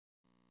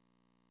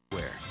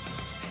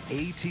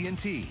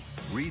AT&T.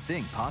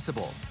 Rethink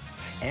possible.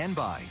 And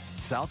by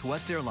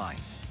Southwest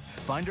Airlines.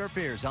 Find our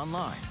fares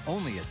online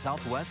only at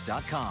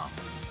southwest.com.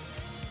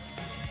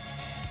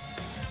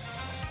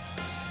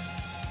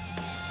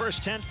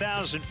 First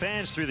 10,000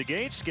 fans through the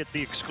gates get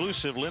the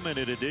exclusive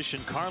limited edition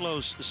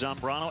Carlos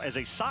Zambrano as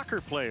a soccer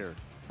player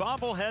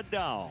bobblehead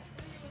doll.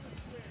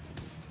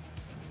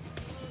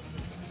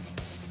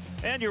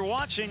 And you're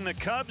watching the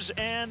Cubs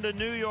and the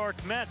New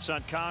York Mets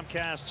on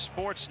Comcast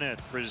Sportsnet,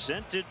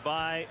 presented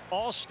by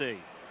Allstate.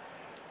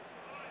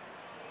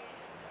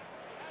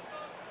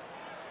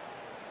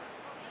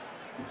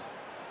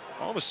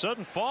 All of a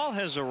sudden, fall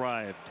has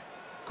arrived.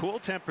 Cool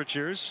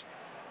temperatures.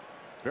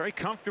 Very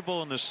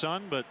comfortable in the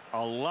sun, but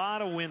a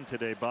lot of wind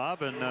today,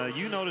 Bob. And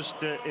you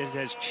noticed it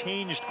has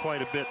changed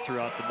quite a bit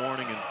throughout the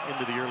morning and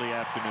into the early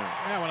afternoon.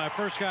 Yeah, when I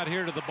first got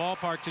here to the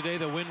ballpark today,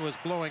 the wind was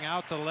blowing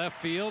out to left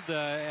field.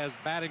 As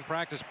batting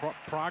practice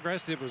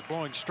progressed, it was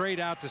blowing straight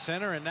out to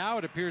center, and now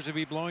it appears to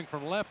be blowing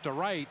from left to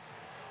right.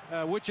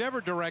 Whichever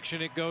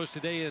direction it goes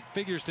today, it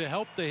figures to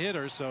help the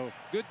hitters. So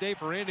good day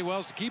for Randy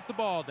Wells to keep the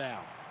ball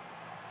down.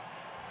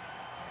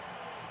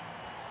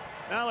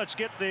 Now let's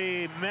get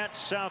the Mets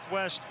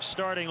Southwest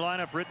starting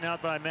lineup written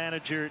out by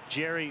manager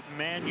Jerry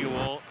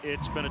Manuel.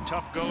 It's been a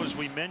tough go, as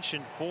we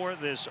mentioned, for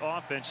this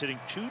offense, hitting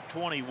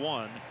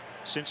 .221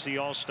 since the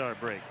All-Star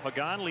break.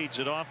 Pagan leads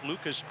it off.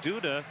 Lucas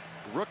Duda,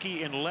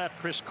 rookie in left.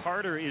 Chris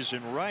Carter is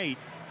in right.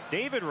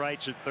 David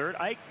Wright's at third.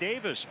 Ike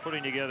Davis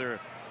putting together an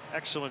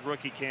excellent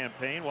rookie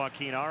campaign.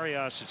 Joaquin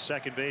Arias at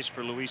second base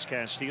for Luis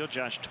Castillo.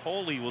 Josh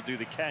Tolley will do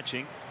the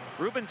catching.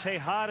 Ruben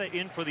Tejada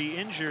in for the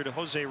injured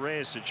Jose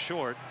Reyes at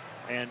short.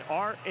 And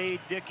R.A.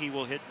 Dickey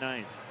will hit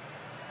ninth.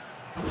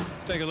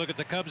 Let's take a look at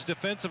the Cubs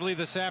defensively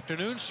this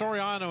afternoon.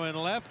 Soriano in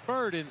left,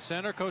 Bird in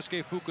center,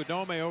 Kosuke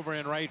Fukudome over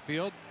in right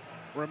field.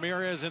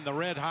 Ramirez in the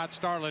red-hot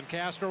Starlin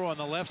Castro on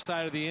the left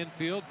side of the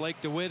infield.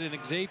 Blake DeWitt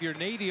and Xavier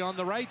Nady on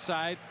the right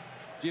side.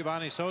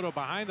 Giovanni Soto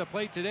behind the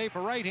plate today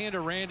for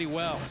right-hander Randy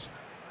Wells.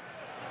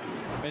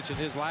 Mentioned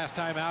his last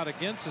time out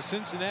against the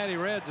Cincinnati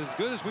Reds. As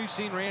good as we've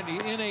seen Randy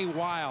in a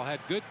while. Had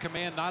good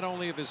command not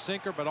only of his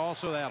sinker but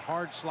also that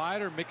hard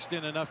slider. Mixed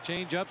in enough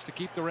changeups to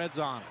keep the Reds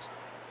honest.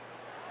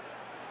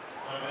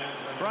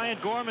 Brian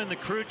Gorman, the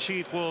crew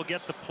chief, will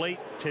get the plate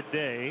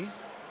today.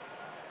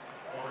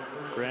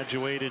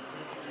 Graduated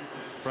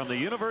from the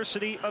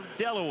University of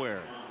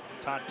Delaware.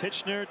 Todd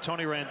Tichenor,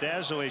 Tony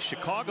Randazzo, a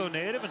Chicago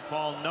native, and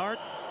Paul Nart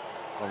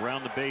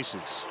around the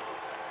bases.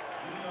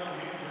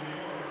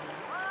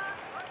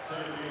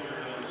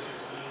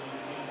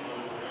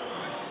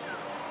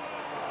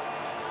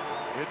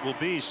 It will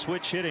be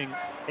switch hitting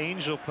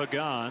Angel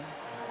Pagan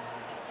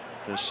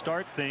to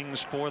start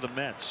things for the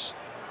Mets.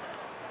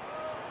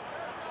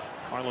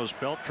 Carlos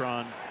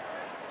Beltran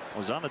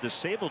was on the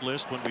disabled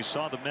list when we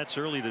saw the Mets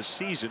early this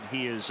season.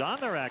 He is on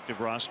their active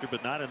roster,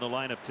 but not in the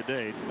lineup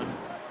today. It's been a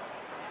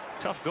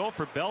tough go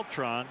for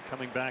Beltran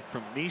coming back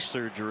from knee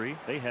surgery.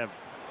 They have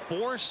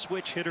 4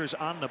 switch hitters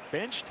on the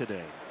bench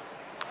today.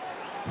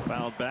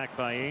 Fouled back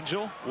by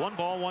Angel. 1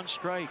 ball, 1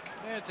 strike.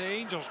 Yeah, to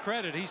Angel's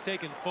credit, he's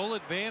taken full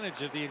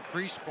advantage of the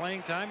increased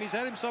playing time. He's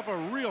had himself a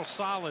real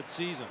solid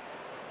season.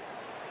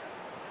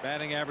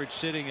 Batting average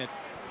sitting at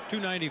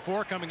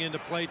 .294 coming into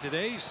play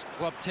today. He's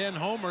clubbed 10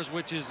 homers,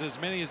 which is as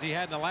many as he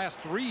had in the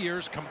last 3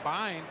 years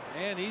combined.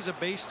 And he's a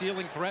base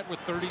stealing threat with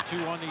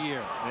 32 on the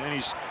year. And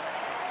he's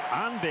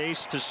on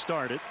base to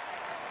start it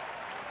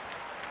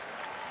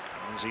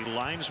as he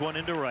lines one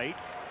into right.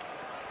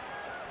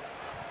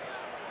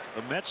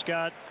 The Mets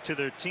got to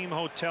their team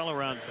hotel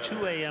around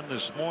 2 a.m.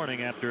 this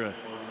morning after a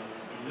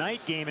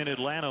night game in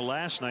Atlanta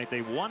last night.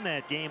 They won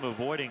that game,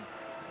 avoiding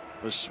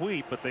the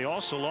sweep, but they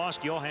also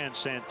lost Johan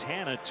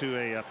Santana to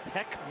a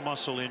pec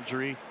muscle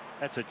injury.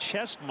 That's a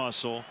chest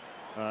muscle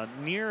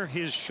near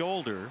his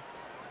shoulder.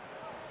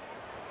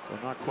 So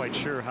I'm not quite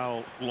sure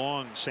how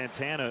long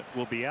Santana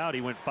will be out.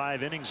 He went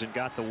 5 innings and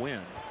got the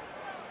win.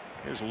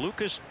 Here's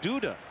Lucas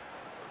Duda.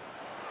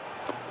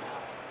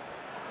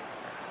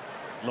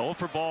 Low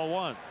for ball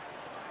 1.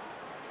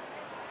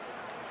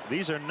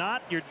 These are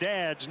not your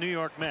dad's New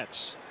York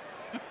Mets.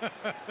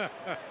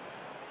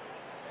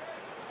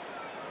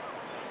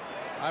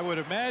 I would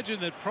imagine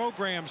that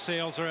program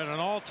sales are at an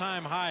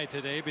all-time high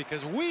today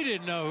because we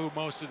didn't know who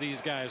most of these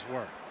guys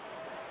were.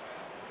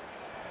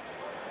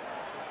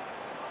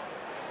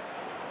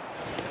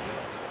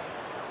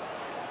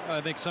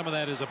 I think some of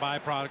that is a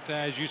byproduct,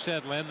 as you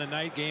said, Len, the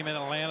night game in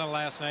Atlanta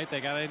last night.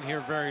 They got in here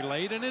very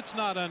late, and it's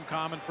not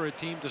uncommon for a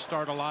team to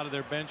start a lot of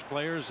their bench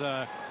players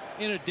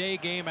in a day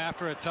game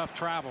after a tough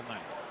travel night.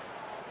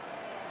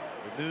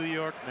 The New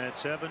York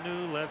Mets have a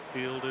new left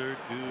fielder.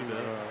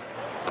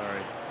 Duda.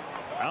 Sorry.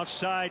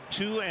 Outside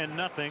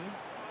 2-0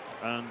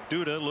 on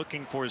Duda,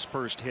 looking for his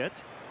first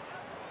hit.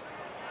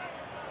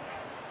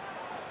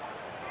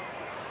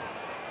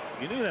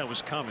 You knew that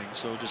was coming,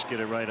 so just get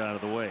it right out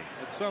of the way.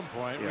 At some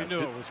point, we knew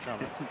it was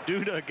coming.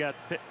 Duda got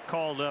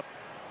called up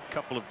a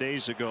couple of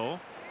days ago.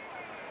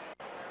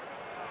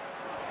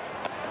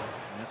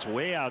 That's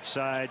way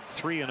outside,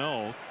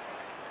 3-0.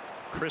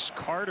 Chris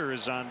Carter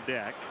is on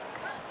deck.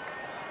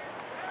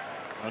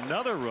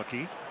 Another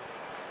rookie.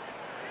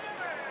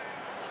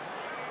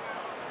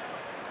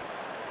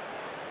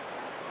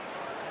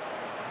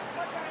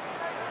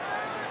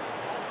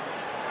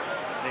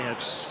 They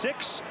have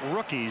 6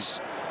 rookies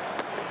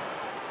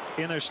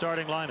in their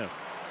starting lineup.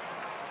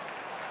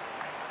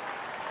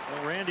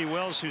 Well, Randy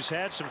Wells, who's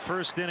had some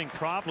first inning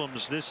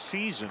problems this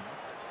season,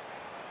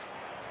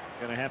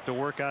 going to have to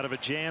work out of a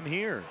jam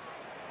here.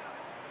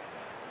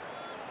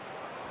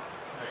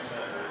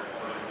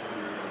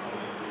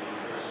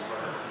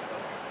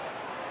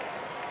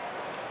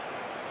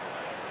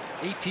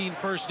 '18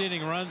 first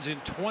inning runs in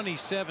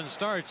 27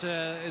 starts.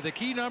 The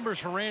key numbers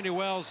for Randy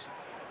Wells: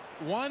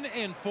 1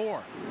 and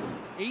 4.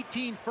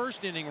 18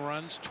 first inning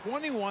runs,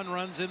 21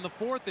 runs in the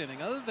 4th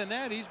inning. Other than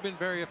that, he's been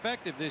very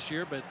effective this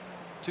year, but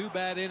 2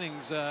 bad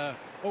innings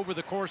over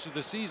the course of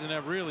the season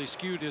have really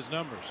skewed his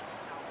numbers.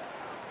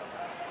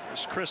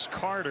 There's Chris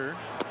Carter.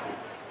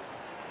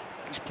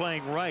 He's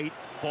playing right,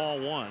 ball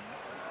 1.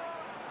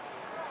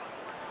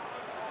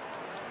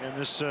 And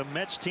this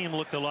Mets team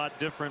looked a lot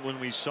different when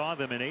we saw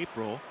them in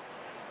April.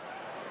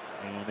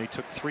 And they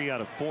took 3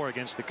 out of 4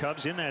 against the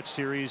Cubs in that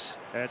series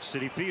at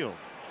Citi Field.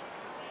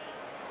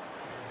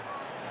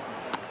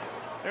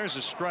 There's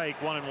a strike,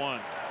 1-1.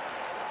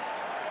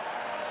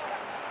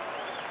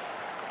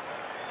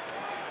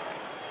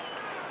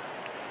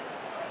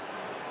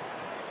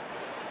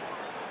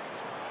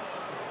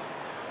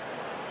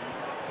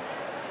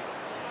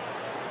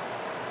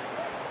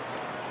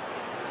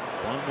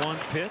 One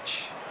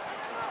pitch.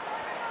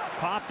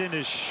 Popped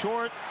into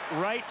short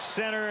right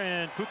center,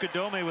 and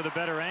Fukudome with a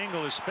better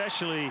angle,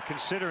 especially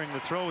considering the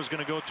throw was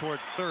going to go toward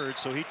third,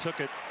 so he took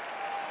it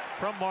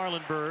from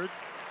Marlon Byrd.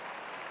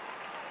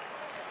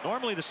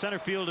 Normally the center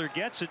fielder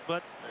gets it,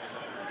 but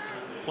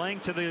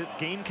playing to the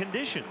game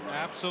condition.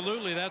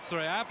 Absolutely, that's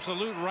the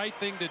absolute right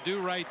thing to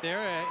do right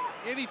there.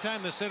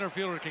 Anytime the center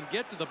fielder can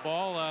get to the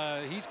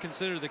ball, he's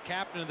considered the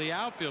captain of the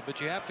outfield, but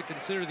you have to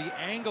consider the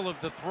angle of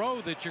the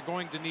throw that you're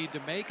going to need to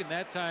make, and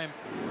that time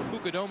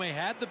Fukudome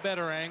had the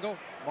better angle.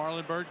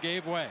 Marlon Byrd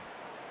gave way.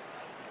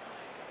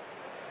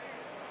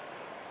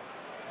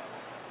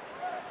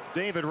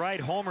 David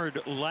Wright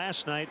homered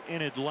last night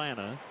in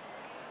Atlanta,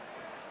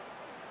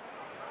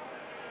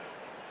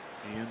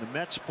 and the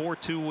Mets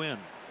 4-2 win.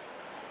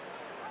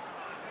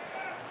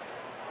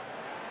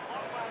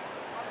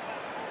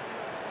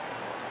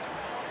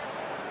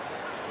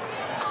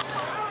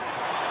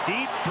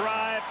 Deep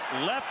drive,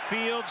 left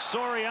field.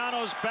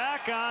 Soriano's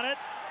back on it,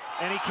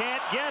 and he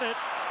can't get it.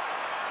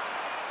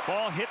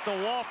 Ball hit the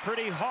wall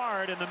pretty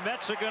hard, and the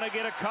Mets are going to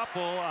get a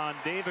couple on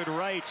David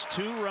Wright's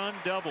 2-run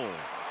double.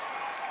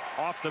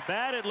 Off the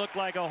bat, it looked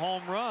like a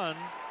home run,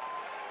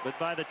 but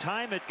by the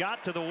time it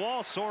got to the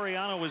wall,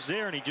 Soriano was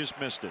there, and he just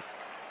missed it.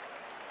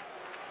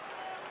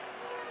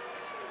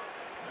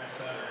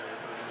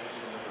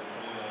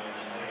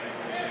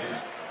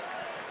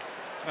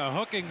 A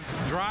hooking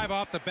drive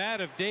off the bat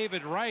of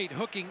David Wright,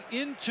 hooking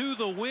into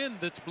the wind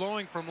that's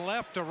blowing from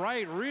left to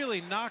right,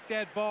 really knocked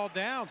that ball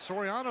down.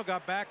 Soriano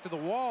got back to the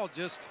wall,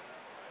 just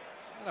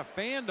kind of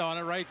fanned on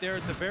it right there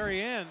at the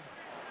very end.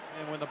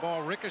 And when the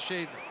ball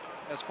ricocheted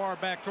as far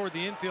back toward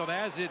the infield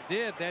as it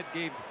did, that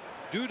gave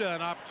Duda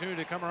an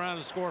opportunity to come around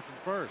and score from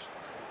first.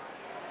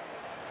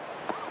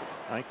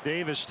 Mike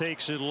Davis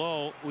takes it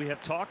low. We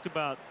have talked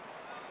about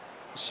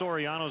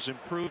Soriano's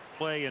improved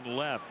play in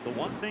left. The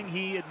one thing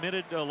he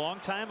admitted a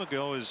long time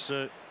ago is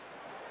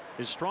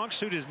his strong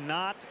suit is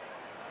not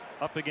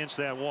up against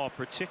that wall,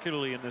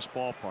 particularly in this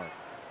ballpark.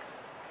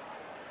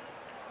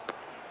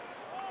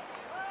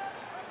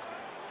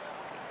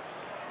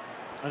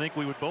 I think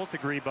we would both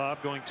agree,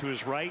 Bob, going to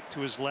his right, to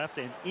his left,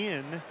 and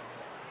in,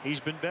 he's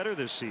been better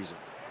this season.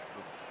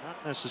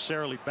 Not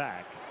necessarily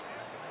back.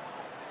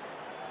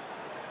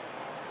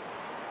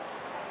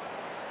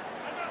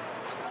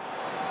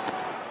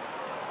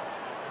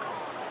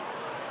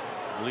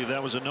 I believe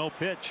that was a no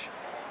pitch.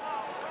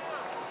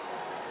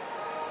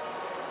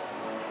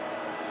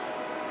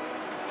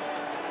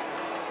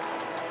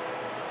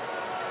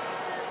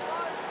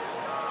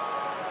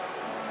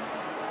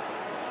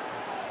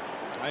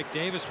 Mike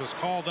Davis was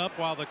called up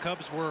while the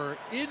Cubs were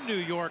in New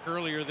York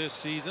earlier this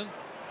season.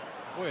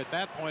 Boy, at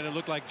that point it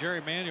looked like Jerry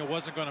Manuel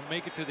wasn't going to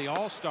make it to the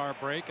All-Star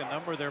break. A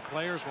number of their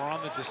players were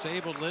on the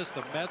disabled list.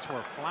 The Mets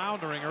were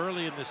floundering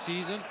early in the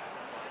season.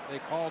 They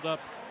called up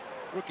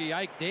rookie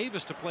Ike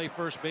Davis to play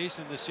first base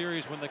in the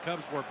series when the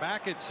Cubs were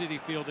back at Citi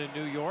Field in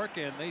New York,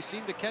 and they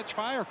seemed to catch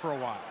fire for a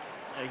while.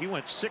 Yeah, he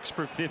went 6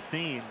 for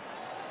 15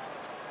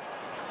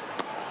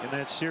 in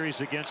that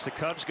series against the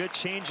Cubs. Good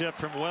changeup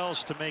from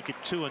Wells to make it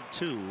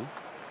 2-2.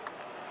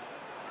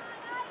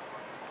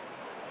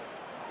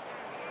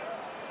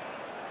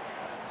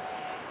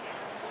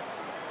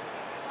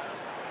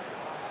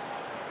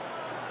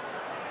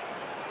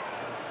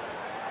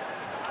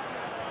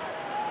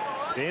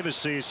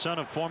 Davis, the son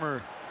of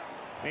former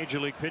Major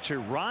League pitcher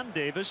Ron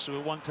Davis, who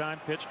at one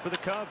time pitched for the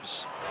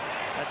Cubs.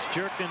 That's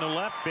jerked into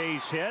left,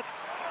 base hit.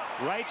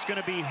 Wright's going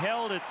to be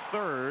held at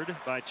third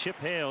by Chip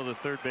Hale, the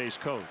third base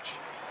coach.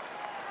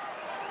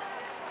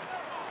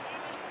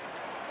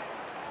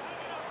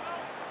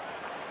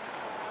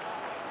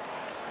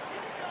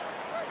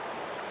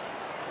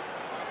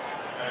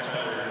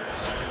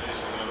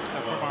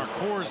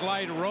 Coors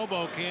Light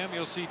RoboCam,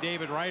 you'll see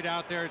David Wright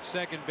out there at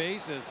second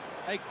base as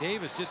Ike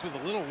Davis, just with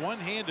a little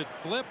one-handed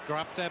flip,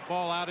 drops that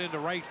ball out into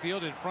right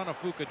field in front of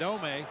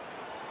Fukudome.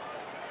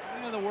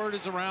 And the word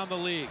is around the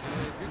league.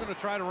 If you're going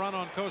to try to run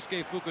on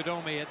Kosuke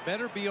Fukudome, it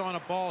better be on a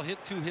ball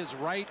hit to his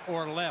right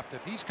or left.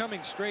 If he's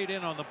coming straight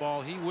in on the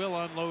ball, he will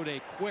unload a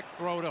quick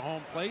throw to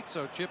home plate.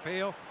 So Chip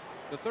Hale,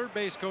 the third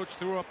base coach,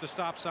 threw up the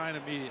stop sign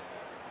immediately.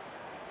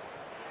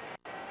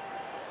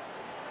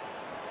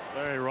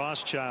 Larry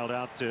Rothschild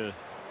out to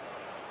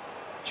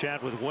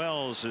chat with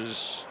Wells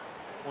is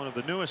one of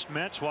the newest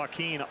Mets,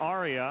 Joaquin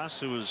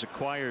Arias, who was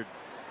acquired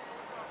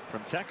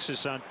from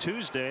Texas on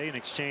Tuesday in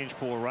exchange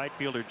for right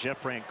fielder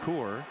Jeff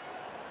Francoeur.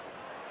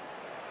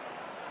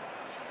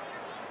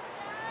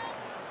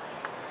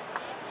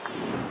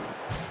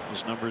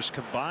 Those numbers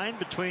combined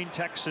between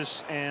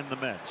Texas and the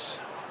Mets.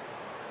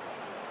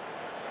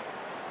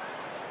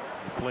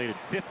 He played in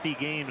 50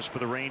 games for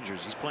the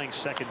Rangers. He's playing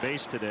second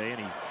base today, and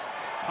he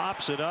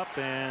pops it up,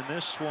 and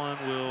this one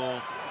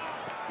will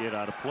get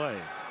out of play.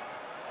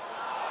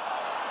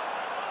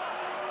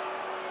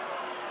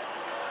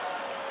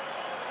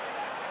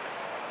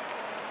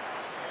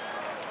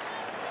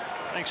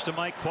 Thanks to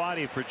Mike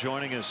Quade for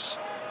joining us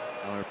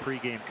on our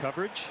pregame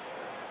coverage.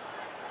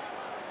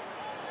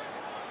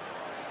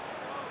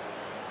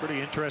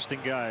 Pretty interesting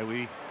guy.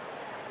 We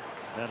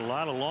had a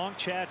lot of long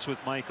chats with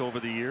Mike over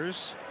the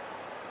years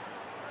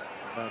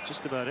about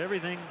just about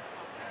everything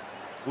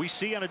we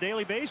see on a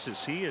daily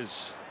basis. He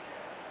is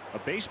a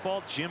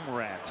baseball gym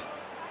rat.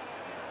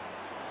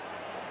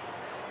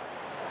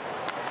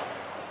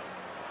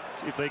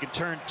 See if they can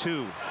turn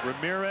two.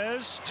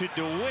 Ramirez to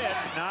DeWitt,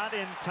 not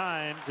in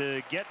time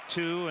to get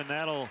two, and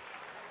that'll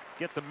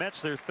get the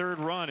Mets their third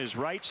run as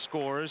Wright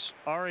scores.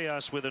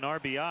 Arias with an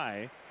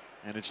RBI,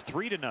 and it's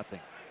 3-0.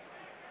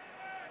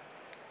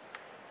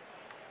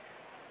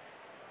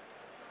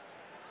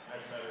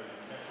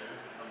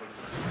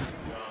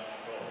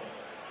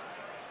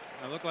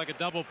 It looked like a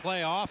double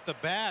play off the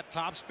bat.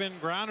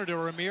 Topspin grounder to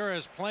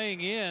Ramirez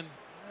playing in.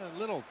 A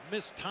little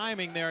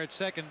mistiming there at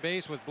second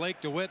base with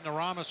Blake DeWitt and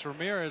Aramis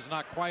Ramirez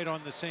not quite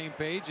on the same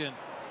page, and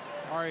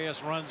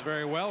Arias runs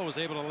very well, was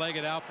able to leg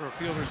it out for a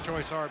fielder's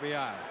choice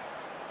RBI.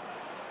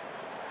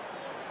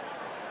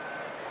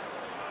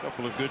 A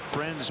couple of good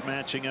friends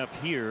matching up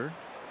here,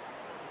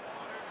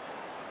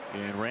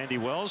 and Randy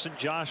Wells and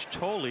Josh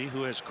Tolle,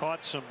 who has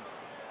caught some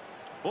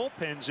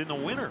bullpens in the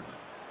winter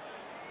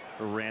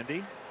for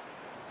Randy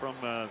from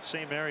the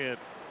same area,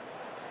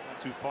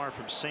 not too far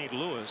from St.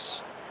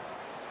 Louis.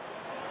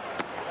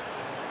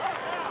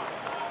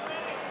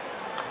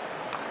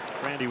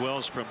 Randy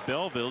Wells from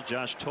Belleville.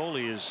 Josh Tolle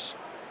is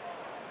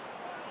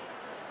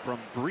from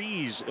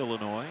Breeze,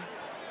 Illinois.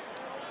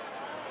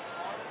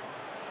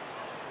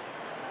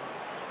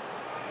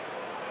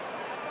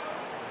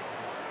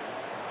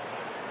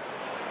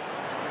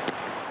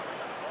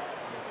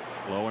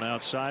 Low and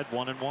outside,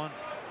 1-1.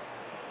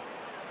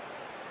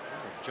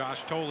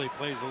 Josh Tolle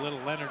plays a little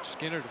Leonard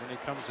Skinner when he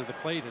comes to the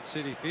plate at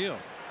Citi Field.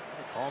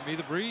 Call me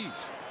the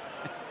Breeze.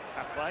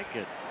 I like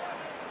it.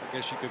 I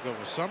guess you could go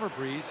with Summer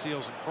Breeze,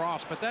 Seals and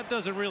Cross, but that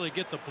doesn't really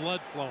get the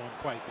blood flowing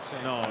quite the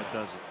same. No, it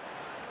doesn't.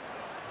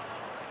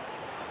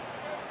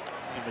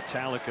 And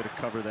Metallica to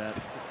cover that.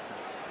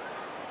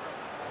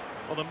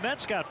 Well, the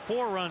Mets got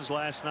 4 runs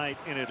last night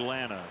in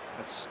Atlanta.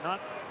 That's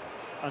not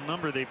a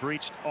number they've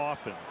reached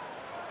often.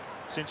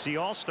 Since the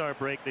All-Star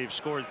break, they've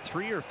scored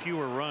 3 or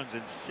fewer runs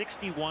in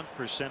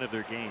 61% of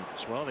their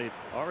games. Well, they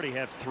already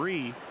have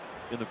 3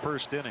 in the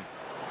first inning.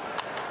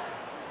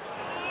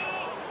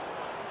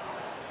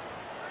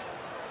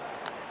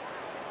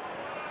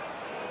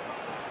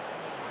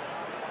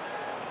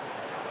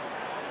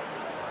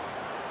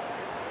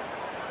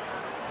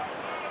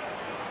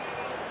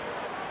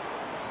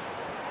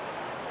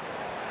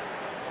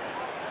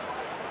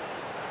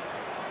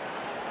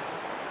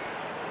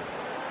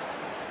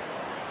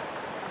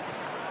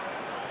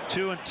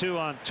 Two and two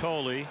on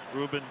Tolle.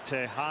 Ruben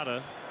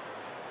Tejada,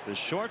 the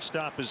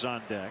shortstop, is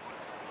on deck.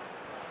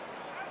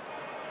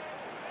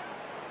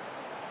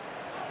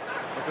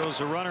 There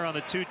goes a runner on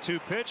the 2-2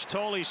 pitch.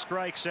 Tolle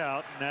strikes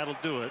out, and that'll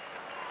do it.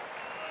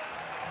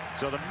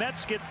 So the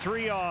Mets get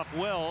 3 off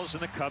Wells,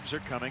 and the Cubs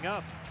are coming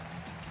up.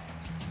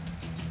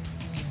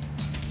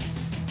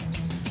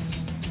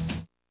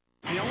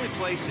 The only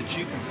place that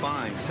you can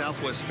find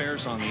Southwest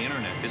fares on the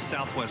internet is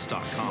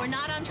southwest.com. We're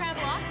not on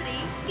Travelocity.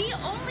 The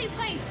only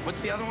place. What's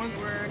the other one?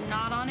 We're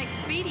not on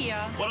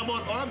Expedia. What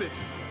about Orbit?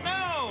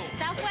 No!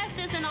 Southwest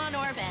isn't on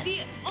Orbit.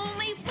 The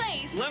only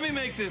place. Let me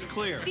make this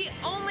clear. The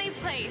only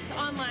place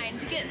online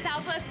to get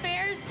Southwest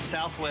fares.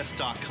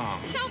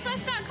 Southwest.com.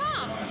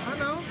 Southwest.com. I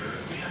know.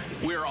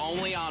 We're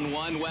only on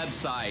one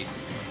website.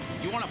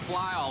 You want to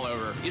fly all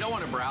over. You don't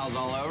want to browse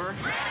all over.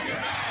 Grab your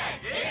bag.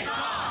 It's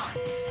on!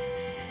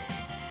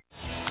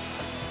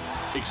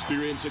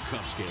 Experience a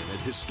Cubs game at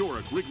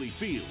historic Wrigley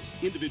Field.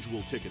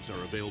 Individual tickets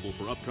are available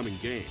for upcoming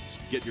games.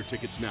 Get your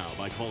tickets now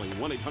by calling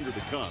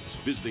 1-800-THE-CUBS,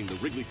 visiting the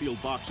Wrigley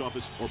Field box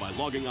office, or by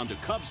logging on to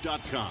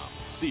Cubs.com.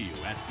 See you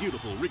at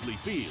beautiful Wrigley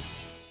Field.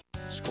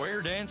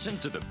 Square dancing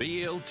to the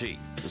BLT.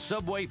 The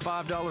Subway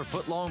 $5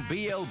 footlong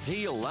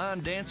BLT will line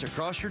dance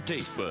across your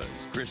taste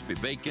buds. Crispy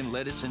bacon,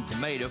 lettuce, and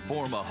tomato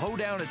form a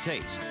hoedown of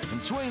taste. And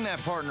swing that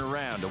partner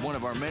around to one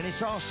of our many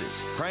sauces.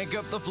 Crank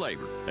up the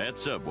flavor at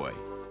Subway.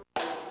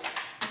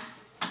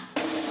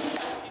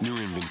 New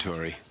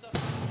inventory.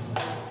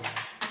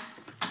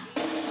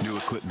 New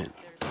equipment.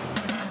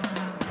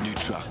 New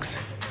trucks.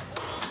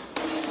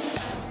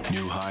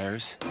 New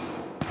hires.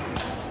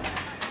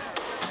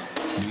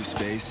 New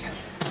space.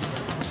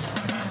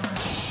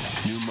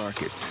 New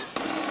markets.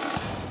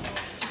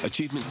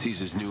 Achievement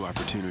seizes new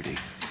opportunity.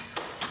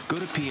 Go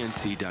to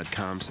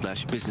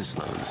pnc.com/business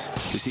loans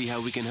to see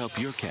how we can help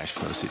your cash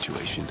flow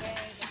situation.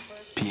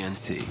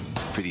 PNC,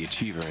 for the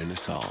achiever in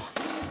us all.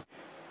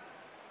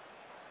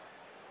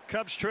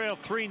 Cubs trail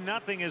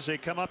 3-0 as they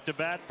come up to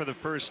bat for the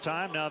first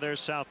time. Now their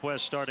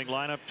Southwest starting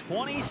lineup.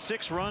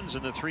 26 runs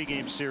in the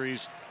 3-game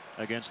series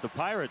against the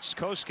Pirates.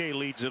 Kosuke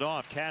leads it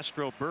off.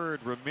 Castro,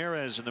 Bird,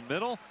 Ramirez in the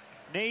middle.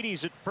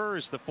 Nady's at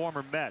first, the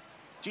former Met.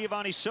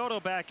 Giovanni Soto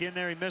back in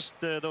there. He missed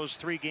those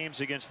 3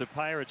 games against the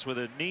Pirates with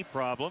a knee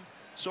problem.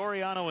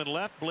 Soriano in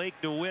left, Blake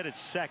DeWitt at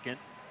second,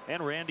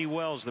 and Randy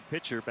Wells, the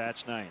pitcher,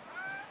 bats 9th.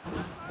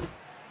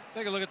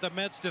 Take a look at the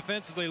Mets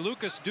defensively.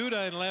 Lucas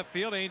Duda in left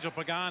field, Angel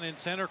Pagan in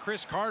center,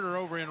 Chris Carter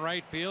over in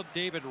right field,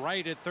 David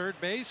Wright at third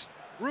base,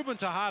 Ruben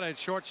Tejada at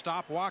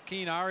shortstop,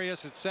 Joaquin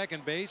Arias at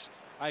second base,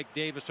 Ike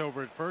Davis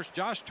over at first,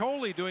 Josh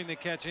Tolley doing the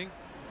catching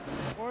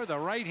for the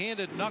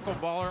right-handed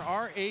knuckleballer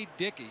R.A.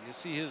 Dickey. You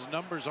see his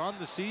numbers on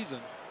the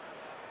season.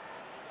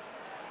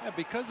 Yeah,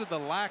 because of the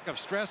lack of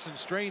stress and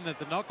strain that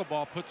the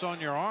knuckleball puts on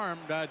your arm,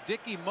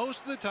 Dickey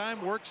most of the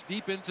time works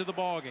deep into the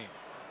ball game.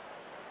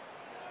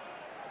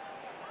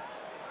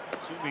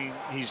 Assuming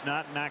he's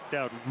not knocked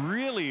out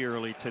really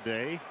early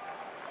today,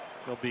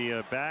 he'll be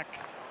back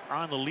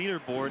on the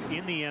leaderboard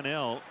in the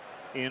NL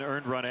in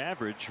earned run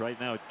average right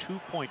now at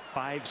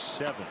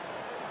 2.57.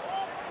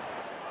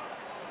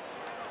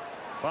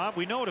 Bob,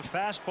 we know what a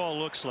fastball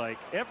looks like.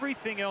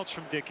 Everything else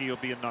from Dickey will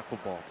be a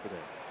knuckleball today.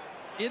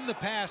 In the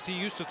past, he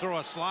used to throw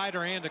a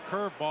slider and a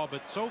curveball,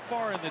 but so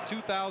far in the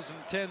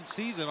 2010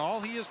 season,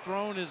 all he has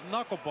thrown is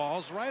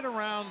knuckleballs, right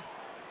around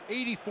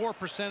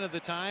 84% of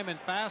the time, and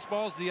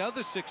fastballs the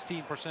other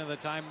 16% of the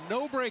time.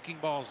 No breaking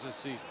balls this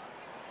season.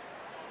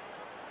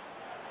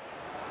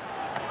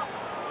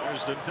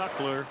 There's the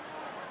knuckler,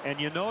 and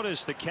you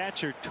notice the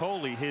catcher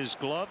Tolley, his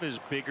glove is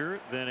bigger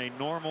than a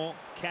normal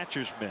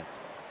catcher's mitt.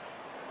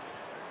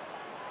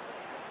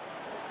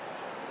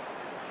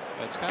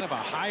 It's kind of a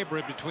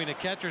hybrid between a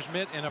catcher's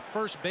mitt and a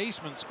first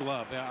baseman's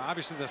glove.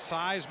 Obviously the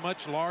size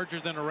much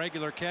larger than a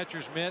regular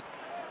catcher's mitt,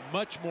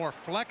 much more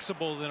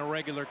flexible than a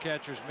regular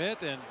catcher's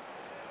mitt, and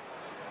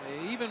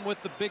even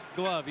with the big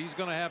glove, he's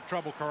going to have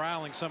trouble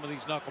corralling some of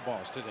these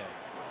knuckleballs today.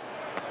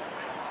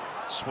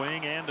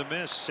 Swing and a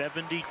miss,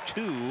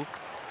 72.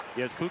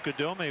 Yet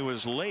Fukudome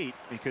was late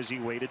because he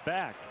waited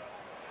back.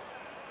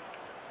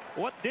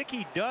 What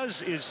Dickey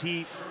does is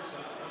he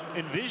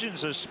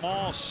envisions a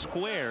small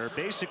square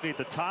basically at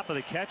the top of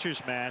the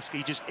catcher's mask.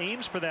 He just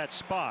aims for that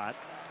spot,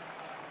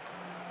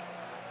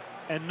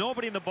 and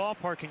nobody in the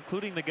ballpark,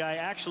 including the guy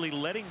actually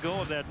letting go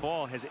of that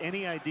ball, has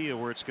any idea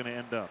where it's going to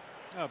end up.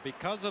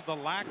 Because of the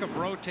lack of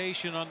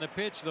rotation on the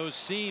pitch, those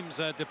seams,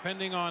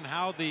 depending on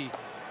how the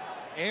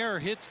air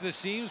hits the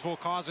seams, will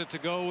cause it to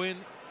go in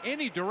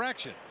any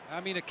direction. I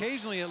mean,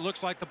 occasionally it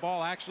looks like the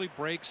ball actually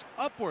breaks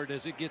upward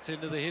as it gets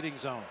into the hitting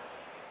zone.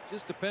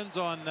 Just depends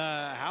on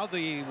how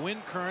the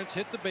wind currents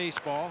hit the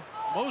baseball.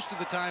 Most of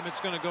the time it's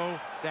going to go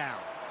down.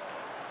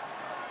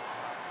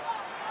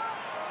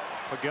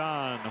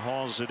 Pagan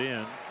hauls it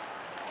in.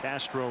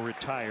 Castro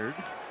retired.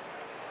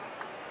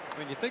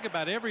 When you think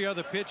about every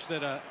other pitch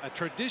that a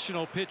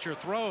traditional pitcher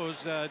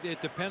throws,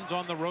 it depends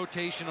on the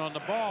rotation on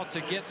the ball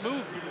to get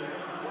movement.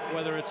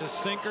 Whether it's a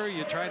sinker,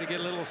 you try to get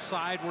a little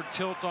sideward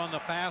tilt on the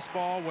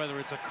fastball.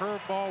 Whether it's a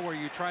curveball where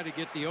you try to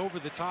get the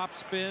over-the-top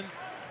spin.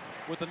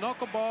 With a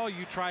knuckleball,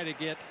 you try to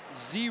get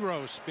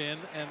zero spin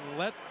and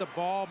let the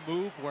ball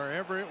move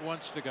wherever it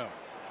wants to go.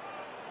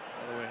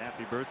 By the way,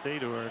 happy birthday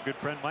to our good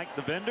friend Mike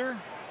the Vendor.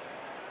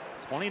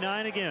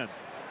 29 again.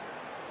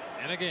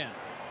 And again.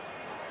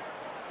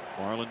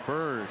 Marlon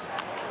Byrd.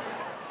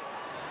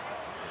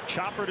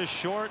 Chopper to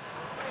short.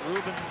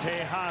 Ruben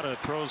Tejada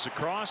throws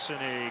across in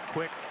a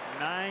quick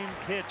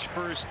 9-pitch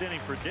first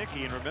inning for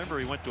Dickey. And remember,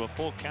 he went to a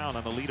full count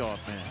on the leadoff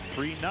man.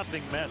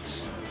 3-0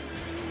 Mets.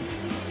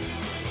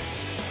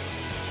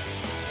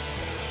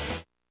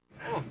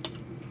 Oh.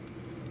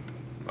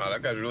 Wow,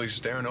 that guy's really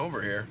staring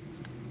over here.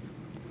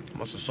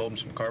 Must have sold him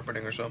some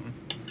carpeting or something.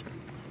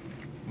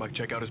 Mike,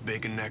 check out his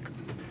bacon neck.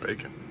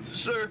 Bacon?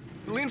 Sir,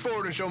 lean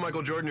forward and show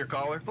Michael Jordan your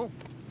collar. Oh,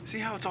 see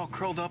how it's all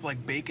curled up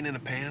like bacon in a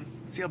pan?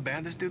 See how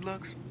bad this dude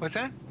looks? What's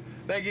that?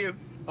 Thank you.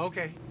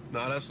 Okay.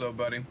 Not us, though,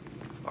 buddy.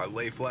 Our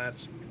lay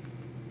flats.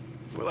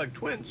 We're like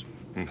twins.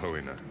 No,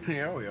 we're not.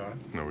 Yeah, we are.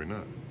 No, we're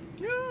not.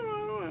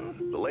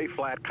 The lay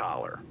flat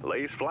collar.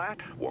 Lays flat,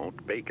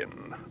 won't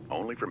bacon.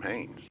 Only from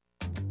Hanes.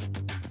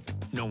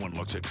 No one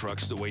looks at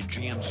trucks the way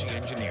GMC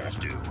engineers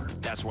do.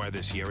 That's why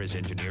this year is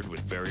engineered with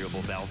variable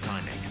valve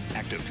timing,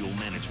 active fuel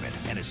management,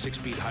 and a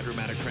 6-speed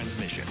hydromatic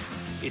transmission.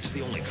 It's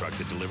the only truck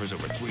that delivers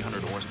over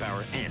 300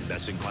 horsepower and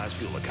best-in-class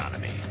fuel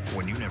economy.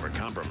 When you never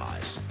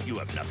compromise, you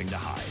have nothing to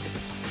hide.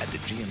 At the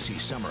GMC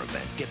Summer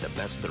Event, get the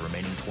best of the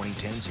remaining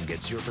 2010s and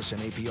get 0%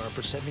 APR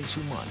for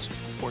 72 months,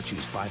 or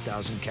choose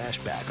 $5,000 cash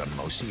back on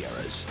most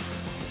Sierras.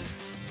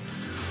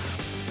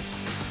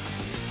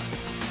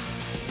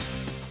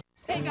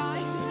 Hey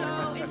guys,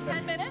 so in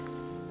 10 minutes,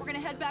 we're gonna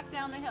head back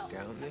down the hill.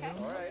 Down the hill?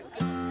 All right.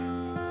 Yeah,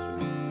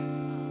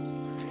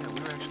 we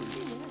were actually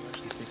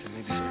thinking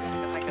maybe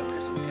hike up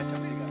here so we'll catch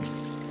up with you guys.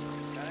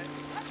 Got it?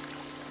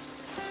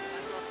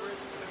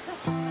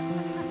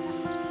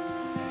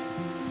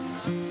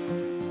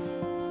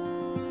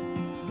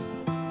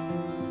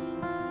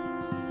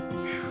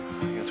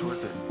 I think it's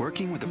worth it.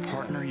 Working with a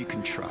partner you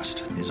can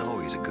trust is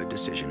always a good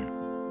decision.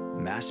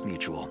 Mass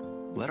Mutual.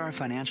 Let our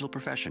financial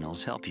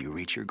professionals help you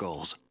reach your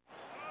goals.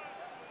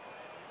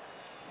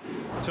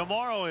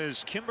 Tomorrow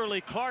is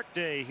Kimberly-Clark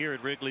Day here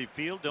at Wrigley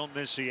Field. Don't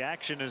miss the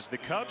action as the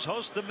Cubs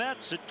host the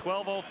Mets at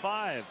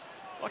 12:05.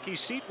 Lucky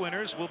seat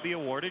winners will be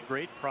awarded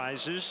great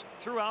prizes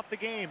throughout the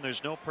game.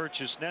 There's no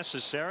purchase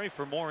necessary.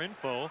 For more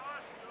info,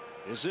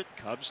 visit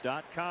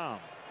Cubs.com.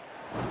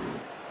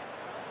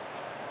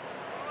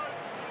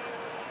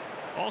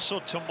 Also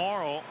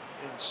tomorrow,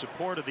 in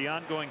support of the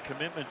ongoing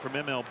commitment from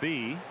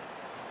MLB,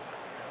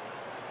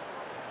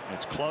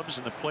 it's clubs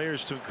and the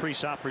players to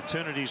increase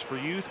opportunities for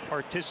youth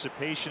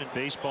participation in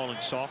baseball and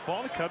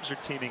softball. The Cubs are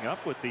teaming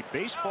up with the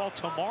Baseball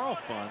Tomorrow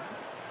Fund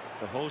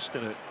to host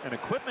an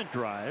equipment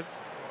drive.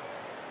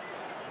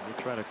 We'll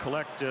try to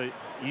collect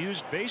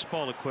used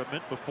baseball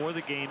equipment before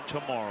the game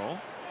tomorrow.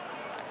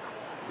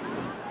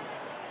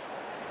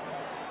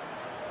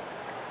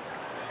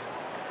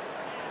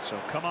 So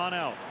come on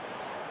out.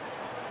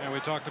 And we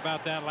talked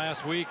about that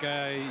last week.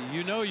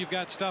 You know you've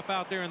got stuff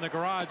out there in the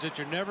garage that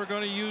you're never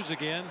going to use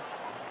again.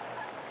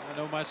 I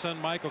know my son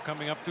Michael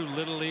coming up through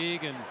Little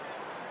League and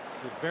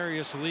the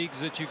various leagues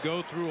that you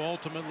go through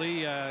ultimately.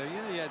 You know,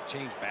 you had to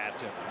change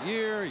bats every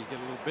year. You get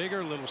a little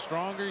bigger, a little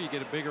stronger. You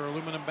get a bigger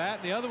aluminum bat,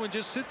 and the other one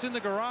just sits in the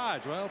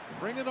garage. Well,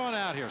 bring it on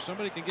out here.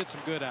 Somebody can get some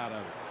good out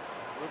of it.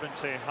 Ruben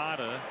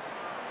Tejada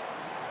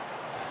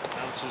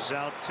bounces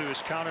out to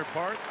his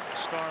counterpart,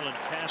 Starlin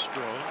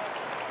Castro.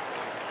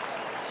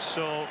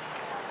 So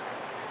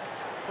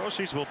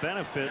proceeds will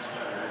benefit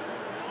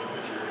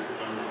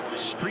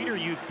Streeter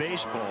Youth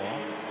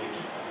Baseball,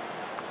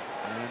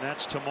 and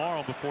that's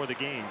tomorrow before the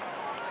game.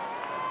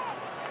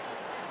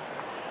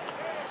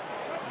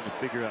 Trying to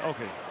figure out.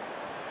 Okay.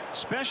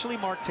 Specially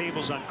marked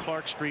tables on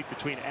Clark Street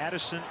between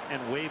Addison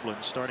and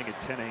Waveland starting at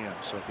 10 a.m.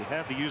 So if you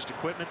have the used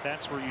equipment,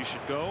 that's where you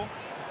should go.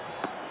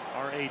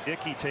 R.A.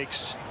 Dickey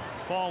takes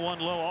ball one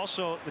low.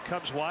 Also, the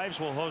Cubs' wives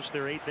will host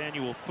their 8th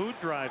annual food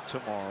drive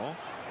tomorrow.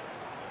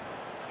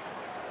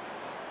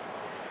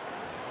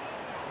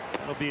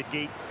 That'll be at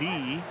Gate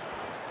D.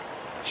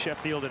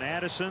 Sheffield and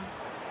Addison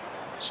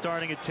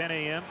starting at 10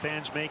 a.m.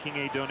 Fans making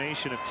a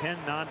donation of 10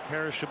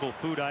 non-perishable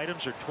food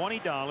items or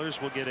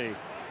 $20 will get a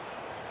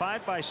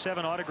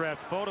 5x7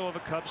 autographed photo of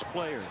a Cubs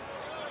player.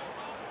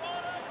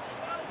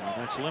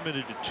 And that's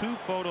limited to 2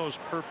 photos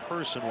per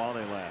person while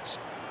they last.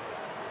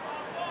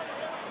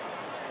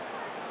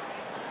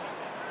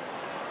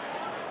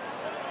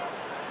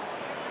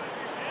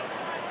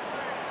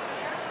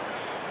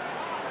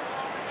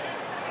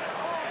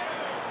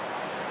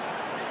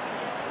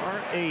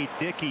 R.A.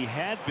 Dickey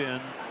had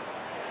been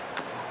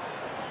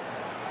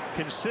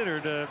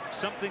considered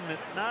something that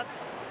not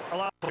a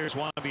lot of players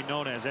want to be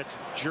known as. That's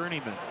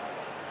journeyman.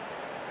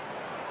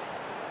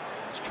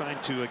 He's trying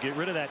to get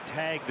rid of that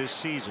tag this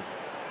season.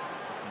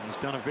 And he's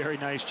done a very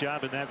nice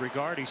job in that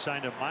regard. He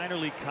signed a minor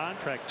league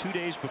contract 2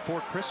 days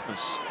before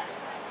Christmas.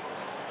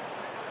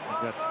 He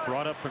got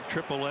brought up from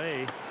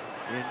AAA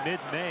in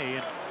mid-May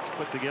and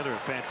put together a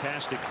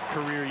fantastic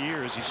career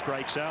year as he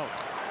strikes out.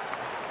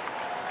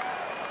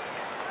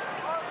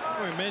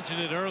 We mentioned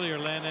it earlier,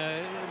 Len.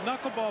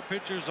 Knuckleball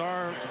pitchers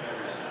are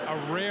a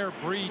rare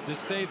breed, to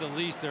say the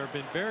least. There have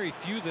been very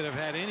few that have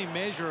had any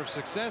measure of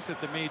success at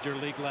the major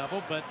league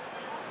level. But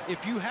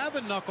if you have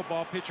a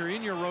knuckleball pitcher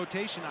in your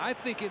rotation, I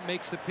think it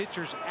makes the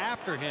pitchers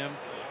after him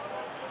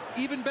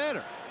even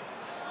better.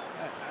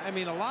 I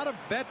mean, a lot of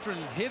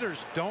veteran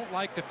hitters don't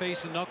like to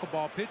face a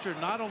knuckleball pitcher,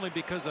 not only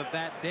because of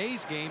that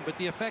day's game, but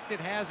the effect it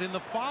has in the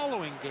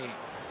following game.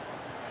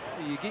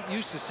 You get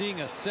used to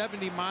seeing a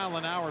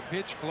 70-mile-an-hour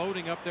pitch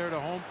floating up there to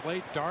home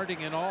plate, darting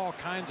in all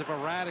kinds of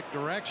erratic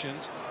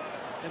directions,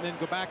 and then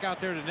go back out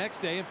there the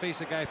next day and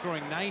face a guy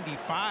throwing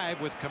 95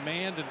 with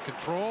command and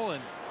control.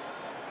 And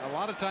a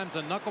lot of times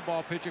a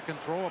knuckleball pitcher can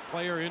throw a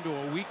player into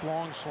a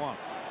week-long slump.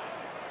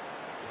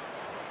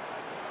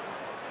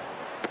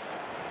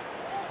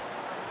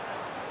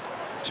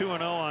 Two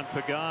 2-0 on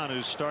Pagan,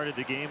 who started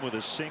the game with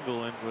a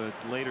single and would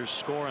later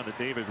score on the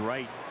David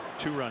Wright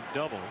 2-run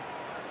double.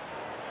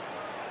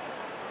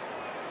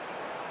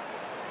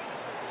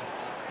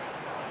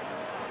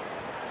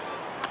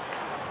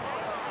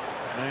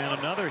 And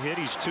another hit.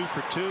 He's 2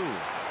 for 2.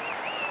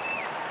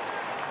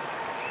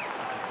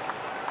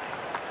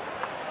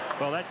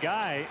 Well, that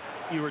guy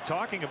you were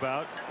talking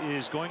about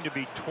is going to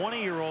be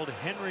 20-year-old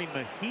Henry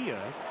Mejia,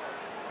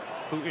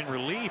 who in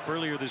relief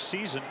earlier this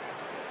season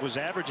was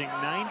averaging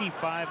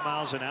 95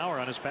 miles an hour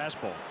on his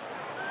fastball.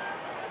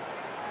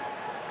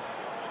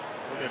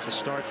 Look at the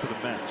start for the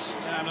Mets.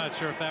 I'm not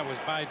sure if that was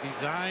by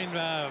design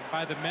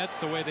by the Mets,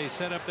 the way they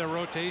set up their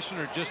rotation,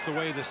 or just the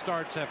way the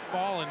starts have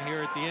fallen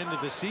here at the end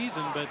of the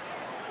season. But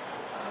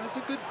that's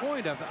a good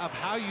point of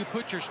how you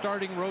put your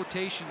starting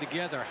rotation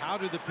together. How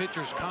do the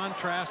pitchers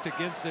contrast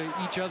against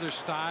each other's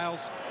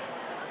styles?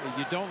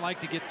 You don't like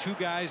to get two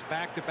guys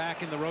back to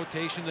back in the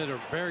rotation that are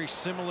very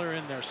similar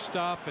in their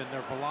stuff and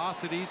their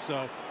velocities.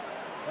 So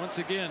once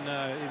again,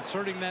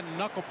 inserting that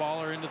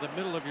knuckleballer into the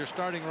middle of your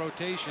starting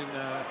rotation,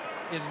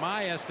 in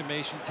my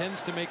estimation,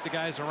 tends to make the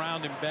guys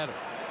around him better.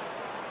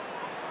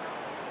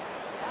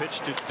 Pitch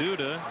to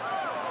Duda.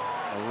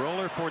 A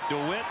roller for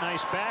DeWitt.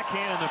 Nice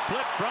backhand, and the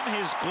flip from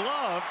his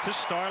glove to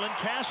Starlin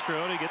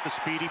Castro to get the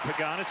speedy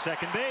Pagan at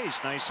second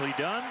base. Nicely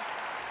done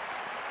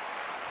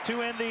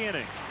to end the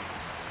inning.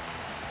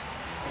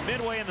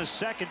 Midway in the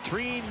second,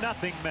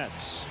 3-0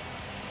 Mets.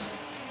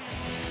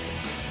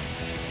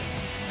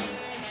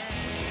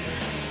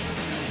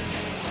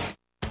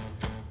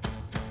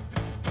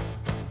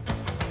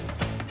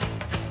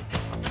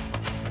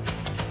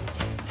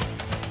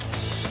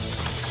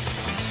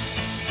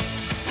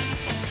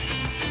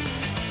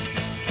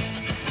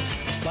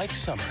 Like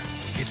summer,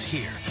 it's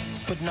here,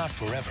 but not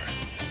forever.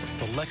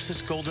 The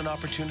Lexus Golden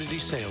Opportunity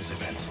Sales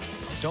Event.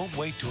 Don't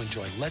wait to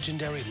enjoy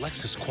legendary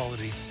Lexus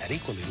quality at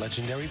equally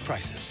legendary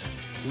prices.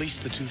 Lease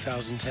the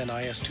 2010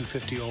 IS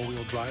 250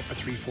 all-wheel drive for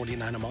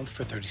 $349 a month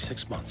for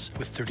 36 months,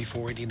 with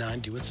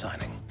 $3489 due at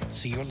signing.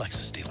 See your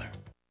Lexus dealer.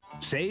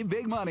 Save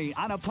big money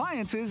on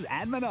appliances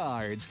at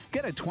Menards.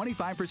 Get a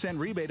 25%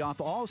 rebate off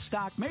all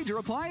stock major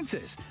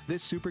appliances.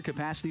 This super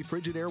capacity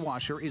Frigidaire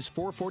washer is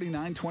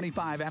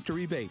 $449.25 after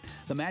rebate.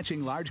 The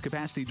matching large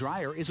capacity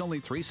dryer is only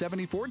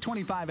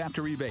 $374.25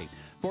 after rebate.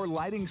 For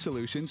lighting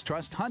solutions,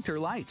 trust Hunter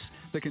Lights.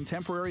 The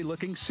contemporary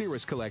looking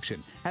Cirrus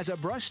collection has a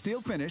brushed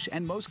steel finish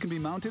and most can be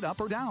mounted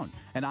up or down.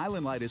 An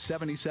island light is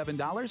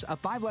 $77, a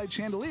 5-light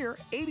chandelier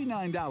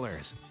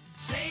 $89.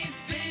 Save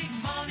big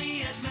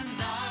money at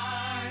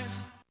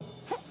Menards.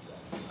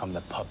 I'm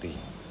the puppy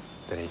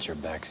that ate your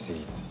back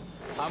seat.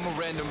 I'm a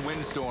random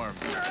windstorm.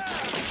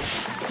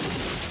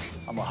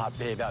 I'm a hot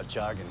babe out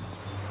jogging.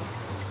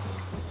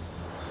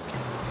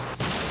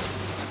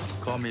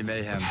 Call me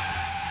Mayhem.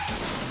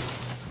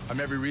 I'm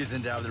every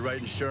reason to have the right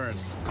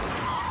insurance.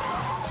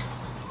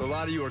 But a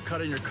lot of you are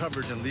cutting your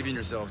coverage and leaving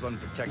yourselves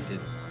unprotected.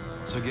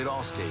 So get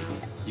Allstate.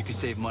 You can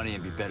save money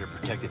and be better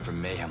protected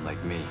from mayhem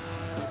like me.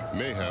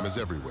 Mayhem is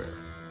everywhere.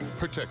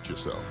 Protect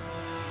yourself.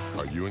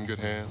 Are you in good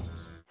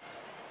hands?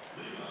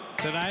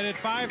 Tonight at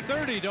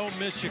 5:30, don't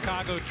miss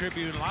Chicago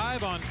Tribune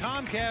Live on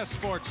Comcast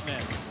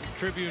Sportsnet.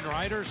 Tribune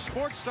writers,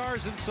 sports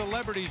stars, and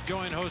celebrities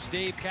join host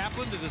Dave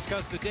Kaplan to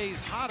discuss the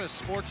day's hottest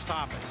sports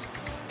topics.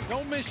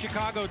 Don't miss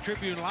Chicago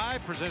Tribune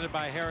Live, presented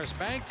by Harris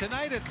Bank,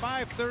 tonight at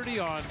 5:30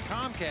 on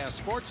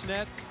Comcast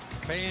Sportsnet,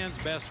 fans'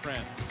 best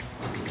friend.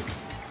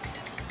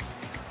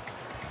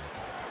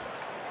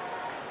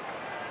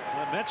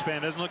 Well, the Mets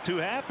fan doesn't look too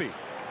happy.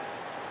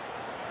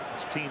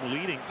 His team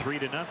leading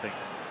 3-0.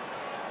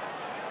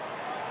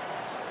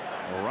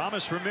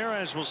 Ramos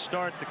Ramirez will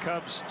start the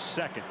Cubs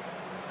second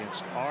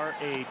against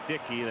R.A.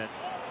 Dickey. That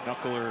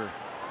knuckler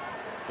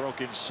broke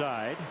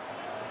inside.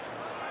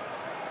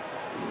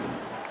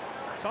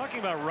 Talking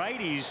about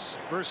righties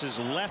versus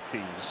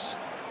lefties.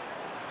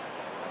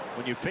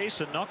 When you face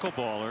a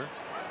knuckleballer,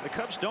 the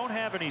Cubs don't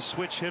have any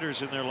switch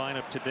hitters in their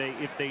lineup today.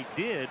 If they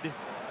did,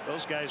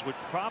 those guys would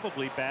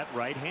probably bat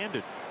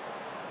right-handed.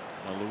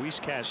 Now, Luis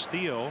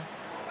Castillo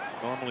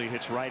normally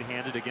hits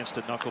right-handed against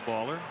a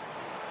knuckleballer.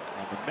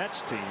 On the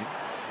Mets team,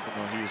 even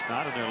though he is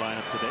not in their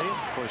lineup today,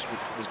 of course,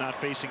 is not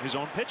facing his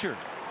own pitcher.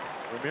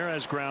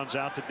 Ramirez grounds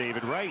out to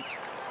David Wright.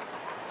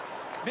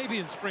 Maybe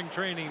in spring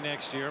training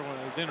next year, one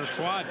of those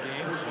inter-squad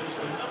games.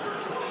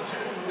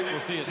 I think we'll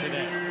see it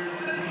today.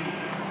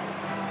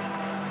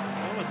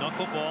 Well, the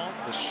knuckleball,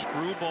 the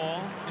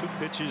screwball, two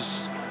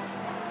pitches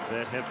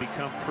that have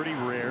become pretty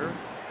rare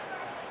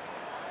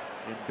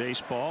in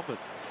baseball, but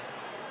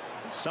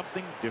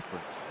something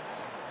different.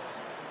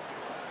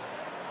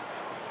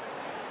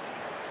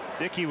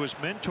 Dickey was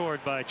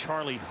mentored by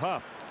Charlie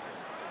Huff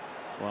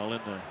while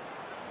in the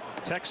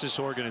Texas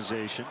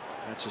organization.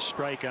 That's a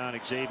strike on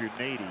Xavier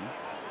Nady.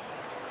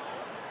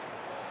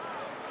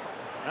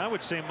 I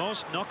would say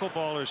most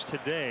knuckleballers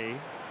today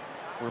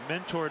were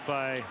mentored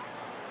by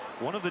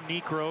one of the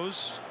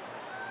Necros,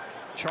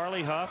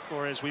 Charlie Huff,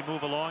 or as we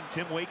move along,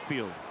 Tim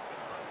Wakefield.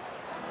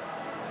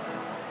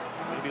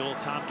 Maybe a little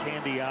Tom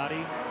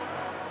Candiotti.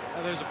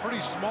 There's a pretty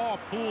small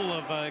pool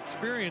of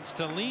experience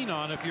to lean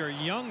on if you're a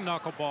young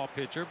knuckleball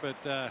pitcher, but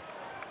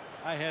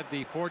I had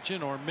the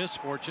fortune or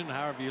misfortune,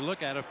 however you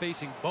look at it,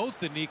 facing both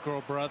the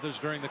Necro brothers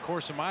during the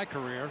course of my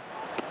career.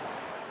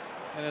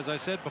 And as I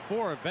said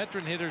before,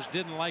 veteran hitters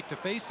didn't like to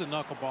face the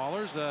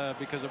knuckleballers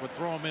because it would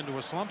throw them into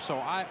a slump. So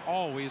I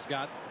always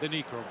got the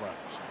Necro brothers.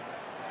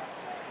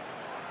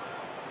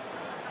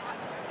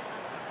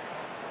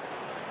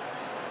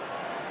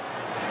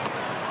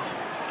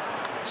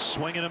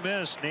 Swing and a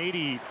miss.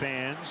 Nady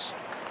fans.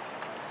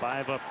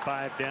 5 up,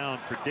 5 down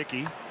for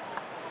Dickey.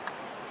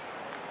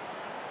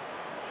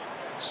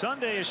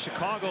 Sunday is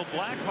Chicago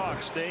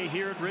Blackhawks Day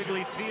here at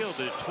Wrigley Field.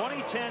 The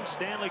 2010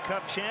 Stanley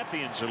Cup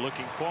champions are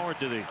looking forward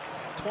to the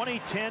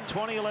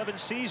 2010-2011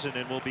 season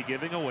and will be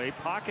giving away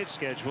pocket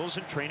schedules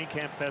and training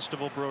camp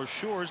festival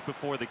brochures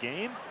before the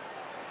game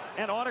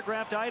and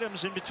autographed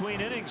items in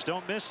between innings.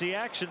 Don't miss the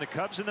action. The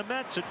Cubs and the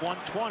Mets at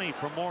 1:20.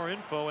 For more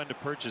info and to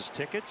purchase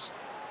tickets,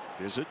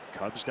 visit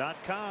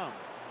Cubs.com.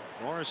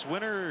 Norris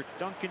winner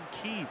Duncan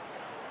Keith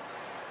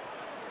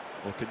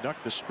will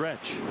conduct the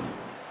stretch.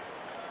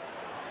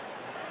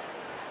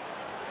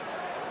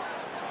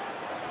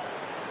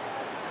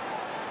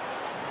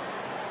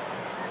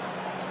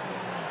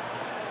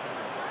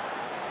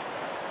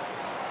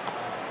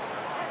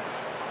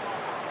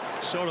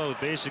 Soto with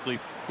basically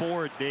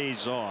 4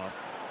 days off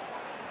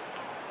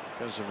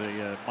because of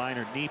a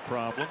minor knee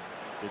problem.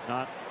 Did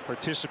not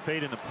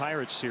participate in the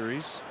Pirates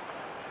series.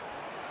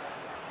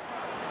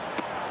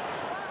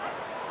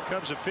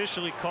 Cubs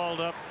officially called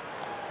up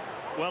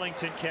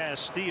Wellington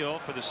Castillo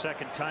for the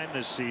 2nd time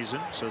this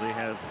season, so they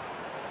have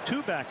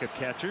 2 backup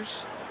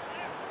catchers.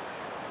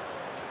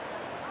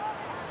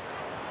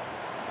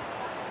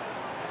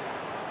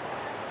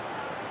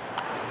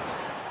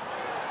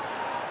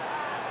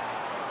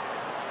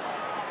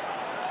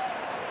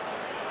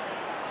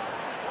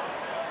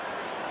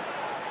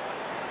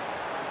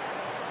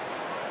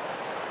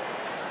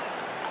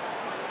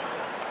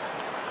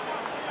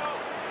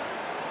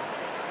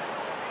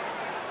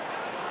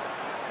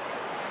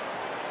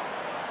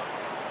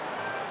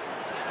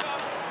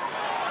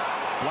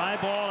 Fly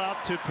ball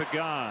out to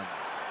Pagan,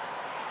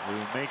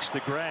 who makes the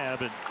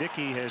grab, and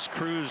Dickey has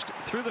cruised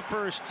through the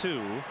first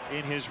 2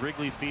 in his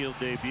Wrigley Field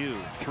debut.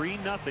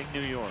 3-0 New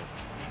York.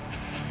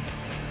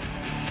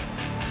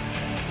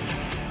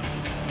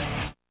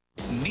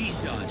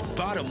 Nissan's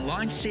bottom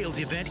line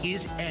sales event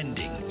is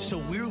ending, so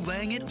we're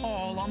laying it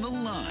all on the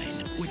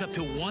line with up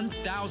to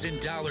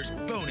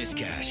 $1,000 bonus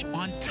cash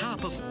on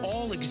top of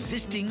all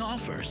existing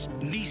offers.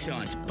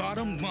 Nissan's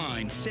bottom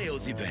line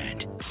sales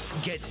event.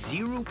 Get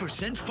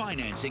 0%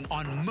 financing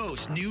on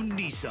most new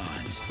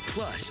Nissans,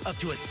 plus up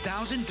to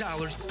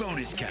 $1,000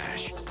 bonus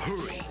cash.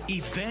 Hurry.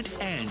 Event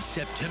ends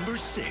September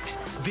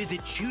 6th.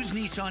 Visit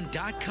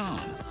ChooseNissan.com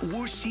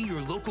or see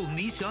your local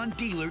Nissan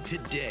dealer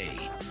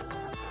today.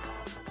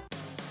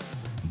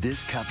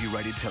 This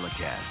copyrighted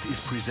telecast is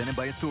presented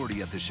by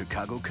authority of the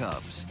Chicago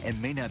Cubs and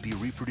may not be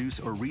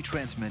reproduced or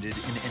retransmitted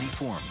in any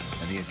form,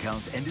 and the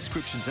accounts and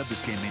descriptions of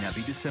this game may not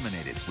be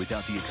disseminated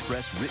without the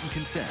express written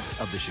consent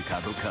of the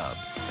Chicago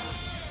Cubs.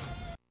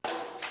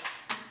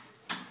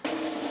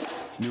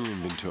 New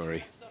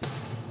inventory.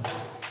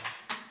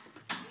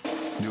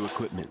 New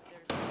equipment.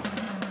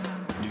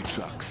 New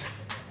trucks.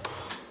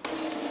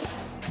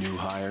 New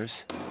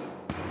hires.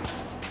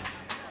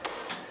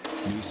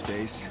 New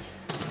space.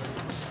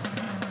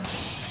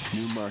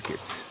 New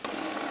markets.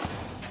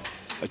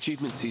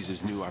 Achievement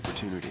seizes new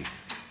opportunity.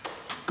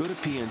 Go to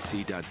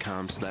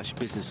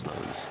pnc.com/business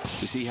loans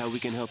to see how we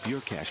can help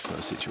your cash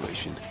flow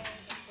situation.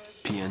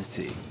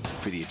 PNC,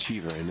 for the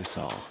achiever in us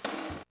all.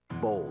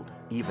 Bold,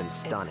 even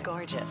stunning. It's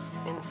gorgeous,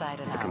 inside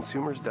and The out.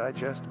 Consumer's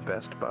Digest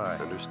Best Buy.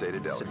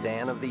 Understated elegance.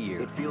 Sedan of the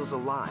year. It feels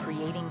alive.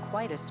 Creating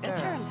quite a stir. It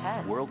turns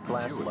heads.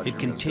 World-class luxury. It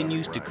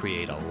continues to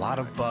create a lot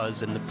of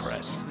buzz in the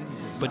press.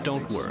 But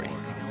don't worry,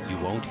 you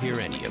won't hear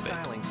any of it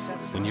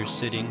when you're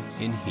sitting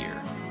in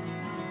here.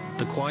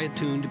 The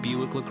quiet-tuned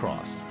Buick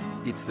LaCrosse.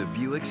 It's the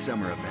Buick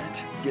Summer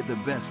Event. Get the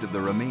best of the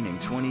remaining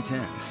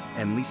 2010s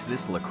and lease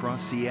this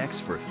LaCrosse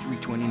CX for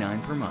 $329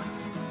 per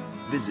month.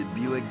 Visit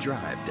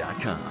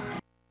BuickDrive.com.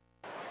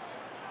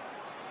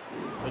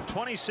 The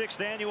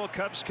 26th Annual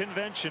Cubs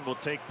Convention will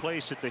take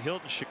place at the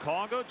Hilton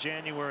Chicago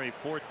January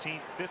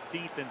 14th,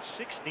 15th, and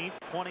 16th,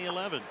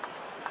 2011.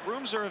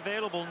 Rooms are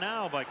available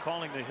now by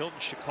calling the Hilton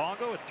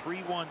Chicago at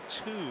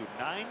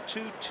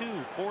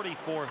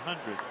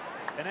 312-922-4400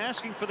 and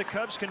asking for the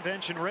Cubs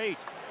convention rate.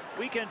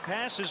 Weekend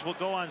passes will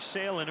go on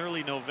sale in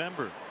early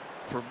November.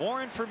 For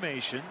more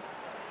information,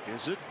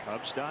 visit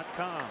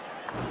Cubs.com.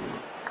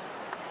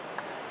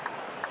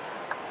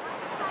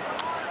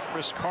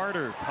 Chris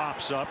Carter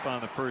pops up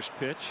on the first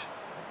pitch.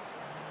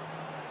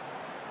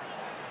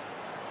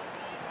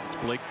 It's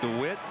Blake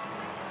DeWitt.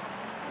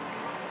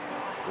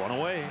 1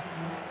 away.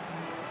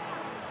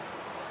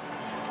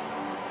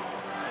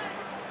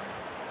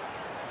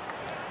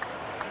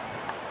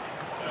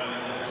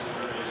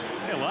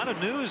 A lot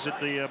of news at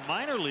the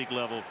minor league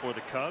level for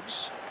the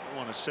Cubs. I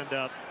want to send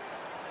out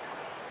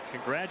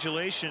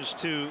congratulations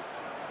to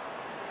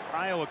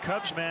Iowa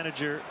Cubs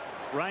manager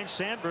Ryne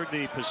Sandberg,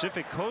 the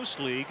Pacific Coast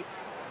League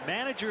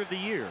Manager of the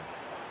Year.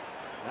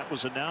 That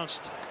was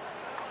announced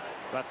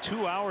about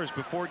 2 hours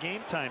before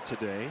game time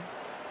today.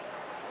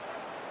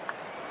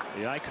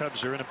 The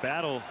I-Cubs are in a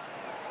battle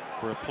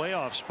for a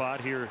playoff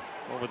spot here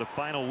over the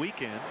final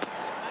weekend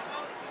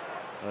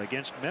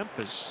against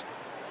Memphis.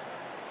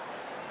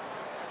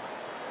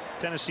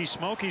 Tennessee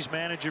Smokies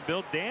manager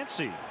Bill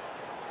Dancy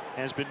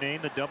has been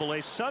named the AA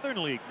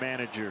Southern League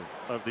Manager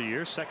of the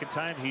Year. Second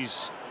time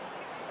he's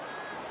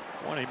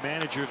won a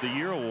Manager of the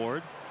Year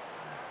award.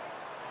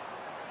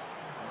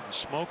 The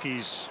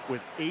Smokies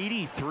with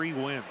 83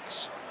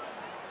 wins.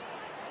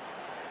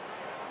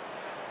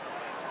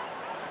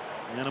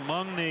 And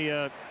among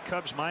the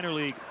Cubs minor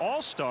league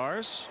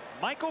all-stars,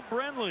 Michael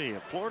Brenly, a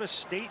Florida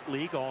State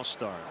League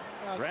all-star.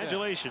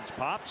 Congratulations,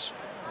 Pops.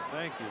 Oh,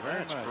 thank you very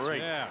much. That's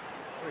great. Yeah,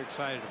 very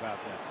excited about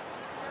that.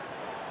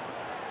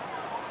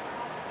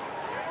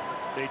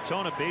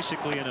 Daytona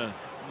basically in a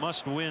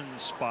must-win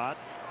spot.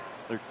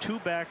 They're 2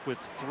 back with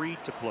 3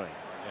 to play.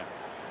 Yeah.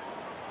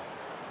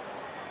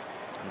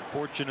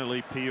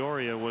 Unfortunately,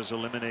 Peoria was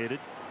eliminated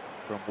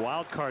from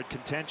wild card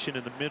contention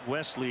in the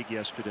Midwest League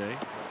yesterday.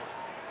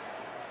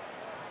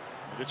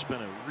 But it's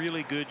been a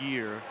really good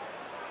year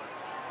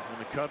in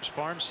the Cubs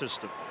farm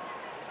system.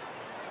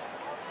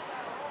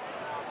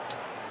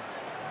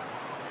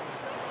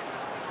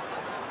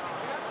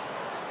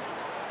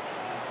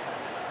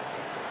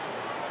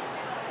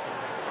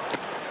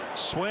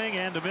 Swing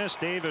and a miss.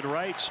 David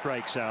Wright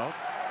strikes out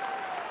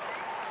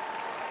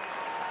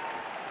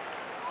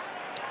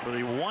for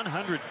the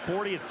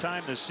 140th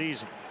time this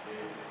season.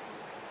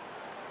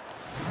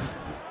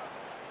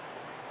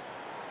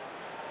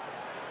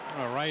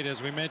 All right,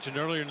 as we mentioned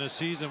earlier in the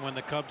season, when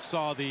the Cubs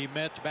saw the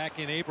Mets back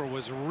in April,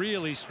 was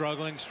really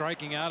struggling,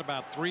 striking out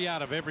about 3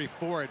 out of every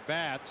 4 at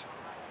bats.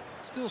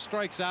 Still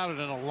strikes out at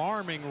an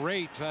alarming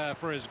rate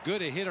for as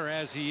good a hitter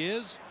as he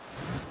is.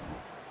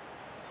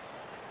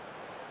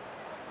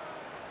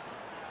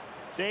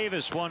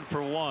 Davis 1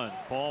 for 1.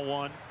 Ball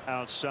 1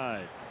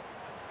 outside.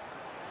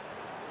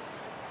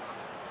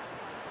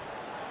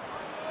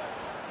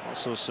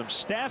 Also, some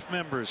staff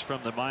members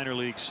from the minor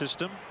league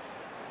system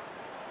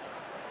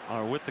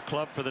are with the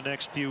club for the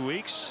next few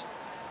weeks.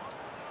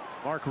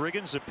 Mark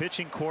Riggins, the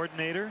pitching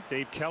coordinator.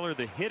 Dave Keller,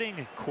 the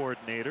hitting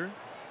coordinator.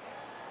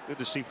 Good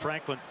to see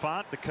Franklin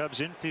Font, the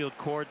Cubs infield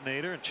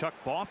coordinator, and Chuck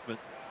Boffman,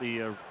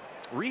 the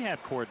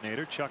rehab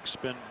coordinator. Chuck's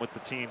been with the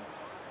team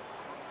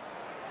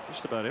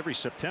just about every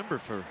September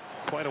for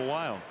quite a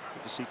while.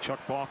 Good to see Chuck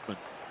Boffman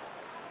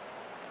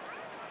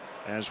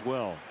as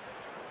well.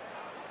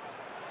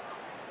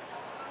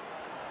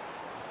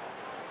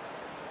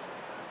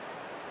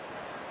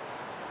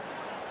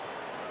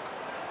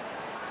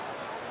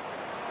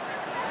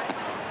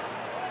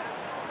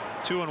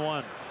 Two and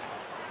one.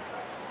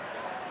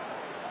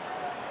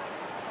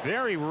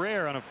 Very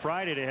rare on a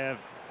Friday to have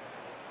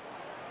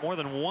more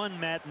than one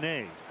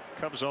matinee.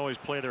 Cubs always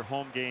play their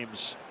home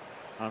games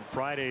on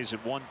Fridays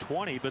at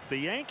 1:20, but the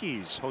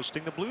Yankees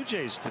hosting the Blue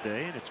Jays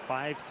today, and it's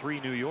 5-3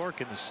 New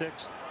York in the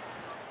 6th.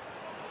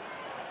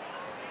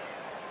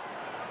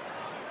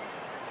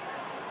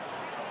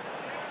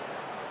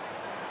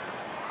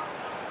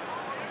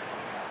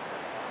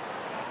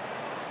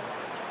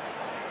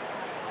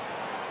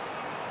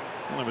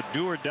 We'll have a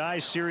do-or-die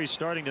series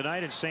starting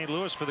tonight in St.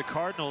 Louis for the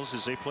Cardinals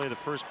as they play the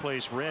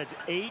first-place Reds.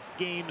 8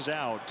 games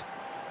out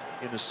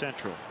in the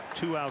Central.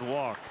 2-out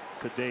walk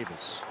to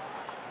Davis.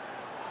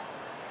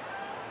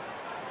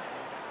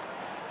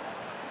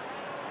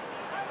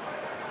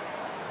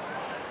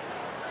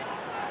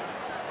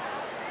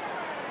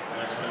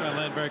 And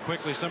then very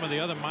quickly, some of the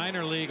other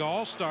minor league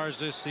all-stars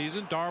this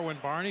season. Darwin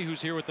Barney,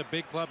 who's here with the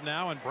big club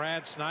now, and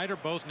Brad Snyder,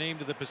 both named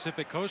to the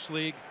Pacific Coast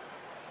League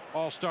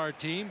all-star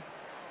team.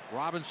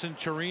 Robinson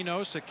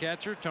Chirinos, a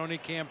catcher. Tony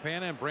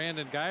Campana and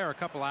Brandon Guy are a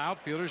couple of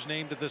outfielders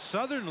named to the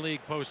Southern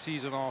League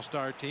postseason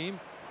all-star team.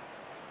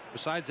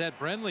 Besides that,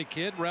 Brenly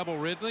kid, Rebel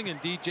Ridling,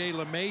 and DJ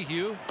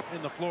LeMahieu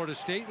in the Florida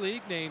State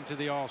League named to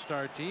the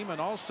all-star team. And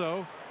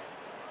also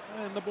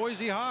in the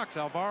Boise Hawks,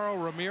 Alvaro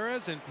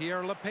Ramirez and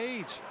Pierre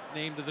LePage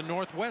named to the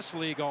Northwest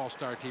League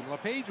all-star team.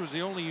 LePage was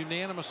the only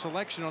unanimous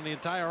selection on the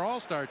entire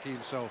all-star team.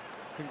 So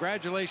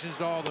congratulations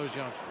to all those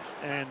youngsters.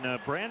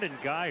 And Brandon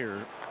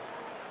Guyer,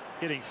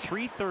 hitting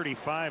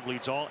 .335,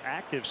 leads all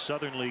active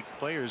Southern League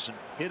players in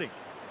hitting.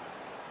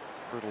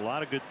 Heard a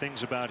lot of good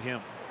things about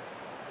him.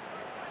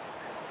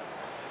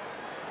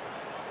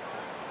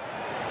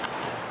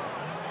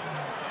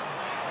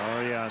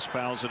 Arias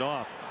fouls it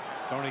off.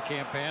 Tony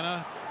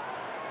Campana,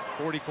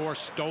 44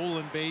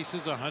 stolen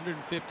bases,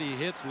 150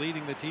 hits,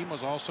 leading the team,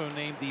 was also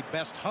named the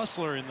best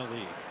hustler in the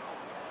league.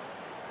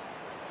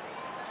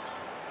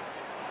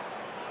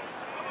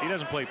 He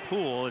doesn't play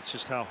pool, it's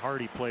just how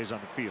hard he plays on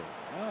the field.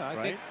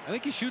 I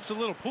think he shoots a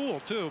little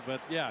pool too,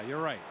 but yeah,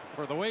 you're right.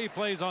 For the way he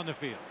plays on the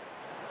field.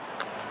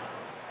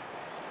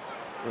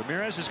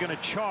 Ramirez is going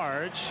to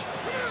charge.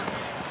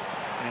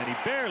 And he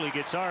barely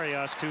gets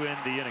Arias to end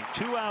the inning.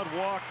 2-out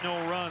walk,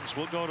 no runs.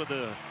 We'll go to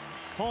the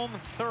home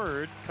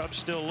third. Cubs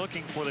still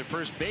looking for their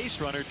first base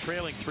runner,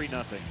 trailing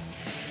 3-0.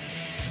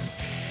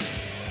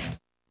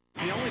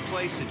 The only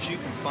place that you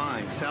can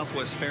find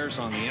Southwest fares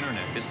on the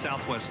internet is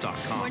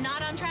southwest.com. We're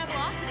not on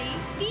Travelocity.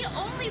 The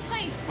only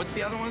place. What's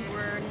the other one?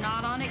 We're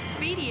not on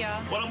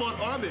Expedia. What about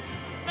Orbit?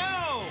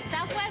 No!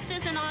 Southwest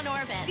isn't on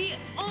Orbit. The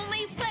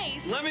only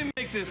place. Let me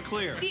make this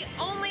clear. The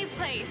only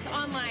place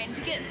online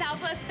to get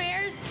Southwest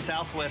fares.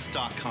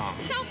 Southwest.com.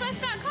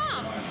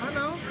 Southwest.com. I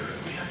know.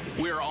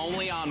 We're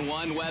only on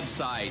one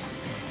website.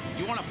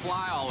 You want to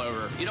fly all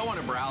over. You don't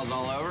want to browse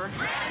all over.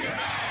 Grab your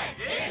bag.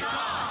 It's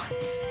on!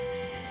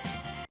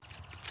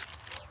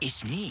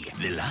 It's me,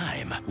 the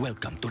Lime.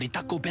 Welcome to the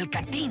Taco Bell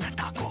Cantina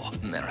Taco.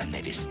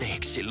 Marinade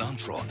steak,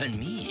 cilantro, and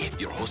me,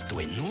 your host to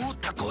a new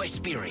taco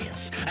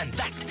experience. And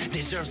that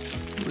deserves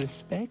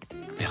respect.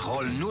 The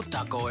whole new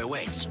taco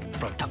awaits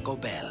from Taco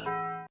Bell.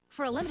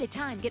 For a limited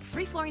time, get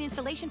free flooring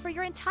installation for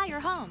your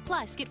entire home.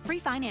 Plus, get free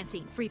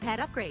financing, free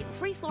pad upgrade,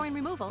 free flooring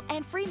removal,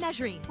 and free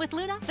measuring. With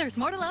Luna, there's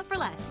more to love for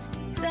less.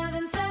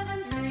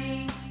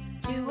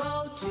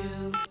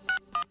 773-202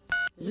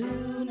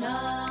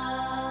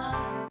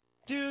 Luna.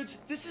 Dudes,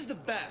 this is the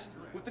best.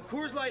 With the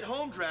Coors Light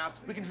home draft,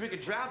 we can drink a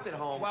draft at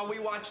home while we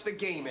watch the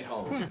game at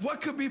home.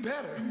 What could be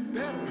better?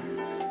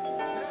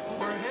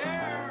 We're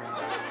here.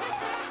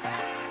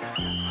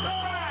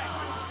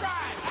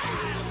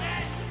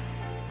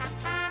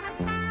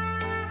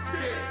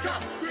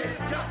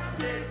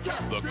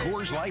 The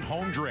Coors Light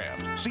Home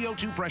Draft.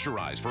 CO2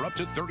 pressurized for up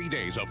to 30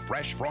 days of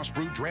fresh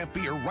frost-brewed draft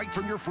beer right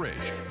from your fridge.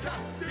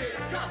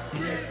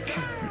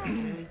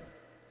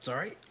 It's all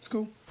right. It's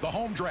cool. The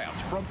Home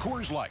Draft from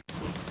Coors Light.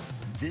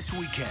 This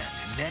weekend,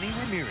 Nady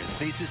Ramirez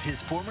faces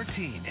his former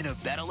team in a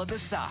battle of the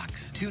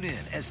Sox. Tune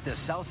in as the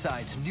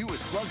Southside's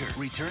newest slugger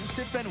returns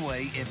to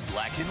Fenway in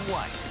black and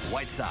white.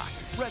 White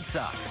Sox, Red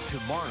Sox,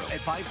 tomorrow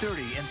at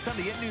 5:30 and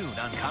Sunday at noon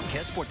on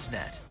Comcast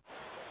Sportsnet.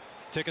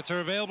 Tickets are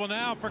available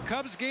now for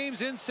Cubs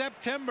games in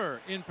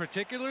September. In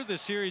particular, the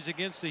series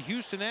against the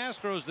Houston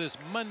Astros this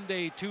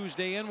Monday,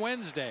 Tuesday, and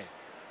Wednesday.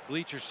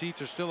 Bleacher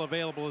seats are still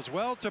available as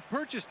well. To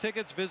purchase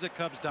tickets, visit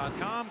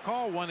Cubs.com,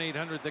 call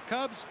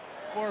 1-800-THE-CUBS,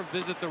 or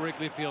visit the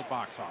Wrigley Field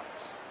box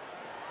office.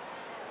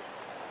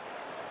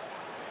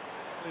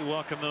 We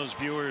welcome those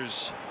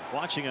viewers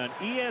watching on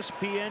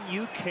ESPN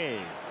UK.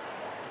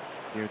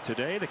 Here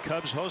today, the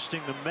Cubs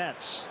hosting the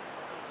Mets.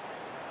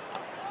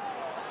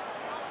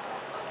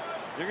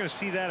 You're going to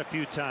see that a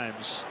few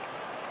times.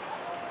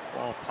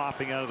 Ball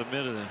popping out of the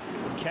mid of the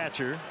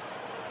catcher,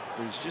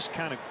 who's just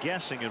kind of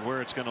guessing at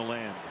where it's going to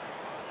land.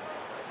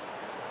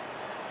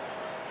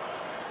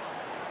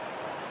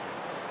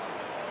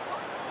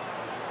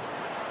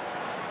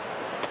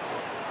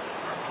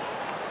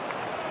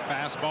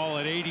 Fastball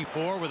at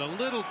 84 with a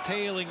little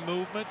tailing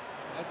movement.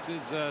 That's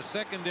his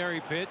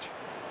secondary pitch.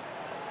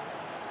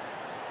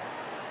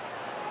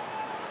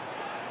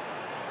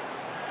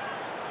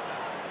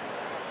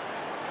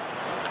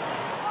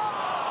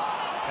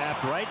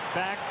 Tapped right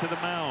back to the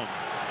mound.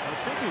 I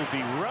think it would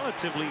be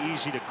relatively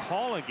easy to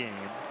call a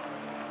game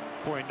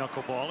for a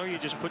knuckleballer. You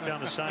just put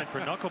down the sign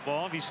for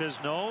knuckleball. If he says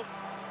no,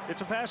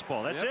 it's a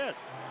fastball. That's it.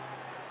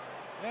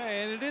 Yeah,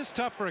 and it is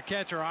tough for a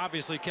catcher,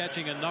 obviously,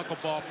 catching a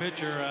knuckleball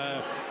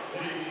pitcher.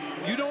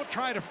 You don't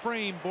try to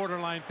frame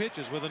borderline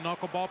pitches with a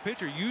knuckleball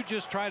pitcher. You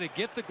just try to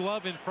get the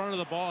glove in front of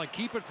the ball and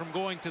keep it from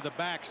going to the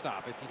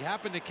backstop. If you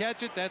happen to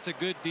catch it, that's a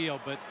good deal.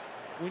 But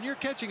when you're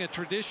catching a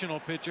traditional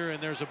pitcher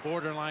and there's a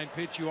borderline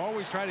pitch, you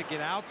always try to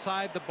get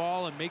outside the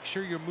ball and make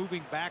sure you're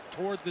moving back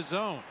toward the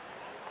zone.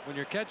 When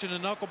you're catching a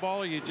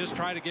knuckleballer, you just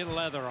try to get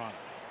leather on it.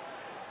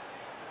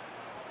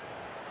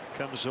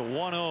 Comes a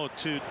 1-0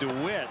 to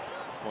DeWitt.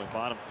 Boy,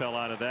 bottom fell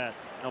out of that.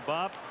 Now,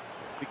 Bob,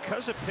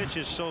 because a pitch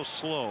is so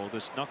slow,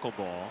 this knuckleball,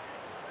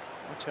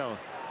 watch how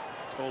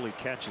Tolley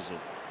catches it.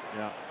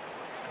 Yeah,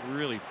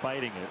 really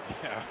fighting it.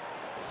 Yeah.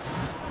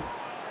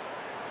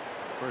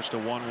 First a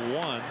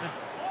 1-1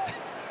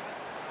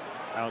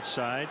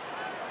 outside.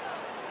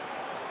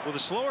 With a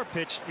slower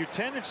pitch, your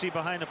tendency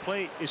behind the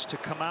plate is to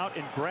come out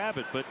and grab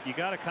it, but you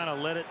got to kind of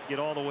let it get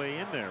all the way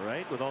in there,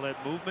 right? With all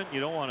that movement, you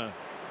don't want to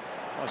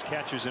cause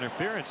catcher's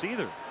interference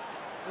either.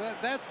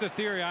 That's the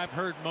theory I've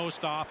heard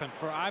most often.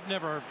 I've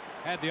never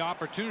had the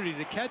opportunity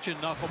to catch a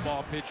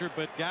knuckleball pitcher,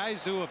 but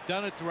guys who have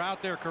done it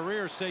throughout their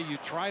career say you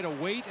try to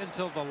wait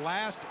until the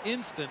last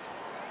instant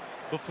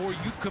before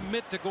you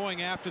commit to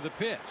going after the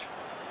pitch.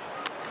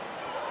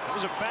 It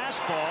was a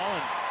fastball,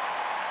 and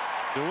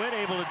DeWitt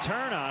able to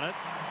turn on it.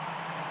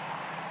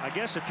 I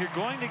guess if you're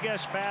going to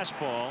guess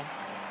fastball,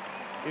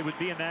 it would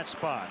be in that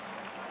spot.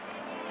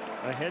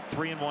 Ahead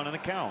 3-1 in the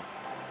count.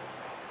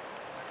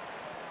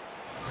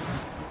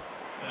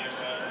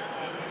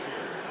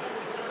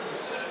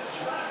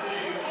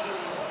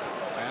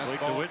 Blake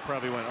DeWitt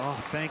probably went, oh,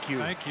 thank you.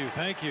 Thank you.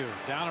 Thank you.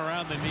 Down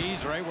around the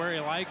knees, right where he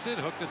likes it.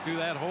 Hooked it through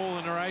that hole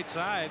in the right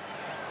side.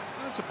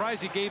 I'm not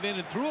surprised he gave in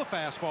and threw a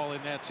fastball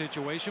in that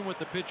situation with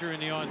the pitcher in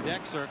the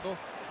on-deck circle.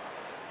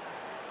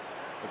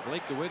 But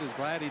Blake DeWitt is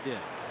glad he did.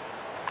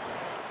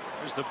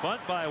 There's the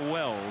bunt by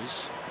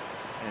Wells,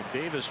 and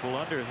Davis will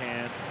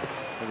underhand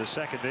for the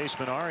second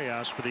baseman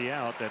Arias for the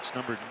out. That's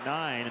number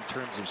 9 in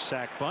terms of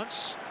sack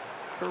bunts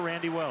for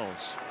Randy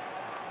Wells.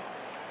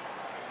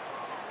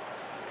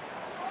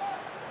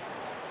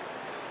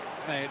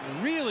 It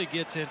really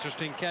gets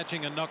interesting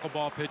catching a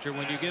knuckleball pitcher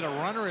when you get a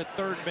runner at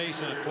third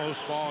base in a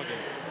close ball game.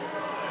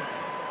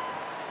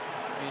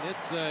 I mean,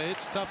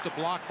 it's tough to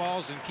block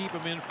balls and keep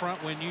them in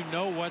front when you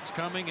know what's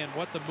coming and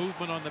what the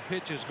movement on the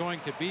pitch is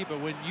going to be.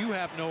 But when you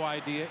have no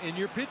idea and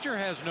your pitcher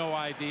has no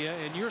idea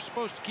and you're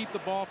supposed to keep the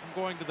ball from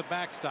going to the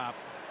backstop,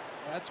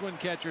 that's when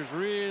catchers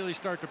really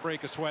start to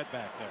break a sweat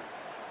back there.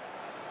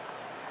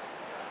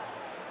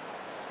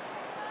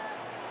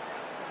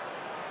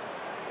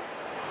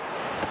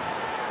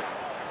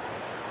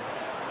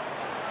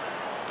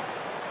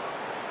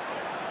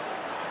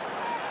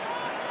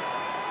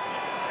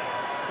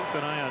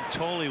 Keep an eye on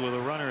Tolley with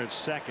a runner at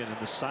second, and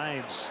the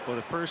signs for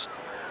the first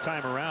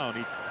time around,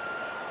 he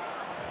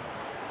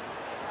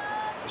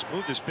just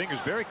moved his fingers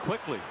very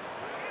quickly.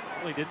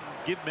 Really didn't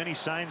give many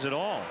signs at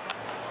all.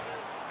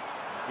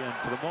 Again,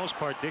 for the most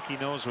part, Dickey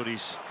knows what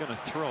he's going to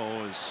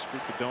throw as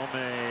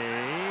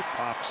Fukudome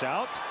pops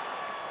out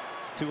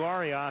to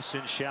Arias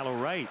in shallow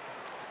right.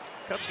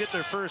 Cubs get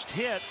their first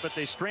hit, but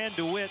they strand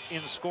DeWitt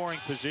in scoring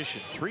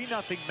position.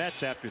 3-0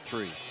 Mets after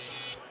 3.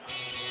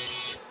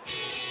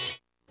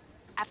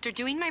 After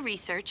doing my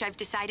research, I've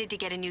decided to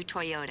get a new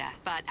Toyota,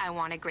 but I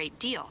want a great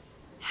deal.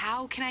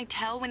 How can I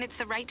tell when it's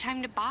the right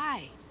time to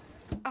buy?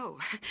 Oh,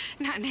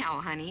 not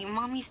now, honey.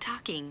 Mommy's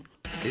talking.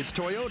 It's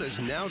Toyota's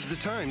Now's the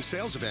Time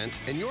sales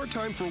event, and your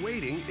time for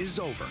waiting is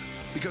over.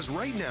 Because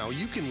right now,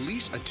 you can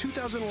lease a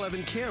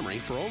 2011 Camry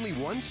for only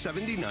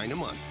 $179 a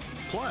month.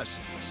 Plus,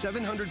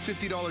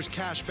 $750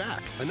 cash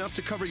back, enough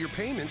to cover your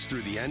payments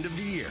through the end of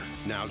the year.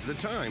 Now's the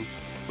time,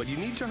 but you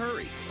need to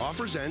hurry.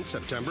 Offers end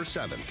September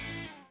 7th.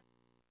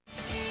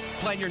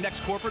 Plan your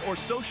next corporate or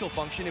social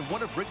function in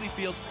one of Wrigley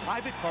Field's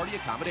private party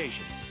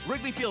accommodations.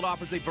 Wrigley Field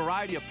offers a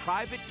variety of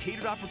private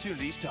catered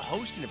opportunities to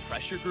host and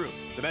impress your group.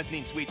 The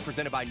Mezzanine Suites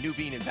presented by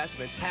Nuveen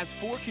Investments has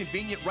 4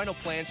 convenient rental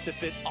plans to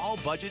fit all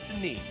budgets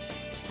and needs.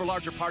 For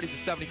larger parties of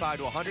 75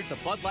 to 100, the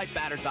Bud Light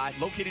Batter's Eye,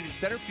 located in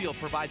center field,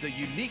 provides a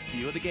unique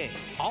view of the game.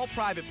 All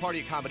private party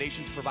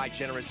accommodations provide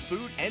generous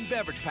food and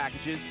beverage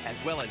packages,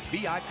 as well as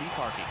VIP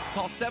parking.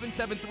 Call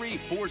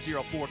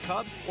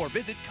 773-404-CUBS or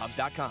visit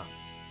Cubs.com.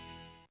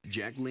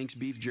 Jack Link's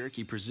Beef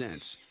Jerky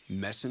presents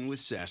Messin' with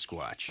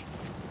Sasquatch.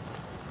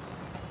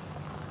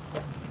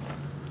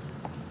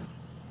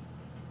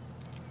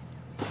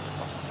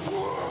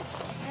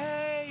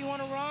 Hey, you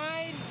want to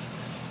ride?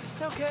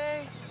 It's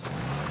okay.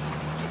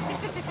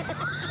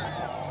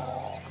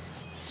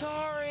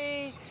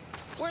 Sorry.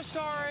 We're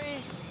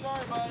sorry.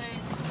 Sorry, buddy.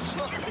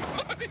 Sorry,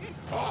 buddy.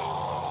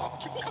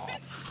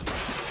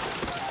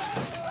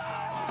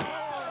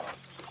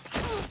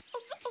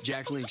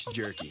 Jack Link's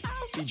Jerky.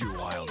 Feed your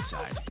wild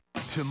side.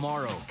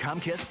 Tomorrow,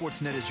 Comcast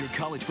Sportsnet is your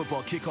college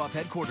football kickoff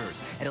headquarters.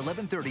 At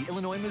 11:30,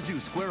 Illinois-Mizzou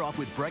square off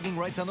with bragging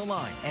rights on the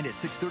line. And at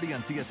 6:30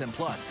 on CSN+,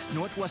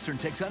 Northwestern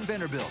takes on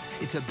Vanderbilt.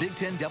 It's a Big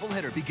Ten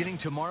doubleheader beginning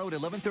tomorrow at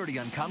 11:30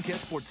 on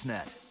Comcast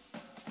Sportsnet.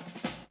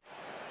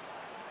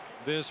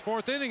 This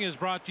fourth inning is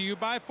brought to you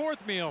by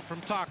Fourth Meal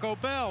from Taco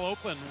Bell.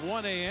 Open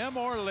 1 a.m.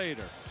 or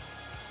later.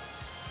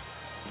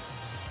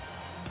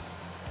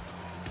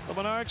 The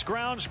Menards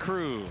grounds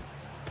crew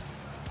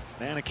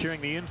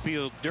manicuring the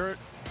infield dirt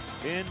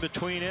in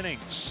between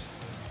innings.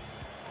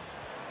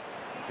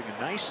 Keeping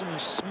it nice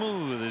and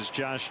smooth as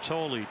Josh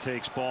Tolley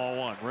takes ball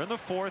 1. We're in the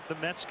 4th. The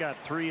Mets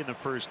got 3 in the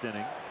first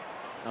inning.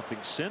 Nothing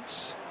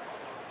since.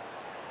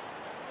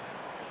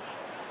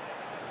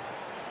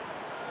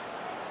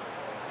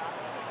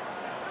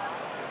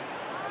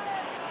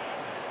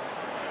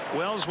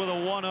 Wells with a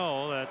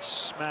 1-0. That's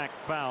smacked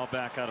foul,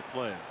 back out of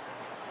play.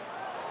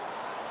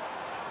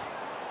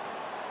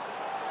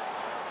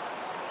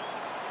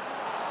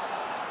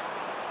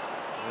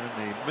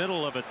 We're in the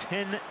middle of a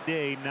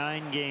 10-day,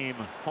 9-game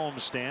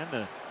homestand.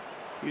 The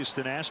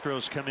Houston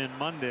Astros come in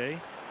Monday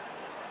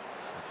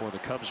before the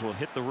Cubs will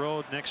hit the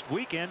road next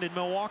weekend in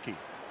Milwaukee.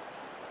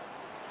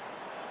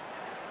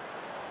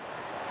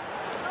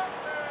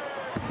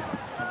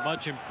 A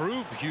much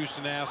improved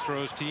Houston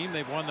Astros team.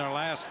 They've won their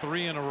last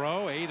 3 in a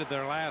row, 8 of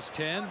their last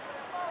 10.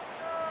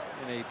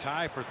 In a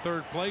tie for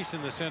 3rd place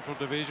in the Central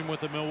Division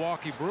with the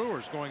Milwaukee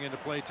Brewers going into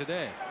play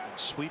today. And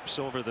sweeps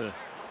over the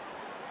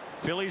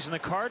Phillies and the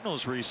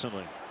Cardinals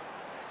recently.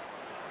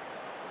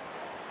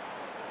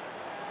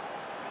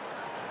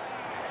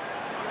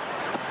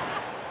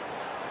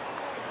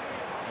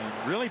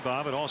 And really,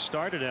 Bob, it all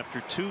started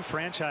after 2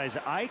 franchise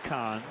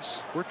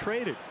icons were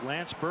traded.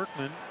 Lance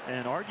Berkman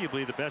and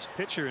arguably the best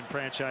pitcher in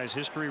franchise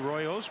history,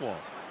 Roy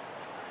Oswalt.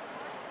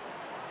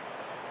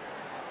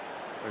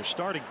 Their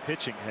starting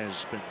pitching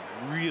has been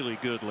really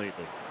good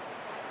lately.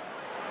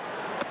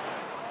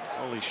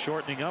 Only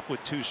shortening up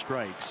with 2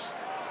 strikes.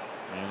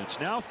 And it's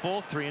now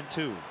full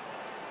 3-2.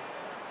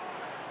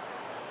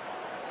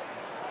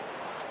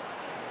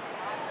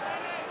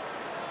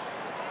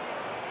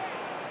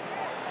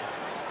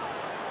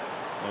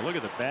 Well, look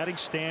at the batting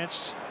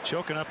stance,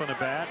 choking up on the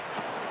bat,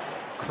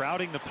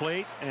 crowding the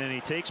plate, and he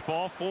takes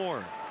ball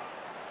 4.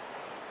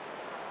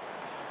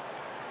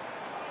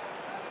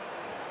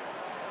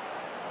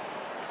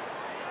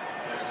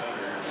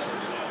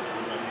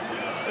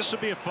 This will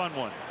be a fun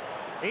one.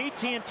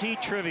 AT&T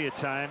trivia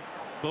time.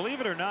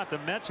 Believe it or not, the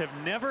Mets have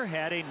never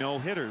had a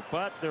no-hitter,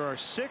 but there are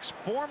 6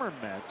 former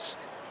Mets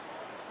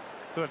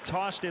who have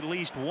tossed at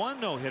least one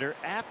no-hitter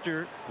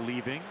after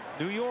leaving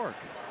New York.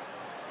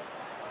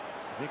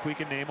 I think we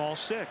can name all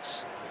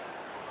 6.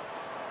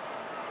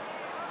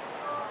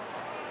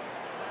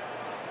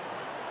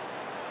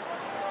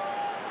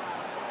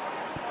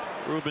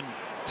 Ruben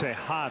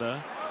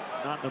Tejada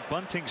not in a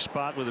bunting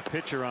spot with a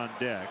pitcher on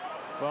deck.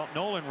 Well,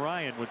 Nolan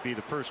Ryan would be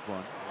the first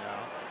one.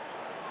 Yeah.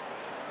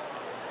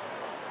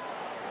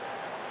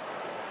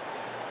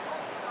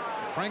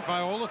 Frank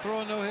Viola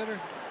throw a no-hitter?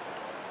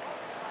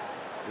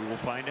 We will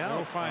find out.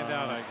 We'll find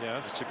out, I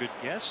guess. That's a good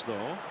guess,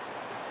 though.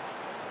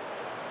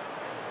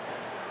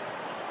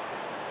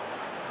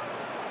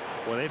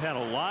 Well, they've had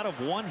a lot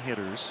of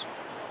one-hitters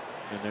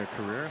in their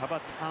career. How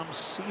about Tom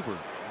Seaver?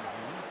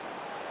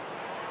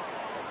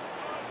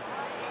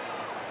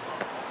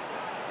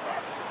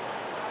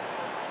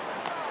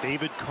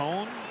 David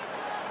Cone.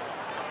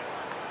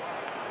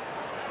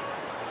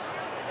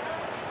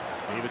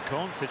 David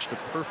Cone pitched a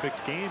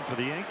perfect game for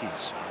the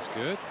Yankees. That's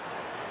good.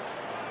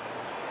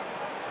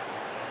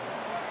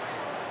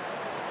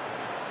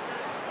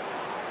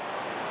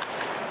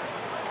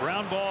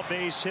 Ground ball,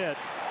 base hit.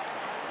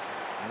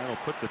 And that'll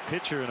put the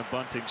pitcher in a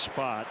bunting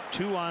spot.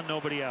 2 on,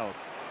 nobody out.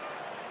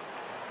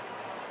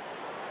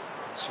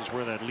 This is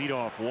where that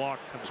leadoff walk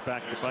comes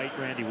back to bite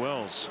Randy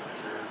Wells.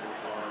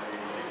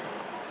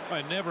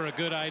 Well, never a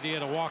good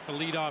idea to walk the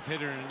leadoff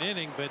hitter in an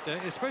inning, but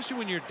especially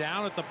when you're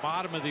down at the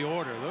bottom of the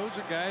order. Those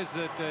are guys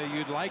that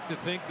you'd like to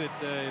think that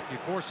if you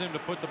force them to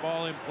put the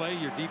ball in play,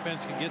 your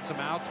defense can get some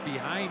outs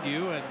behind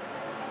you, and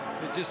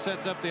it just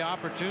sets up the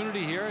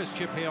opportunity here as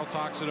Chip Hale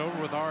talks it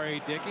over with R.A.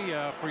 Dickey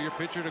for your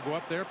pitcher to go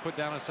up there, put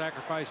down a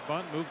sacrifice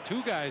bunt, move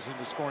 2 guys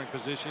into scoring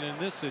position in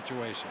this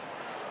situation.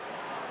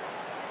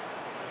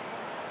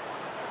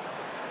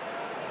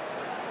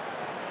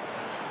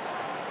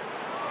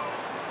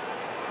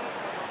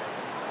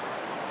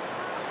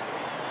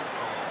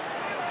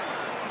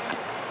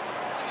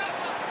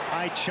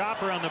 High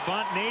chopper on the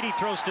bunt. Nady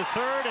throws to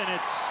third, and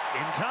it's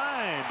in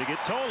time to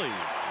get Tolley.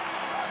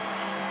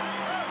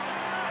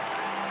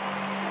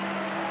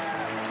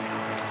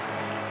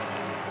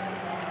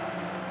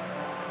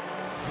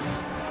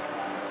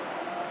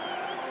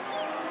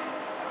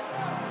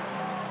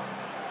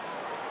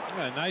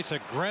 A nice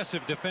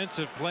aggressive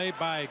defensive play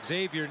by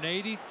Xavier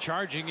Nady,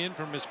 charging in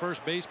from his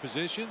first base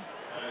position.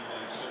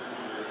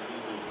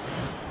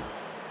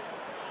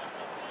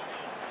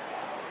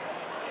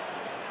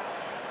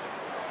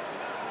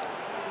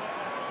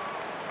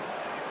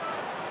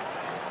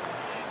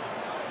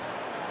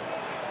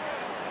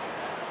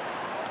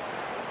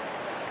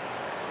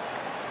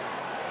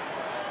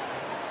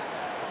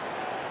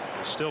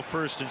 Still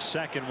first and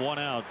second, 1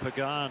 out.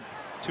 Pagan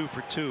 2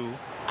 for 2.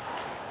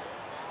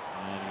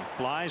 And he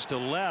flies to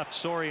left.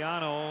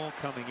 Soriano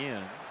coming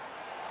in.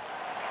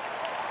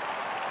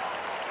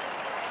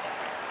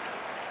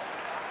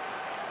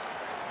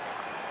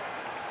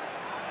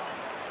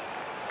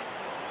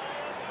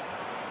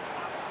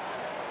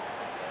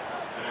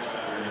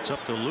 And it's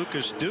up to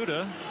Lucas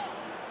Duda.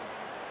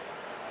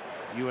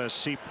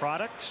 USC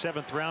product,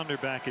 7th rounder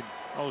back in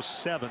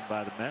 07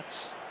 by the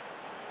Mets.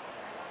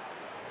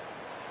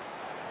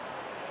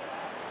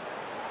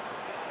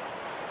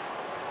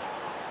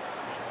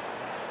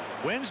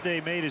 Wednesday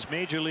made his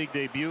major league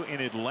debut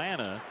in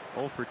Atlanta,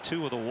 0 for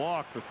 2 with a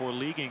walk before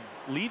leaving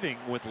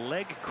with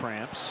leg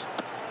cramps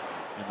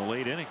in the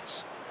late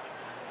innings.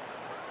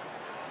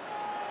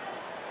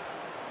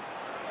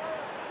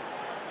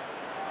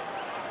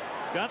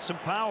 He's got some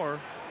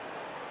power.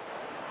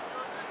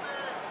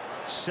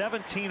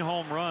 17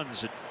 home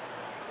runs at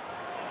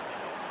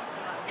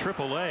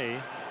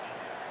AAA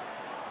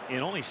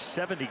in only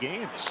 70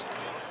 games.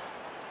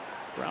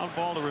 Ground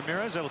ball to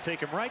Ramirez. That'll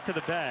take him right to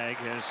the bag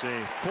as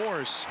they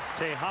force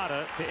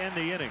Tejada to end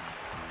the inning.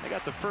 They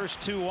got the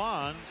first 2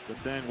 on, but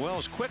then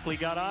Wells quickly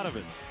got out of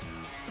it.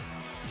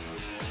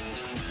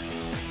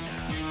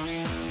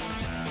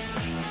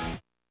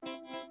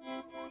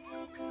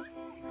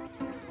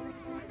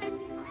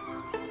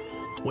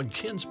 When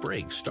Ken's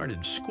brakes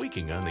started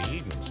squeaking on the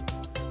Edens,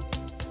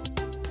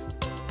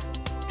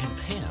 and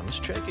Pam's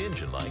check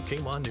engine light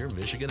came on near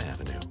Michigan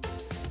Avenue,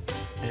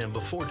 and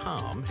before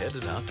Tom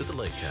headed out to the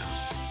lake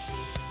house,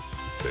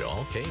 they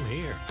all came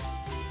here.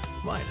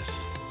 Midas.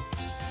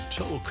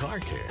 Total car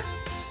care.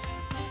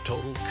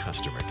 Total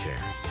customer care.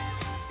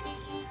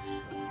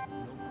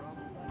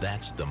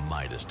 That's the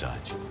Midas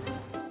touch.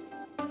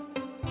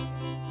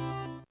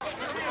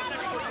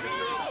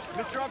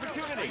 Mr.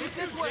 Opportunity.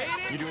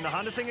 You doing the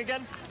Honda thing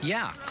again?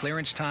 Yeah,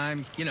 clearance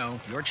time. You know,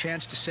 your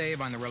chance to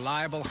save on the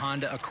reliable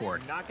Honda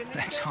Accord.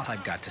 That's all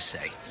I've got to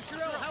say.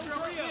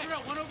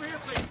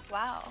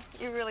 Wow,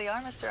 you really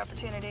are Mr.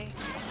 Opportunity.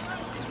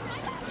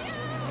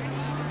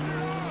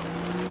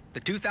 The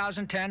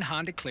 2010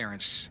 Honda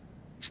Clearance.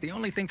 It's the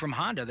only thing from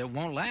Honda that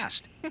won't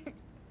last.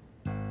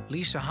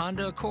 Lease a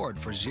Honda Accord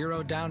for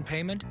 0 down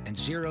payment and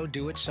 0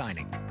 due at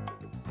signing.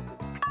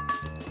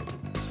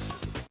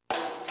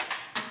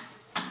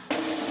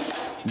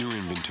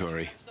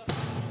 inventory.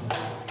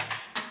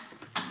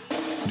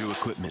 New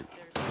equipment.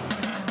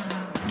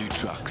 New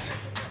trucks.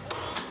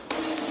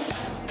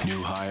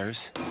 New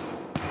hires.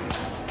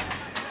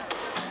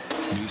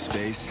 New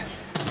space.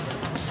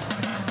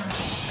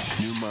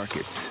 New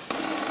markets.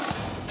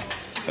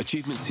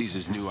 Achievement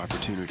seizes new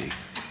opportunity.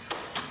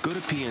 Go to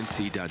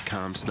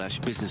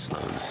pnc.com/business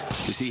loans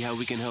to see how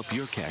we can help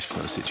your cash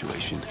flow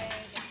situation.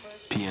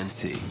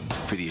 PNC,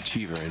 for the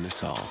achiever in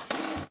us all.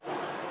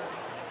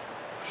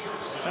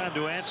 Time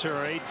to answer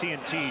our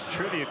AT&T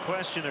trivia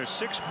question. There are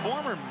 6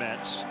 former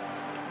Mets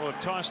who have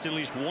tossed at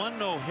least one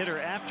no-hitter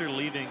after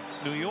leaving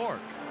New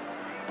York.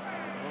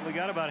 Well, we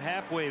got about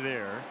halfway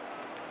there.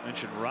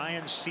 Mentioned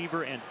Ryan,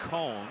 Seaver, and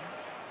Cone.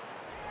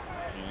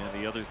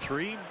 And the other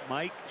 3,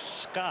 Mike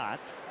Scott,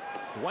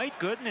 Dwight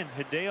Gooden, and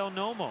Hideo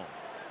Nomo.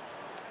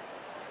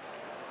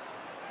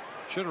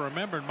 Should have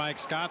remembered Mike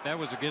Scott. That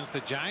was against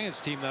the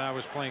Giants team that I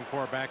was playing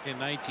for back in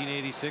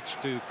 1986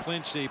 to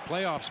clinch a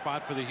playoff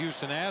spot for the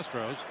Houston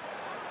Astros.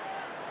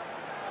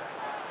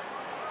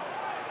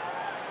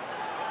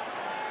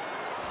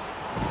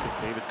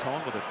 David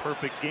Cone with a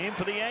perfect game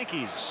for the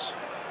Yankees.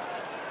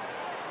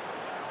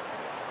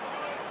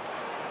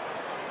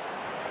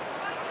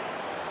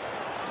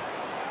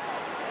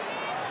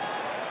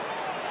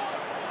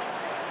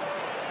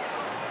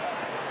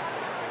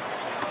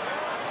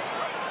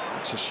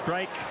 It's a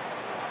strike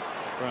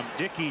from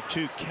Dickey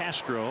to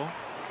Castro.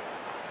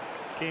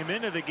 Came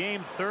into the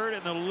game 3rd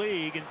in the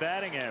league in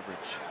batting average.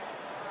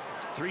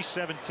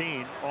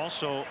 .317,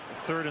 also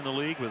 3rd in the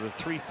league with a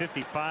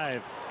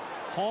 .355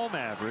 home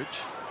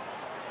average.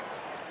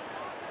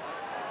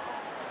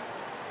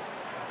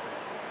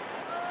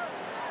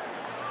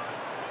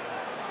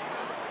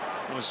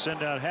 I want to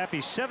send out happy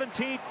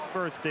 17th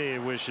birthday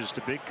wishes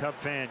to big Cub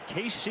fan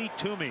Casey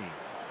Toomey.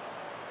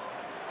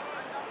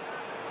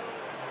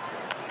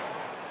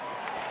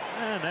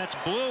 And that's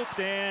blooped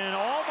and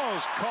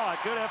almost caught.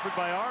 Good effort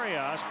by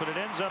Arias, but it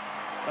ends up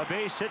a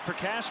base hit for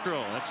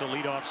Castro. That's a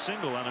leadoff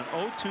single on an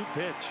 0-2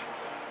 pitch.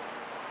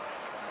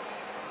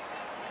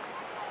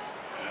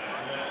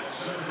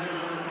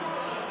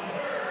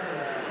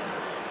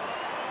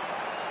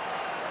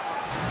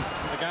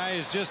 The guy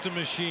is just a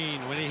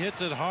machine. When he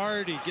hits it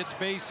hard, he gets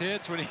base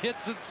hits. When he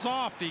hits it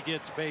soft, he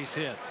gets base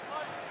hits.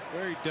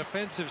 Very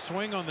defensive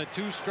swing on the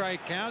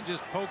 2-strike count.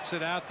 Just pokes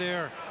it out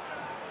there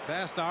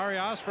past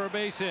Arias for a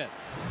base hit.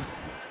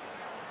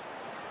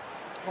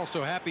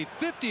 Also happy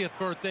 50th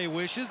birthday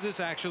wishes. This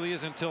actually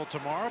is until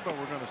tomorrow, but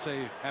we're going to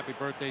say happy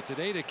birthday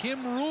today to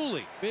Kim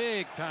Rooley,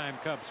 big time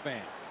Cubs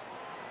fan.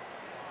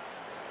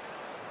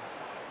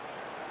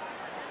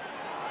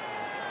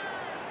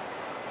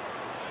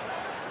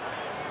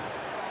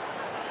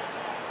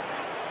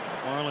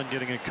 Marlin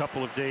getting a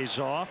couple of days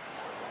off.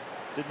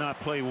 Did not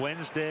play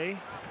Wednesday.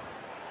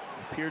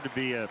 Appeared to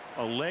be a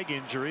leg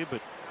injury, but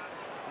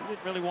he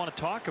didn't really want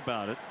to talk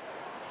about it.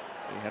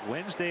 So he had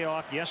Wednesday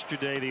off,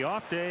 yesterday the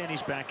off day, and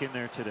he's back in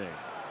there today.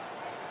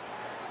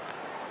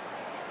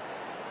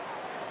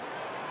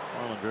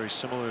 Marlin very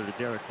similar to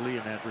Derek Lee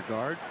in that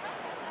regard.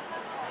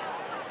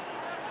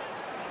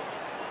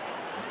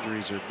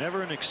 Injuries are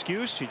never an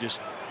excuse. You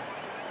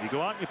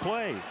go out and you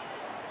play.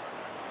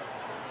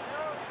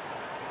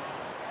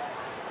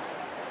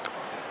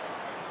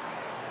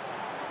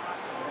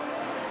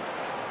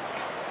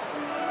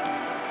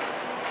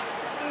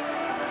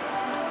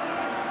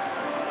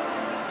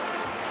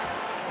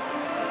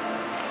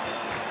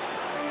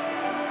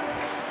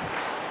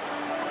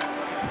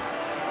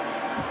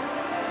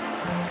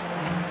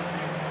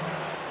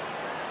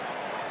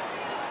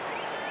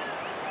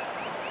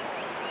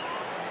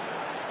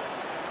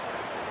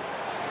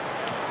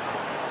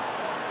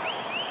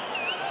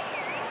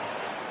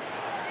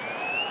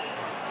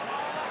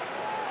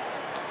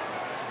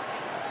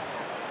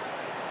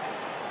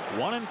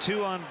 One and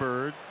two on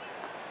Bird.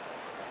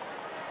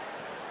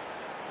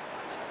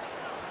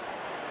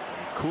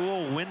 A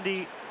cool,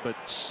 windy, but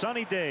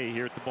sunny day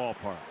here at the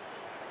ballpark.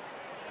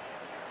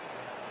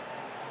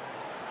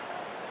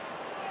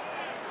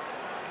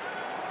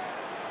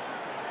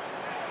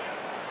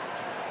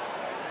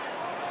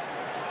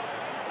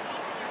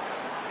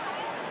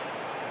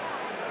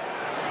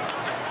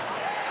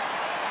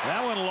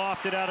 That one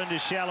lofted out into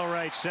shallow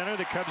right center.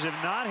 The Cubs have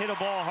not hit a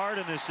ball hard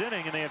in this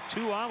inning, and they have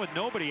 2 on with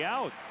nobody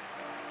out.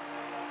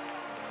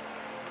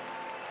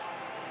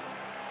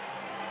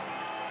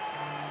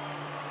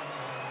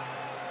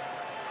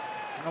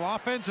 Well,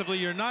 offensively,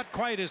 you're not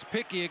quite as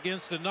picky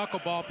against a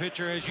knuckleball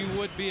pitcher as you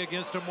would be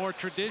against a more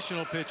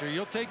traditional pitcher.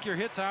 You'll take your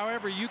hits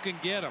however you can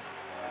get them.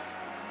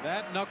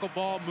 That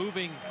knuckleball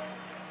moving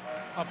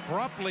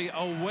abruptly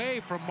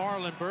away from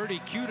Marlon Byrd. He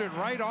cued it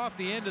right off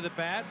the end of the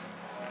bat.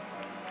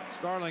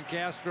 Starlin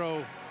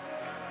Castro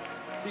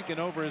peeking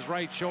over his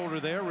right shoulder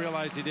there,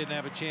 realized he didn't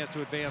have a chance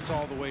to advance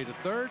all the way to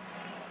third.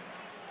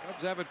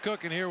 Cubs have it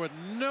cooking here with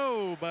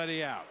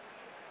nobody out.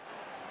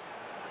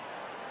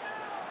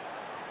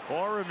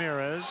 For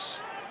Ramirez.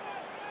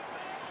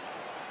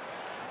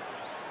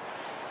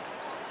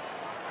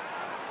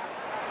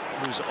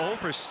 who's 0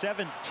 for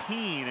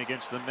 17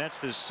 against the Mets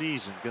this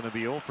season. Going to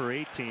be 0 for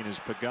 18 as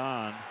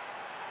Pagan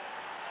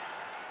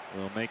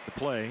will make the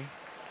play.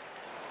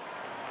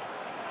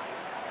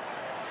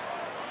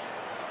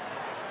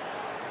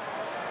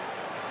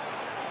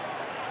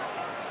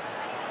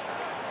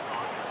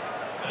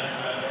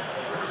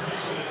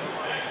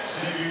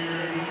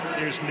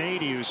 Here's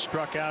Nady, who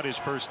struck out his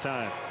first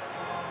time.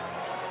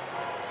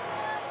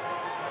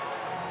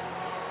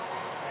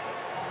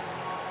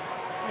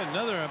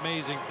 Another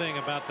amazing thing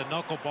about the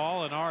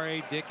knuckleball and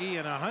R.A. Dickey,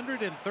 and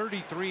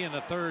 133 in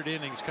the third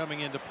innings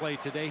coming into play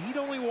today. He'd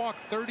only walked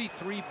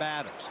 33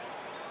 batters.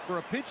 For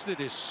a pitch that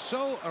is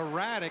so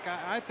erratic,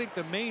 I think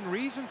the main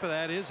reason for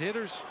that is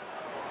hitters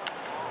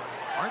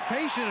aren't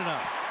patient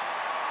enough.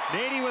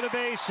 Nady with a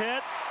base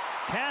hit.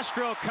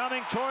 Castro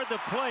coming toward the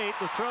plate.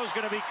 The throw's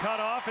going to be cut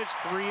off. It's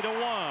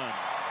 3-1.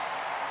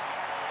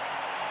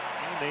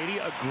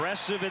 Nady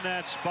aggressive in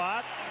that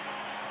spot.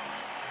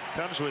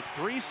 Comes with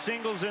 3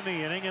 singles in the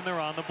inning, and they're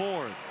on the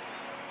board.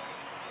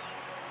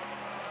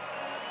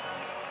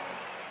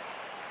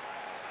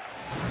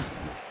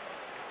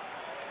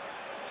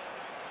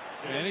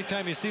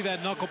 Anytime you see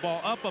that knuckleball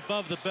up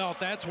above the belt,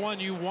 that's one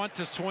you want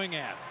to swing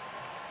at.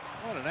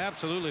 What an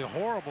absolutely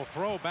horrible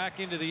throw back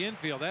into the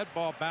infield. That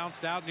ball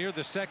bounced out near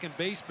the second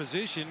base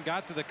position,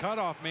 got to the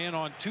cutoff man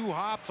on 2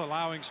 hops,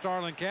 allowing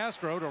Starlin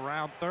Castro to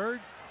round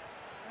third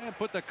and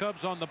put the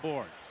Cubs on the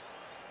board.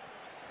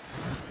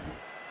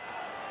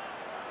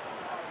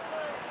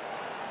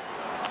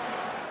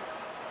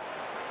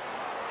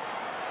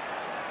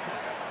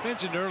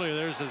 Mentioned earlier,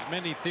 there's as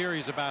many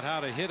theories about how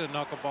to hit a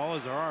knuckleball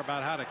as there are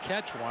about how to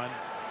catch one.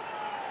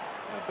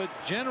 But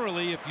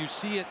generally, if you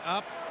see it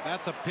up,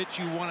 that's a pitch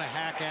you want to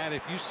hack at.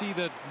 If you see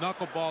the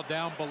knuckleball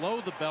down below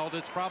the belt,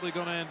 it's probably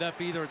going to end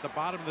up either at the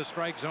bottom of the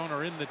strike zone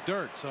or in the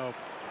dirt. So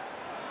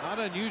not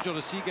unusual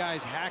to see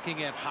guys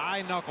hacking at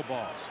high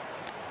knuckleballs.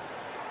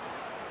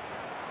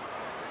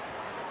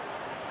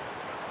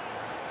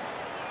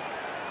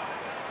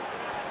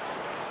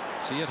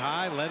 See it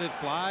high, let it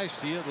fly.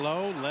 See it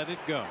low, let it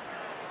go.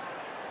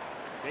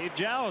 Dave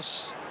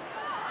Jowse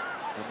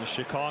from the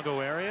Chicago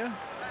area,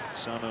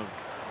 son of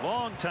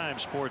longtime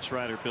sports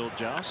writer Bill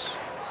Jowse.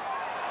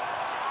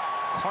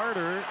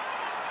 Carter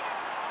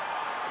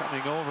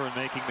coming over and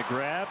making the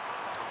grab.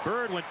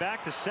 Bird went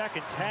back to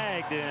second,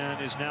 tagged,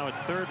 and is now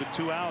at third with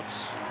 2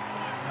 outs.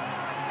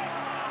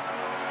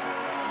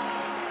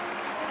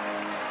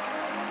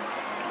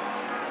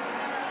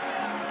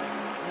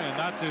 And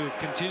not to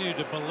continue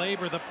to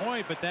belabor the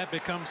point, but that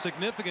becomes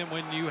significant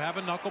when you have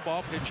a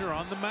knuckleball pitcher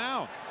on the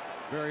mound.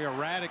 Very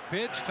erratic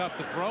pitch, tough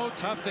to throw,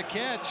 tough to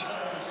catch.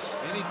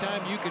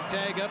 Anytime you can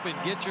tag up and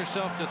get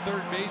yourself to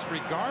third base,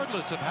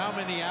 regardless of how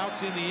many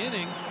outs in the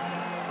inning,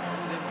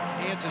 it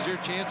enhances your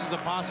chances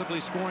of possibly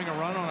scoring a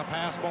run on a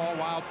pass ball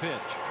wild pitch.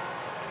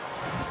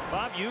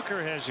 Bob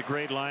Uecker has a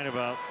great line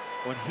about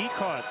when he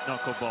caught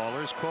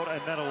knuckleballers, quote, "I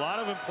met a lot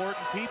of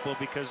important people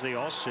because they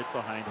all sit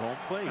behind home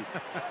plate."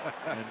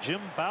 And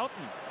Jim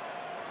Bouton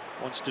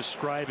once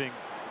describing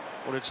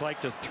what it's like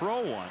to throw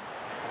one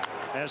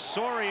as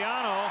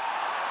Soriano,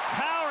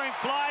 towering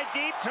fly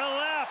deep to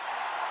left.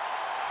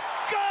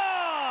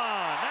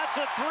 Gone! That's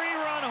a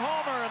 3-run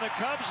homer, and the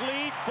Cubs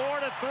lead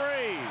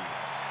 4-3.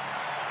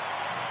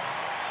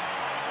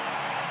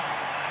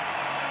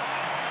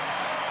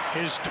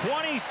 His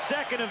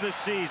 22nd of the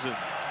season.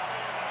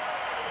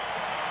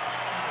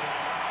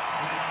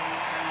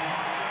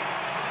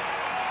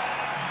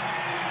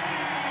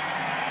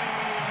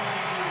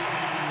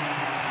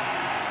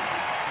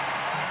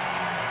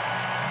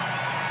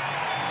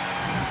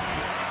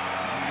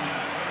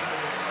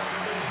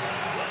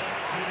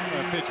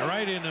 Pitch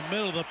right in the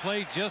middle of the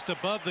plate, just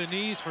above the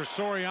knees for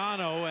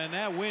Soriano, and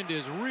that wind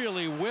is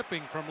really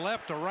whipping from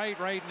left to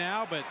right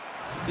now, but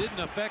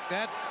didn't affect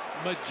that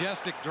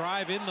majestic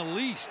drive in the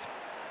least.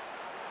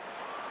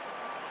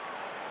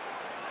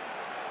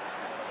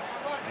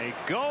 A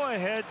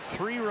go-ahead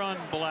 3-run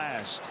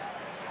blast.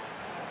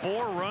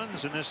 4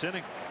 runs in this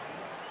inning.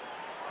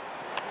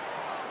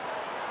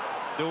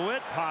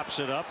 DeWitt pops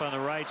it up on the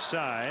right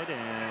side,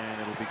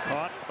 and it'll be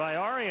caught by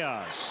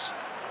Arias.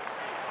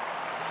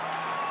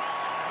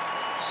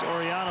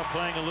 Soriano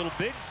playing a little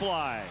big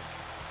fly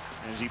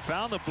as he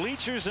found the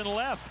bleachers and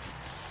left.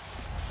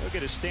 Look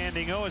at a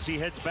standing O as he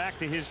heads back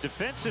to his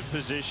defensive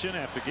position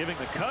after giving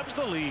the Cubs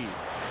the lead.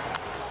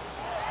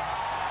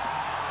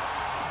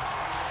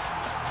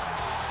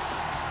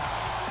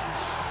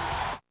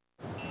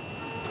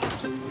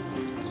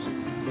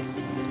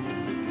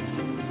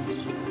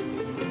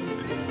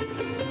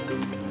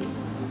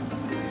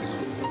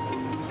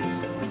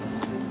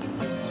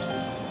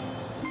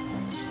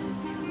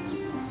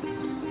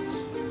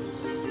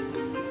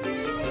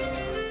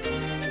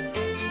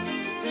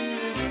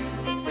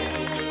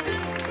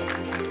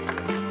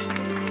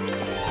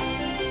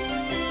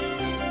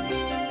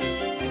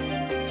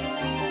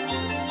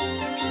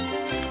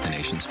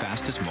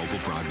 Fastest mobile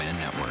broadband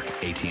network,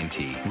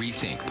 AT&T.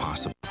 Rethink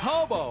possible.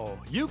 Hobo.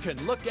 You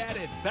can look at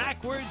it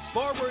backwards,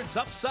 forwards,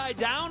 upside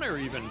down, or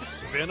even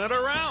spin it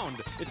around.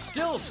 It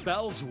still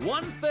spells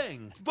one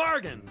thing: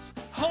 bargains.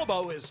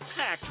 Hobo is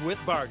packed with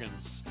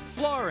bargains.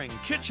 Flooring,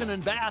 kitchen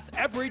and bath,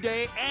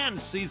 everyday and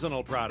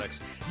seasonal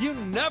products. You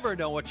never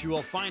know what you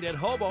will find at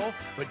Hobo,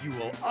 but you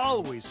will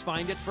always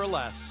find it for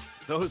less.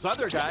 Those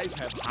other guys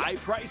have high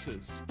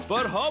prices,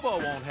 but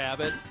Hobo won't have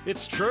it.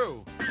 It's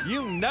true.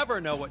 You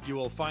never know what you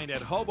will find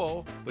at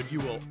Hobo, but you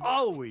will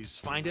always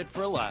find it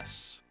for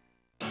less.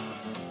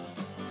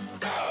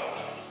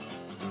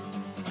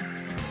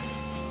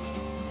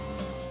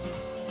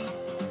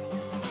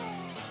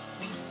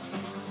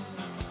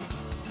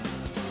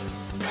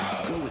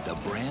 Go with the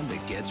brand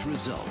that gets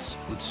results,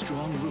 with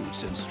strong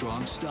roots and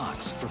strong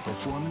stocks for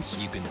performance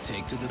you can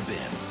take to the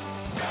bin.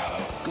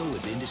 Go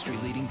with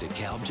industry-leading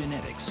DeKalb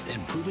genetics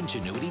and proven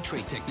Genuity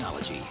trait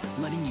technology,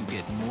 letting you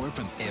get more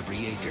from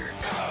every acre.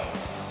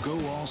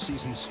 Go all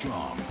season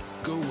strong.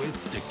 Go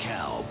with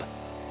DeKalb.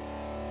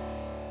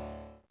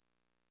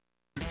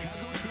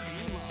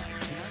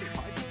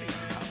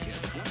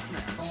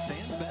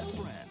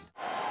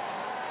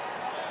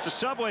 It's a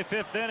Subway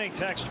fifth inning.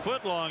 Text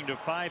footlong to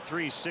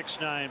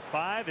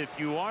 53695. If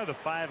you are the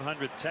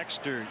 500th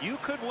texter, you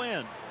could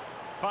win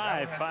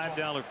 $5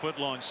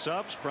 footlong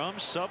subs from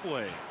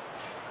Subway.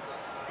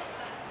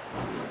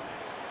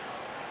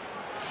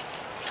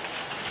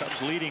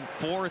 Cubs leading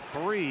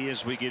 4-3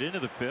 as we get into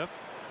the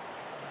fifth.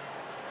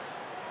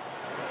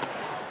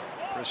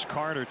 Chris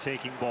Carter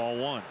taking ball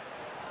one.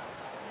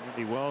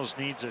 Andy Wells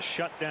needs a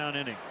shutdown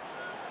inning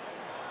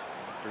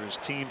after his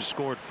team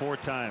scored 4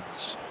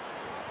 times.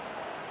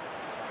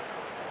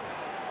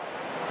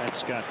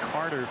 That's got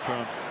Carter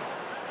from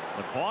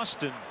the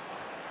Boston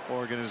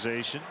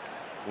organization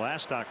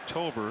last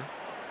October,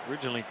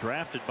 originally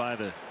drafted by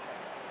the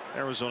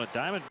Arizona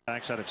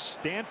Diamondbacks out of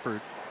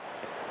Stanford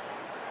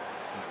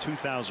in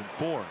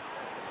 2004.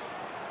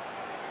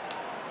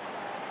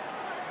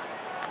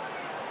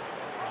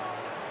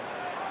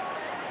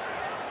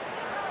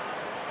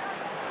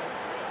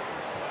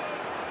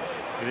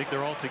 You think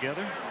they're all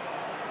together?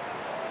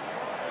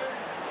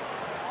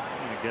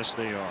 I guess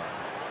they are.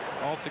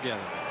 All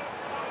together.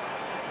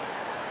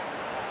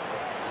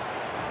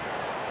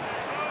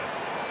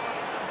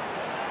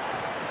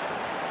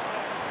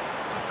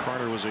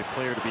 Carter was a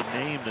player to be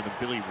named in a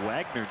Billy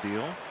Wagner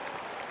deal. And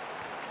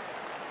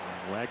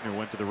Wagner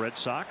went to the Red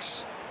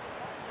Sox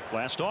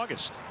last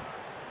August.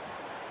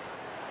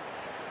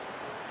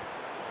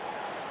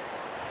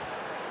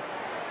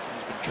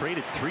 He's been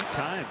traded 3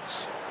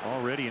 times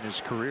already in his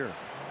career.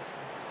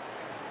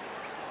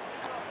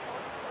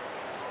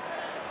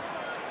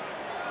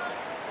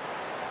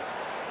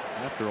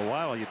 After a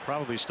while, you'd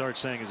probably start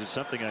saying, is it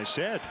something I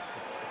said?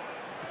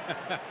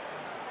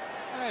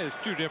 There's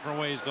 2 different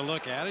ways to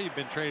look at it. You've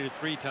been traded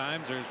 3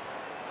 times. There's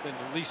been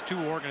at least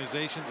 2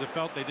 organizations that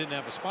felt they didn't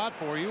have a spot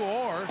for you,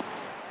 or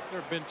there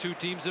have been 2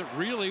 teams that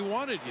really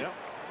wanted you. Yep.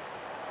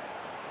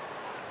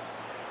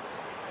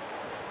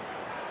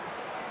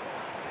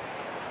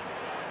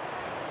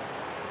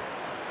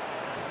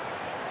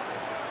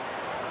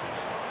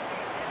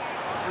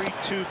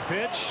 Three-two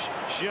pitch,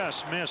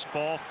 just missed,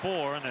 ball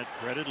 4, and that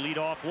dreaded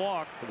leadoff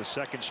walk for the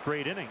 2nd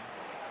straight inning.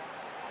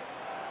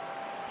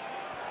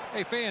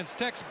 Hey fans,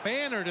 text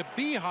banner to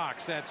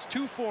B-Hawks. That's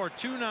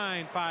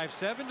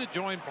 242957 to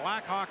join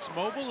Blackhawks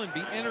Mobile and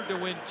be entered to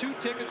win 2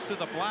 tickets to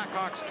the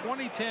Blackhawks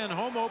 2010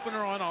 home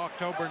opener on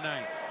October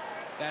 9th.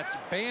 That's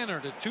banner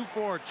to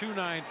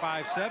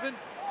 242957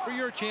 for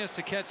your chance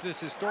to catch this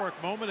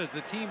historic moment as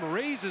the team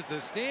raises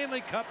the Stanley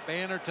Cup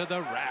banner to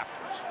the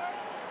rafters.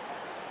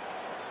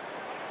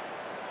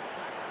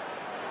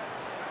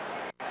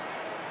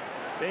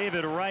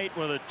 David Wright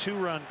with a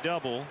 2-run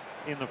double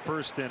in the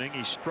 1st inning.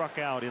 He struck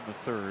out in the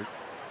 3rd.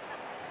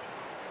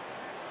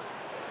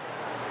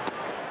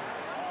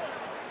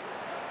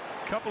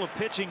 Couple of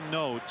pitching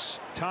notes.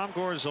 Tom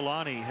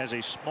Gorzolani has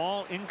a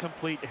small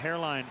incomplete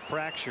hairline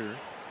fracture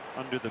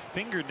under the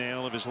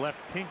fingernail of his left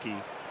pinky.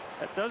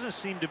 That doesn't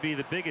seem to be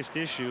the biggest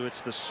issue.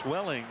 It's the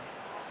swelling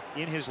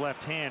in his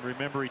left hand.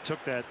 Remember, he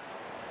took that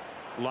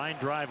line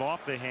drive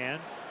off the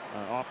hand,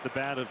 off the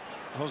bat of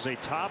Jose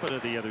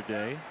Tabata the other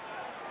day.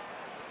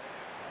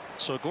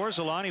 So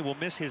Gorzolani will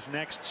miss his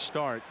next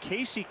start.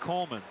 Casey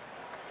Coleman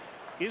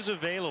is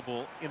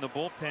available in the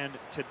bullpen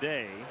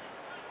today.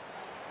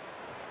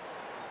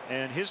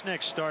 And his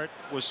next start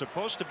was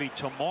supposed to be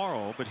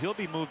tomorrow, but he'll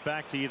be moved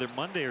back to either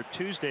Monday or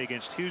Tuesday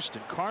against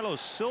Houston.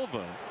 Carlos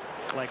Silva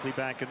likely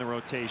back in the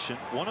rotation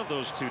one of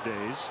those 2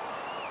 days.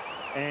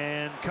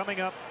 And coming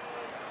up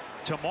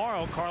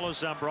tomorrow,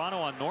 Carlos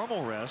Zambrano on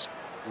normal rest,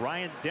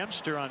 Ryan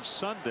Dempster on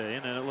Sunday,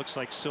 and then it looks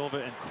like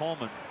Silva and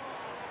Coleman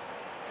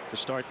to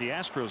start the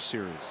Astros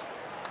series.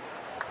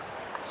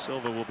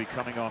 Silva will be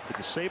coming off the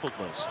disabled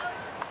list.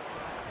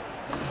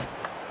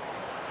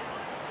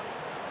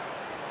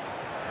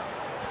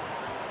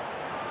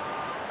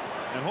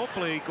 And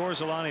hopefully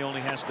Gorzolani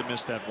only has to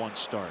miss that 1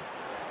 start.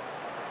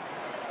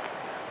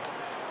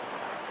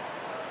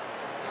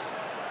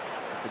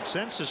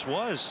 Consensus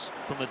was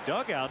from the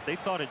dugout they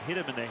thought it hit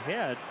him in the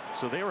head,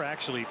 so they were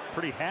actually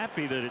pretty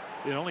happy that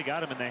it only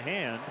got him in the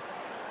hand.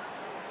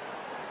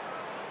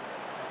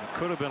 It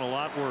could have been a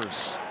lot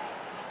worse.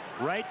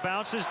 Wright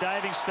bounces,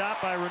 diving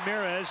stop by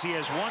Ramirez. He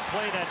has one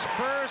play, that's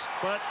first,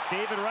 but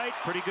David Wright,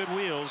 pretty good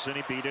wheels, and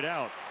he beat it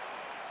out.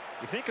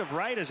 You think of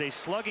Wright as a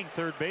slugging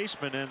third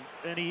baseman,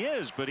 and he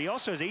is, but he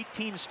also has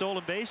 18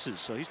 stolen bases,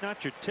 so he's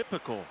not your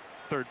typical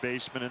third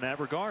baseman in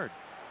that regard.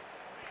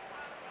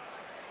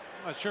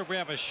 I'm not sure if we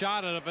have a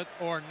shot of it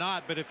or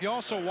not, but if you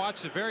also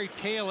watch the very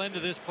tail end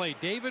of this play,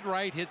 David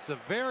Wright hits the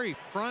very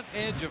front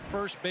edge of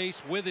first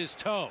base with his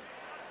toe.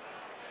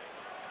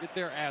 Get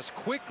there as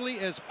quickly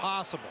as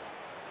possible.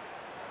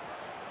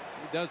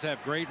 He does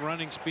have great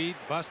running speed,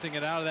 busting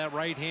it out of that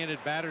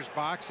right-handed batter's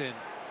box, and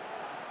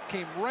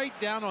came right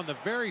down on the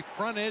very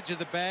front edge of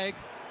the bag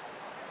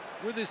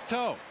with his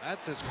toe.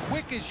 That's as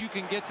quick as you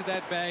can get to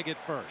that bag at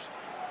first.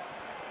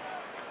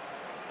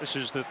 This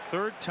is the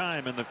third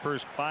time in the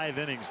first 5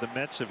 innings the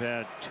Mets have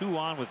had 2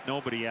 on with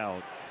nobody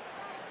out.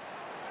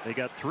 They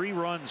got 3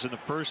 runs in the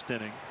first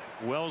inning.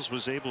 Wells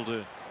was able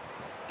to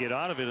get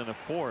out of it in the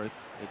 4th.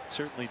 It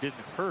certainly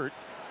didn't hurt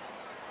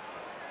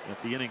that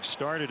the inning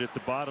started at the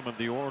bottom of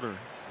the order,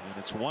 and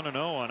it's 1-0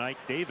 on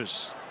Ike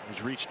Davis,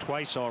 who's reached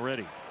twice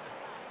already.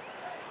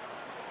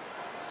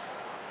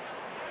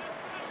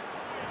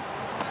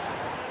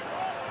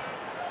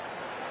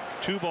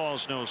 Two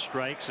balls, no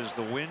strikes as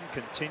the wind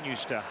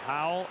continues to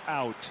howl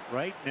out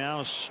right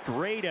now,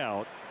 straight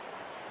out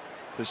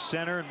to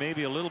center and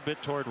maybe a little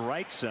bit toward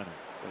right center,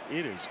 but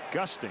it is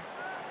gusting.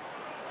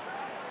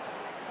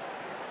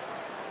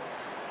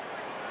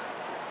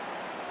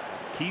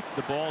 Keep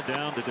the ball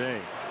down today.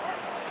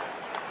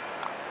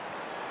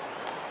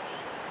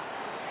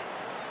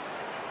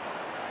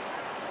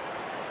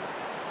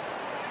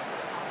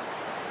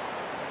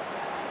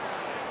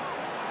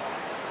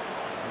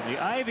 When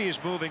the ivy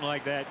is moving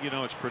like that, you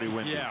know it's pretty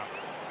windy. Yeah.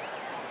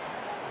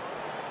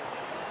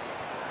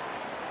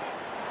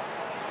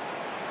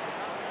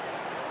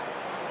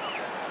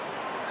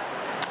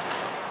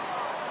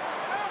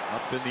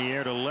 Up in the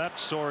air to left,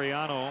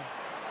 Soriano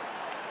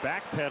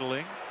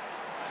backpedaling.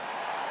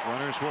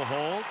 Runners will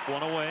hold,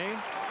 1 away.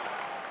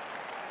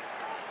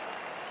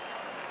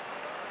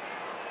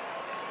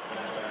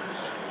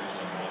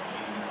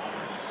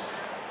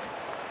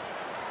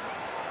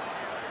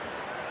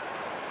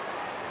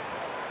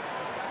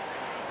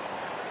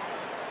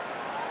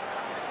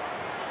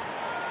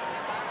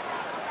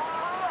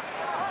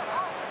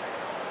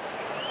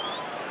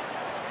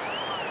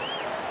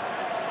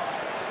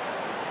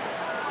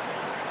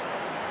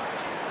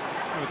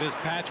 With this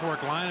patchwork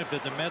lineup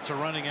that the Mets are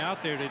running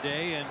out there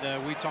today,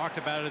 and we talked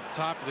about it at the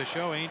top of the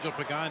show, Angel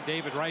Pagan,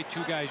 David Wright,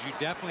 2 guys you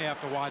definitely have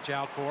to watch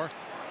out for.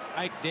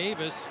 Ike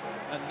Davis,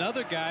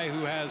 another guy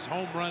who has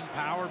home run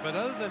power, but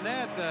other than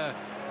that,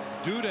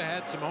 Duda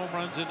had some home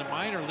runs in the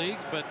minor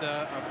leagues, but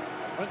a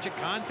bunch of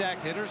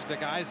contact hitters, the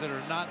guys that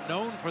are not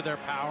known for their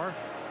power.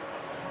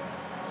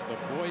 Just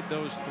avoid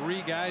those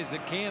 3 guys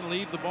that can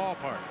leave the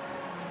ballpark.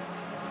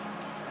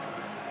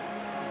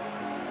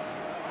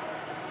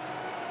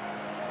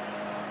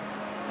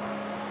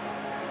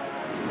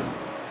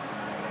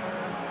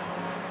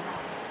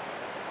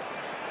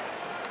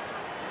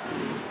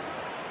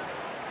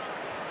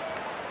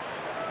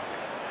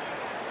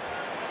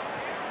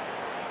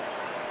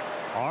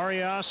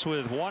 Arias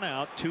with 1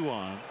 out, 2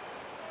 on.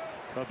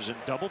 Cubs in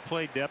double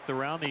play depth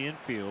around the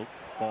infield.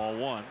 Ball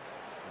 1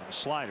 and a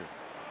slider.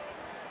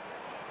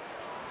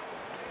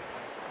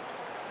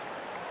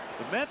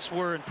 The Mets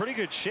were in pretty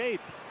good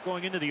shape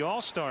going into the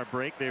All-Star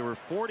break. They were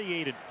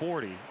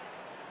 48-40,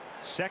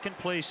 second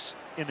place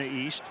in the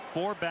East,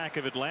 4 back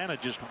of Atlanta,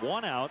 just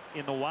 1 out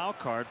in the wild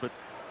card, but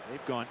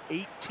they've gone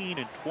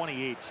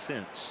 18-28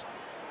 since.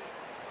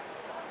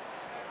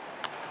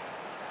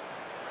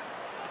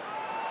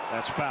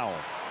 That's foul.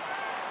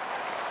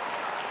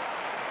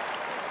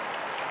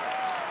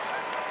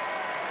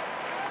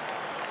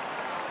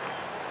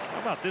 How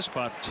about this,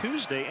 Bob?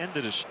 Tuesday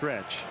ended a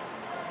stretch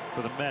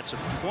for the Mets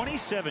of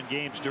 27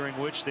 games during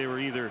which they were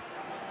either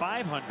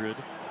 500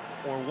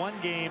 or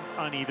 1 game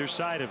on either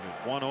side of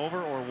it. 1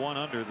 over or 1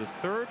 under. The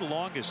 3rd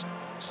longest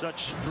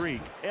such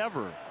streak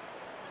ever.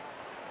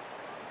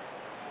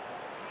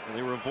 And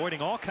they were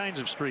avoiding all kinds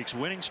of streaks,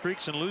 winning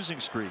streaks and losing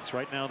streaks.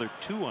 Right now they're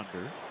 2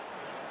 under.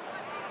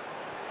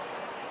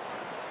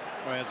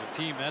 Well, as a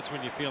team, that's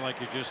when you feel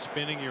like you're just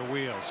spinning your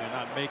wheels. You're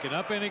not making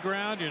up any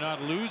ground. You're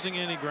not losing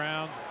any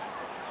ground.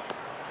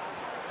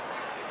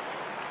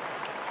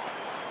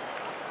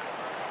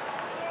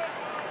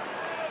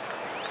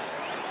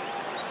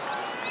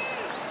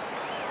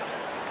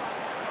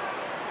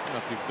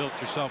 If you've built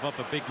yourself up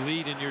a big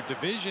lead in your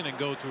division and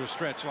go through a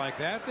stretch like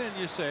that, then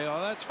you say, oh,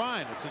 that's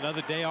fine. It's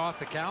another day off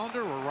the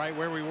calendar. We're right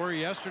where we were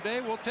yesterday.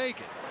 We'll take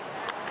it.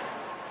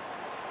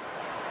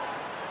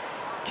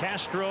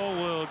 Castro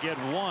will get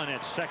 1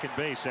 at second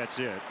base. That's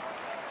it.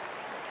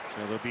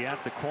 So they'll be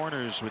at the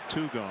corners with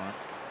 2 gone.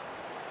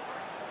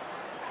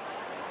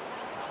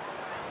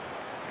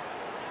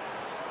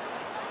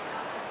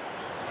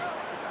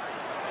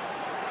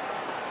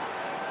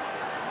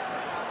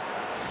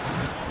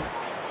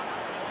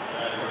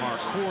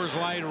 Coors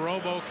Light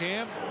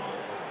RoboCam.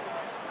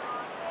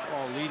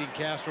 Ball leading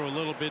Castro a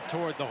little bit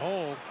toward the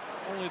hole.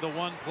 Only the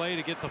one play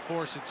to get the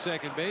force at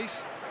second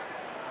base.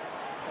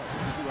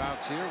 2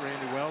 outs here.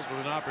 Randy Wells with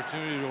an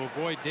opportunity to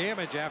avoid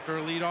damage after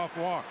a leadoff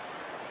walk.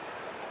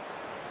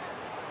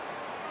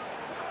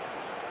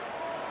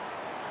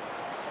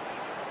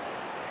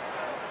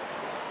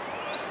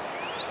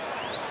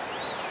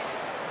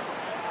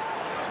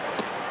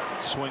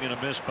 Swing and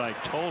a miss by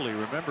Tolley.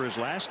 Remember his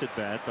last at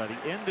bat. By the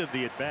end of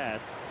the at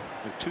bat,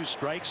 with 2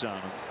 strikes on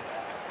him,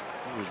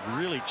 he was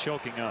really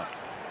choking up.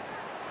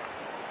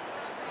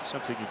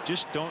 Something you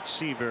just don't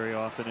see very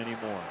often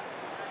anymore.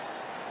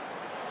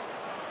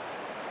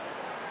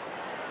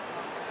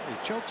 He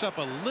chokes up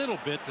a little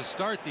bit to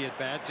start the at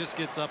bat. Just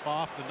gets up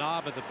off the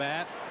knob of the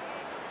bat.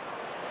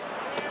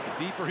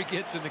 The deeper he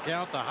gets in the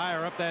count, the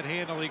higher up that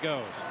handle he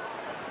goes.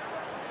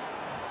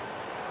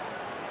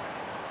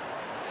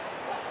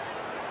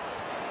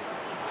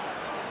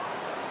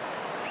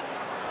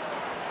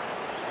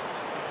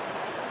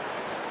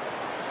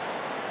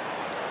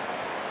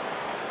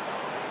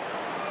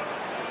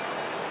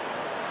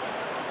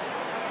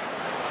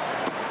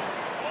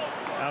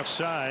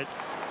 Outside.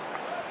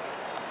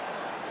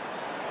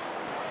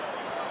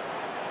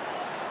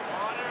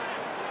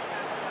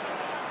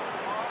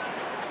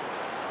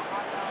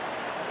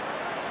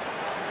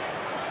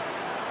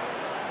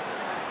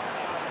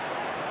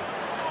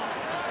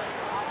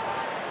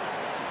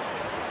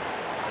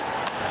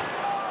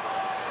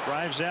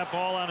 Drives that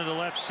ball onto the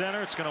left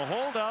center. It's going to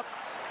hold up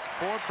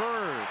for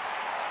Bird.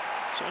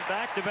 So in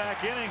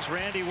back-to-back innings,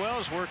 Randy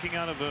Wells working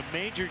out of a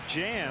major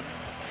jam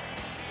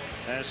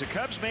as the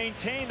Cubs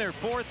maintain their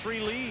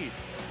 4-3 lead.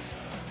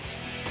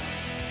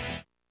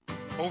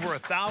 Over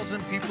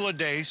 1,000 people a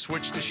day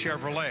switch to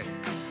Chevrolet.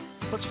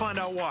 Let's find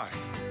out why.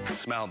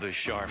 Smile boost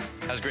sharp,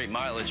 has great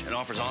mileage, and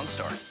offers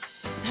OnStar.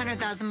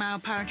 100,000-mile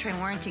powertrain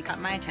warranty got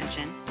my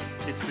attention.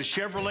 It's the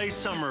Chevrolet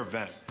Summer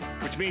Event,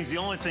 which means the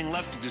only thing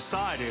left to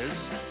decide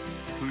is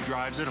who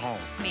drives it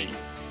home. Me.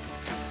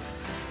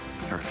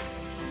 Her.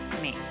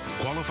 Me.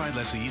 Qualified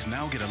lessees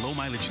now get a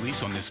low-mileage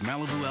lease on this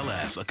Malibu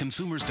LS, a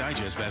Consumer's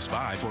Digest Best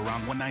Buy for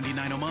around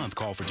 $199 a month.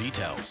 Call for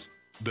details.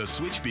 The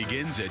switch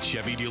begins at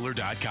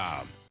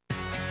ChevyDealer.com.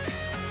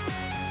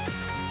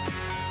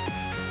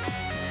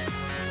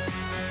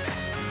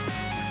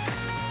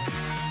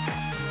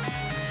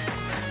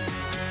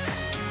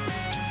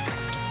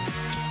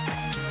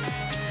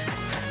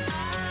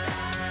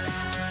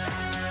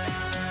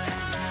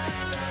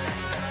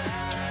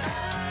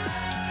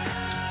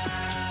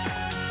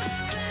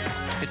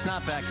 It's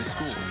not back to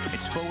school.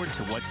 It's forward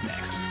to what's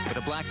next. With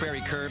a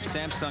BlackBerry Curve,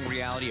 Samsung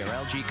Reality, or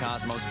LG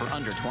Cosmos for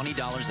under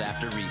 $20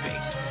 after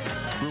rebate.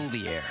 Rule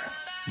the air.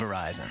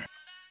 Verizon.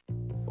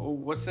 Oh,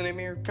 what's the name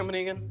of your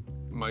company again?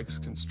 Mike's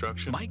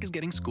Construction. Mike is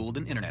getting schooled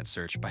in internet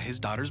search by his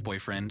daughter's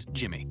boyfriend,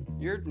 Jimmy.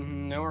 You're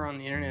nowhere on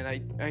the internet.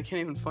 I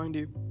can't even find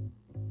you.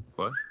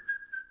 What?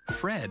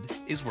 Fred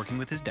is working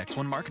with his Dex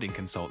One marketing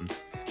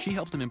consultant. She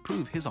helped him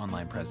improve his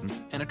online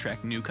presence and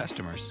attract new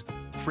customers.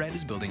 Fred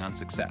is building on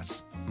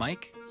success.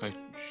 Mike? I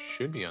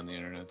should be on the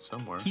internet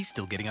somewhere. He's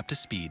still getting up to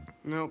speed.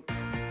 Nope.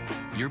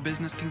 Your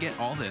business can get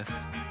all this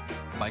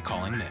by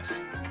calling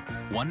this.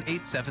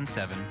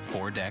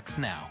 1-877-4DEX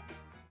now.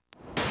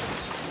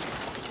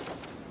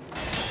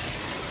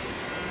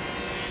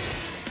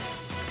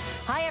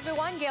 Hi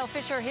everyone, Gail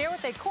Fisher here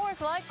with a Coors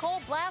Light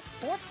Cold Blast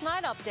Sports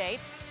Night update.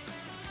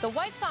 The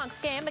White Sox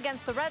game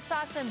against the Red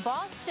Sox in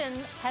Boston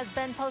has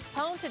been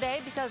postponed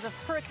today because of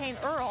Hurricane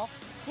Earl.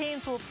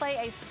 Teams will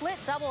play a split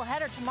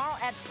doubleheader tomorrow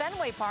at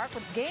Fenway Park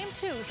with Game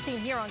 2 seen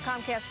here on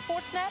Comcast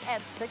Sportsnet at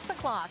 6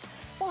 o'clock.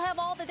 We'll have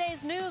all the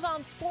day's news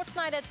on Sports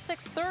Night at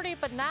 6:30,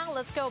 but now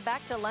let's go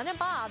back to Len and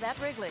Bob at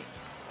Wrigley.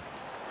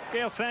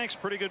 Gail, thanks.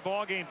 Pretty good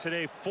ball game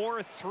today.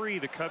 4-3.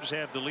 The Cubs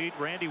have the lead.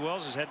 Randy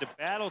Wells has had to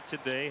battle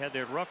today. Had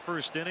that rough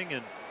first inning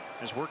and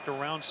has worked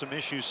around some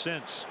issues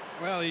since.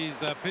 Well, he's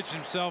pitched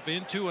himself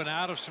into and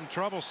out of some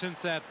trouble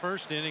since that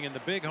first inning, and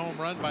the big home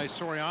run by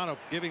Soriano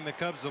giving the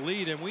Cubs the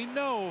lead. And we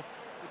know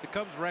that the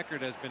Cubs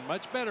record has been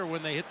much better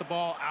when they hit the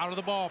ball out of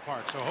the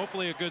ballpark. So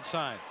hopefully a good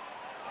sign.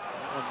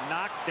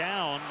 Knocked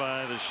down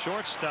by the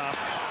shortstop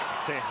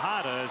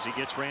Tejada as he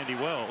gets Randy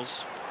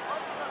Wells.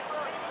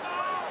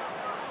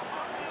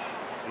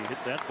 He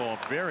hit that ball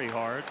very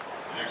hard.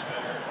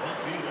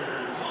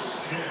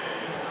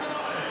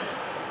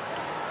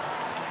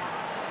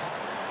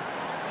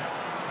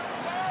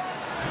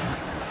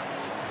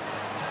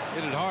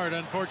 Hit it hard.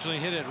 Unfortunately,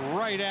 hit it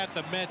right at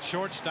the Met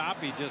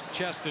shortstop. He just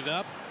chested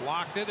up,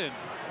 blocked it, and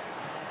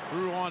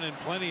threw on in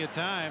plenty of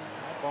time.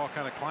 That ball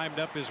kind of climbed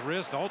up his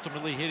wrist,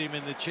 ultimately hit him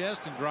in the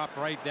chest and dropped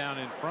right down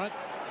in front.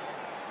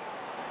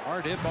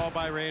 Hard hit ball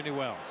by Randy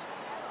Wells.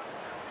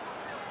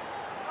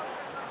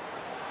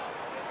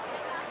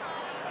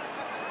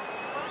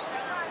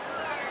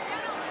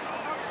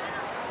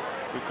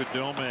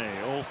 Fukudome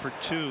 0 for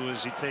 2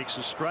 as he takes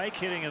a strike,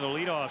 hitting in the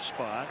leadoff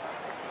spot.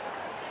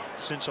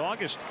 Since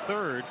August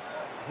 3rd,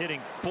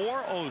 hitting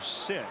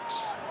 .406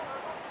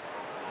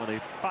 with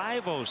a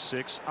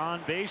 .506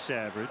 on base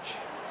average.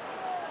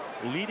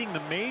 leading the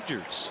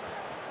majors.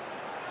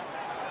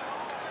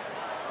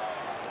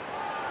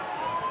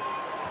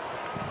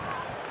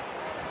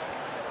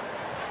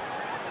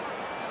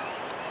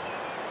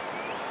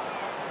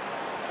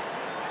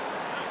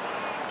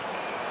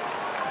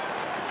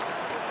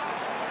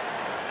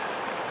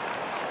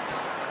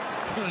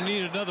 Gonna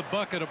need another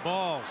bucket of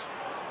balls.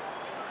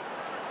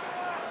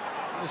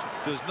 This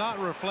does not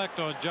reflect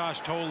on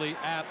Josh Tolley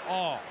at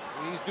all.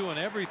 He's doing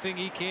everything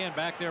he can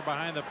back there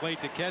behind the plate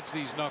to catch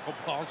these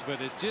knuckleballs,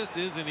 but it just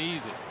isn't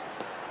easy.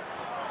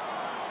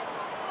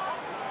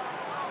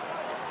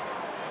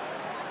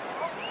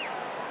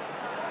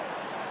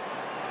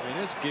 I mean,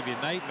 this give you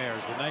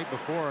nightmares the night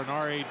before an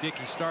R.A.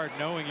 Dickey start,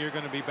 knowing you're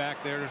going to be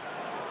back there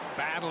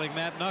battling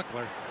that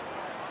knuckler.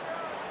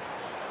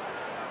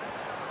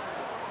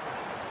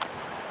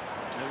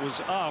 It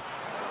was up,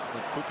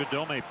 but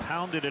Fukudome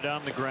pounded it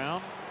on the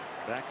ground.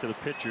 Back to the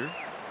pitcher.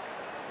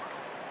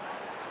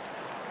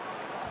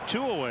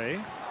 2 away.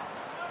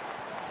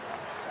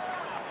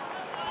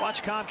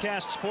 Watch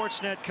Comcast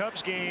Sportsnet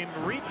Cubs game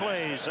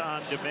replays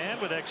on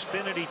demand with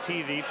Xfinity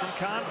TV from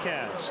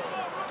Comcast.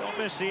 Don't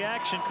miss the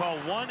action. Call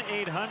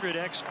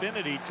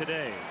 1-800-XFINITY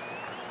today.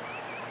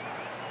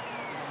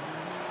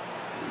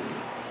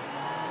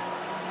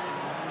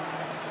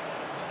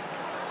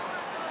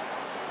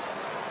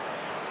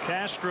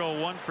 Castro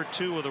 1 for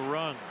 2 with a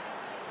run.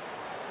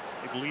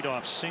 Big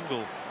leadoff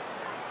single.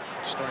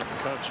 Start the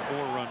Cubs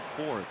 4-run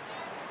fourth.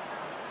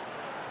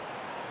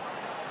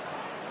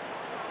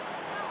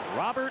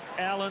 Robert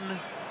Allen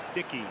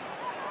Dickey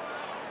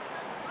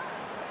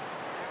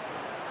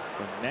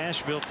from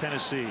Nashville,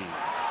 Tennessee.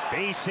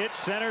 Base hit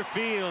center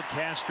field.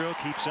 Castro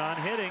keeps on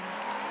hitting.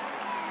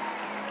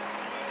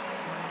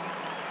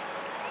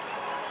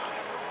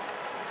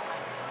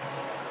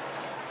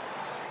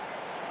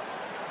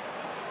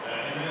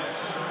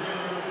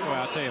 Well,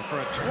 I'll tell you, for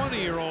a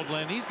 20-year-old,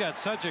 Len, he's got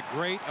such a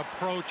great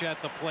approach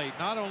at the plate,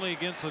 not only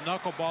against the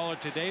knuckleballer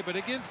today, but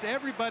against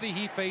everybody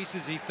he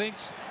faces. He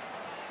thinks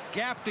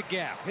gap to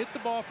gap, hit the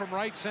ball from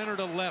right center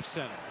to left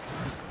center.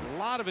 A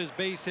lot of his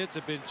base hits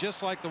have been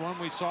just like the one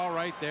we saw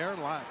right there.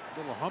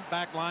 Little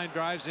humpback line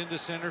drives into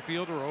center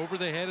field or over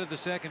the head of the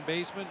second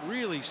baseman.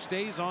 Really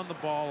stays on the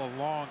ball a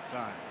long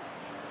time.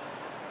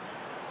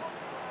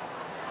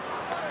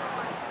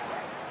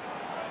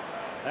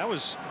 That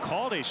was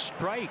called a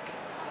strike.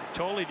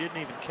 Tolley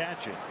didn't even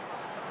catch it.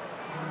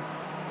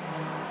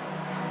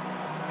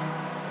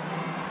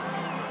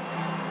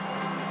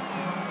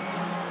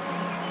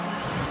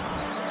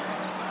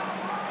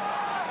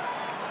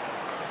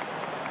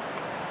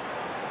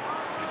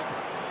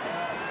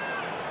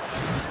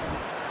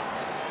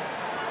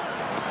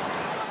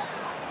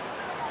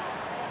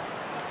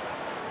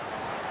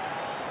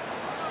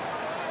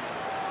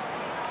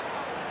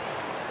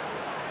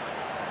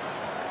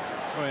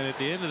 And at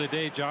the end of the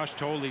day, Josh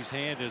Tolley's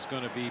hand is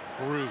going to be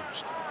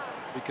bruised,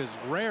 because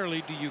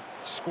rarely do you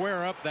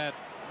square up that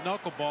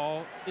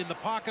knuckleball in the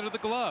pocket of the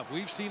glove.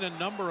 We've seen a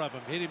number of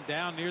them hit him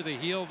down near the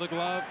heel of the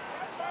glove,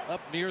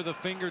 up near the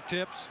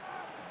fingertips,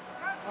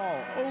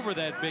 all over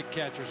that big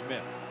catcher's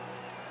mitt.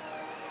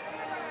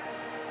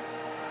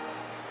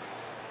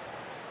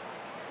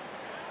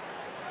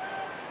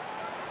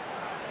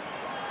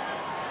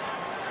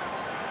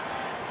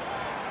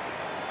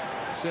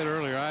 I said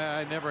earlier,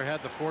 I never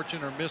had the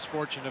fortune or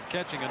misfortune of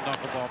catching a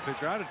knuckleball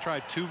pitcher. I'd have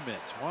tried 2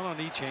 mitts, one on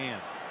each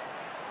hand.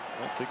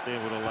 I don't think they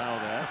would allow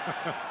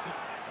that.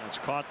 That's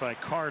caught by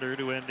Carter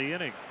to end the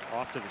inning.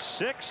 Off to the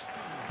 6th.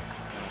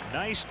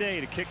 Nice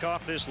day to kick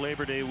off this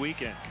Labor Day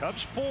weekend.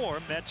 Cubs 4,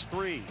 Mets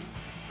 3.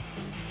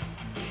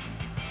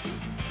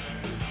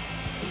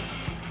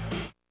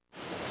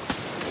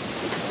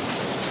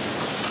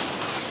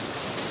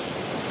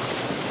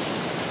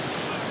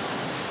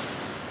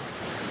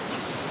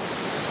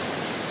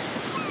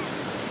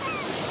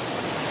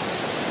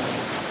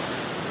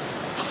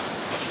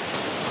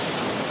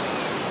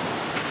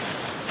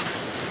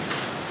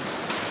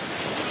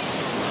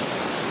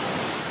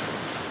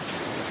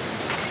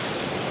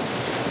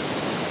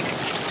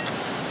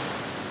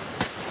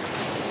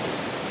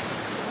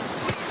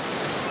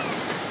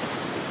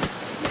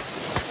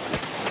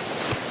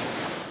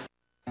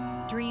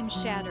 Dreams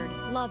shattered,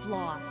 love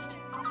lost.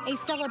 A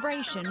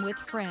celebration with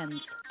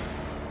friends.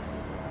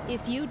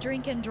 If you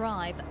drink and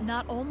drive,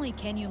 not only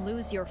can you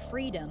lose your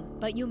freedom,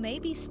 but you may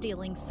be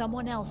stealing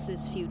someone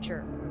else's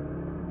future.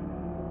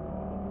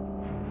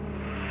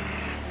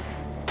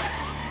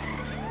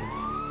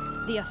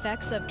 The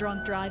effects of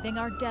drunk driving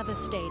are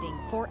devastating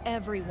for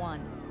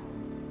everyone.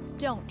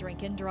 Don't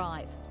drink and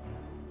drive.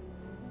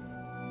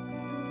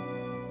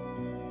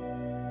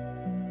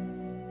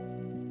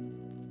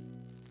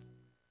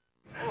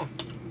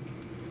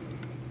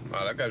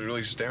 Wow, that guy's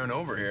really staring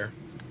over here.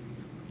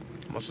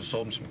 Must have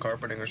sold him some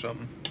carpeting or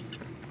something.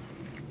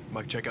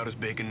 Mike, check out his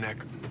bacon neck.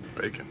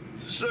 Bacon?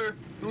 Sir,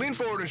 lean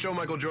forward and show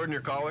Michael Jordan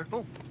your collar.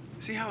 Oh,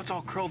 see how it's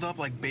all curled up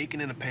like bacon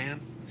in a pan?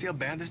 See how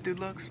bad this dude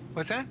looks?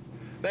 What's that?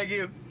 Thank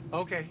you.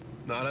 Okay.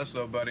 Not us,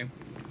 though, buddy.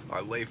 I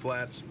lay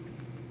flats.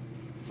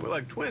 We're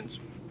like twins.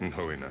 No,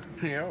 we're not.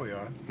 Yeah, we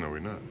are. No, we're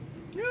not.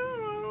 Yeah.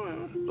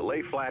 the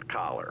lay flat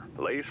collar.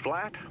 Lays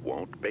flat,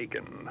 won't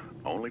bacon.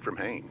 Only from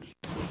Hanes.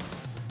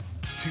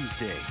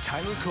 Tuesday,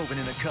 Tyler Coben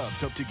and the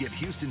Cubs hope to give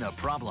Houston a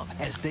problem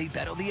as they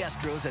battle the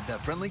Astros at the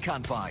friendly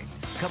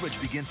confines. Coverage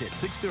begins at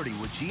 6:30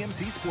 with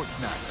GMC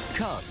Sportsnet.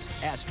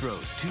 Cubs,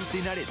 Astros,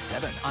 Tuesday night at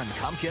 7 on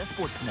Comcast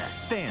Sportsnet.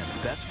 Fans'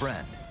 best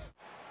friend.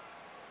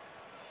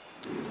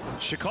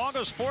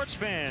 Chicago sports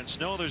fans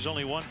know there's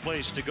only one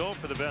place to go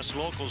for the best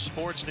local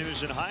sports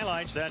news and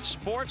highlights. That's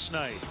Sports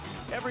Night.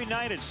 Every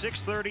night at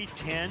 6:30,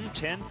 10,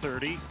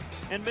 10:30,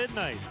 and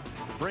midnight.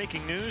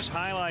 Breaking news,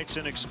 highlights,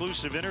 and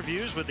exclusive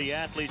interviews with the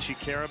athletes you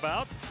care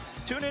about.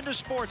 Tune into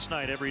Sports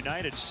Night every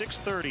night at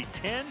 6:30,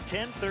 10,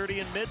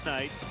 10:30, and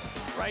midnight,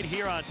 right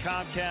here on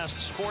Comcast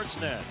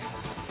Sportsnet.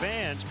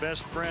 Fans'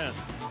 best friend.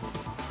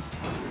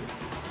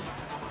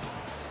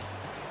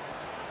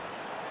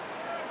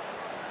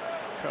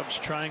 Cubs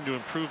trying to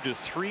improve to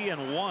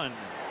 3-1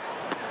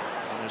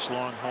 on this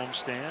long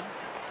homestand.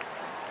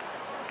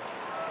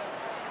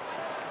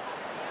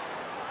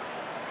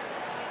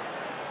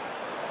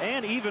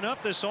 And even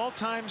up this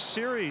all-time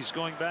series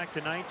going back to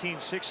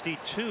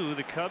 1962.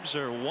 The Cubs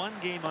are one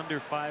game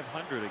under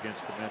 500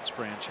 against the Mets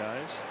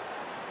franchise.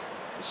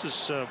 This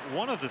is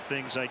one of the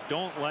things I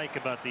don't like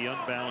about the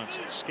unbalanced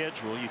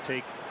schedule. You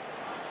take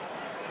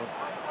what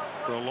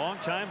for a long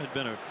time had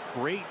been a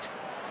great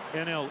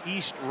NL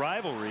East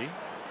rivalry.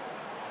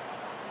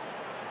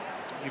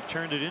 You've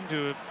turned it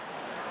into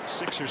a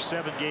 6 or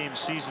 7 game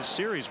season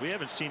series. We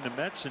haven't seen the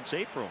Mets since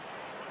April.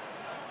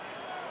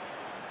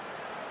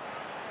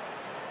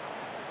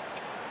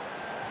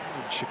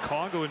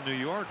 Chicago and New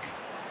York,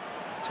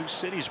 two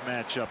cities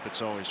match up. It's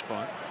always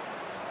fun.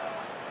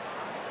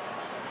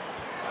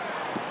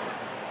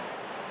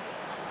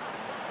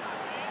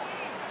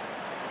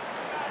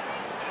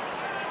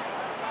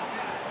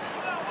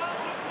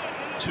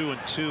 Two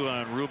and two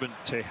on Ruben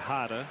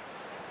Tejada.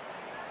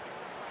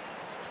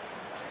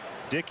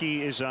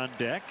 Dickey is on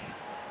deck.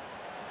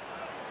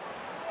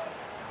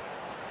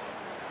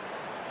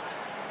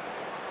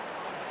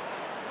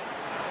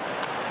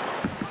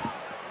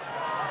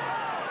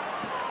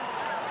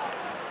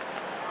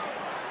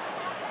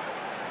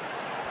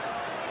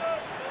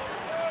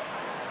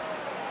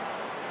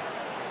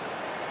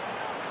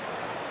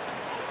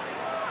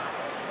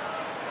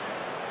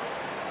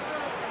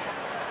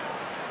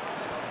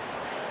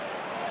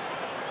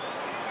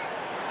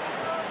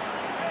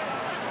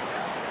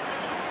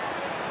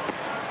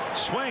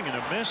 Swing and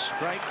a miss,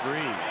 strike 3.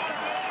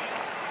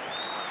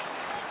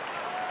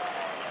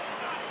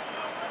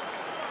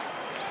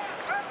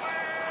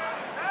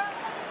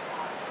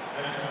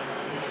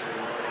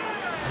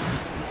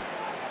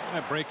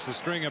 That breaks the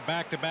string of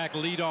back-to-back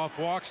leadoff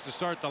walks to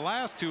start the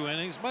last 2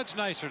 innings. Much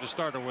nicer to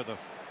start it with a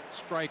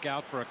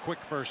strikeout for a quick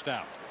first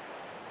out.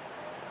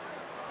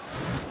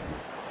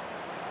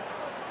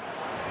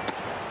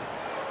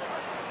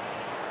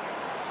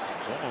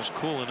 Almost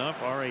cool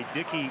enough. R.A.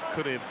 Dickey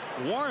could have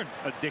worn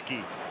a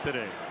Dickey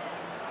today.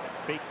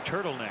 Fake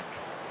turtleneck.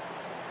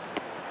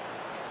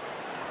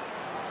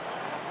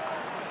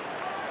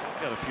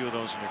 Got a few of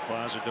those in your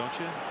closet, don't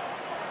you?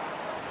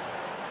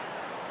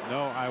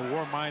 No, I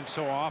wore mine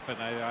so often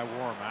I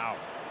wore them out.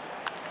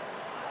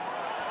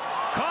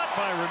 Caught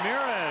by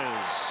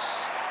Ramirez.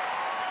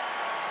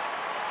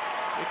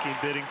 Dickey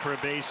bidding for a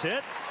base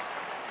hit.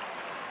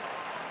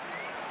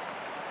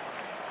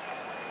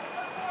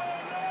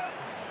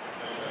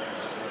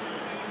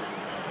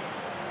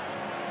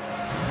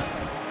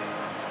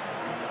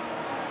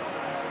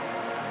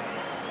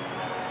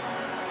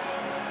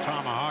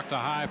 Tomahawked a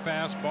high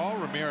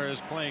fastball.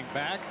 Ramirez playing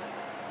back.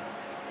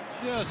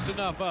 Just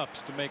enough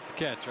ups to make the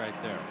catch right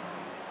there.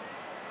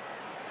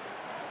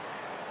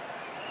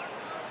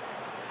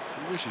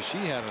 She wishes she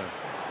had a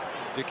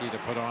Dickey to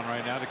put on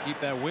right now to keep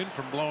that wind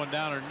from blowing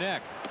down her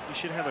neck. They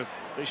should have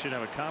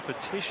a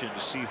competition to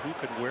see who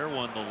could wear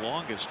one the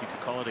longest. You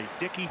could call it a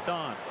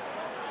Dickey-thon.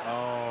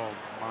 Oh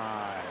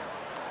my.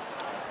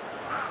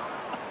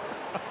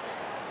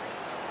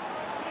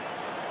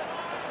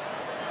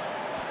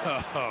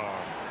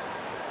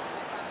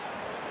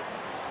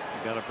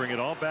 You got to bring it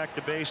all back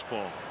to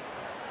baseball.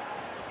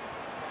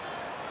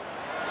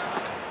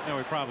 Now,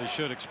 we probably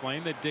should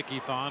explain that Dickey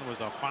Thon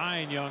was a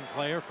fine young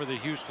player for the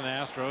Houston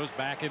Astros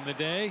back in the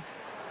day.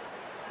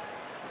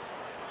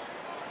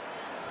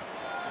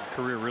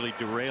 Career really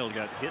derailed.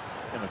 Got hit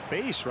in the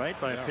face, right,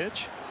 by a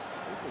pitch.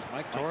 It was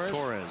Mike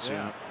Torres.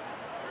 Yeah.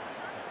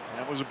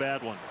 That was a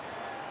bad one.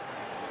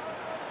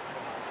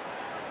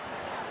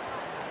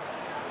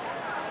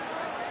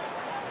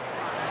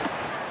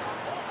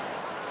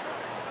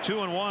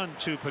 Two and one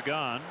to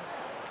Pagan.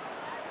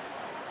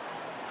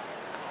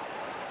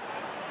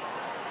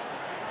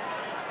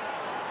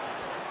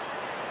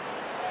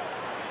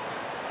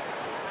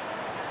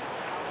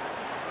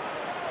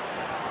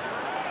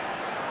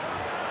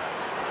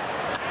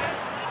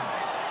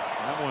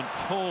 That one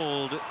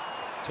pulled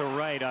to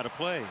right, out of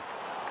play.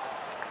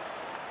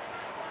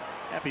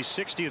 Happy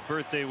 60th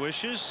birthday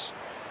wishes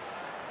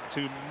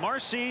to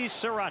Marcy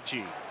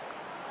Sirachi.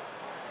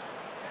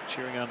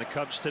 Cheering on the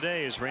Cubs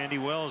today as Randy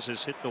Wells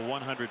has hit the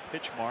 100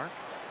 pitch mark.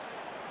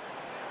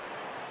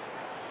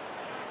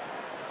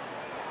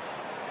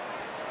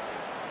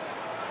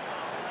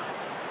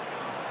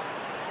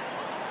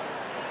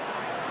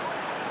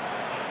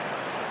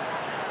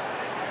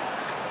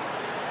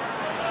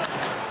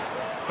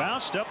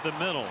 Bounced up the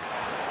middle.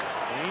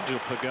 Angel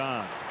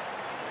Pagan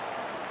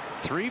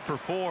 3 for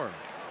 4.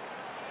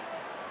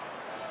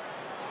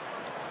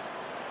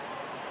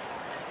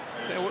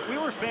 We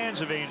were fans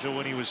of Angel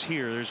when he was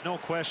here. There's no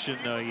question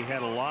he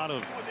had a lot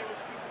of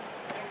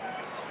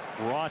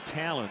raw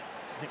talent.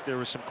 I think there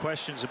were some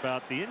questions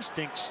about the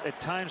instincts at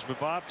times, but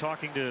Bob,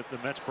 talking to the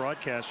Mets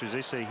broadcasters,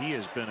 they say he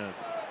has been a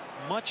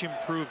much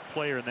improved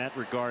player in that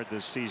regard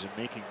this season,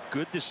 making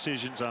good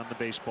decisions on the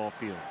baseball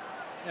field.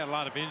 He had a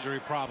lot of injury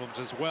problems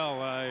as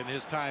well in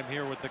his time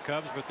here with the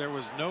Cubs, but there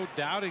was no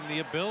doubting the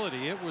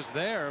ability. It was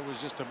there. It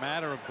was just a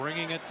matter of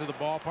bringing it to the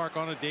ballpark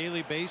on a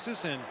daily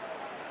basis, and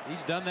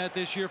he's done that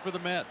this year for the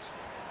Mets.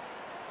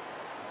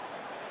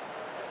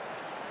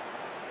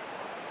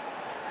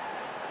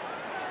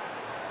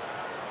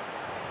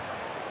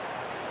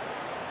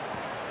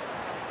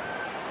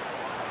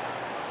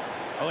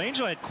 Well,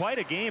 Angel had quite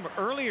a game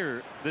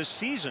earlier this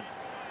season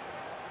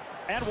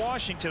at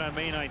Washington on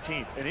May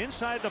 19th. An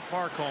inside the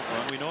park home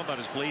run. We know about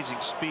his blazing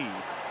speed.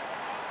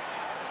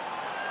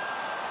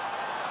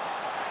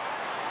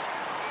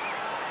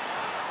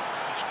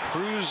 He's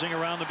cruising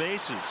around the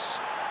bases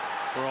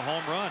for a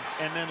home run,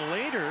 and then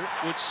later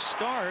would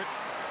start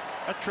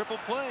a triple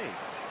play.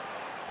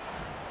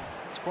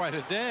 It's quite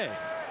a day.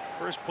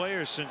 First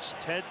player since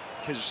Ted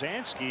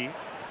Kaczynski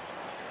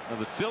of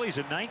the Phillies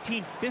in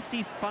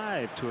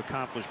 1955 to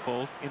accomplish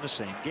both in the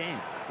same game.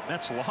 The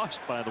Mets lost,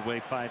 by the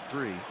way,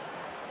 5-3.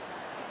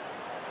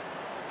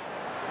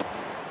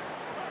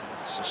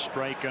 It's a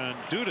strike on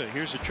Duda.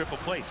 Here's a triple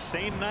play.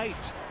 Same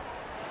night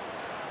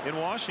in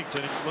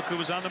Washington. And look who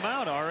was on the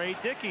mound. R.A.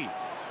 Dickey.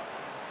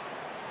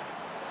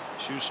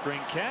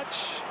 Shoestring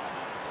catch.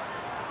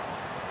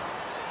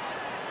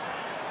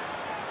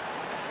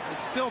 It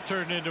still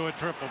turned into a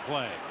triple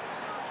play.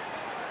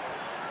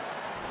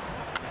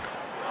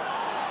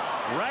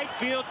 Right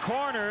field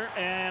corner,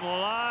 and a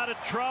lot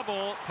of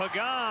trouble.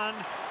 Pagan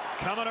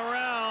coming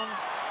around.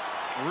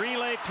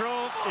 Relay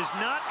throw is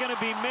not going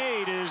to be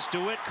made as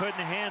DeWitt couldn't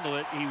handle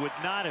it. He would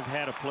not have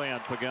had a play on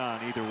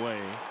Pagan either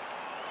way.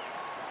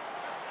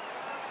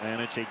 And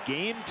it's a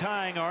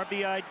game-tying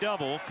RBI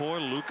double for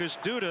Lucas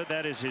Duda.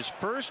 That is his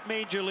first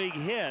major league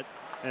hit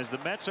as the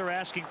Mets are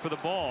asking for the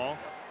ball.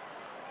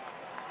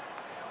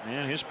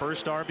 And his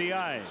first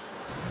RBI.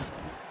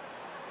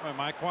 Well,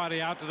 Mike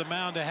Quade out to the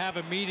mound to have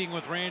a meeting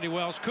with Randy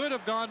Wells. Could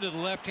have gone to the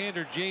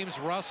left-hander James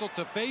Russell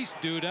to face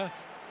Duda.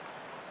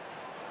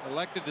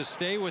 Elected to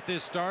stay with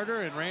his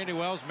starter, and Randy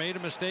Wells made a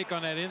mistake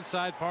on that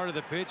inside part of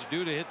the pitch.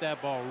 Duda hit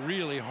that ball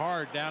really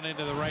hard down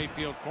into the right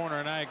field corner,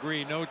 and I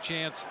agree, no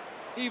chance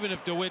even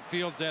if DeWitt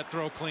fields that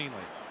throw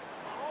cleanly.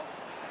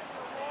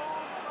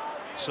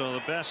 So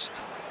the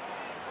best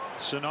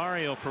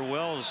scenario for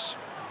Wells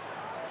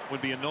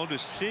would be a no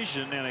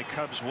decision and a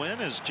Cubs win,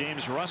 as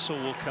James Russell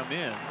will come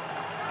in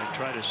and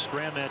try to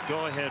strand that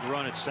go-ahead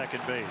run at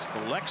second base. The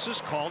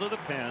Lexus call to the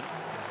pen.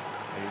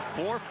 A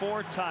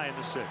 4-4 tie in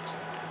the 6th.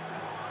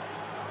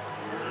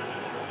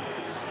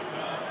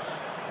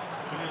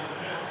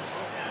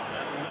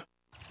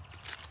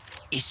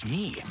 It's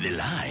me, the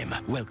Lime.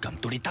 Welcome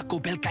to the Taco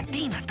Bell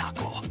Cantina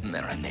Taco.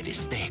 Marinated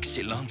steak,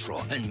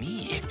 cilantro, and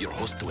me, your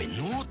host to a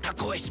new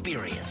taco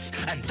experience.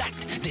 And that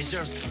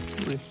deserves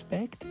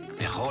respect.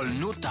 A whole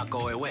new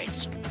taco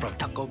awaits from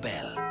Taco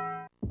Bell.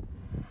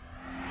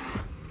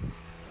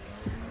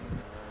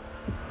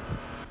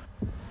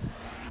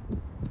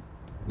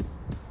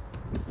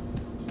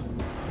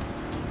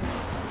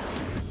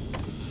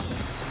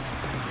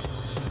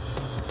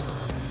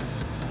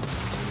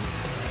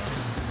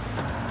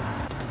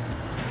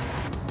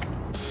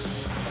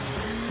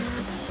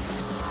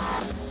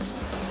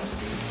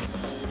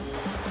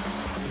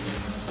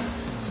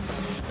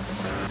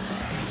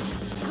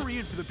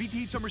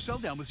 Summer sell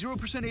down with 0%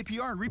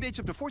 APR and rebates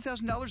up to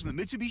 $4,000 in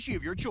the Mitsubishi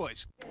of your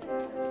choice.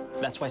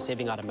 That's why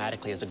saving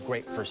automatically is a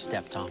great first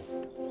step, Tom.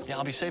 Yeah,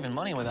 I'll be saving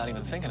money without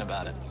even thinking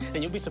about it.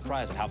 And you'll be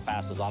surprised at how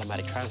fast those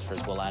automatic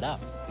transfers will add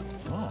up.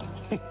 Oh.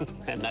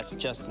 And that's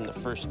just in the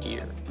first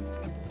year.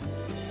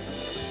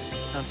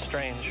 That's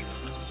strange.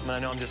 I mean, I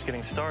know I'm just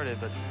getting started,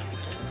 but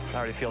I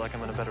already feel like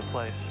I'm in a better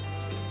place.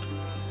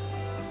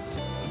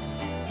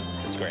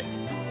 That's great.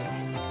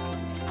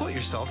 Put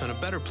yourself in a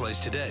better place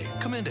today.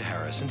 Come into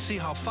Harris and see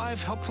how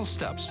 5 helpful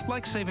steps,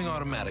 like saving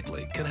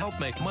automatically, can help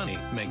make money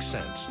make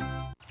sense.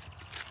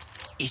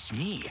 It's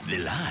me, the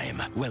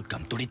Lime.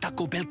 Welcome to the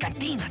Taco Bell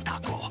Cantina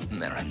Taco.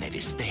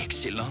 Marinated steak,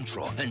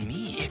 cilantro, and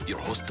me, your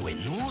host to a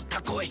new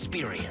taco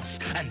experience.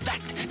 And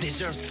that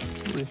deserves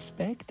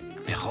respect.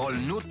 A whole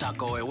new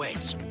taco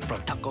awaits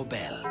from Taco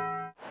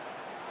Bell.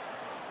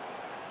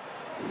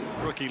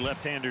 Rookie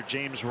left-hander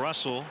James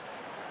Russell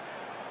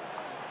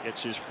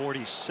gets his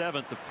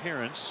 47th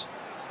appearance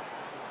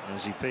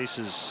as he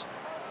faces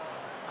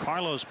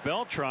Carlos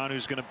Beltran,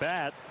 who's going to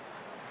bat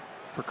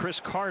for Chris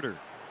Carter.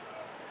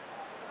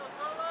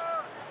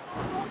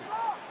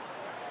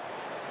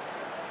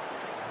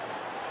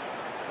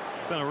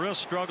 Been a real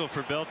struggle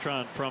for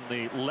Beltran from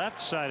the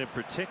left side in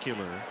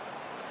particular,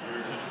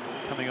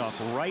 coming off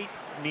right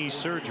knee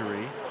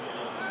surgery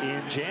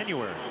in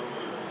January.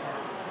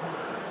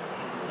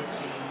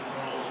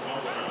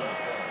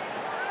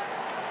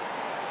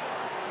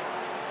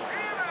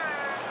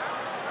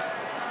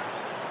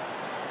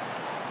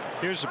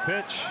 Here's the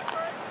pitch.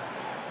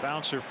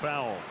 Bouncer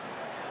foul.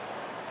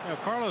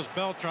 Carlos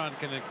Beltran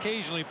can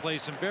occasionally play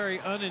some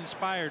very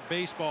uninspired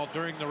baseball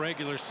during the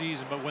regular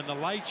season, but when the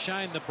lights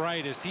shine the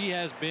brightest, he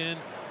has been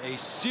a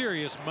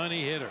serious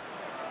money hitter.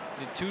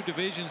 In 2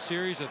 division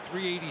series, a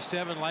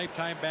 .387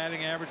 lifetime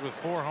batting average with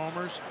 4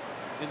 homers.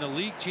 In the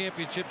league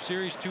championship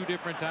series 2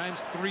 different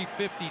times,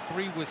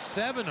 .353 with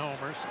 7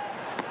 homers.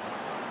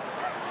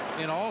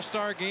 In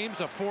all-star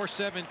games, a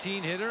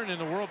 .417 hitter, and in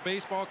the World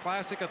Baseball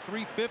Classic, a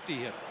 .350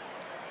 hitter.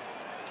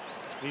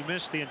 He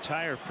missed the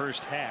entire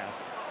first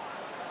half.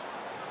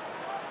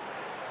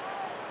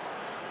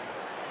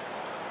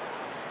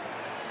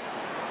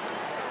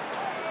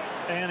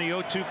 And the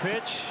 0-2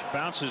 pitch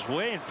bounces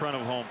way in front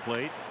of home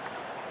plate.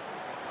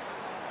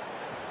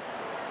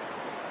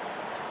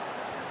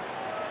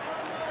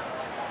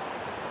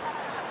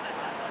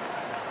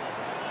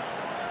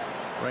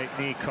 Right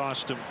knee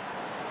cost him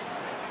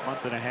a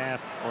month and a half,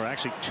 or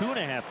actually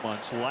 2.5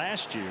 months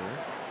last year.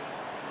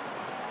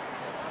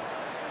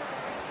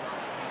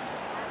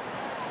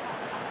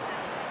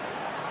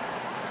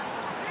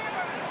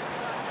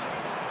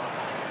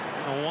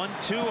 And a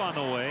 1-2 on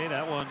the way.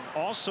 That one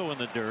also in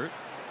the dirt.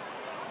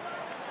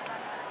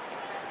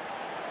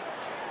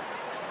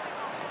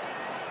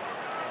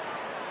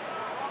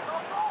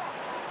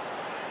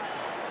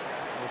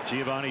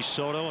 Giovanni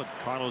Soto and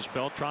Carlos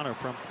Beltran are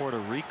from Puerto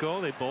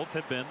Rico. They both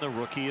have been the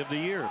Rookie of the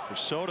Year. For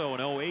Soto in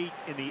 2008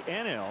 in the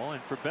NL,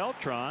 and for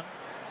Beltran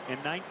in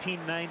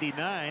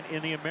 1999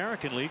 in the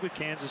American League with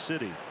Kansas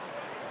City.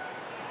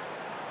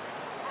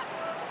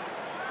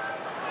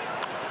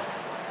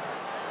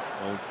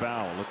 Oh,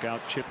 foul. Look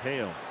out, Chip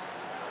Hale.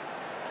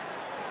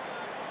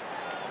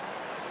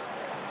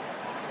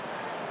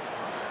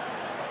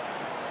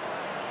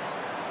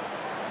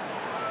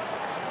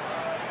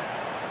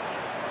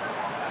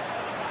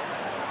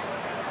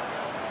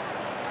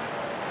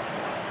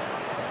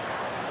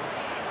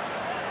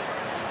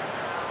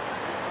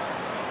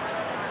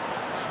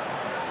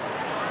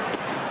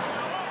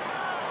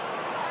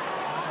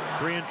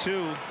 Three and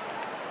two.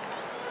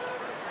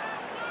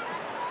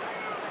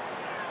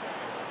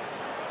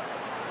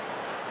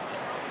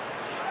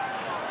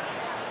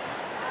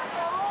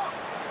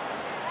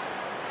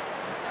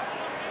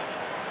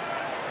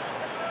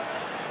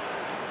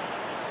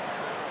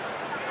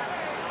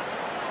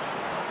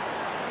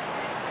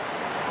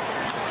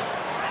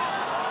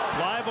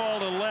 Fly ball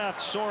to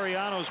left.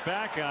 Soriano's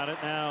back on it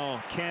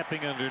now,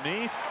 camping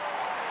underneath.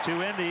 To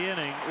end the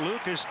inning,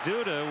 Lucas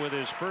Duda with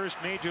his first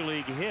major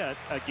league hit,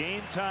 a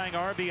game-tying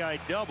RBI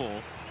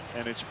double,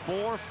 and it's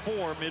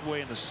 4-4 midway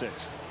in the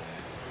 6th.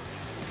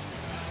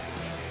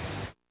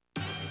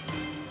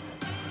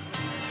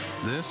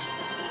 This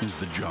is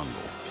the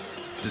jungle,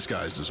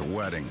 disguised as a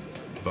wedding,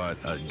 but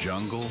a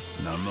jungle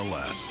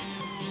nonetheless.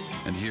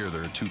 And here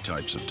there are 2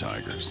 types of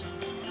tigers.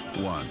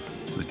 One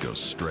that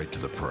goes straight to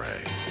the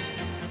prey,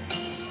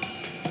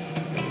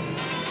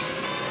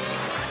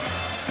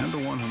 and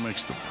the one who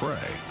makes the prey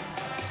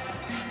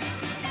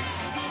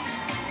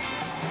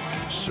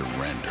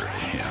surrender to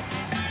him.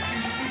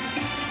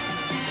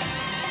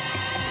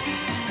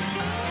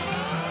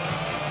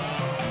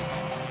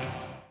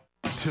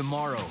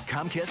 Tomorrow,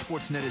 Comcast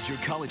Sportsnet is your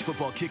college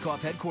football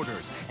kickoff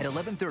headquarters. At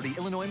 11:30,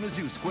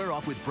 Illinois-Mizzou square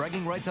off with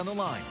bragging rights on the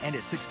line. And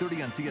at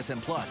 6:30 on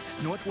CSN+,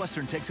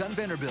 Northwestern takes on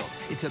Vanderbilt.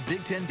 It's a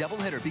Big Ten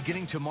doubleheader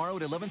beginning tomorrow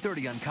at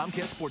 11:30 on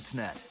Comcast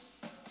Sportsnet.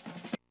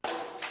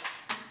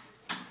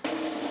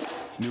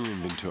 New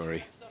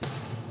inventory.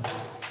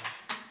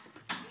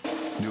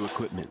 New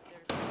equipment.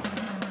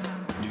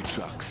 New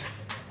trucks.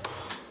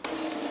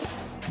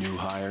 New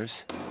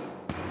hires.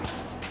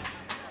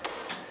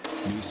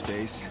 New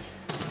space.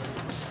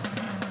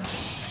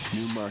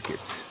 New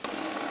markets.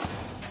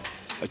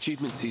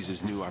 Achievement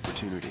seizes new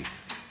opportunity.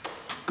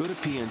 Go to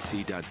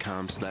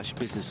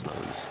pnc.com/business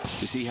loans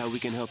to see how we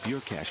can help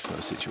your cash flow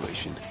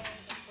situation.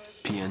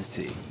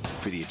 PNC,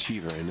 for the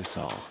achiever in us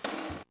all.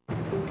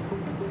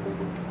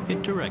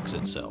 It directs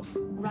itself.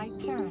 Right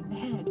turn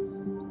ahead.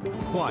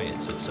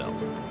 Quiets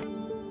itself.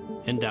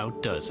 And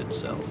outdoes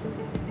itself.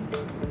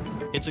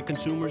 It's a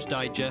Consumer's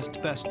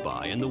Digest Best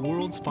Buy and the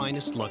world's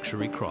finest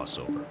luxury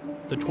crossover,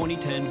 the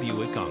 2010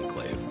 Buick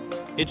Enclave.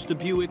 It's the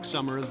Buick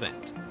Summer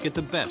Event. Get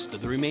the best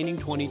of the remaining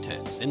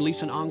 2010s and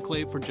lease an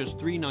Enclave for just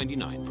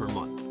 $399 per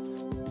month.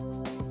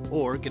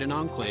 Or get an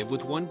Enclave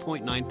with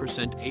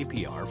 1.9%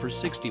 APR for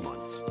 60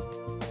 months.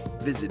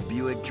 Visit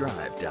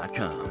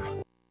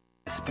BuickDrive.com.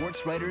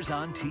 Sports Writers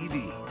on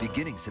TV,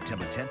 beginning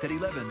September 10th at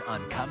 11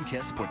 on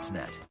Comcast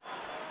Sportsnet.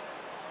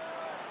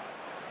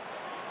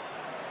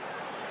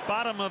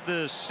 Bottom of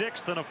the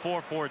 6th and a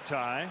 4-4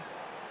 tie.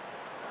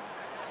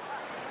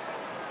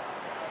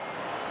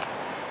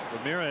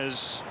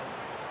 Ramirez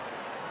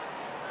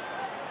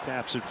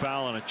taps it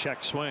foul on a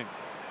check swing.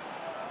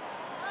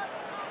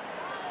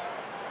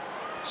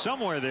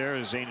 Somewhere there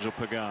is Angel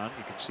Pagan.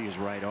 You can see his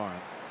right arm.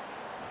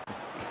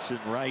 He's in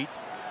right,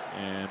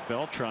 and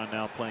Beltran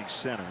now playing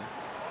center.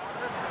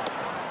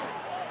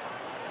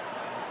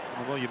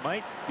 Although you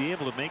might be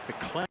able to make the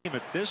claim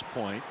at this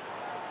point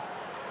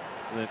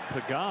that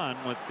Pagan,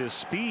 with his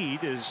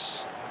speed,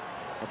 is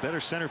a better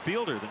center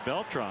fielder than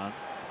Beltran,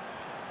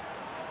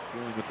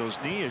 dealing with those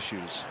knee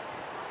issues.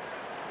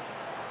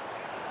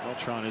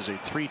 Beltran is a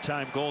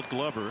 3-time Gold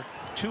Glover,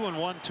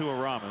 2-1 to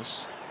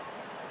Aramis.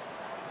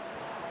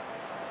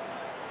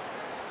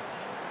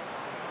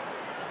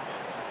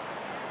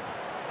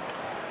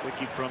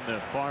 Dickey from the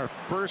far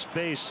first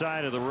base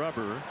side of the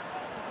rubber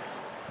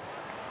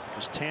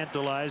was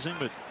tantalizing,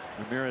 but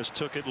Ramirez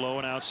took it low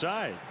and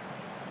outside.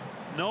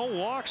 No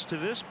walks to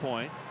this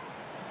point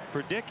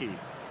for Dickey.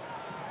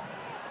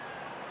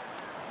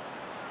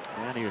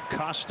 Manny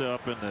Acosta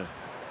up in the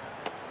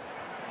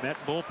Met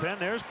bullpen.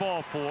 There's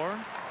ball 4.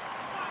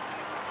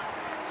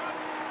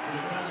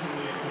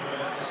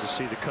 You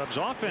see the Cubs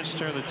offense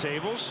turn the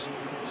tables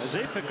as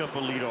they pick up a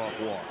leadoff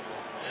walk.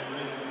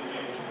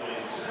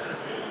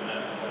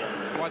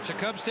 Watch the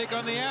Cubs take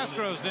on the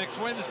Astros next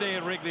Wednesday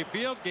at Wrigley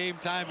Field. Game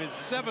time is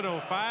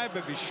 7:05,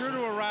 but be sure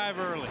to arrive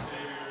early.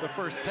 The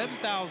first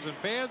 10,000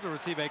 fans will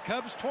receive a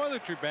Cubs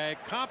toiletry bag,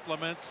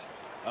 compliments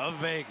of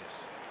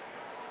Vegas.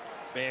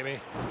 Baby.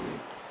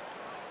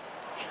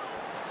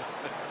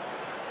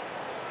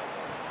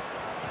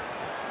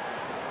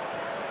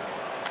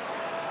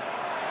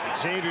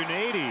 Xavier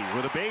Nady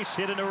with a base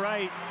hit in the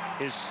right,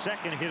 his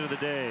second hit of the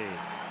day.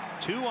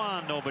 2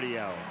 on, nobody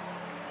out.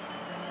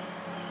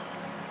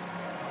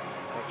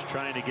 Cubs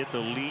trying to get the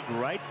lead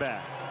right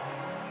back.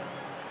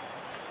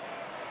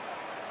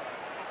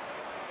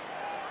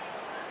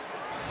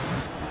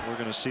 We're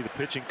going to see the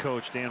pitching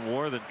coach Dan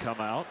Warthen come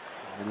out.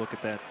 We look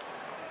at that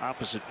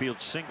opposite field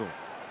single.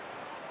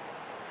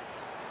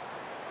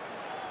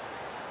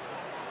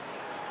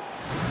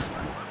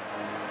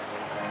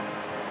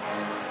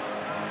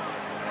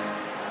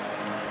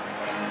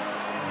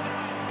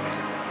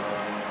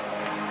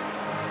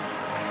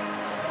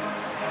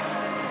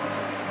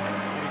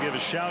 Give a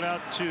shout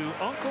out to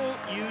Uncle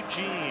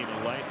Eugene,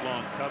 a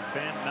lifelong Cub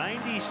fan,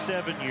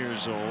 97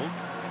 years old.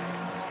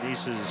 His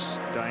nieces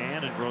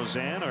Diane and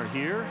Roseanne are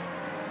here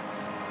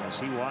as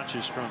he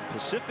watches from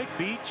Pacific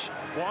Beach,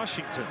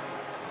 Washington.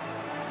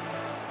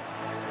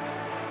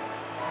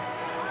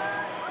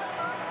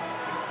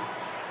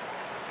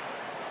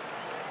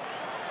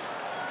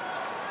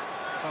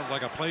 Sounds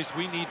like a place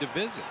we need to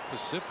visit.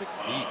 Pacific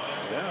Beach.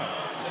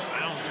 Yeah.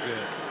 Sounds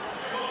good.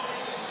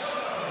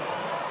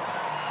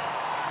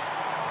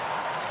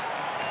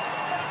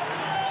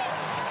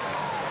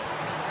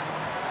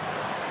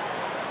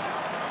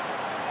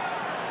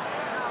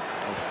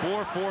 A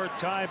 4-4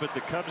 tie, but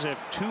the Cubs have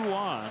 2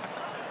 on.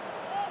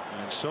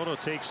 And Soto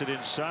takes it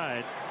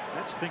inside.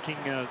 That's thinking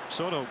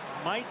Soto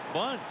might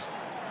bunt.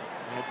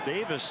 And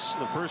Davis,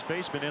 the first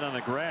baseman, in on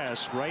the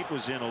grass. Wright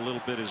was in a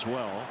little bit as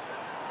well.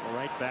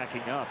 Wright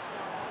backing up.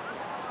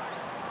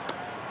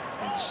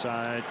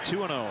 Inside,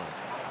 2-0.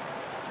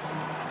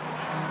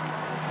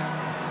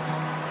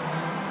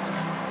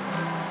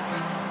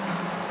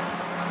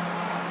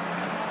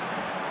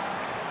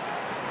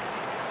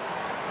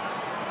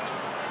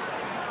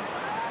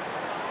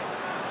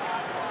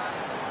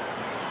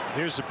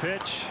 Here's the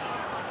pitch.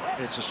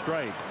 It's a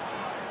strike.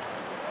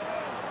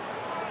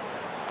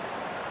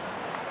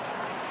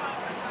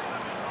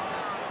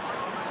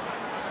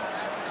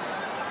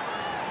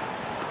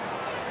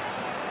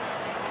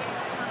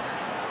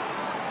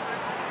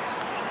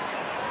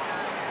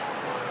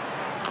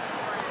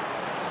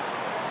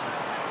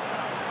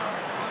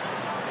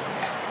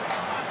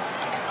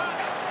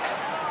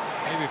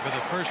 Maybe for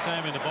the first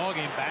time in the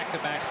ballgame,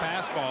 back-to-back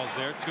fastballs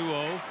there.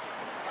 2-0.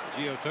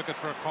 Gio took it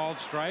for a called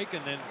strike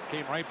and then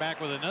came right back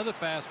with another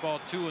fastball,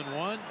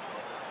 2-1,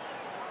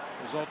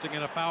 resulting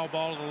in a foul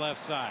ball to the left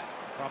side.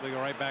 Probably go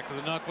right back to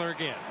the knuckler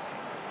again.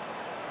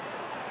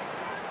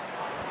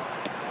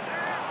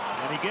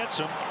 And he gets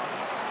him.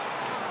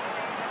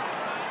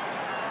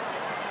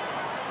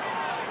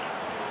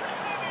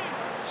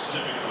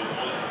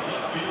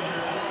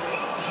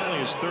 Only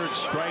his 3rd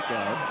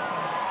strikeout.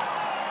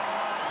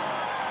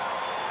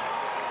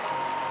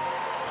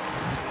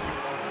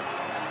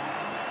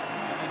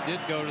 Did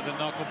go to the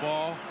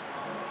knuckleball. Boy,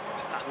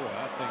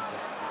 that thing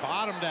just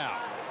bottomed out.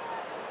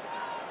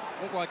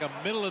 Looked like a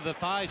middle of the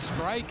thigh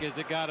strike as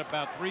it got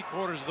about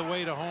 3/4 of the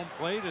way to home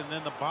plate, and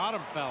then the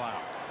bottom fell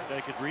out. I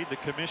could read the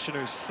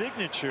commissioner's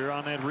signature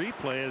on that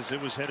replay as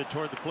it was headed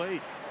toward the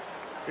plate.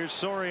 Here's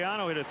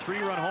Soriano, hit a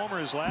 3-run homer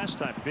his last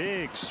time.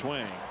 Big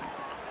swing.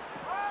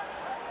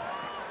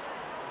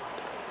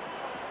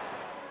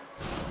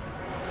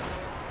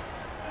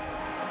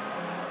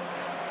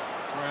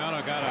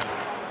 Soriano got a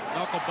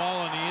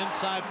knuckleball on the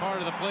inside part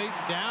of the plate,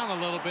 down a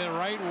little bit,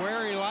 right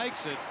where he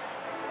likes it.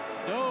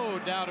 No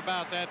doubt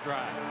about that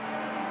drive.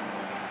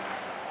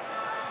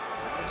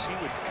 Because he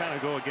would kind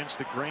of go against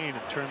the grain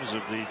in terms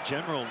of the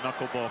general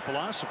knuckleball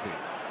philosophy.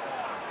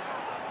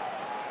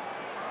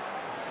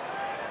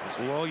 It's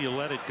low, you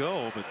let it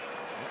go, but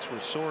that's where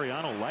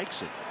Soriano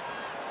likes it.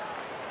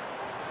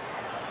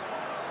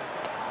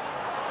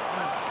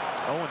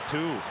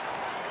 0-2.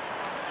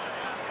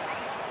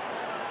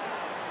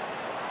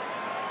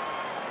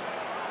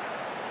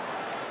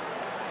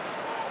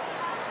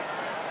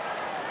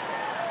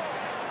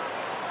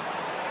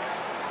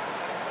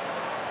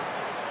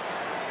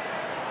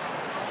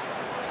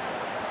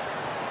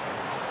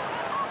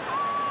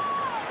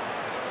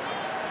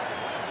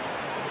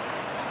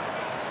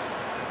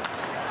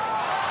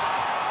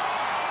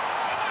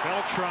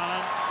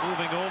 Beltran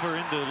moving over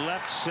into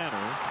left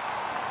center.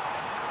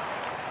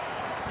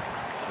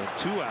 The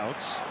 2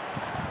 outs.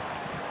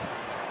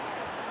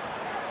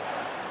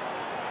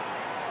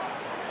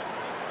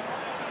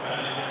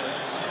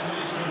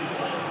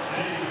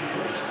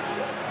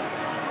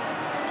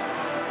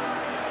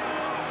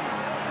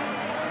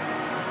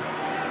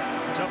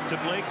 It's up to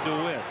Blake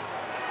DeWitt.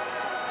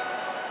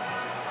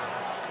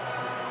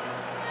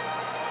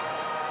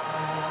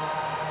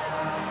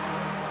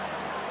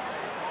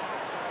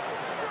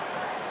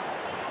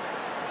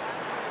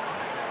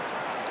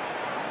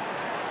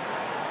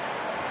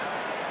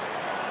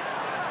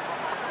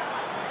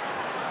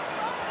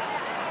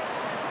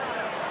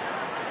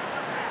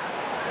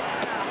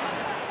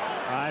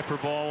 For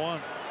ball 1.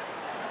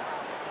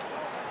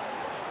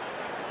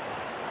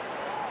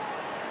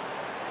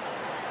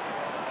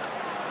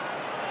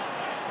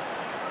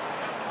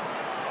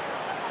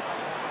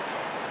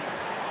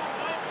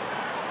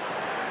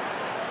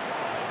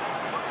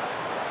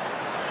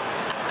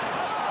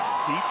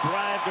 Deep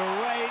drive to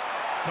right.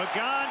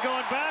 Pagan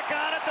going back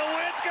on it. The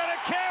wind's going to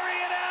carry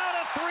it out.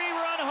 A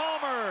 3-run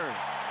homer.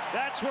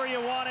 That's where you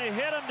want to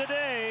hit him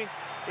today.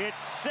 It's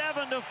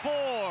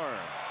 7-4.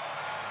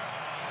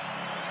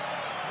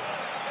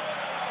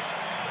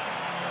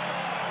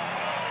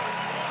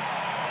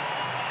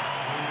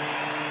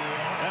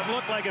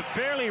 Looked like a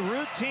fairly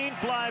routine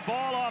fly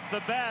ball off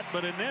the bat,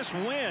 but in this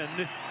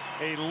wind,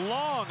 a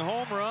long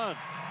home run.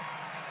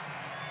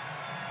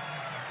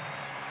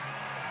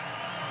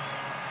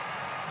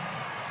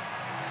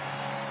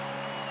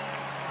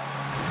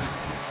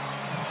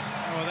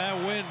 Well,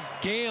 that wind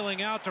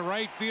galing out to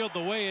right field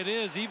the way it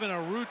is, even a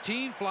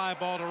routine fly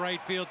ball to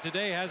right field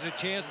today has a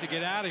chance to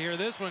get out of here.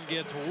 This one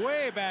gets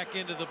way back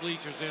into the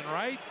bleachers in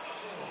right.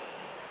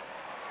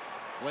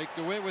 Blake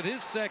DeWitt with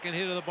his second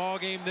hit of the ball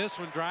game. This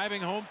one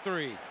driving home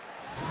 3.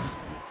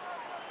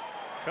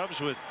 Cubs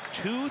with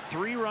 2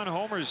 3-run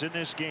homers in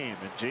this game,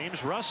 and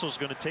James Russell's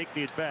going to take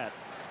the at bat.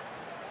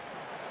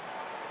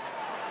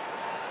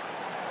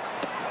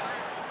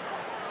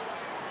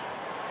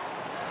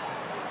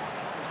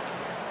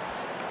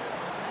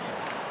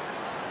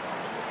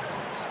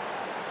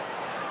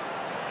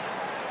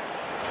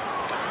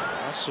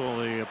 Russell,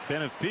 the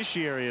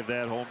beneficiary of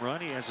that home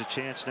run, he has a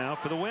chance now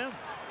for the win.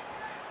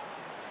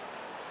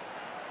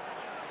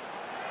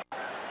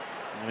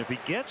 And if he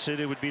gets it,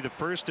 it would be the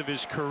first of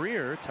his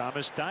career.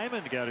 Thomas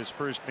Diamond got his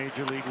first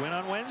major league win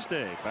on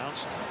Wednesday.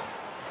 Bounced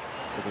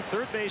for the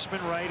third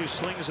baseman right, who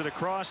slings it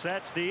across.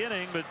 That's the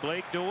inning, but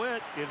Blake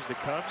DeWitt gives the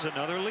Cubs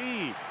another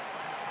lead.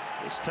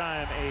 This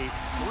time a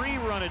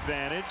 3-run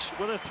advantage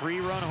with a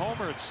 3-run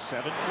homer. It's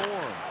 7-4.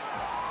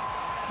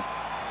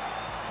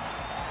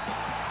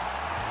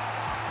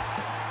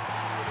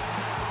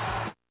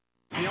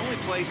 The only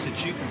place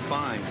that you can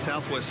find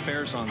Southwest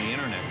fares on the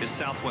internet is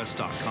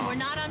southwest.com. We're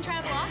not on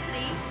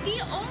Travelocity.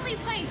 The only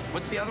place.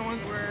 What's the other one?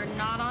 We're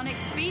not on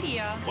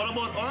Expedia. What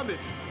about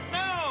Orbit?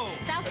 No!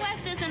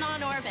 Southwest isn't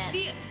on Orbit.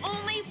 The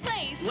only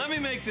place. Let me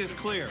make this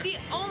clear. The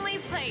only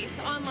place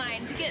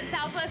online to get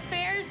Southwest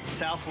fares.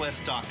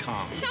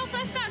 Southwest.com.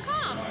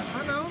 Southwest.com.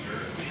 I know.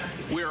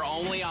 We're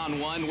only on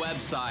one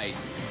website.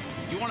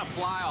 You want to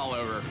fly all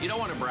over. You don't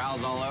want to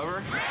browse all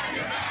over. Grab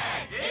your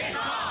bag. It's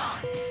on.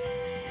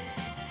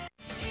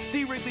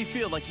 See Wrigley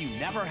Field like you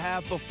never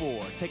have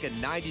before. Take a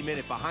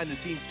 90-minute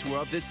behind-the-scenes tour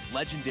of this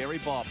legendary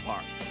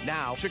ballpark.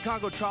 Now,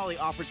 Chicago Trolley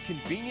offers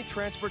convenient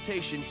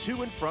transportation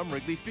to and from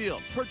Wrigley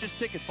Field. Purchase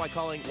tickets by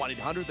calling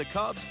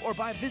 1-800-THE-CUBS or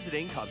by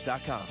visiting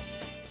Cubs.com.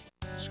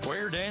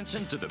 Square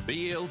dancing to the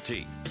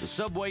BLT. The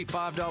Subway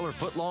 $5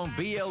 foot-long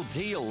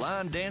BLT will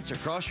line dance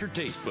across your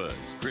taste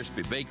buds.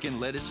 Crispy bacon,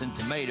 lettuce, and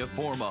tomato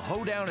form a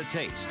hoedown of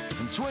taste.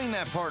 And swing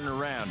that partner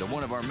around to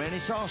one of our many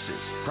sauces.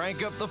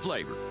 Crank up the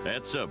flavor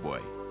at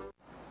Subway.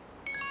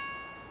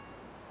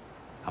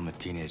 I'm a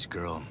teenage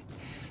girl.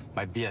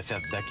 My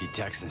BFF Becky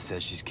texts and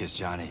says she's kissed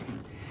Johnny.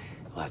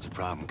 Well, that's a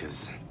problem,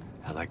 because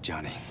I like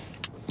Johnny.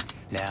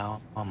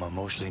 Now, I'm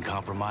emotionally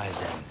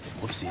compromised and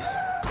whoopsies.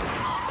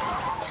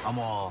 I'm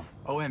all,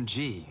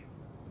 OMG,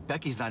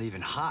 Becky's not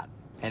even hot.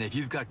 And if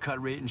you've got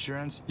cut rate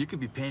insurance, you could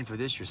be paying for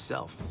this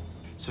yourself.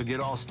 So get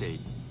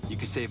Allstate. You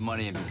can save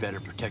money and be better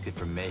protected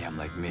from mayhem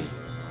like me.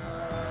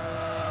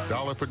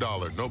 Dollar for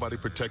dollar, nobody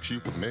protects you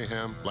from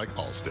mayhem like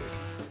Allstate.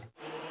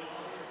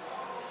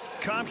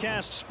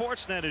 Comcast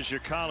Sportsnet is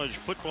your college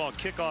football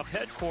kickoff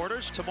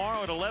headquarters.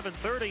 Tomorrow at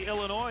 11:30,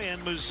 Illinois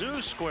and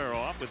Mizzou square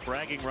off with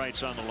bragging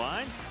rights on the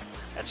line.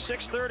 At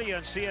 6:30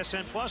 on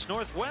CSN Plus,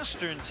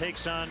 Northwestern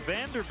takes on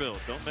Vanderbilt.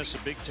 Don't miss a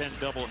Big Ten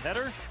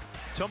doubleheader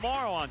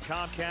tomorrow on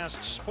Comcast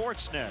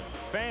Sportsnet,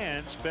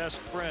 fans' best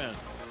friend.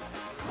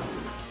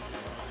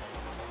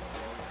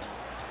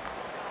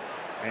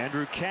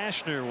 Andrew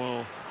Kashner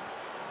will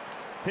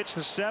pitch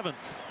the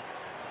 7th.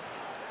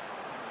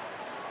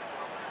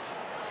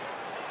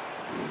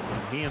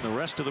 He and the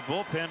rest of the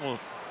bullpen will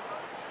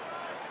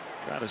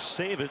try to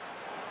save it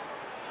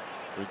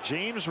for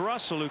James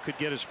Russell, who could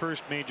get his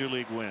first major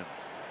league win.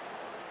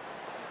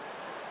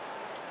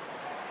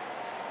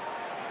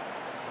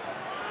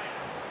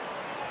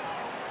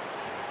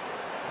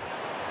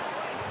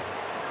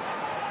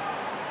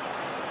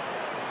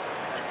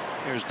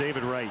 Here's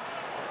David Wright.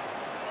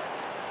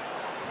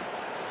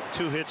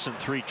 2 hits and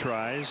 3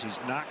 tries. He's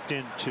knocked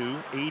in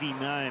 2,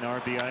 89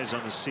 RBIs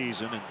on the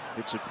season, and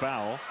hits it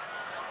foul.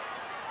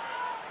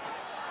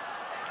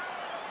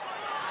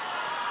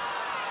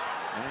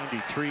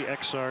 93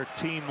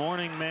 XRT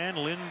morning man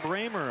Lynn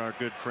Bramer, our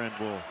good friend,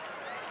 will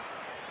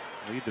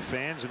lead the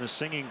fans in the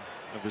singing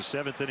of the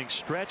 7th inning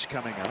stretch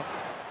coming up.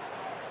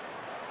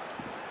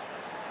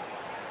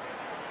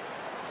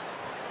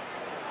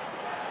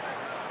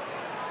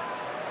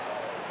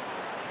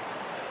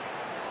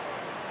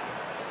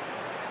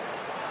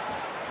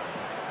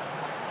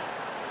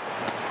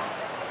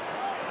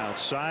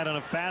 Outside on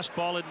a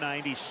fastball at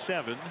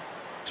 97,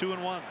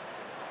 2-1.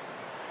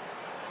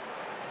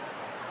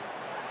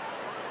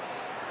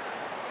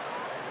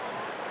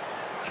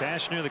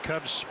 Kashner, the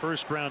Cubs'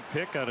 first-round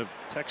pick out of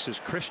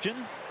Texas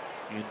Christian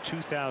in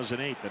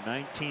 2008, the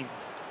 19th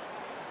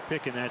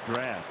pick in that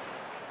draft.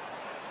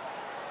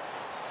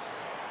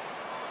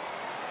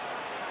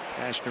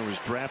 Kashner was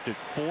drafted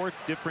 4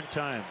 different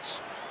times,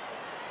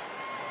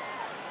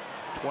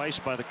 twice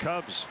by the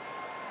Cubs.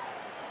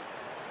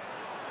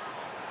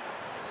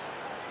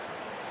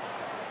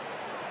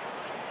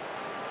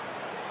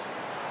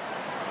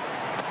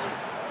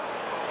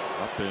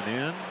 Up and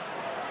in,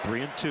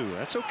 3-2.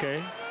 That's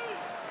okay.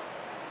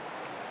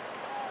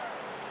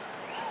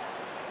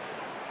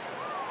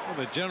 Well,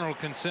 the general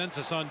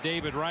consensus on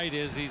David Wright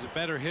is he's a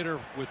better hitter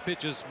with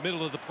pitches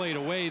middle of the plate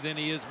away than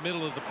he is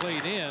middle of the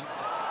plate in.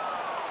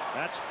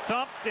 That's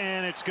thumped,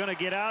 and it's going to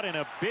get out in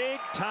a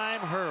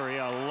big-time hurry.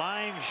 A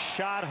line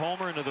shot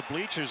homer into the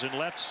bleachers in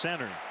left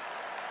center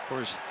for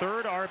his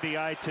 3rd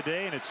RBI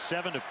today, and it's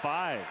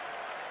 7-5.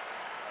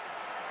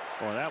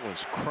 Boy, that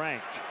was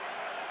cranked.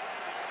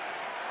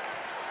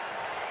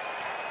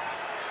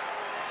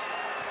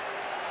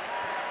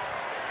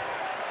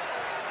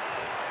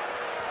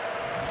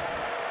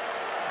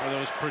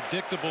 Those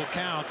predictable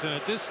counts, and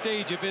at this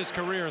stage of his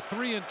career,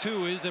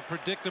 3-2 is a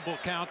predictable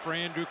count for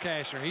Andrew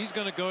Kashner. He's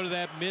going to go to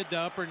that mid to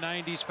upper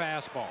 90s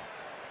fastball.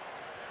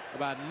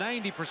 About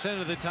 90%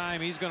 of the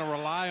time he's going to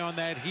rely on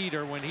that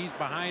heater when he's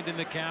behind in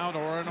the count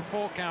or in a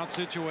full count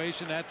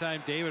situation. That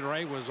time David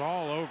Wright was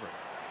all over.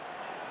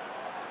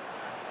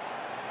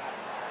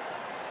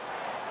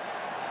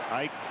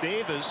 Ike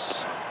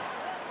Davis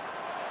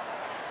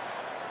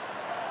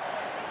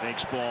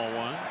takes ball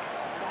 1.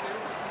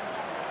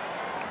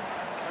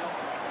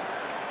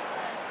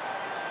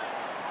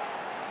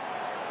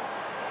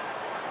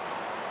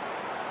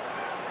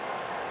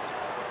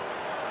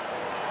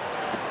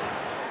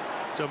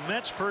 So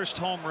Mets' first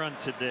home run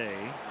today.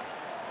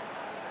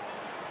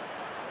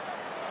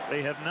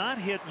 They have not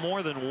hit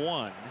more than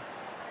 1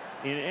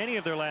 in any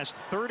of their last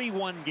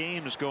 31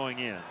 games going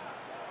in.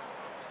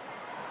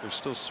 They're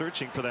still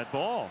searching for that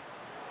ball.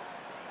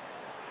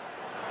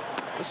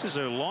 This is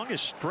their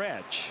longest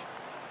stretch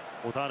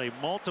without a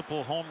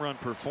multiple home run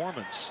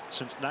performance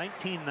since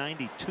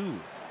 1992.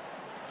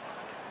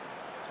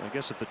 I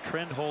guess if the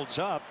trend holds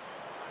up,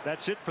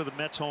 that's it for the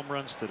Mets home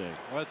runs today.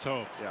 Let's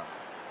hope. Yeah.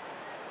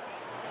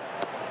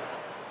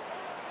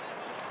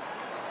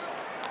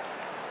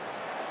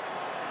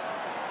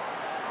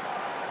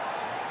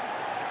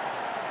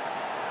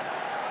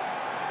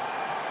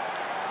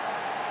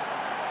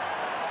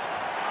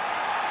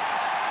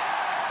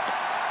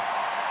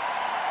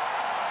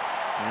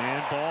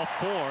 And ball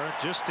 4,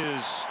 just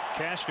as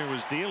Kashner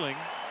was dealing,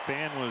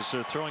 Fan was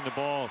throwing the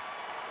ball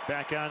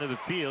back onto the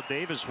field.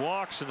 Davis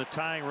walks, and the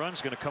tying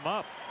run's going to come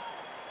up.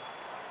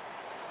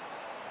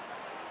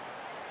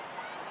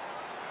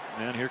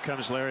 And here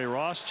comes Larry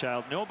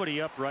Rothschild.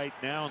 Nobody up right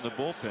now in the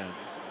bullpen.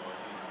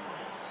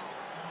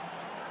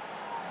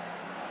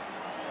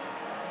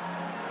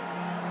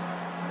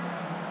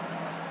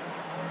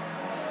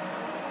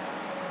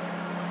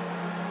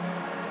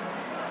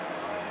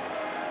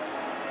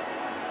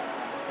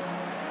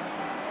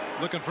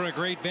 Looking for a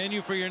great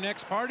venue for your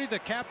next party? The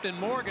Captain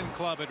Morgan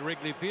Club at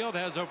Wrigley Field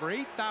has over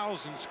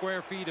 8,000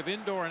 square feet of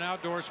indoor and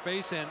outdoor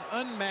space and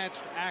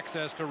unmatched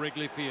access to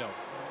Wrigley Field.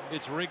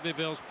 It's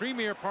Wrigleyville's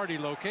premier party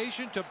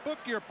location. To book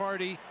your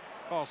party,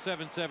 call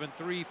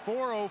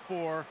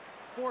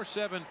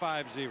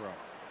 773-404-4750.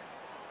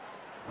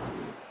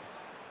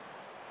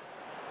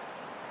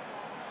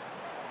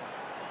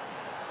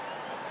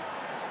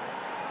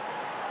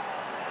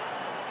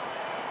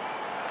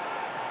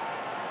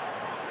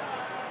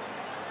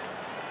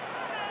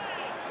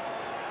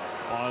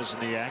 Arias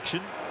in the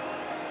action.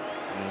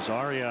 As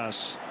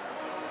Arias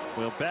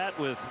will bat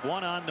with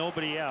one on,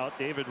 nobody out.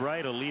 David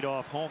Wright, a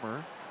leadoff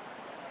homer.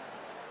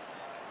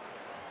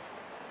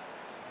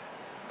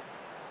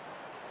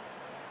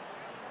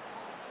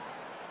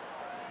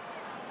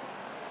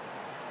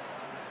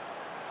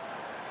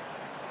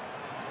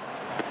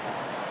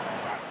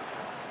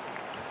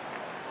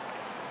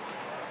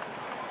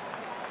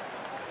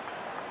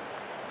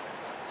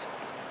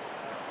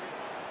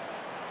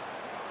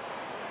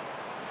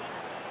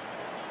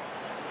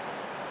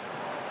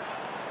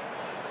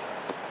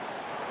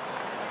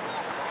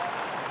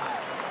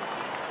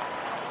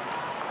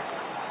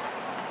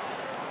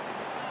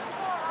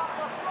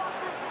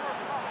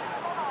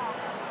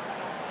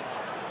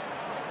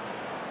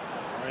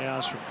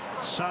 From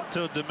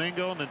Santo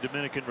Domingo in the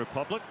Dominican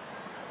Republic.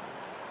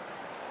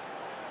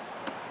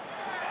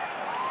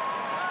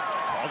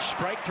 Called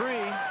strike 3.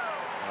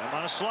 I'm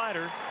on a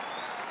slider.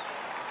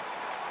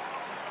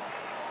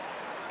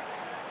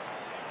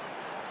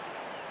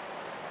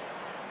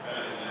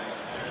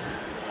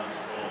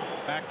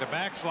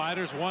 Back-to-back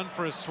sliders, one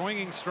for a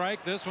swinging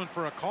strike, this one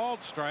for a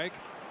called strike.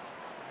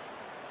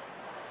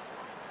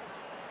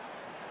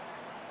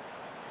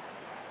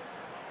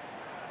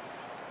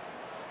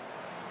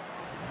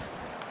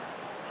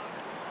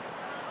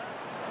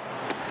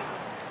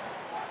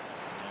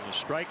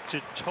 Strike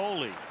to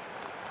Tolley.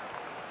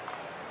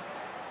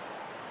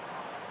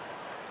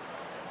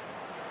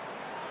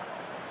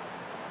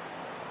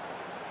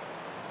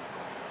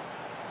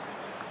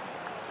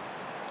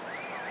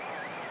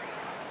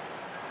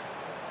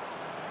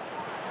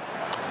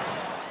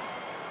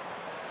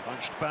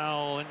 Punched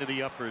foul into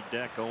the upper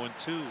deck,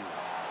 0-2.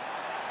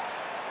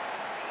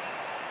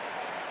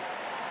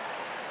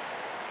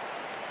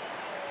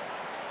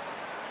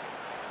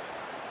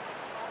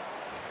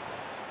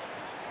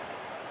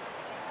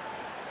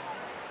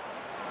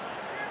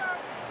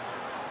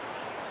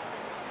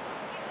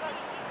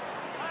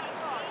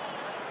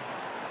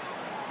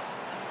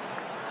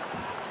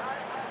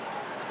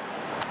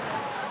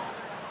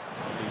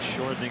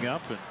 Shortening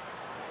up and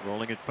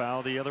rolling it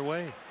foul the other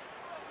way.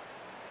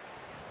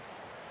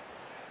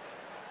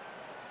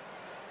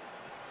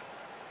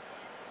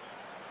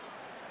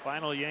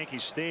 Final Yankee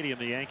Stadium.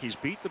 The Yankees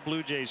beat the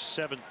Blue Jays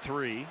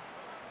 7-3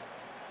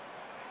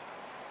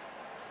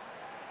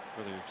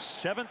 for their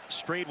 7th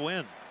straight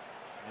win.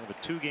 They have a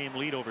 2-game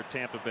lead over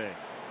Tampa Bay.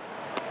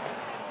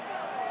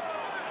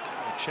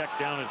 A check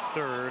down at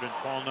third, and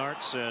Paul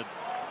Nart said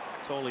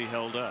Tolley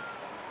held up.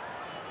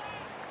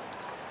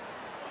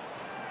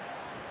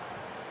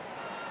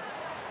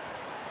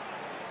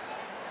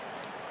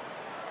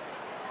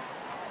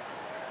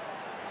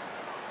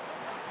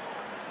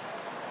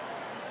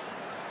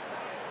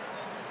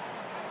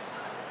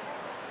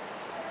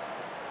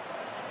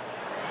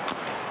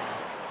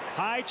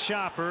 High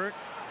chopper,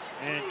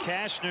 and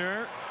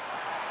Cashner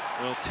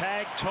will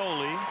tag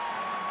Tolley.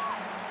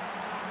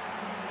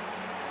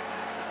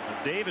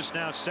 And Davis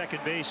now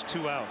second base,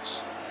 2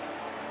 outs.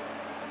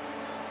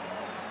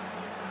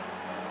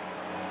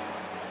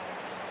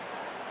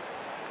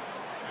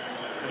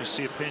 Going to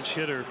see a pinch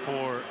hitter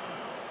for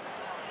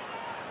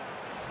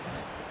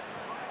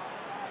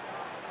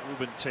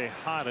Ruben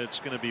Tejada. It's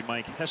going to be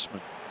Mike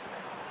Hessman.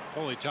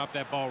 Tolley chopped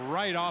that ball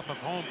right off of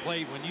home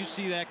plate. When you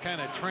see that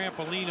kind of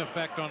trampoline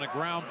effect on a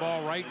ground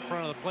ball right in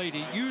front of the plate,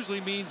 it usually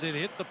means it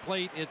hit the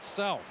plate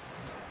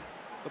itself.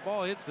 If the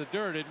ball hits the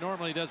dirt, it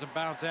normally doesn't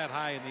bounce that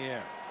high in the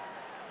air.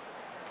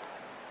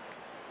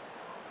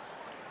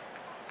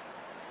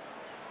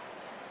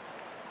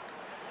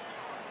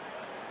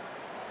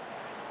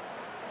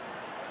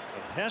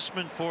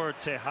 Hessman for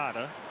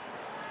Tejada.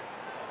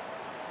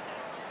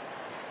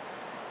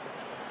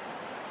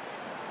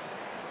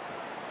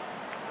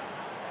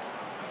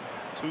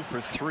 Two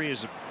for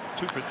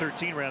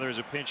 13 rather as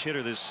a pinch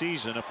hitter this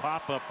season. A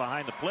pop up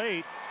behind the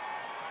plate.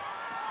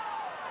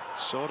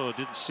 Soto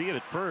didn't see it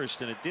at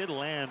first, and it did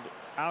land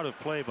out of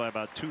play by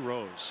about 2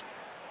 rows.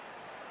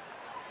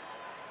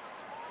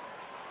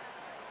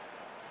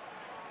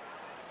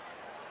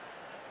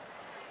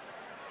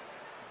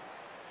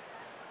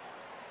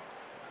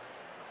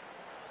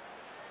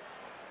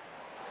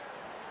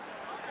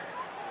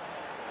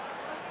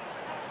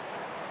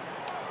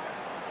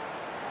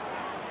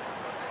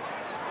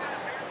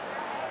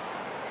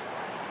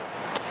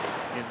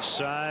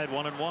 Inside,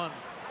 1-1.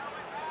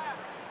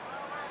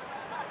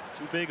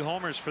 2 big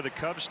homers for the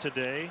Cubs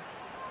today.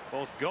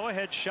 Both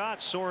go-ahead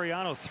shots.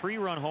 Soriano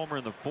 3-run homer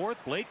in the 4th.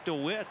 Blake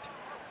DeWitt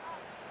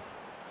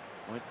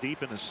went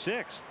deep in the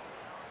 6th.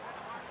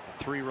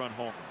 A 3-run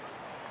homer.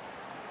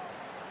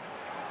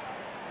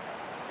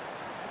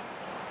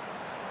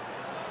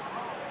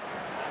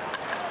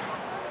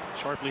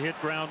 Sharply hit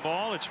ground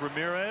ball. It's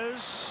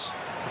Ramirez.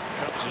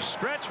 Cubs a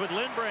stretch with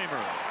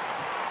Lindbramer.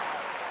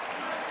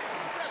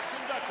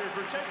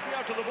 For Take Me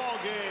Out to the Ball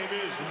Game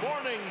is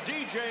morning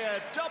DJ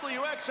at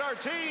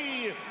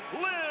WXRT,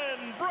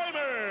 Lynn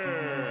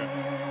Bramer.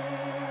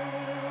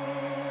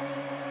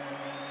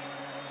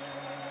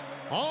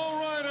 All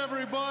right,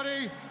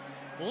 everybody,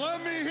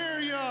 let me hear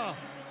ya.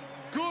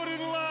 good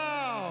and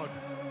loud.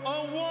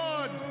 A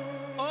 1,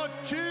 a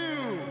 2,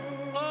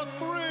 a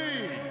 3.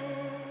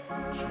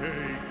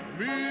 Take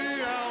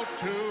me out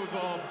to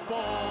the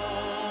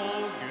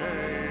ball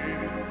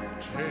game.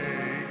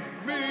 Take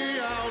me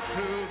out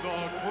to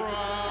the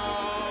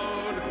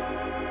crowd.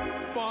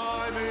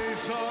 Buy me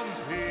some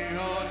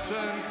peanuts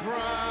and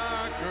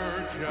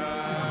Cracker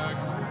Jack.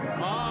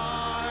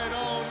 I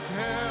don't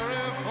care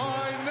if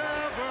I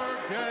never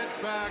get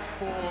back,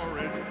 for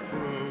it's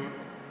root,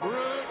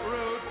 root,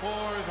 root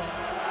for the...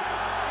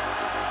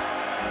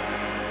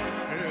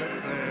 If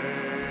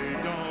they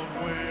don't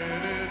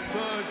win, it's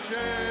a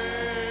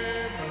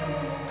shame,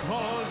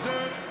 'cause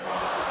it's...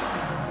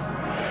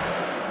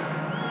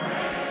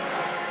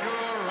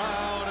 You're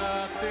out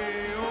at the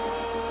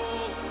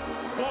old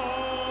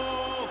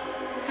ball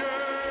game.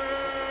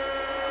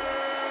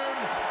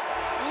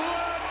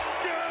 Let's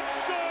get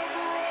some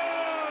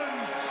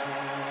runs.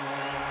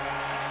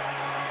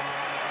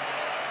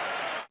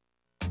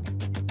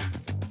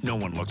 No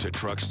one looks at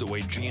trucks the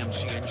way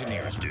GMC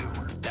engineers do.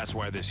 That's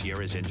why this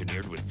year is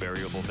engineered with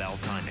variable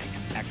valve timing,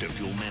 active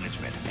fuel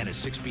management, and a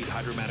 6-speed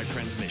hydromatic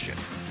transmission.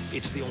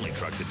 It's the only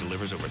truck that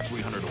delivers over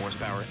 300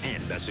 horsepower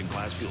and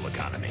best-in-class fuel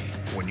economy.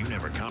 When you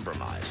never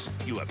compromise,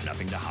 you have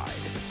nothing to hide.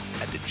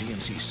 At the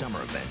GMC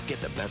Summer Event,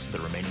 get the best of the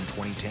remaining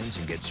 2010s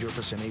and get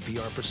 0%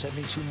 APR for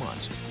 72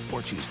 months,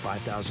 or choose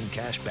 $5,000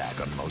 cash back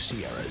on most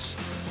Sierras.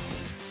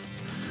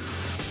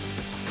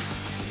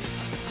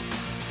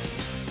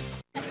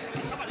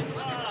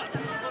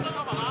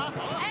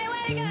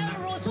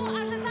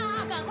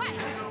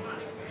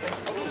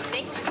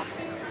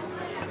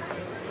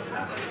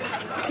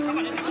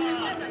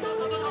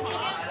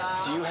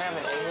 Do you have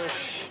an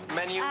English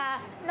menu?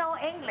 No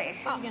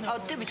English. 哦，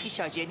对不起，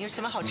小姐，你有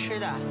什么好吃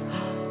的？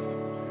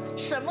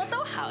什么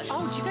都好吃。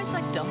 Oh, do you guys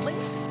like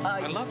dumplings?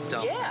 I love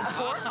dumplings.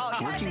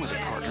 Yeah. Working with a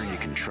partner you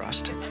can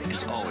trust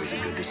is always a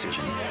good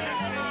decision.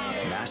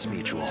 Mass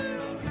Mutual.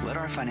 Let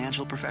our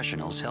financial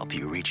professionals help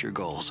you reach your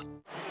goals.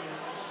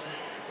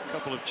 A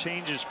couple of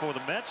changes for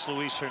the Mets.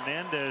 Luis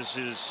Hernandez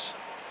is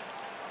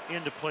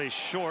into play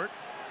short.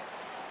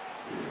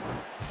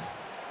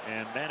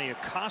 And Manny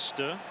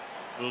Acosta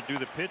will do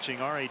the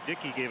pitching. R.A.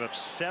 Dickey gave up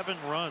 7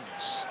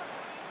 runs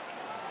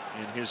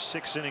in his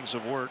 6 innings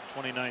of work.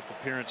 29th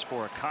appearance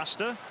for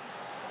Acosta.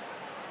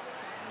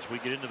 As we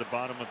get into the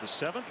bottom of the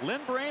 7th,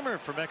 Lynn Bramer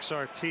from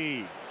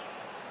XRT.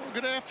 Well,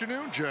 good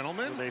afternoon,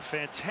 gentlemen. With a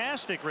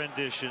fantastic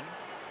rendition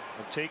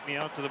of Take Me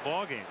Out to the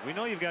Ballgame. We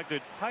know you've got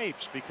good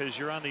pipes because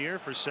you're on the air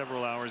for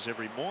several hours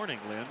every morning,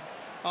 Lynn.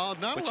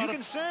 But you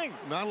can sing.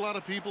 Not a lot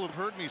of people have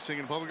heard me sing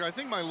in public. I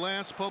think my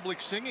last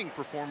public singing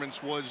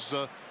performance was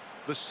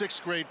the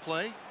 6th grade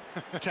play,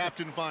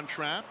 Captain Von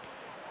Trapp.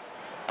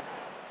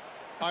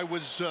 I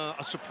was a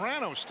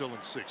soprano still in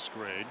 6th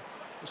grade,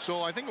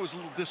 so I think it was a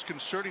little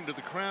disconcerting to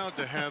the crowd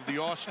to have the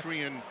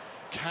Austrian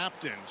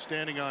captain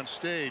standing on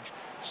stage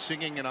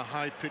singing in a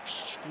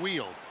high-pitched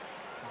squeal.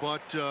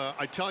 But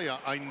I tell you,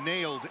 I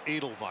nailed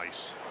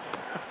Edelweiss.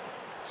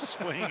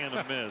 Swing and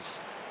a miss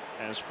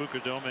as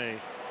Fukudome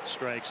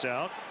strikes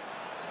out.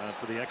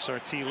 For the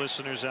XRT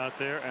listeners out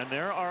there, and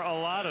there are a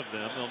lot of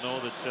them, they'll know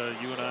that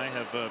you and I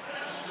have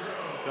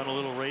done a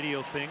little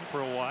radio thing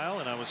for a while,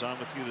 and I was on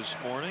with you this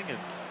morning, and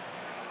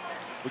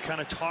we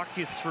kind of talked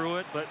you through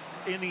it, but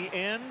in the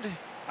end,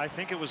 I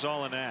think it was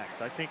all an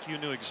act. I think you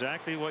knew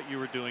exactly what you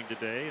were doing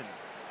today, and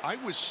I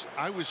was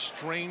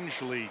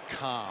strangely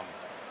calm.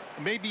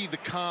 Maybe the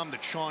calm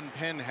that Sean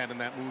Penn had in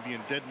that movie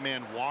in Dead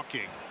Man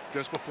Walking,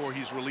 just before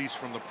he's released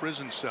from the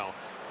prison cell.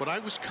 But I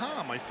was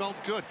calm. I felt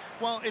good.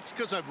 Well, it's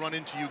because I've run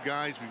into you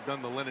guys. We've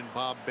done the Len and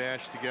Bob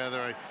Bash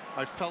together.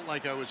 I felt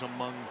like I was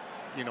among,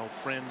 you know,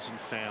 friends and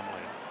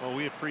family. Well,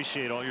 we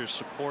appreciate all your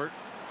support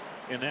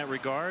in that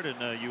regard,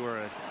 and you are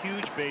a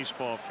huge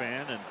baseball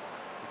fan, and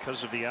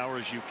because of the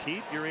hours you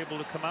keep, you're able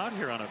to come out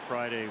here on a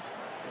Friday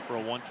for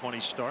a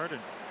 1:20 start and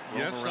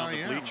roam around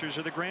the bleachers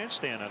or the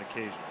grandstand on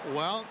occasion.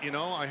 Well, you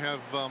know, I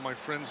have my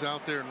friends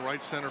out there in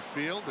right center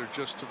field. They're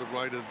just to the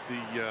right of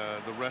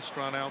the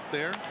restaurant out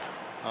there.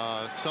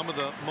 Some of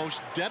the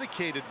most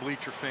dedicated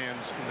bleacher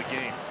fans in the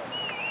game.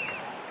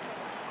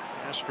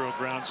 Castro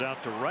grounds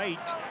out to right.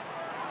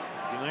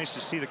 Be nice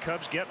to see the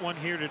Cubs get one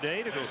here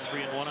today to go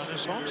 3-1 on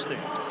this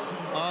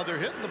homestand. They're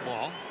hitting the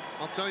ball.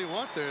 I'll tell you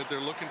what,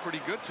 they're looking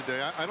pretty good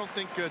today. I don't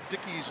think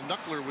Dickey's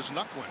knuckler was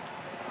knuckling.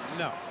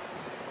 No.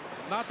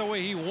 Not the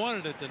way he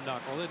wanted it to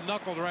knuckle. It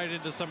knuckled right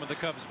into some of the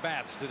Cubs'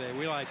 bats today.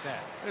 We like that.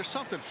 There's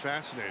something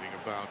fascinating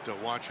about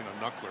watching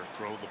a knuckler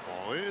throw the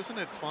ball. Isn't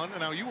it fun?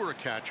 Now, you were a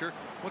catcher.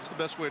 What's the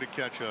best way to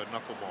catch a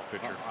knuckleball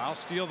pitcher? I'll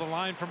steal the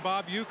line from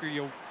Bob Uecker.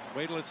 You'll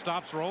wait till it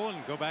stops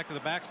rolling, go back to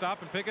the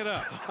backstop and pick it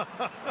up.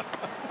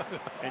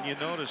 And you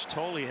notice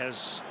Tolle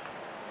has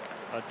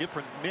a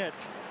different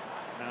mitt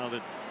now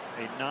that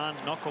a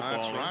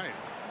non-knuckleballer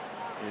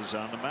is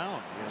on the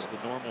mound. He has the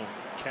normal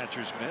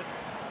catcher's mitt.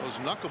 Those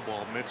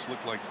knuckleball mitts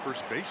look like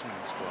first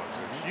baseman's gloves.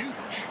 They're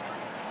huge.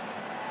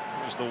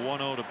 There's the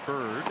 1-0 to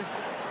Bird,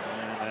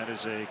 and that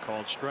is a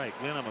called strike.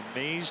 Lynn, I'm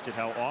amazed at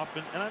how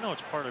often, and I know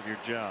it's part of your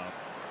job,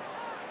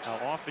 how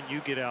often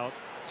you get out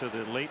to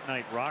the late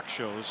night rock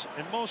shows,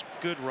 and most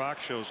good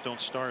rock shows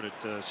don't start at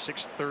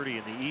 6:30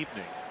 in the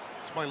evening.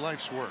 It's my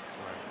life's work,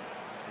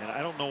 Glenn. And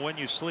I don't know when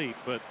you sleep,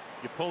 but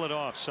you pull it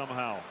off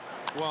somehow.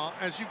 Well,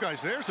 as you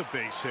guys, there's a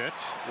base hit,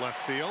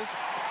 left field.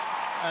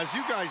 As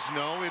you guys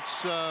know,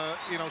 it's,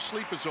 you know,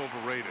 sleep is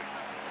overrated.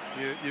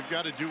 You've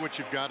got to do what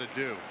you've got to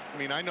do. I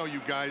mean, I know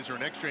you guys are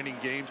in extra inning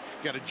games.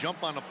 You got to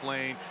jump on a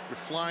plane. You're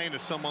flying to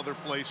some other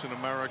place in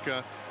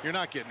America. You're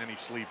not getting any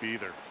sleep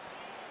either.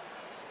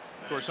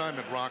 Of course, I'm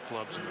at rock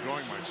clubs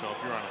enjoying myself.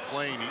 You're on a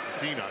plane eating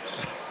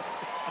peanuts.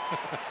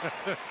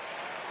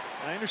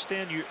 I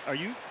understand you. Are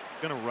you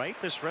going to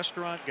write this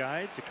restaurant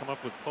guide to come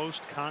up with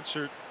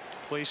post-concert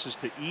places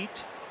to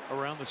eat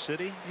around the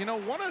city? You know,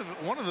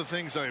 one of the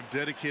things I've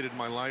dedicated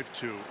my life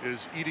to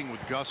is eating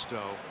with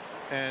gusto.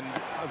 And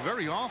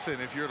very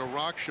often, if you're at a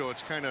rock show,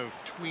 it's kind of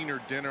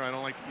tweener dinner. I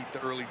don't like to eat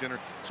the early dinner.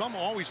 So I'm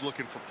always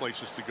looking for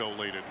places to go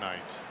late at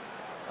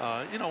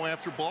night. You know,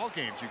 after ball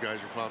games, you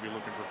guys are probably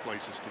looking for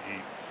places to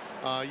eat.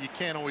 You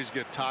can't always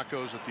get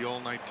tacos at the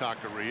all-night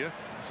taqueria.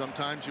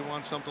 Sometimes you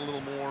want something a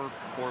little more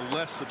or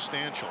less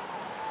substantial.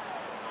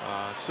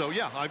 So,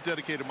 yeah, I've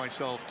dedicated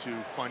myself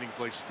to finding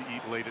places to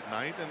eat late at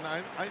night. And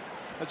I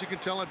as you can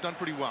tell, I've done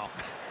pretty well.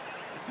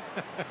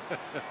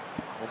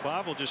 Well,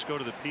 Bob will just go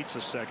to the pizza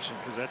section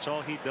because that's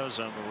all he does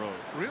on the road.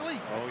 Really?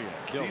 Oh,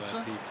 yeah. Kill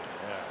that pizza.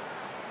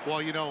 Yeah.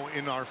 Well, you know,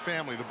 in our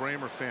family, the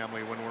Bramer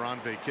family, when we're on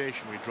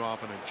vacation, we draw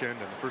up an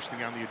agenda. And the first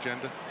thing on the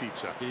agenda,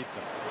 pizza.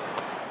 Pizza.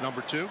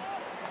 Number 2,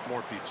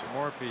 more pizza.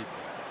 More pizza.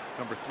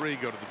 Number 3,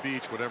 go to the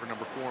beach. Whatever.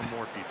 Number 4,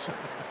 more pizza.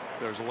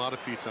 There's a lot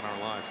of pizza in our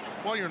lives.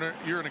 Well,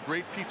 you're in a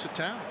great pizza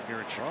town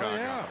here in Chicago. Oh,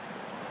 yeah.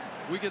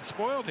 We get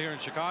spoiled here in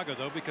Chicago,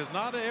 though, because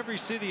not every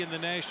city in the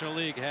National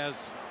League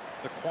has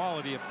the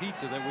quality of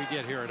pizza that we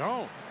get here at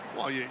home.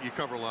 Well, you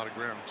cover a lot of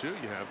ground, too.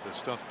 You have the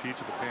stuffed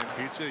pizza, the pan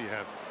pizza. You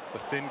have the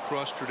thin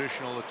crust,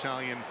 traditional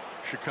Italian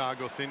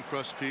Chicago thin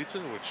crust pizza,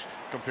 which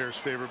compares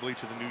favorably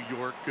to the New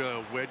York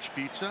wedge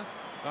pizza.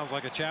 Sounds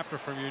like a chapter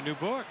from your new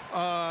book.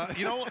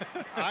 You know,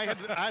 I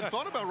had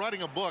thought about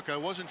writing a book. I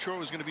wasn't sure it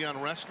was going to be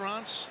on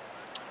restaurants.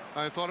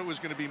 I thought it was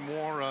going to be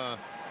more a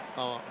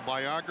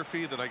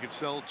biography that I could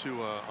sell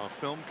to a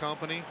film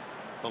company.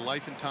 The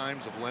Life and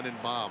Times of Len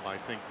and Bob. I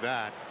think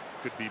that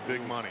could be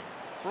big money.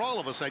 For all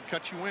of us, I'd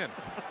cut you in.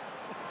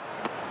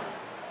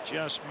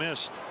 Just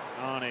missed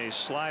on a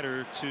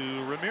slider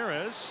to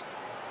Ramirez.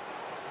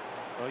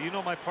 Well, you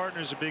know my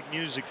partner's a big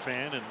music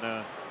fan,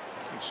 and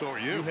so are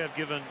you. You have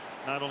given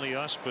not only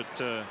us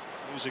but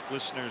music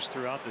listeners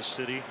throughout the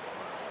city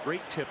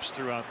great tips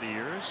throughout the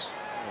years.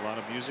 A lot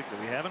of music that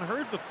we haven't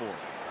heard before.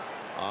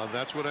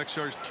 That's what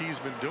XRT's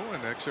been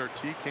doing.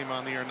 XRT came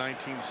on the air in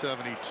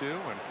 1972,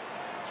 and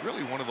it's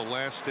really one of the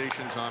last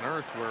stations on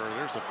earth where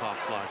there's a pop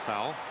fly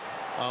foul.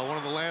 One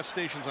of the last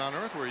stations on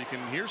earth where you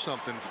can hear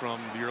something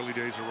from the early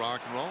days of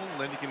rock and roll,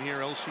 and then you can hear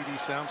LCD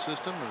Sound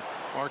System and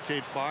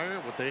Arcade Fire,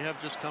 what they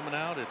have just coming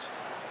out. It's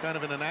kind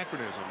of an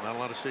anachronism. Not a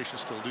lot of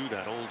stations still do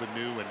that, old and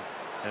new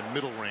and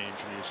middle range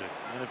music.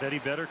 And if Eddie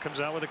Vedder comes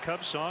out with a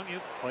Cubs song, you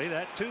play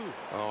that too.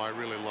 Oh, I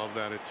really love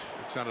that. It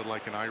sounded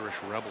like an Irish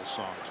rebel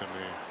song to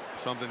me.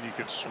 Something you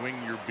could swing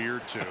your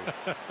beard to.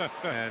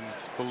 And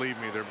believe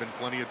me, there have been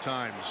plenty of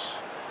times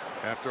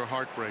after a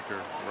heartbreaker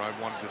where I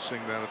wanted to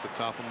sing that at the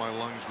top of my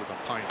lungs with a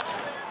pint.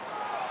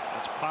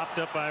 It's popped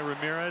up by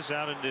Ramirez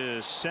out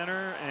into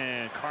center,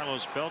 and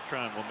Carlos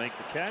Beltran will make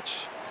the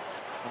catch.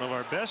 One of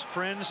our best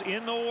friends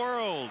in the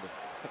world,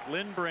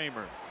 Lynn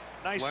Bramer.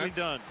 Nicely Len,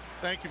 done.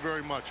 Thank you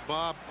very much,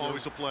 Bob.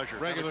 Always a pleasure.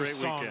 Regular Have a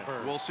great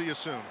weekend. We'll see you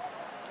soon.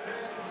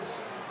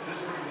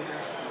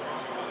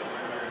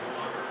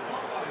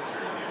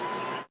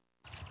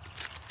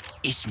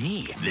 It's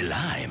me, the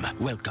Lime.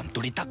 Welcome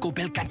to the Taco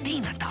Bell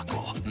Cantina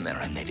Taco.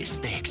 Marinated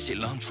steak,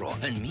 cilantro,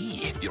 and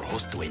me, your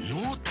host to a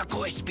new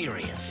taco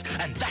experience.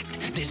 And that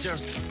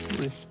deserves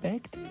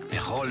respect. A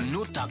whole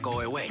new taco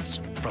awaits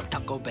from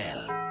Taco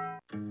Bell.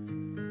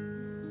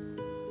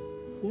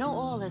 No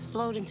oil has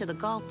flowed into the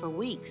Gulf for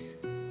weeks,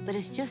 but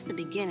it's just the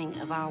beginning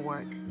of our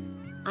work.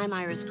 I'm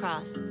Iris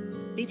Cross.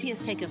 BP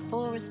has taken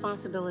full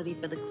responsibility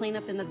for the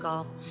cleanup in the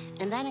Gulf,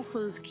 and that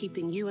includes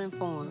keeping you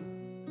informed.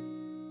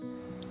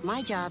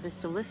 My job is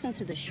to listen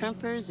to the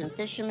shrimpers and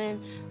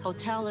fishermen,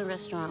 hotel and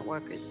restaurant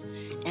workers,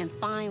 and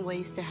find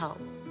ways to help.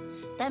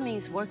 That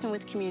means working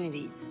with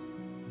communities.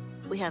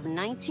 We have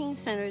 19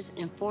 centers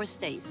in 4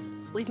 states.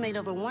 We've made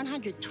over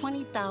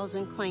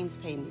 120,000 claims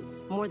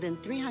payments, more than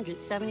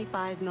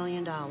 $375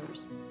 million.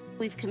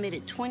 We've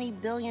committed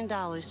 $20 billion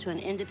to an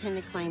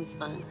independent claims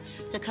fund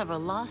to cover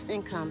lost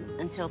income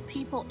until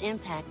people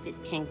impacted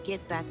can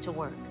get back to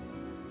work.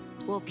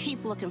 We'll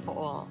keep looking for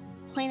oil,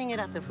 cleaning it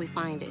up if we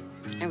find it,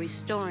 and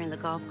restoring the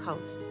Gulf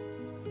Coast.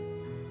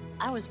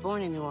 I was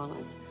born in New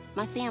Orleans.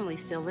 My family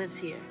still lives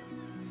here.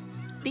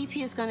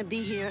 BP is going to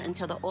be here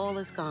until the oil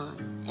is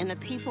gone and the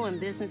people and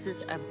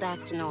businesses are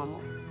back to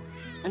normal,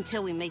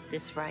 until we make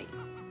this right.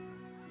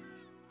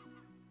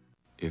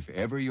 If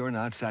ever you're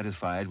not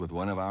satisfied with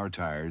one of our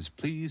tires,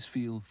 please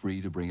feel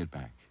free to bring it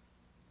back.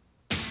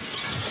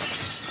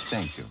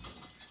 Thank you.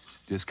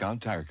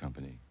 Discount Tire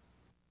Company.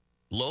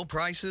 Low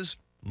prices,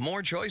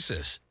 more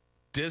choices.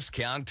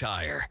 Discount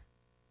Tire.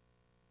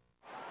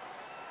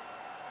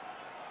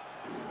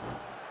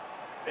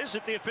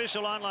 Visit the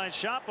official online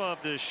shop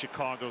of the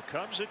Chicago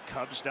Cubs at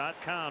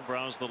Cubs.com.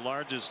 Browse the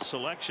largest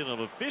selection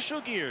of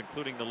official gear,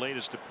 including the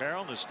latest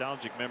apparel,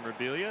 nostalgic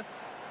memorabilia,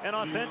 and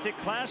authentic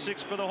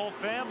classics for the whole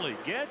family.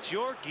 Get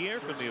your gear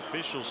from the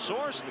official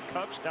source, the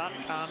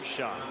Cubs.com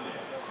shop.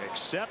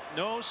 Accept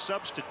no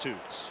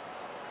substitutes.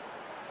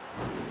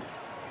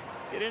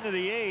 Get into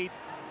the 8th.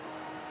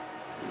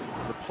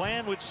 The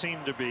plan would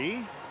seem to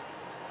be,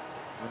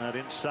 we're not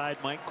inside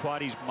Mike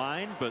Quade's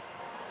mind, but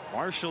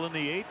Marshall in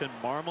the 8th and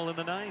Marmol in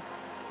the 9th.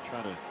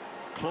 Trying to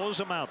close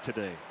them out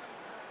today.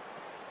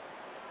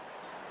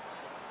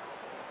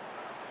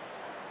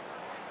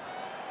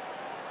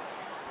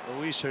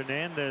 Luis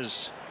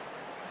Hernandez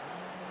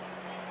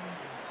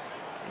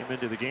came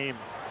into the game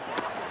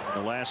in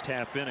the last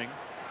half inning.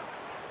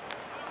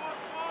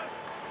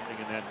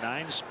 In that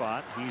 9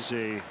 spot. He's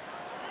a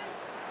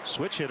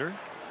switch hitter.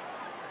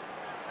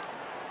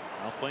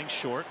 Now playing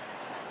short.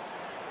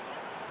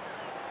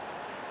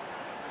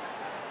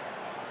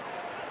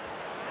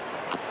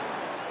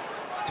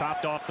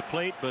 Topped off the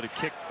plate, but a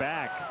kick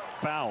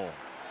back, foul.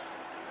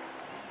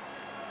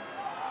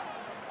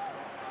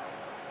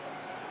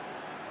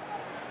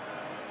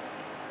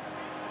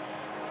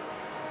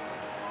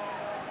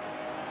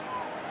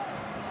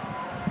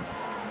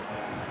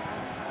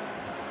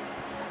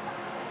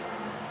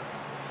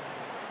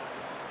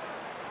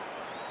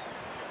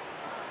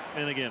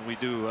 And again, we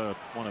do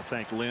want to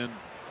thank Lynn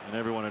and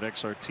everyone at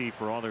XRT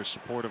for all their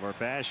support of our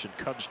Bash and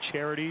Cubs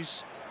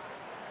charities.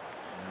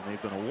 And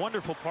they've been a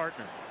wonderful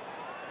partner.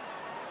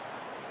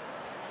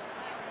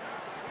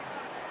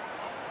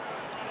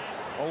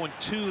 Oh,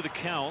 2 the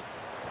count.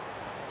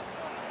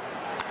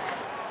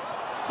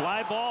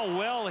 Fly ball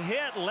well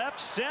hit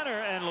left center,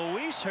 and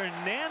Luis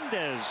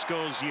Hernandez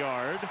goes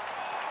yard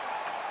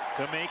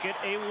to make it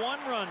a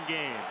 1-run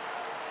game.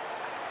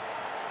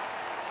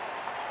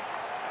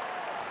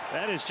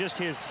 That is just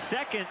his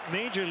 2nd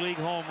major league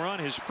home run.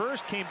 His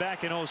first came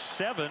back in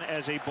 07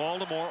 as a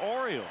Baltimore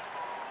Oriole.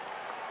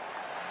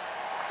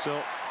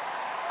 So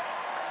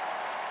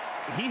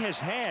he has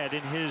had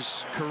in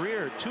his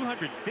career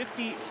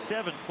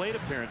 257 plate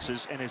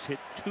appearances and has hit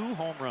 2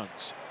 home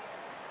runs.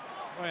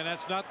 Boy, and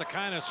that's not the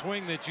kind of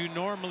swing that you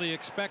normally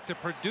expect to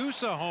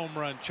produce a home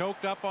run.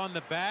 Choked up on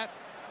the bat,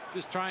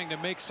 just trying to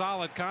make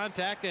solid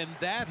contact, and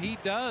that he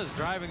does,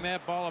 driving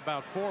that ball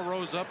about 4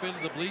 rows up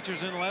into the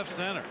bleachers in left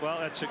center. Well,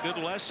 that's a good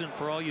lesson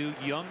for all you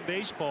young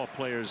baseball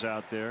players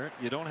out there.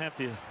 You don't have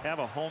to have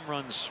a home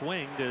run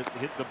swing to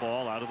hit the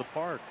ball out of the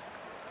park.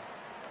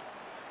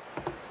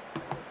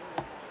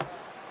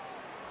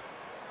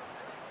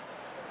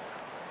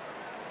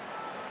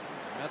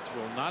 Mets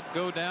will not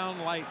go down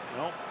light.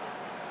 Nope.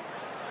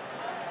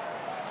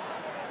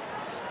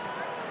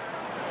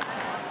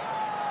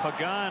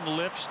 Pagan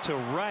lifts to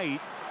right,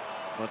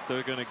 but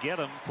they're going to get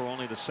him for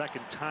only the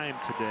 2nd time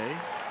today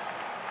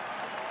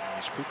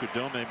as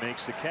Fukudome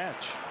makes the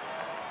catch.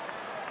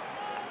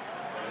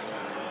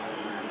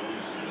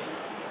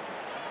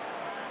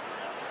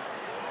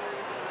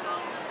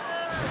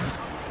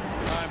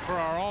 Time for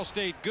our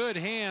Allstate good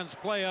hands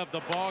play of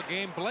the ball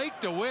game. Blake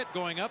DeWitt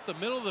going up the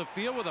middle of the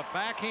field with a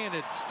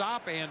backhanded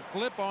stop and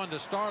flip onto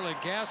Starlin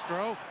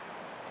Castro.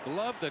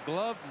 Glove to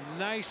glove,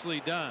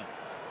 nicely done.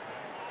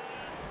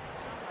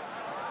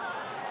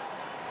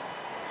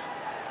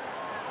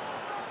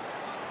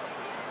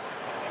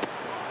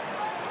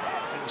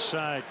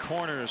 Inside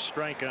corner,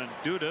 strike on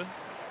Duda.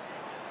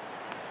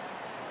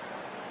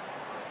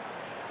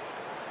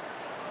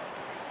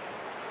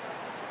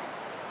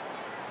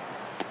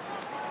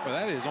 Well,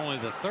 that is only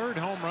the 3rd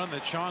home run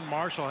that Sean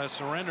Marshall has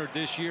surrendered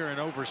this year in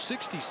over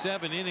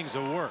 67 innings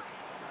of work.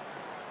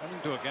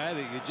 Coming to a guy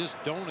that you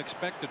just don't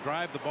expect to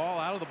drive the ball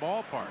out of the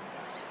ballpark.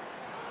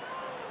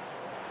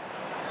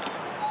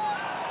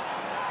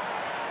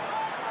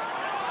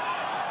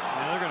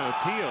 And they're going to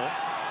appeal.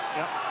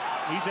 Yep,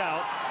 he's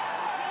out.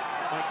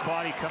 Mike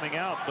Quade coming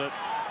out, but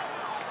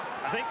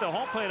I think the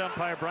home plate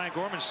umpire Brian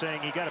Gorman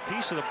saying he got a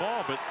piece of the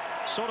ball, but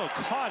Soto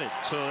caught it,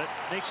 so that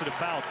makes it a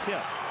foul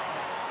tip.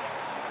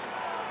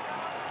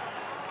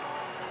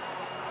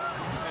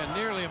 And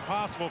nearly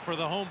impossible for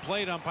the home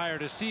plate umpire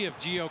to see if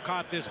Gio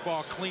caught this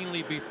ball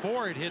cleanly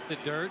before it hit the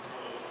dirt.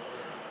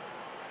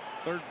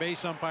 Third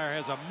base umpire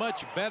has a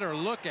much better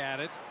look at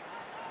it.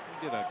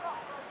 Get a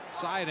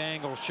side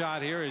angle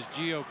shot here as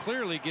Gio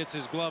clearly gets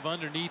his glove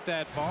underneath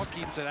that ball,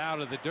 keeps it out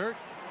of the dirt.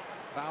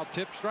 Foul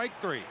tip, strike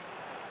 3.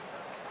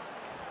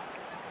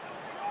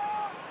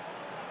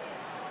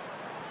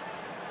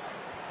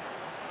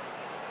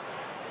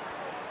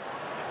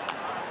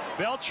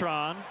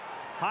 Beltran,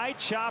 high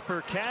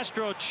chopper,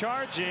 Castro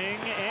charging,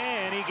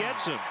 and he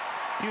gets him.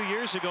 A few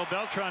years ago,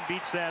 Beltran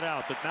beats that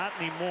out, but not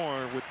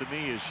anymore with the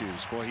knee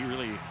issues. Boy, he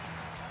really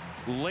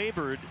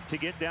labored to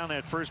get down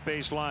that first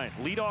base line.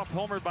 Leadoff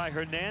homer by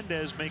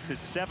Hernandez makes it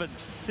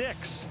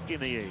 7-6 in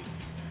the 8th.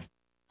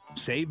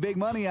 Save big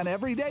money on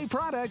everyday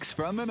products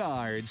from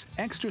Menards.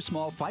 Extra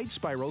small Fight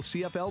Spiral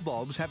CFL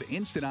bulbs have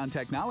instant-on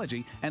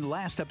technology and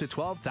last up to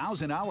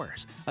 12,000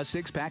 hours. A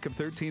 6-pack of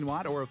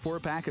 13-watt or a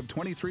 4-pack of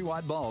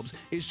 23-watt bulbs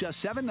is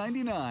just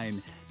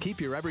 $7.99.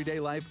 Keep your everyday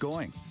life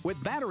going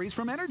with batteries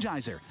from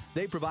Energizer.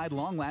 They provide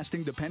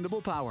long-lasting,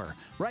 dependable power.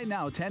 Right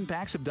now, 10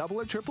 packs of AA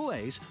or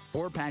AAAs,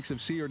 4 packs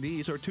of C or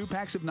Ds, or 2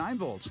 packs of 9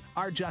 volts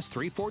are just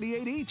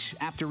 $3.48 each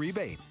after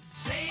rebate.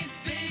 Save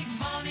big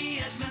money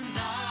at Menards.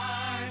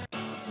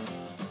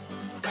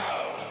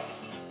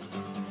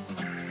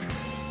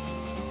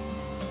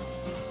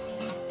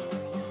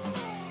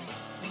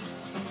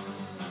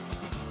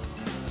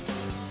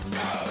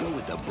 Go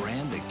with the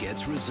brand that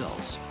gets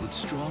results, with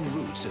strong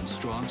roots and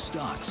strong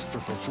stocks for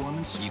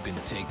performance you can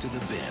take to the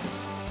bin.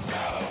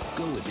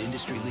 Go with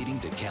industry-leading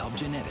DeKalb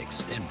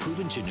genetics and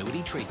proven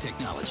Genuity trait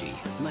technology,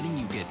 letting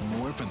you get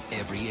more from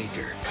every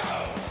acre.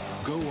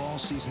 Go all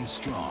season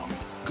strong.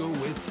 Go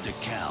with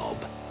DeKalb.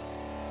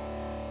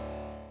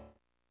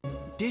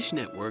 Dish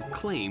Network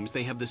claims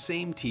they have the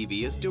same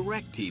TV as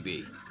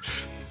DirecTV.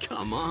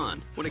 Come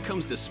on, when it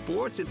comes to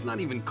sports, it's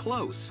not even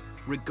close.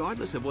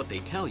 Regardless of what they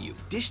tell you,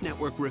 Dish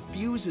Network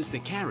refuses to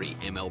carry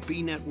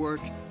MLB Network,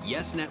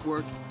 Yes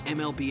Network,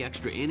 MLB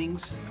Extra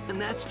Innings,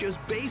 and that's just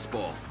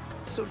baseball.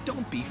 So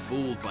don't be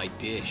fooled by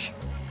Dish.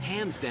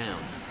 Hands down,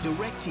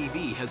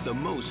 DirecTV has the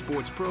most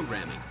sports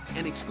programming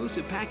and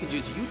exclusive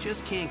packages you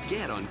just can't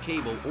get on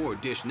cable or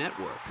Dish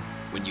Network.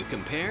 When you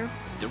compare,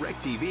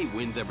 DirecTV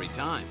wins every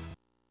time.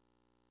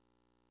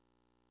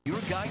 Your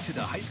guide to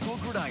the high school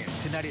gridiron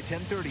tonight at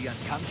 10:30 on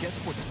Comcast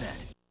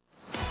Sportsnet.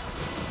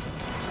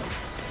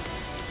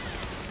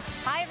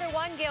 Hi,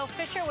 everyone. Gail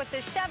Fisher with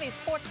the Chevy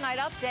Sports Night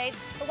update.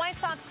 The White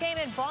Sox game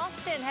in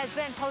Boston has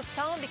been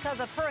postponed because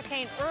of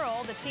Hurricane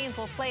Earl. The teams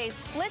will play a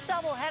split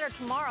doubleheader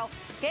tomorrow.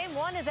 Game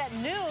 1 is at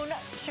noon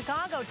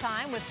Chicago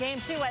time, with Game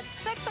 2 at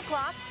 6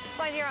 o'clock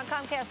right here on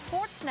Comcast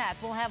Sportsnet.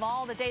 We'll have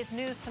all the day's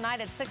news tonight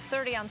at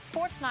 6:30 on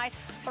Sports Night.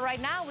 But right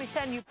now, we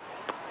send you...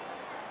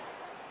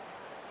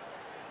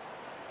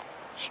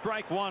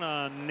 Strike one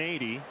on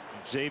Nady.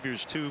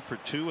 Xavier's 2 for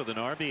 2 with an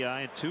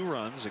RBI and 2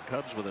 runs. The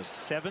Cubs with a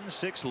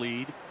 7-6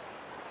 lead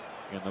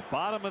in the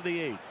bottom of the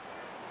 8th.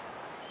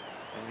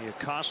 And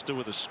Acosta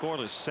with a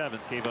scoreless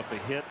 7th gave up a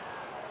hit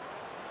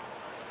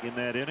in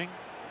that inning.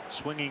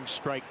 Swinging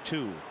strike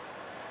 2.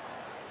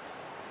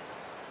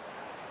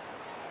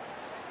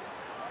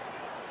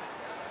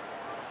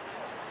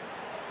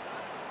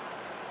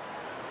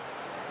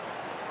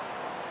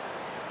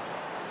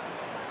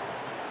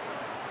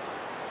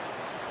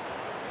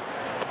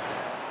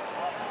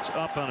 It's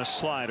up on a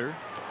slider.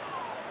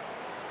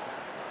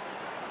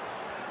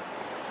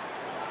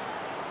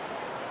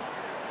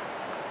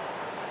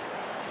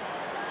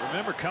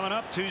 Remember, coming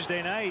up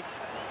Tuesday night,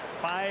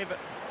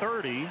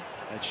 5:30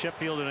 at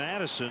Sheffield and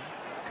Addison,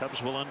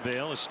 Cubs will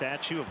unveil a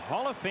statue of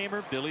Hall of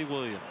Famer Billy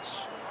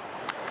Williams.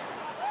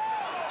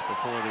 It's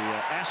before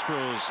the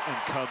Astros and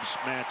Cubs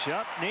match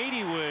up.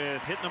 Nady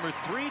with hit number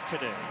 3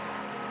 today.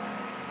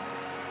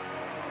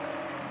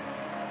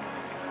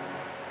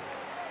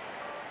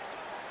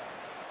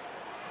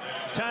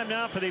 Time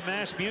now for the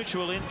Mass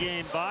Mutual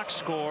in-game box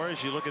score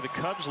as you look at the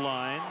Cubs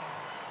line.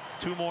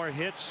 2 more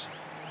hits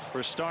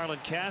for Starlin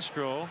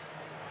Castro.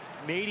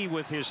 Nady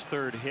with his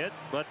 3rd hit,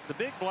 but the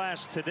big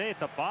blast today at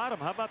the bottom.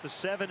 How about the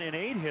 7 and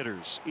 8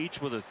 hitters,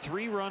 each with a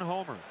 3-run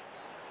homer?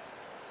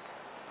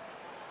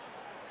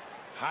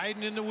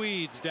 Hiding in the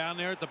weeds down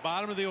there at the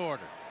bottom of the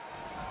order.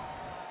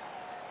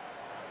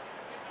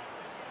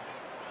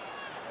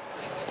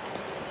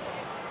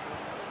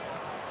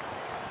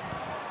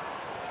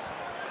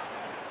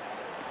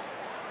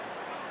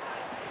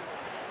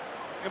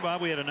 Hey, Bob,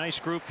 we had a nice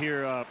group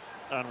here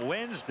on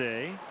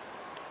Wednesday.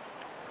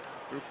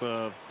 Group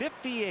of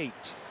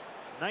 58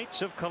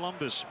 Knights of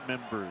Columbus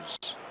members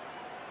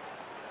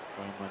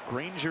from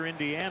Granger,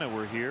 Indiana,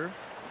 were here,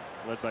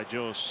 led by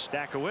Joe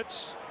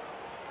Stakowitz.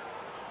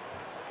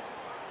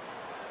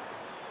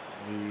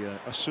 We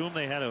assume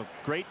they had a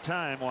great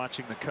time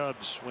watching the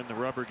Cubs win the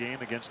rubber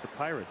game against the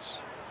Pirates.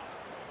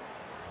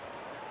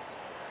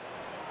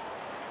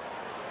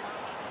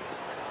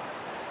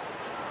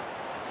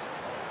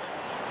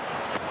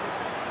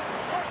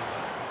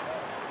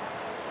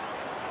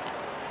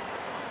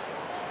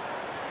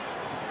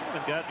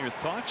 Gotten your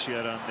thoughts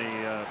yet on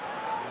the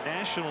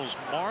Nationals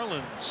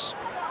Marlins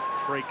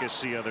fracas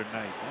the other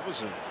night? That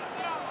was a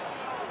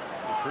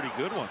pretty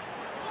good one.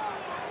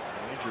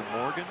 Major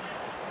Morgan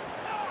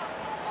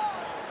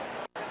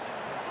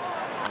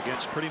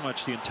against pretty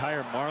much the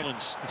entire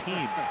Marlins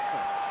team.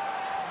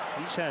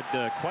 He's had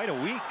quite a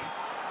week.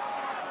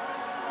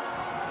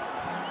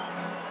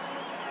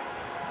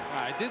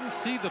 I didn't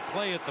see the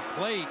play at the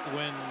plate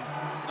when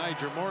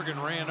Niger Morgan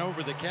ran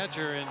over the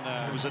catcher,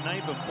 and it was the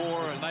night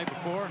before. The night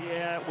before?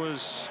 Yeah, it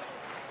was.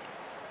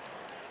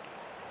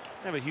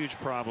 I have a huge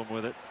problem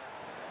with it,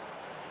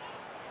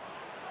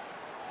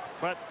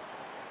 but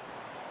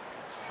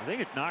I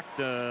think it knocked.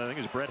 I think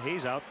it was Brett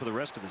Hayes out for the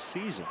rest of the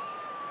season.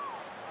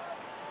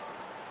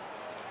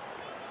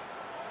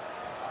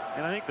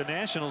 And I think the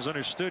Nationals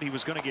understood he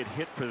was going to get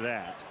hit for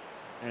that,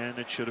 and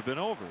it should have been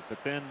over.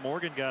 But then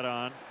Morgan got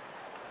on.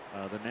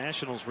 The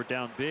Nationals were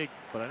down big,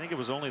 but I think it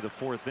was only the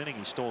 4th inning.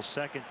 He stole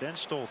second, then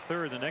stole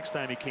third. The next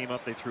time he came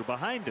up, they threw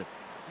behind him.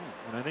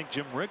 And I think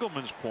Jim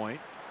Riggleman's point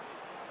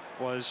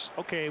was,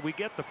 okay, we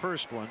get the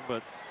first one,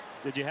 but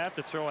did you have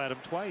to throw at him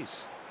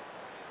twice?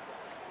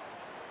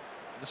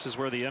 This is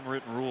where the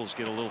unwritten rules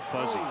get a little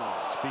fuzzy.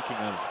 Speaking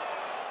of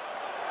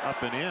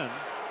up and in,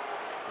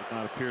 did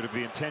not appear to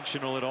be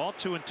intentional at all.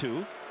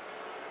 2-2.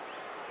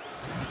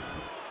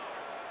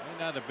 May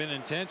not have been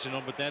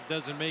intentional, but that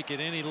doesn't make it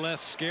any less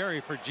scary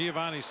for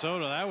Giovanni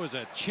Soto. That was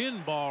a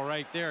chin ball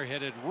right there,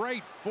 headed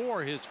right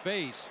for his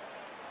face.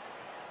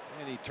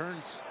 And he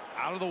turns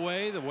out of the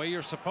way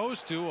you're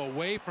supposed to,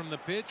 away from the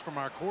pitch from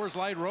our Coors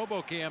Light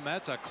RoboCam.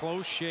 That's a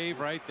close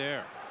shave right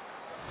there.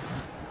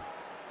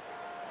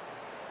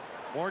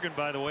 Morgan,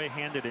 by the way,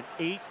 handed an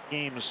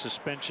 8-game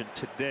suspension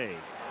today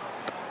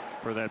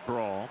for that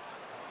brawl.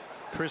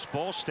 Chris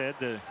Volstead,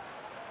 the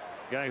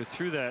guy who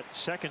threw that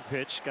second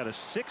pitch, got a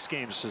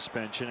 6-game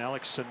suspension.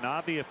 Alex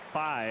Sanabia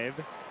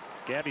 5.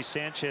 Gabby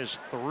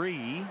Sanchez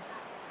 3.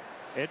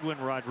 Edwin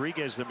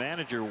Rodriguez, the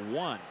manager,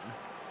 1.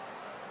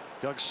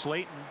 Doug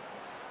Slayton,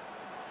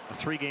 a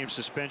 3-game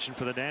suspension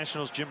for the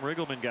Nationals. Jim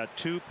Riggleman got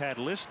 2. Pat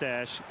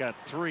Listash got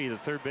 3. The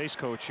third base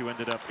coach, who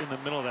ended up in the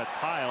middle of that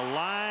pile.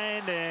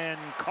 Lined and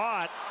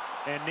caught.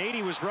 And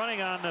Nady was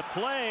running on the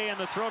play, and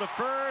the throw to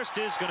first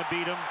is going to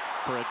beat him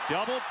for a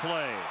double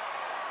play.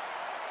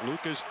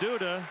 Lucas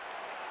Duda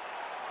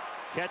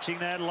catching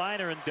that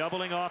liner and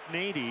doubling off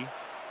Nady.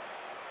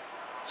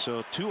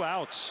 So 2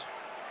 outs.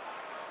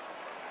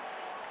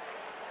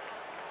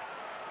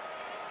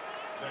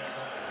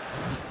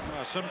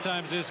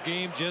 Sometimes this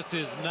game just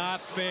is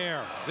not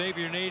fair.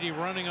 Xavier Nady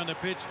running on the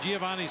pitch.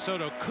 Giovanni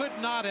Soto could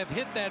not have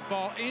hit that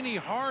ball any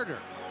harder.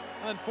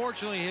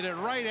 Unfortunately, hit it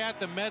right at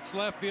the Mets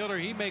left fielder.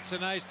 He makes a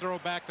nice throw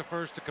back to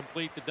first to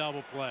complete the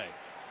double play.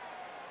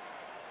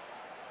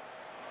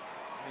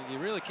 I mean, you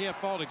really can't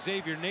fault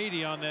Xavier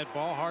Nady on that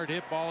ball. Hard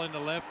hit ball into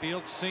left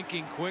field,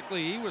 sinking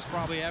quickly. He was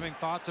probably having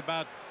thoughts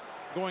about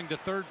going to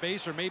third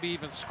base or maybe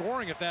even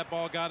scoring if that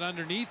ball got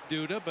underneath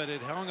Duda, but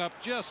it hung up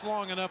just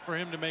long enough for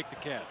him to make the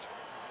catch.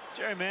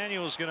 Jerry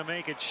Manuel's going to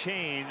make a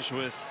change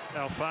with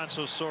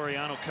Alfonso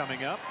Soriano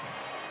coming up.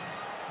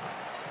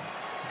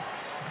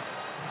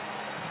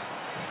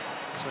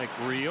 It's like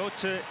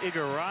Ryota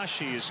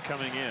Igarashi is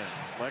coming in.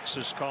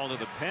 Lexus call to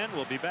the pen.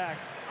 We'll be back.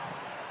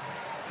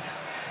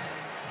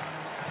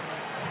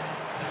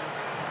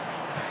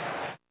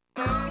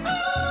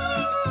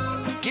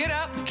 Get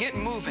up, get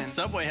moving.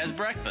 Subway has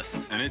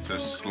breakfast. And it's a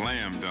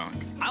slam dunk.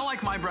 I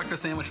like my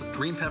breakfast sandwich with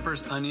green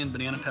peppers, onion,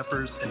 banana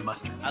peppers, and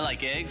mustard. I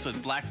like eggs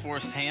with Black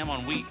Forest ham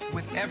on wheat.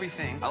 With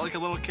everything. I like a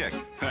little kick.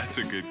 That's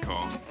a good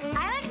call.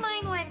 I like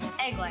mine with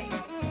egg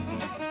whites.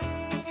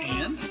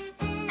 And?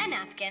 A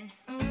napkin.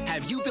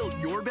 Have you built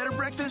your better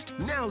breakfast?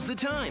 Now's the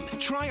time.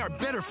 Try our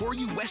better for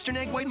you Western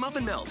Egg White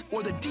Muffin Melt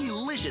or the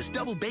delicious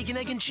double bacon,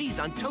 egg, and cheese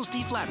on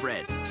toasty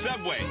flatbread.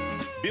 Subway,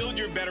 build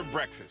your better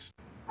breakfast.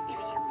 If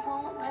you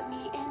won't let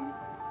me in,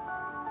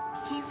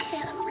 you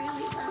can't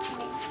really love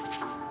me.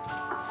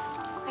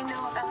 I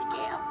know about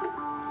Gail.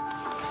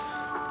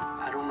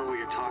 I don't know what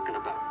you're talking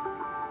about.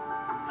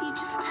 If you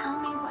just tell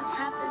me what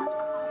happened.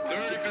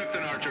 35th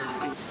and Archer.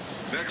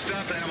 Next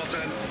stop,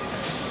 Hamilton.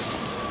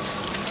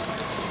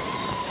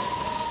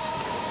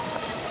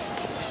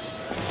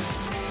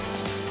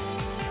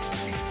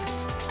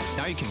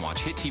 Now you can watch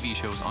hit TV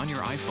shows on your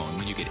iPhone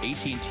when you get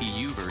AT&T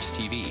U-verse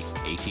TV.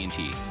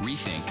 AT&T.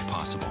 Rethink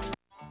possible.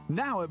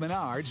 Now at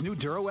Menards, new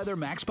DuraWeather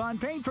Max Bond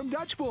paint from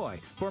Dutch Boy.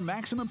 For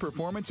maximum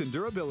performance and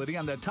durability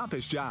on the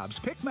toughest jobs,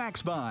 pick Max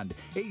Bond.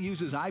 It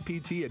uses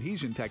IPT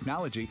adhesion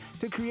technology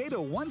to create a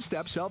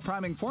one-step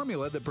self-priming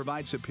formula that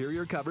provides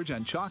superior coverage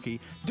on chalky,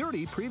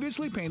 dirty,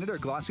 previously painted or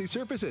glossy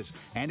surfaces.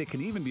 And it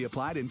can even be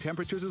applied in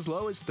temperatures as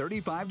low as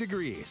 35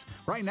 degrees.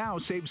 Right now,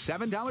 save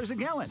 $7 a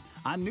gallon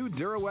on new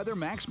DuraWeather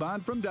Max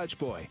Bond from Dutch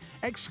Boy.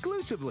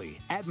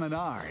 Exclusively at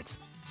Menards.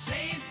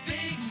 Save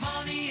big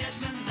money at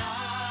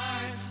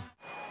Menards.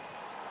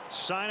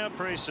 Sign up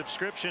for a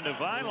subscription to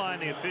Vineline,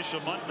 the official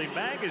monthly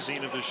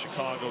magazine of the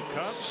Chicago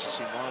Cubs.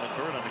 See Marlon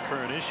Byrd on the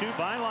current issue.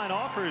 Vineline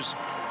offers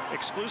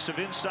exclusive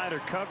insider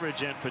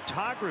coverage and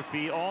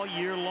photography all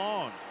year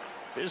long.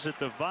 Visit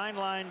the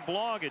Vineline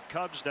blog at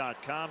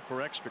Cubs.com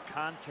for extra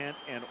content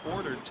and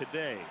order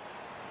today.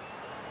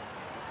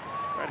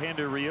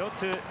 Right-hander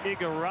Ryota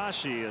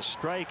Igarashi, a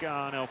strike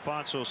on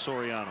Alfonso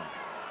Soriano.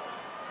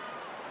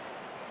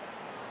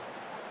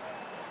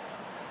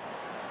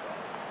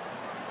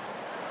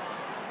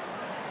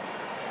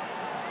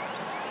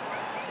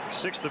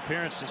 Sixth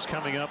appearance since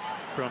coming up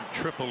from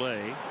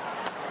AAA.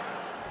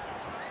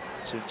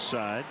 It's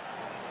inside.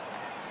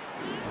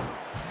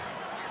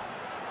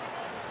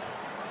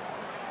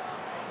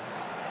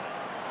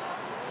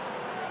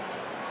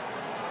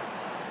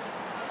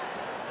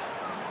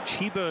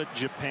 Chiba,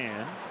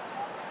 Japan.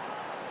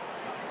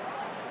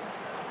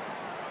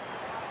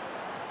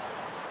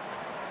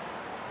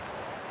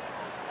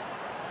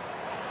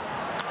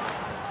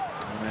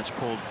 And That's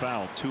pulled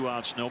foul. 2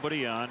 outs,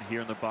 nobody on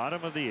here in the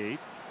bottom of the 8th.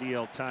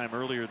 DL time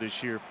earlier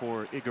this year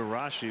for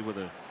Igarashi with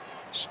a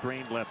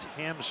sprained left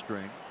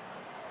hamstring.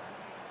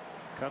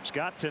 Cubs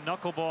got to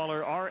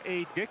knuckleballer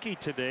R.A. Dickey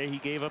today. He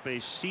gave up a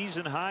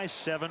season high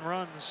 7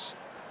 runs.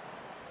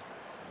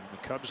 And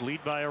the Cubs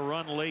lead by a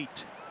run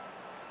late.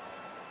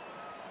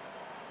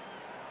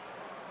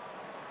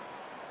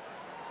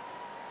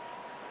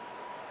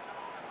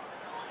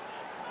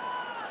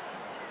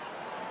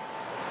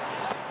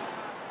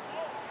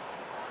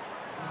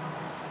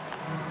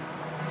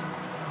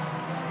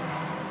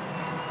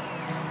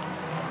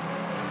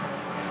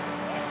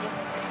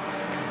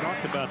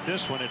 About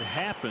this when it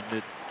happened,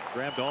 it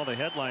grabbed all the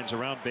headlines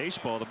around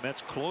baseball. The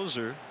Mets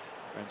closer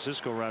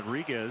Francisco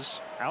Rodriguez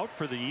out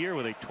for the year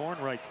with a torn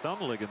right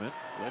thumb ligament,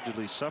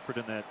 allegedly suffered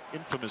in that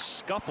infamous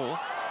scuffle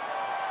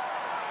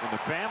in the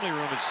family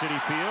room at Citi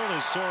Field,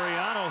 as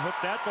Soriano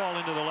hooked that ball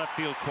into the left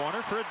field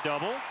corner for a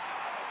double.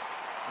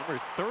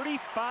 Number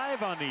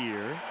 35 on the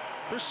year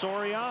for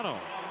Soriano.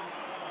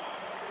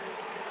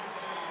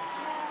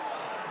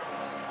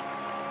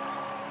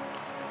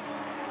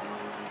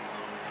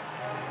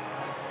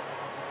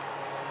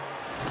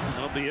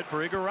 That'll be it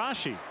for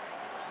Igarashi.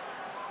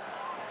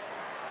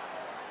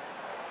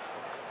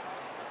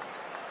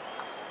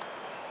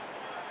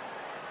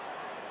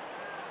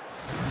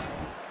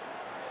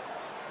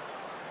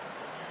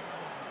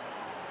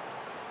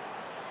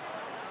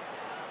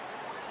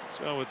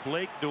 So with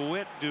Blake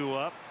DeWitt due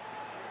up,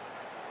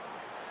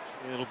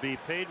 it'll be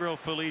Pedro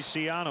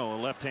Feliciano, a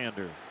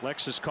left-hander.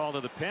 Lexus call to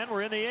the pen.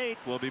 We're in the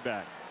 8th. We'll be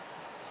back.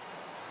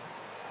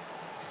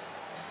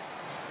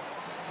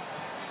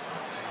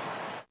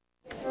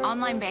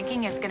 Online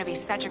banking is going to be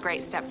such a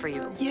great step for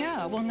you.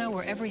 Yeah, we'll know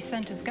where every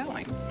cent is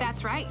going.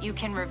 That's right. You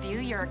can review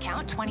your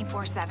account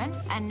 24/7.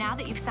 And now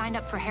that you've signed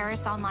up for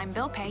Harris Online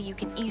Bill Pay, you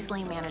can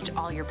easily manage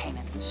all your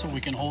payments. So we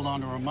can hold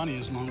on to our money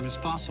as long as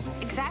possible.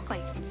 Exactly.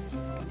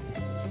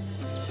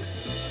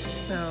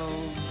 So,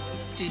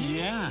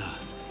 Yeah,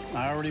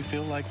 I already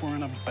feel like we're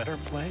in a better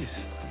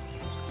place.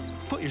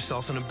 Put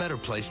yourself in a better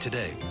place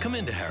today. Come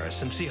into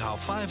Harris and see how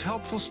 5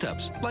 helpful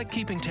steps, like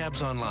keeping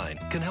tabs online,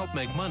 can help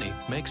make money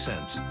make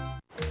sense.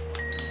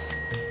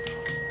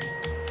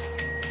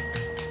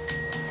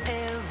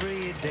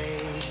 Every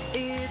day,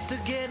 it's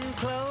getting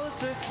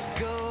closer,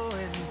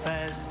 going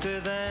faster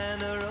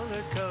than a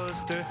roller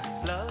coaster.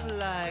 Love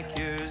like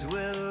yours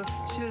will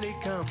surely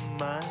come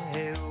my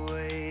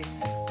way.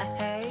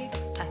 Hey,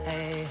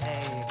 hey,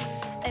 hey.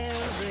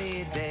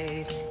 Every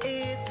day,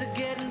 it's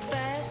getting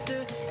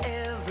faster.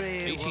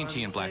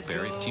 AT&T and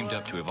BlackBerry teamed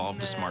up to evolve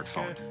the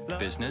smartphone.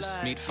 Business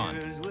meet fun.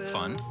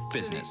 Fun,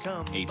 business.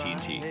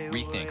 AT&T.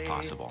 Rethink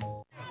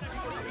possible.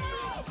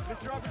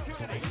 Mr.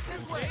 Opportunity.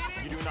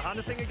 You doing the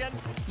Honda thing again?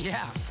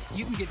 Yeah,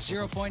 you can get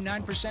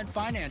 0.9%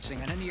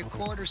 financing on any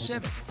Accord or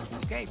Civic.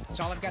 Okay, that's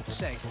all I've got to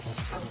say.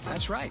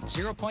 That's right,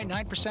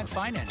 0.9%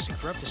 financing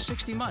for up to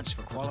 60 months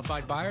for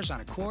qualified buyers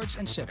on Accords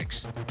and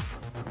Civics.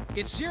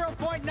 It's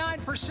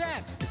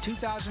 0.9%, the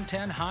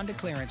 2010 Honda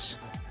clearance.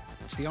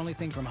 It's the only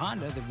thing from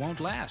Honda that won't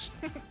last.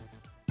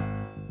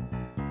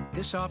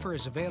 This offer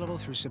is available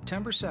through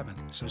September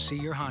 7th, so see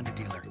your Honda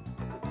dealer.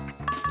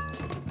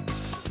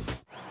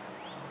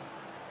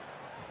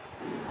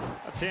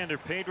 Left-hander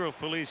Pedro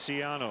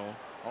Feliciano,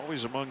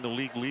 always among the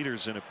league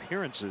leaders in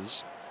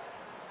appearances.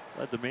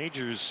 Led the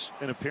majors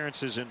in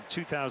appearances in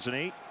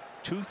 2008,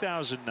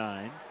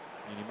 2009,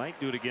 and he might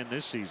do it again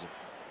this season.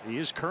 He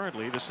is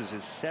currently, this is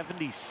his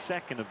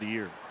 72nd of the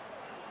year.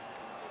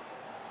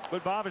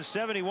 But Bob, in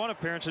 71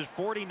 appearances,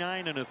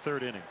 49 and a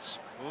third innings.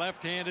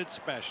 Left-handed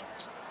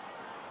specialist.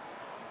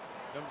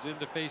 Comes in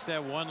to face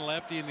that one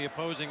lefty in the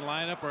opposing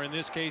lineup, or in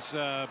this case,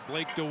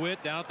 Blake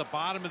DeWitt down at the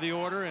bottom of the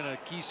order in a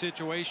key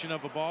situation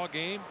of a ball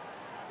game.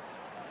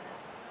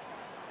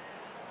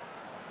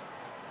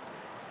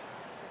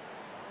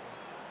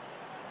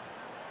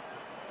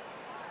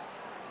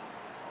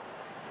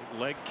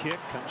 Leg kick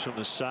comes from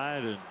the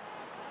side, and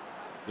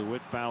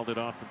DeWitt fouled it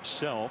off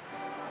himself.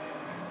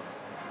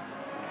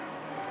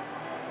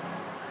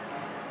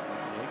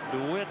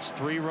 DeWitt's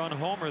 3-run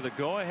homer, the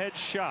go-ahead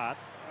shot.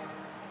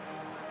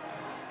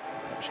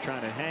 Cubs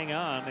trying to hang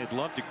on. They'd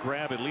love to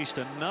grab at least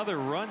another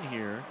run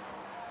here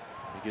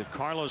to give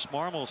Carlos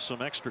Marmol some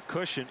extra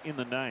cushion in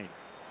the 9th.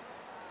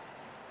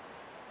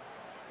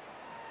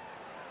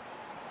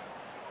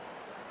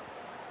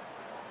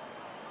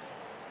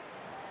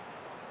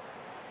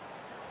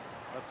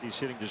 Lefty's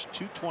hitting just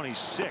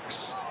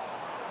 .226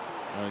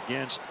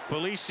 against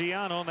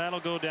Feliciano, and that'll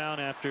go down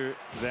after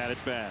that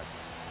at bat.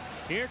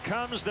 Here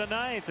comes the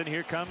 9th, and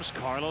here comes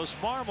Carlos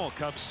Marmol.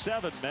 Cubs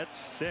 7, Mets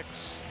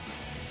 6.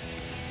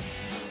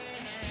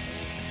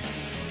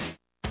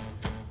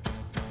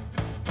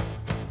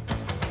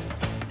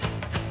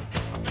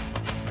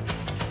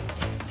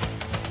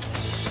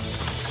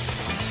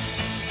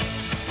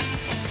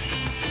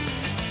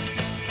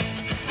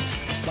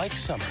 Like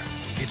summer,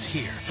 it's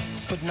here,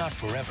 but not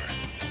forever.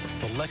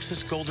 The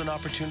Lexus Golden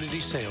Opportunity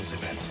Sales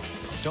Event.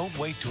 Don't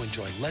wait to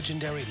enjoy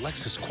legendary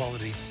Lexus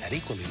quality at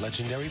equally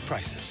legendary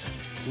prices.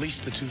 Lease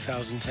the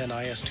 2010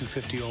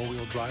 IS250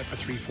 all-wheel drive for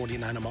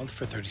 $349 a month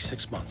for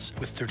 36 months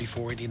with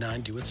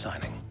 $34.89 due at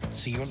signing.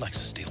 See your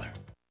Lexus dealer.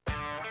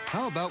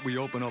 How about we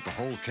open up a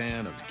whole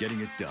can of getting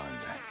it done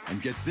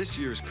and get this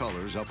year's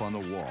colors up on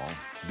the wall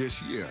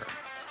this year?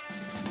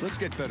 Let's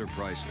get better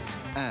prices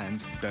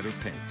and better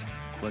paint.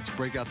 Let's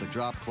break out the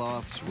drop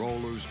cloths,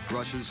 rollers,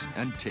 brushes,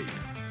 and tape.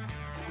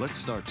 Let's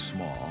start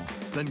small,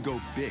 then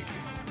go big,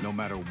 no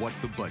matter what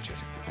the budget.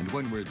 And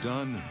when we're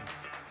done,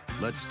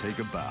 let's take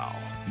a bow.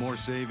 More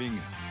saving,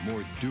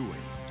 more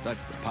doing.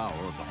 That's the power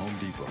of the Home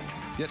Depot.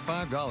 Get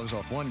 $5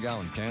 off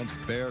 1-gallon cans of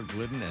Behr,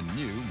 Glidden, and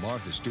new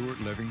Martha Stewart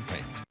Living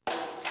Paint.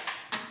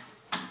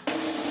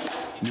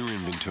 New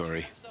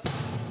inventory.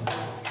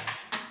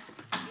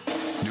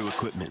 New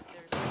equipment.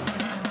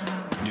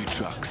 New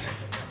trucks.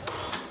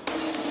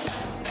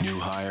 New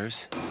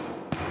hires.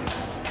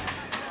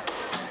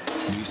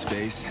 New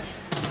space.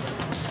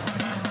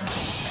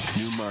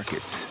 New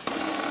markets.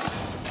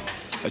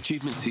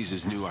 Achievement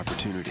seizes new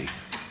opportunity.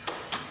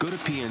 Go to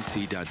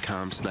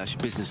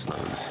pnc.com/business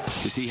loans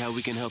to see how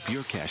we can help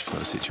your cash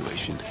flow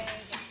situation.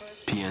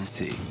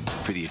 PNC,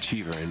 for the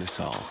achiever in us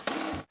all.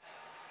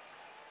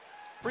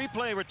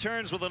 Replay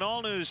returns with an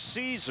all-new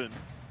season.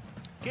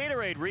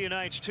 Gatorade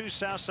reunites two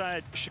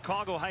Southside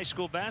Chicago high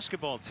school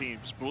basketball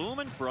teams. Bloom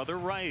and Brother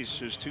Rice,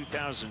 whose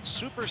 2000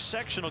 Super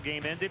Sectional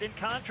game ended in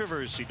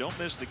controversy. Don't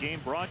miss the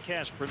game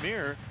broadcast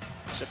premiere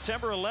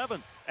September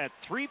 11th at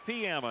 3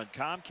 p.m. on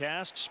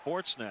Comcast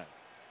Sportsnet.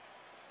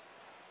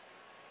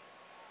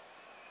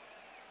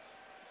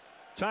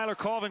 Tyler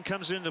Colvin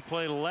comes in to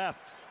play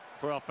left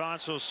for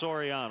Alfonso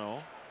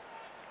Soriano.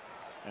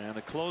 And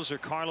the closer,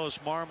 Carlos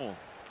Marmol,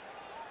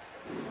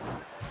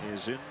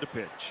 is in to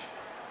pitch.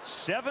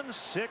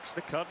 7-6,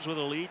 the Cubs with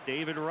a lead.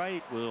 David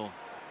Wright will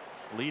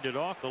lead it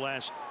off the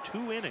last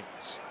 2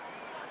 innings.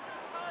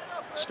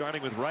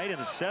 Starting with Wright in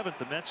the 7th,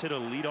 the Mets hit a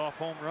leadoff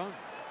home run.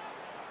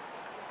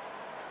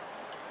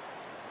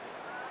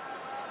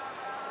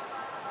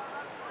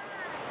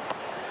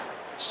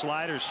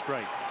 Slider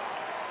strike.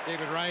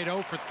 David Wright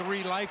 0 for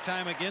 3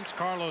 lifetime against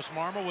Carlos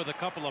Marmol with a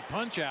couple of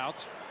punch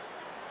outs.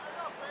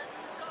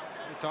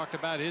 We talked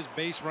about his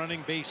base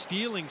running, base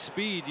stealing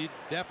speed. You'd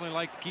definitely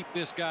like to keep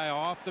this guy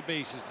off the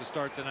bases to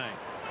start tonight.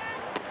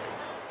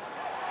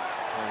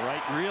 Well,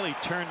 Wright really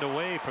turned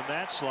away from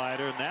that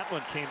slider, and that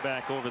one came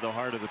back over the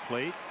heart of the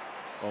plate.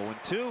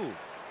 0-2.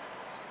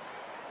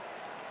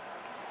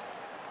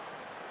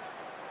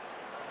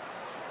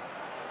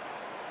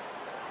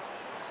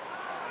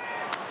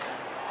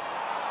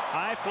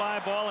 High fly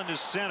ball into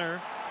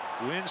center.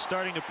 Wind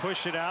starting to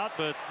push it out,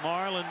 but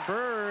Marlon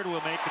Byrd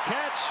will make the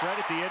catch right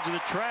at the edge of the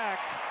track.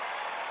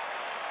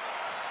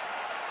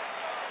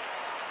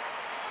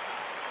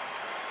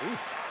 Oof.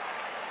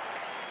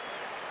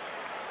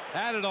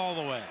 Had it all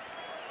the way.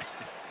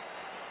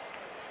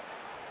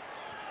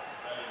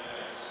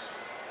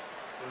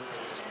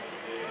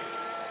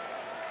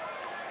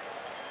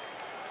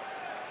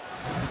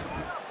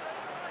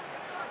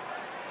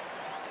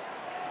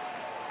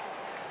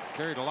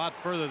 Carried a lot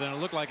further than it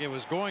looked like it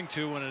was going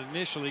to when it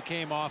initially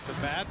came off the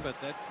bat, but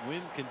that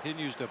wind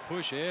continues to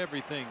push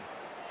everything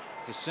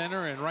to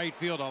center and right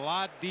field a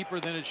lot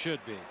deeper than it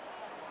should be.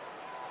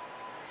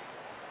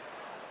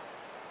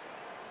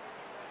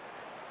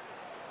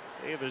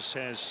 Davis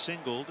has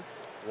singled,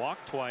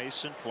 walked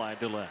twice, and flied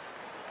to left.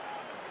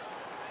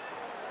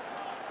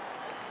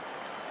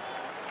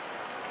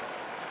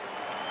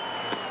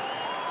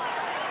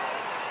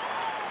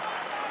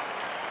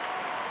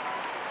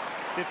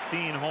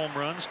 .15 home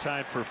runs,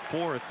 tied for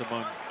 4th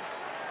among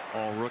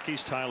all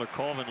rookies. Tyler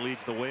Colvin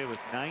leads the way with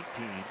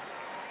 19.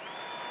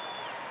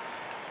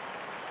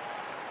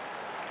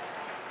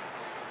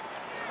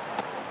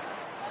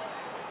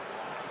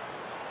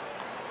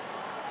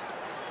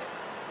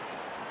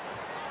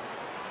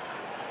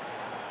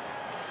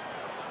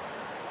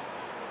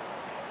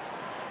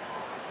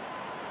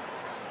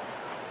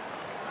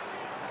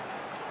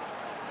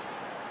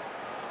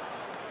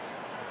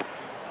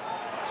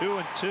 Two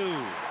and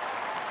two.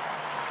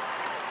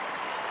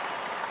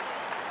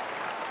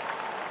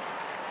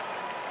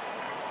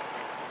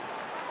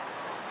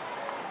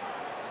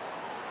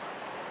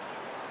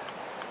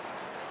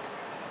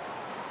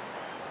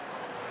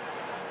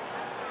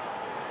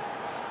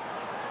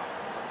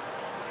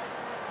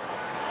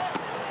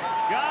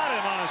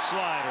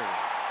 Slider.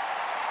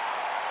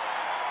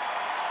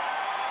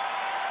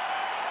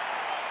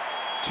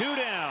 2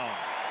 down.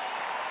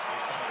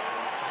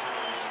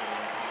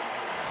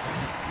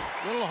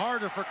 A little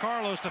harder for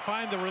Carlos to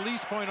find the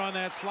release point on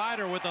that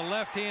slider with a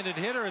left-handed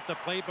hitter at the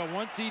plate, but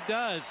once he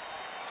does,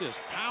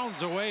 just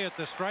pounds away at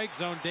the strike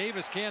zone.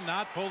 Davis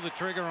cannot pull the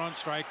trigger on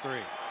strike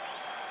 3.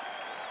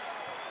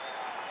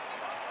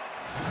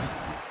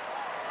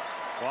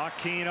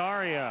 Joaquin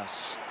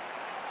Arias.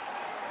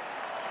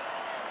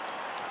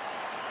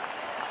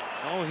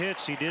 No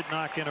hits. He did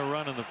knock in a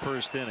run in the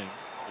first inning.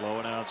 Low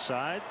and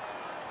outside.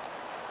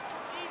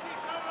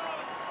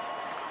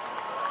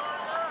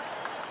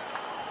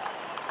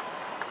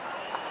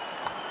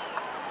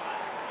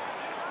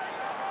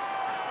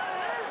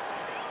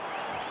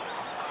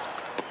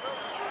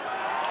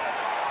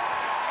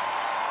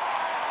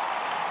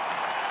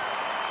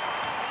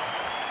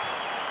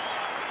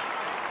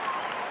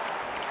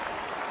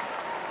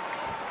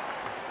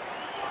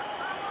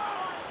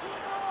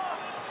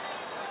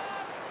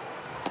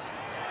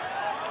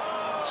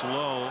 It's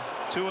low.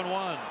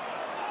 2-1.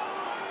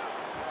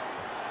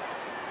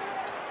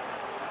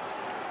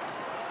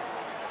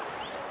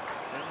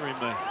 Henry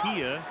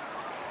Mejia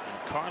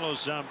and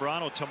Carlos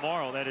Zambrano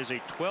tomorrow. That is a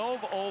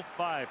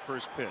 12:05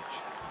 first pitch.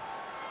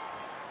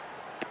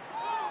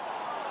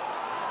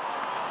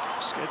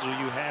 Schedule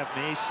you have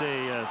may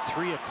say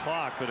 3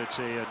 o'clock, but it's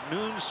a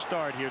noon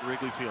start here at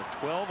Wrigley Field.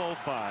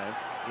 12:05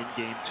 in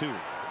game 2.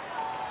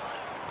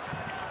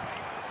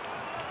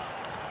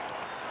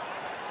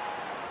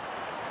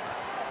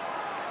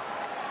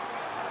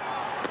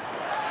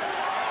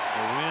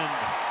 The wind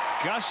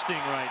gusting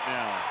right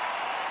now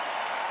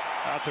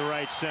out to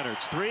right center.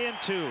 It's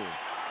 3-2.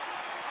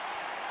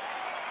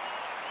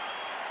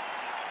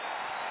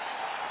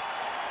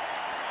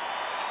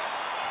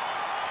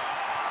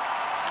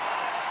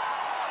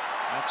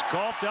 It's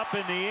golfed up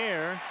in the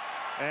air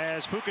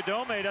as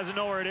Fukudome doesn't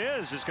know where it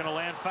is. It's going to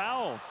land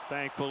foul,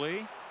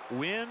 thankfully.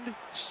 Wind,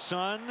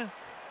 sun,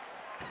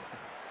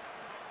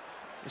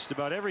 just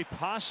about every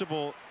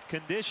possible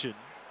condition.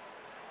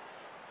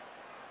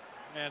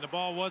 And the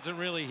ball wasn't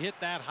really hit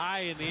that high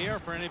in the air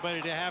for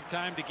anybody to have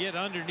time to get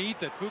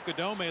underneath it.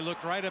 Fukudome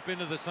looked right up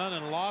into the sun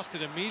and lost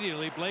it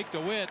immediately. Blake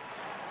DeWitt,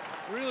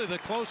 really the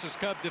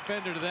closest Cub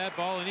defender to that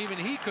ball, and even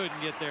he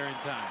couldn't get there in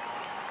time.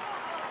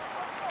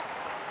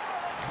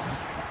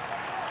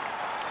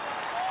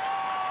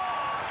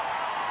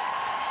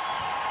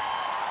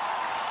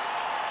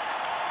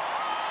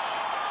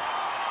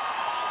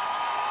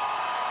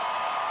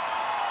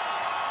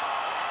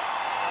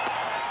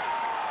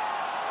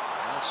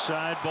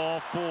 Outside ball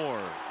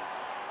 4.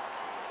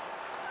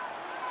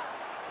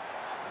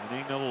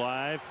 Inning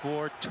alive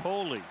for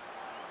Tolley.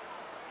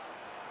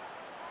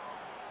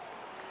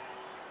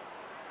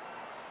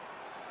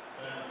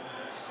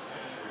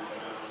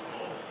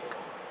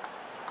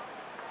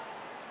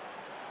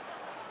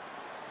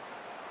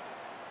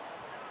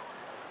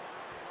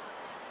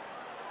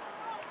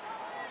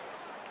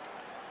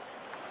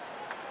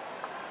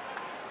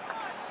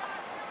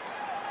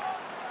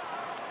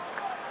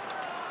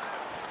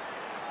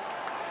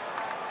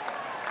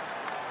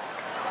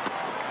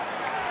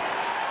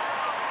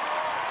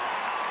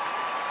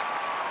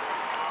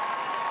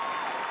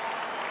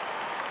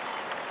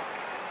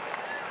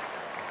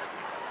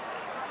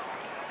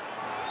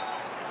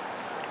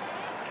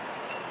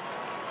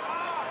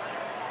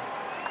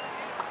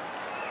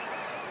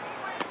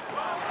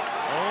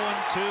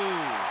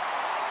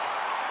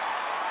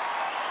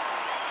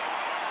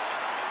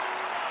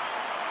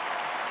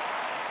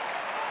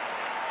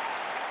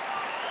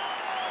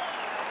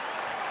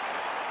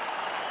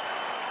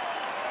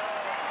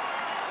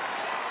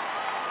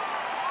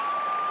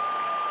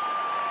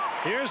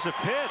 Here's a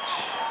pitch.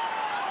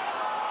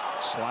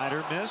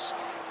 Slider missed.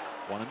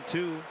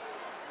 1-2.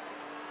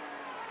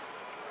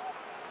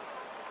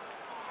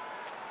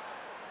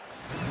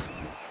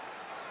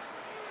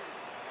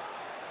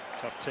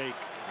 Tough take.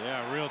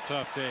 Yeah, real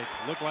tough take.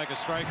 Looked like a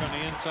strike on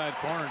the inside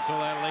corner until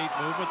that late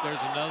movement.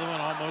 There's another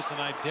one, almost an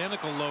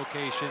identical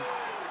location.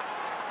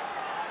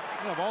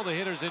 You know, of all the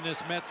hitters in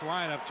this Mets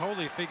lineup,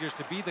 Tolley figures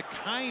to be the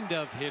kind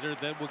of hitter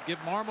that would give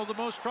Marmol the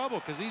most trouble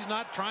because he's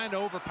not trying to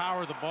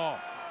overpower the ball.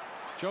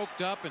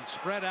 Choked up and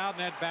spread out in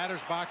that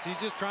batter's box. He's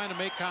just trying to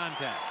make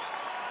contact.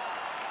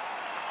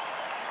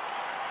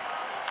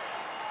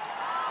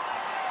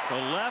 To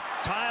left,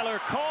 Tyler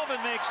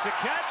Colvin makes the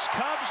catch.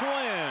 Cubs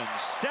win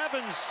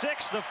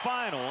 7-6 the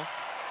final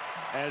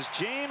as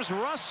James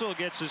Russell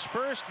gets his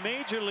first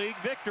major league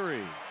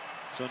victory.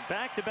 So in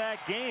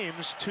back-to-back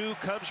games, 2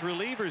 Cubs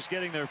relievers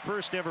getting their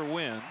first ever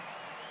win.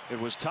 It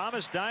was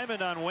Thomas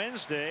Diamond on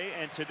Wednesday,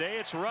 and today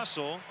it's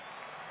Russell.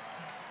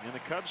 And the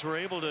Cubs were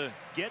able to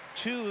get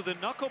to the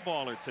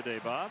knuckleballer today,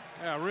 Bob.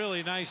 Yeah,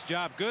 really nice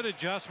job. Good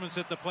adjustments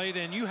at the plate,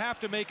 and you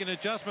have to make an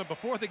adjustment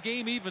before the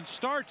game even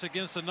starts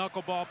against a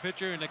knuckleball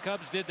pitcher, and the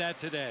Cubs did that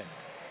today.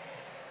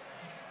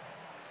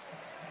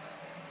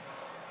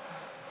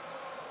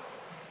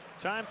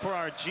 Time for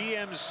our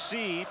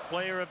GMC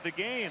player of the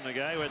game. The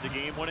guy who had the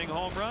game-winning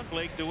home run,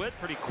 Blake DeWitt.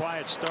 Pretty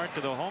quiet start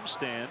to the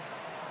homestand.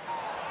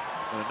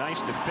 A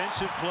nice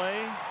defensive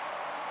play,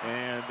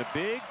 and the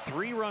big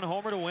 3-run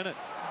homer to win it.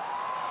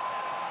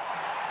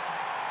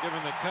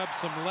 Giving the Cubs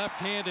some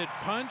left-handed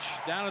punch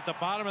down at the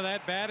bottom of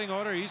that batting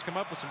order. He's come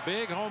up with some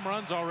big home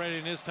runs already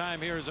in his time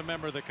here as a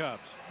member of the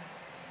Cubs.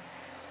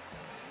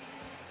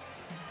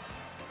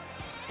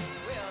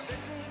 Well,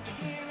 this is the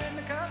year and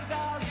the Cubs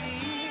are in.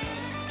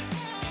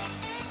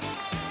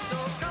 So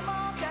come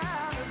on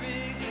down to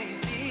Wrigley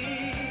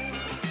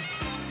Field.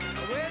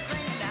 We're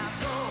singing now,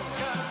 go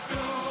Cubs,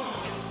 go.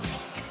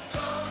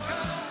 Go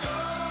Cubs, go.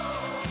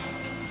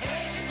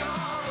 Hey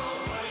Chicago,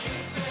 what do you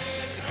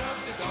say? The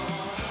Cubs are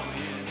gone.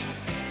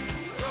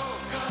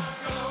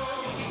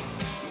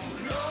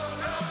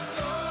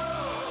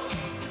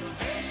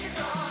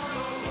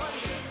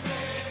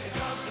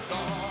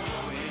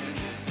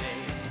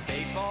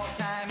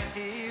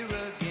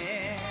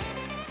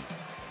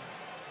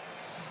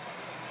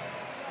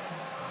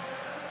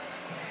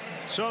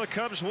 So the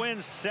Cubs win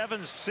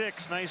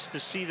 7-6. Nice to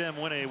see them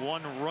win a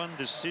one-run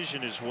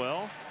decision as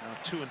well. Now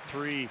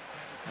 2-3 in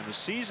the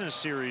season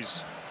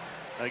series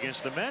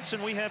against the Mets,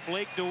 and we have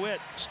Blake DeWitt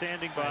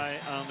standing by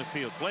on the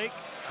field. Blake,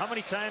 how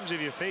many times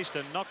have you faced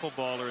a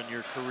knuckleballer in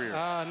your career?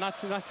 Not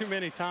too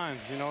many times.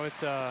 You know,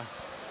 it's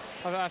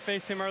I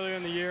faced him earlier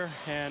in the year,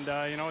 and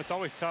you know, it's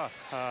always tough.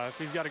 If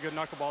he's got a good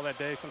knuckleball that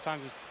day,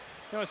 sometimes it's,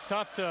 you know, it's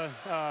tough to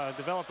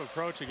develop an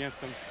approach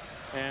against him.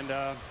 And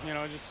you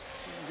know, just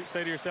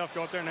say to yourself,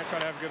 go up there and try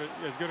to have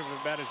as good of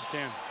a bat as you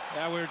can.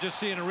 Yeah, we were just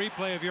seeing a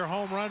replay of your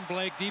home run,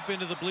 Blake, deep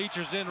into the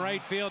bleachers in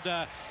right field.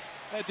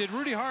 Did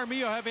Rudy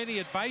Jaramillo have any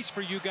advice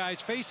for you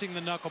guys facing the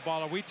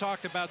knuckleballer? We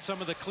talked about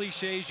some of the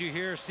cliches you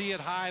hear: see it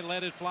high,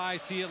 let it fly;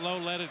 see it low,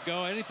 let it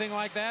go. Anything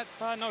like that?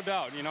 No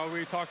doubt. You know,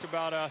 we talked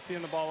about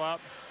seeing the ball up,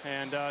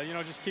 and you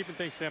know, just keeping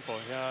things simple.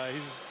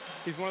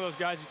 He's one of those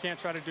guys you can't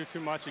try to do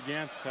too much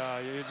against.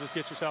 You just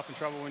get yourself in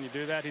trouble when you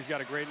do that. He's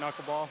got a great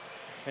knuckleball,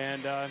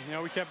 and you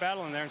know, we kept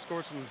battling there and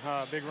scored some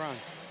big runs.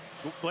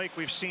 Blake,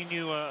 we've seen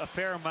you a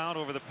fair amount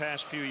over the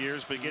past few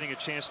years, but getting a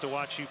chance to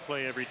watch you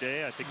play every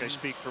day, I think I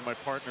speak for my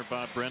partner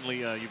Bob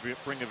Brenly. You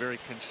bring a very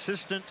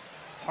consistent,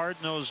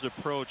 hard-nosed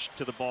approach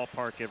to the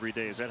ballpark every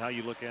day. Is that how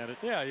you look at it?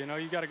 Yeah, you know,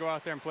 you got to go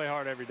out there and play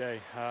hard every day.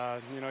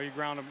 You know, you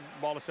ground a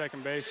ball to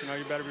second base, you know,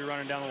 you better be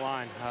running down the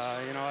line.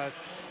 You know,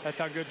 that's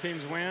how good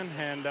teams win,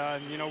 and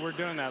you know, we're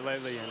doing that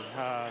lately.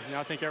 And you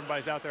know, I think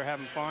everybody's out there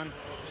having fun,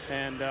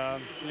 and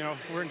you know,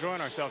 we're enjoying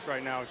ourselves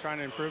right now. We're trying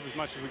to improve as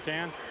much as we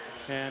can,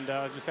 and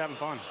just having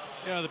fun.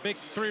 You know, the big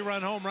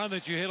three-run home run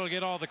that you hit will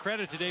get all the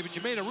credit today, but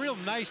you made a real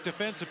nice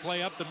defensive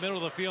play up the middle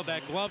of the field.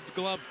 That glove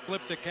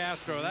flip to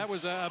Castro. That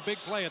was a big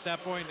play at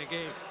that point in the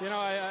game. You know,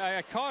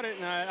 I caught it,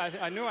 and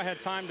I knew I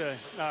had time to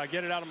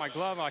get it out of my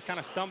glove. I kind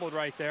of stumbled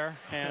right there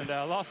and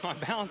lost my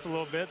balance a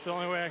little bit, so the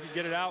only way I could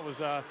get it out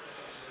was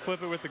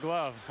flip it with the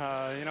glove.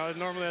 You know,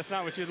 normally that's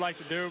not what you'd like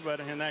to do, but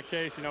in that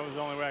case, you know, it was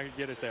the only way I could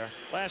get it there.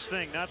 Last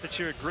thing, not that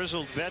you're a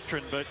grizzled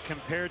veteran, but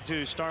compared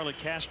to Starlin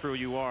Castro,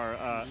 you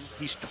are.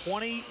 He's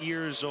 20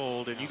 years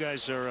old, and you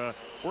guys are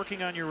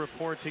working on your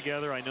rapport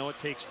together. I know it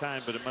takes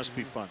time, but it must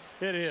be fun.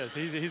 It is.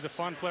 He's a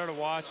fun player to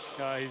watch.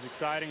 He's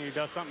exciting. He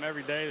does something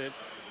every day that,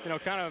 you know,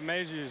 kind of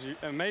amazes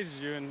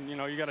you, and you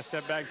know, you got to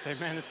step back and say,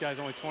 man, this guy's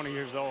only 20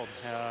 years old.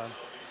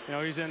 You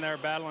know, he's in there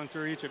battling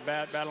through each at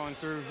bat, battling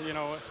through, you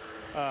know,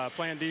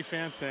 playing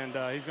defense, and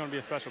he's going to be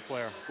a special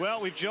player. Well,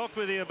 we've joked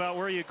with you about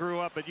where you grew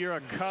up, but you're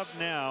a Cub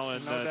now,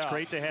 and it's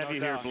great to have you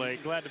here,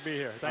 Blake. Glad to be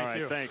here. Thank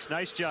you. Thanks.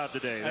 Nice job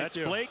today. Thank That's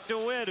you. Blake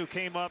DeWitt, who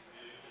came up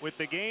with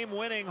the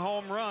game-winning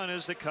home run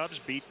as the Cubs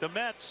beat the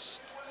Mets.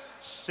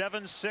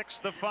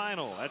 7-6 the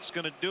final. That's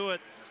going to do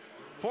it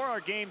for our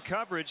game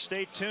coverage.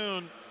 Stay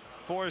tuned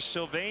for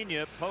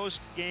Sylvania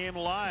post-game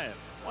live.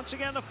 Once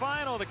again, the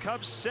final, the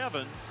Cubs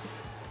 7,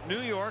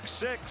 New York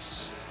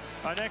 6.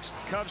 Our next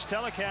Cubs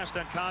telecast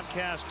on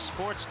Comcast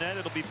Sportsnet,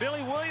 it'll be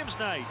Billy Williams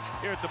night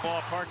here at the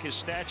ballpark. His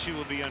statue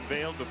will be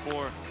unveiled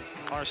before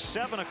our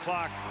 7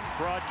 o'clock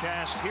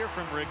broadcast here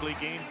from Wrigley,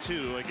 Game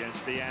 2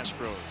 against the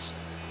Astros.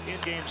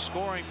 In-game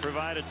scoring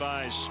provided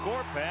by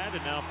ScorePad,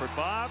 and now for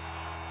Bob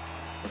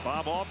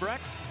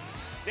Albrecht,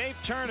 Dave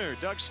Turner,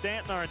 Doug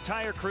Stanton, our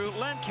entire crew.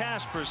 Len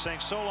Casper saying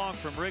so long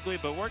from Wrigley,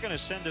 but we're going to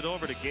send it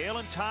over to Gail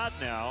and Todd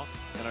now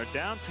in our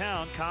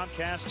downtown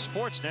Comcast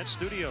Sportsnet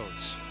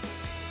studios.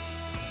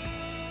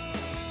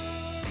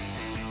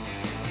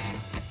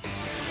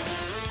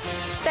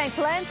 Thanks,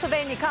 Len.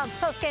 Sylvania Cubs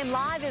postgame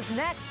live is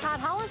next. Todd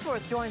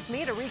Hollinsworth joins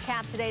me to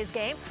recap today's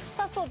game.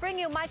 Plus, we'll bring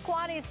you Mike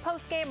Quade's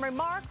postgame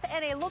remarks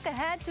and a look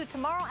ahead to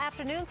tomorrow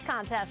afternoon's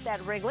contest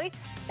at Wrigley.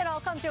 It all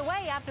comes your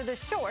way after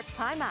this short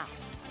timeout.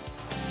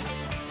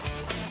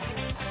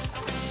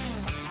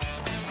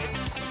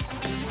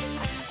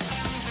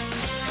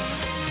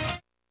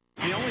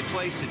 The only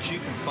place that you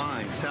can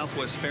find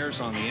Southwest fares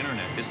on the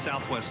internet is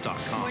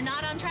southwest.com. We're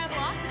not on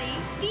Travelocity.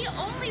 The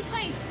only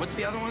place. What's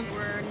the other one?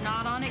 We're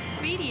not on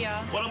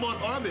Expedia. What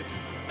about Orbit?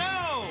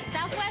 No!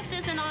 Southwest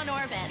isn't on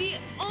Orbit. The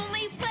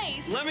only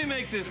place. Let me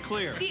make this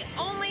clear. The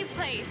only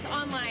place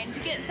online to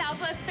get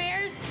Southwest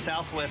fares.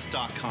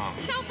 Southwest.com.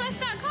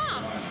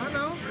 Southwest.com. I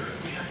know.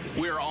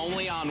 We're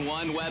only on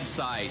one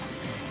website.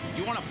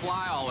 You want to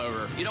fly all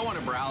over. You don't want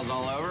to browse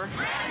all over.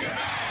 Grab your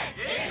bag.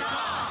 It's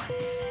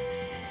on!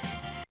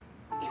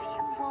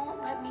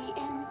 Won't let me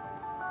in.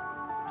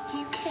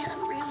 You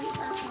can't really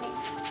love me.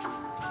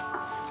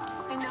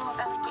 I know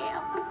about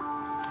Gail.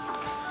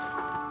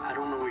 I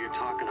don't know what you're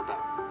talking about.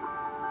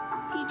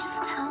 If you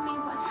just tell me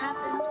what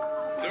happened.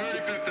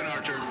 35th and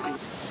Archer.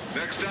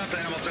 Next stop,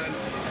 Hamilton.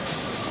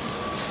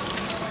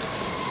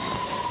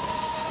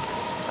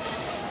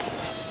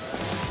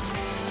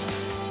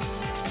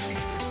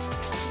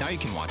 Now you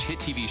can watch hit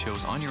TV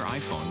shows on your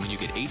iPhone when you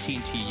get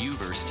AT&T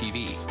U-verse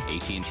TV.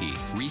 AT&T.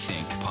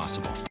 Rethink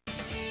possible.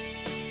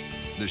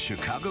 The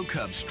Chicago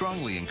Cubs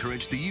strongly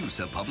encourage the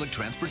use of public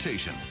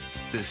transportation.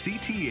 The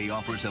CTA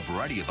offers a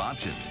variety of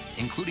options,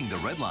 including the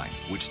Red Line,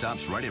 which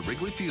stops right at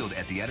Wrigley Field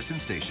at the Edison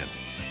Station.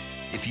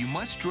 If you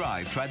must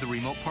drive, try the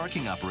remote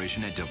parking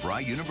operation at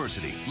DeVry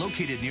University,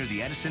 located near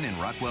the Edison and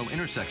Rockwell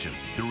intersection.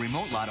 The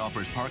remote lot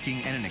offers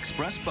parking and an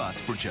express bus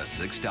for just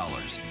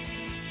 $6.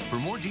 For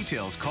more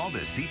details, call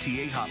the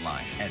CTA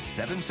hotline at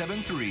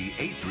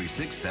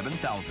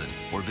 773-836-7000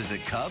 or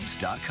visit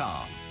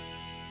Cubs.com.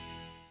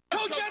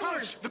 Coach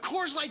Edwards, the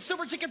Coors Light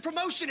Silver Ticket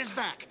promotion is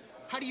back.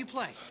 How do you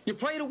play? You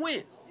play to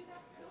win.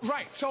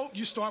 Right, so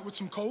you start with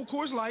some cold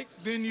Coors Light,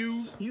 then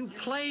you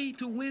play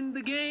to win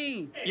the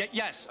game.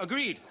 Yes,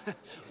 agreed.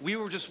 We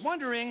were just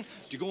wondering, do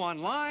you go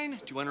online?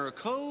 Do you enter a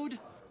code?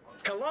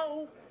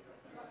 Hello?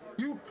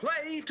 You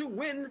play to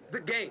win the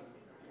game.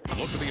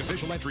 Look for the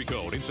official entry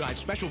code inside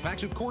special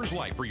packs of Coors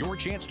Light for your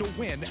chance to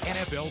win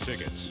NFL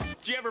tickets.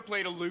 Do you ever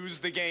play to lose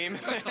the game?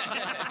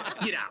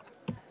 Get out.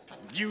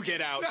 You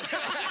get out.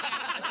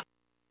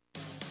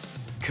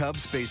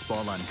 Cubs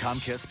baseball on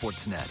Comcast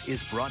Sportsnet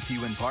is brought to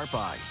you in part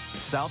by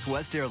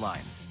Southwest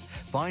Airlines.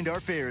 Find our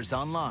fares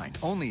online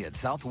only at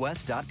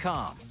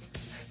southwest.com.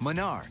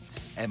 Menards.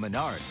 At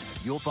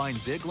Menards, you'll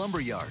find big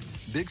lumber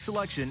yards, big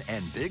selection,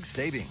 and big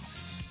savings.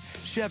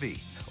 Chevy.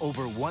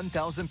 Over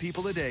 1,000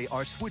 people a day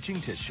are switching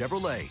to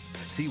Chevrolet.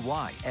 See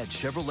why at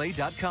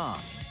Chevrolet.com.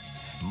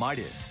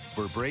 Midas.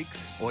 For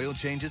brakes, oil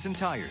changes, and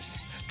tires.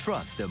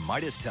 Trust the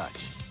Midas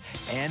touch.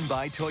 And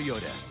by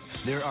Toyota.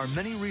 There are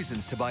many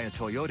reasons to buy a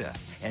Toyota,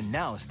 and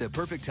now's the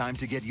perfect time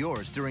to get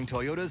yours during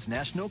Toyota's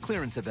National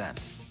Clearance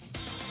Event.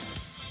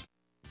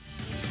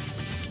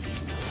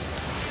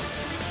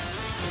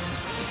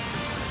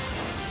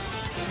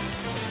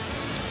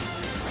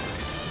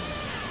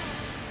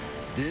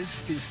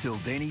 This is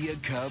Sylvania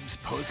Cubs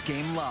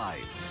postgame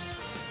live.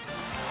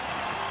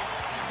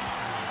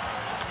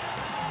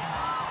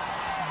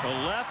 To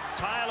left,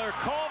 Tyler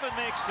Colvin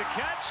makes the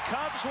catch.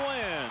 Cubs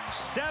win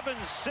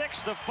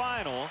 7-6 the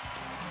final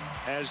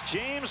as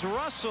James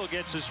Russell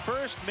gets his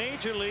first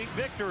major league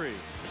victory.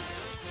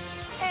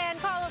 And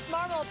Carlos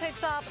Marmol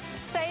picks up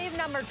save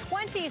number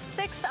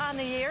 26 on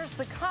the years.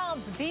 The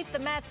Cubs beat the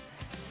Mets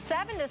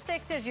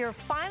 7-6 is your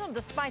final,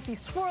 despite the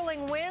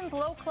swirling winds,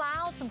 low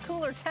clouds, some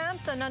cooler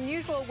temps, an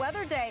unusual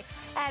weather day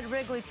at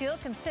Wrigley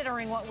Field,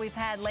 considering what we've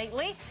had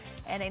lately.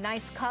 And a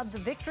nice Cubs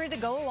victory to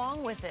go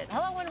along with it.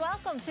 Hello and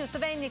welcome to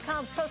Sylvania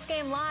Cubs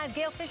postgame live.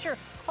 Gail Fisher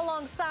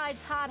alongside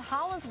Todd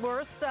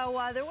Hollinsworth.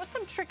 So there was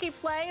some tricky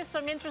plays,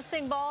 some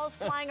interesting balls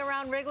flying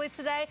around Wrigley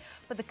today,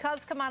 but the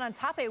Cubs come out on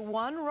top, a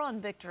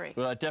one-run victory.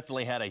 Well, it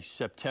definitely had a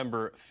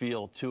September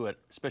feel to it,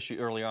 especially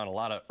early on. A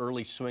lot of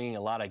early swinging,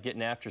 a lot of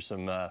getting after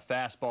some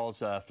fastballs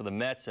for the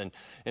Mets and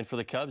for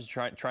the Cubs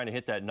trying to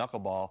hit that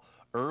knuckleball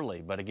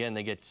early. But again,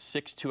 they get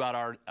 6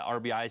 2-out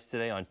RBIs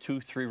today on 2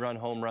 3-run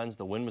home runs.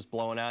 The wind was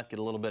blowing out, get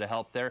a little bit of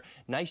help there.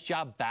 Nice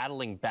job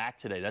battling back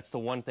today. That's the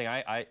one thing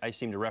I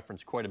seem to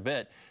reference quite a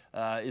bit,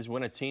 is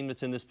when a team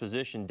that's in this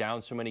position,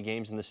 down so many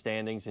games in the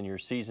standings and your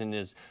season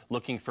is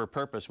looking for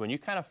purpose. When you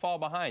kind of fall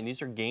behind,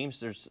 these are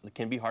games that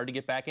can be hard to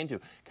get back into.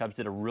 Cubs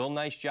did a real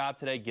nice job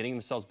today getting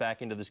themselves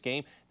back into this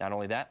game. Not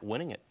only that,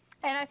 winning it.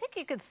 And I think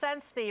you could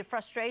sense the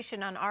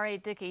frustration on R.A.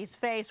 Dickey's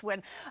face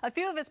when a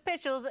few of his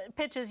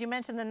pitches, you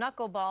mentioned the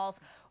knuckleballs,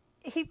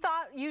 he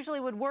thought usually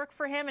would work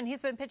for him, and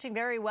he's been pitching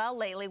very well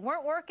lately.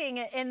 Weren't working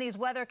in these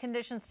weather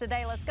conditions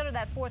today. Let's go to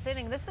that fourth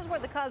inning. This is where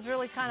the Cubs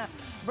really kind of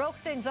broke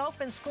things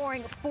open,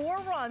 scoring 4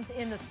 runs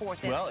in this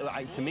fourth inning. Well,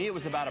 to me, it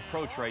was about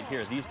approach right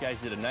here. These guys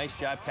did a nice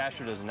job.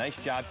 Castro does a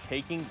nice job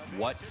taking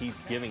what he's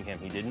giving him.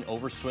 He didn't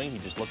overswing. He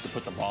just looked to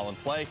put the ball in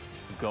play,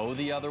 go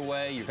the other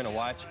way. You're going to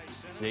watch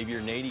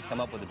Xavier Nady come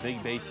up with a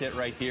big base hit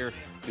right here,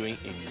 doing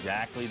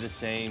exactly the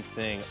same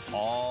thing.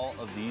 All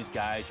of these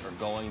guys are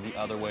going the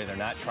other way. They're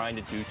not trying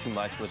to do too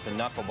much with the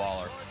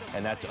knuckleballer,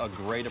 and that's a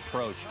great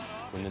approach.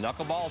 When the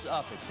knuckleball's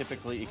up,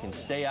 it can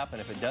stay up,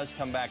 and if it does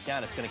come back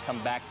down, it's going to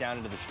come back down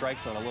into the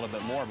strike zone a little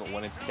bit more. But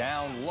when it's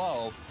down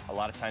low, a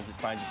lot of times it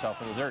finds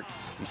itself in the dirt.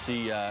 You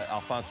see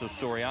Alfonso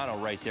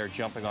Soriano right there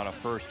jumping on a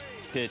first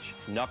pitch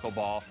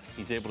knuckleball.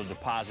 He's able to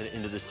deposit it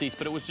into the seats,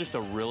 but it was just a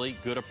really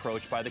good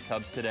approach by the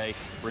Cubs today,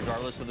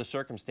 regardless of the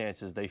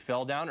circumstances. They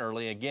fell down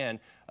early. Again,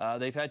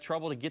 they've had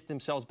trouble to get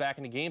themselves back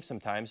in the game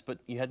sometimes, but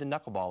you had the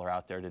knuckleballer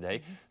out there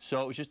today.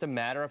 So it was just a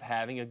matter of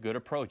having a good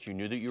approach. You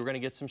knew that you were going to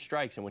get some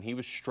strikes, and when he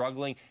was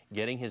struggling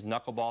getting his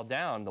knuckleball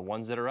down, the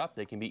ones that are up,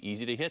 they can be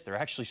easy to hit. They're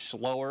actually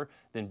slower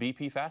than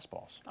BP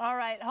fastballs. All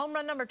right, home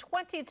run number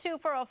 22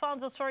 for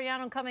Alfonso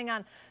Soriano coming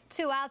on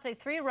 2 outs, a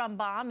 3-run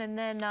bomb, and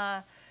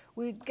then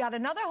we got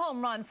another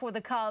home run for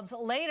the Cubs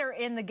later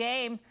in the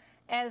game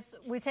as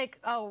we take,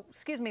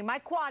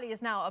 Mike Quade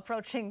is now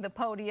approaching the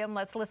podium.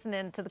 Let's listen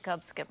in to the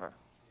Cubs skipper.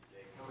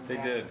 They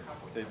did.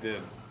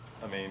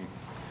 I mean,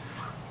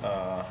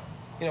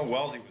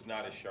 Wellesley was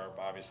not as sharp,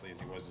 obviously, as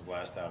he was his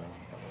last outing.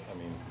 I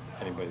mean,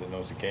 anybody that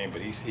knows the game,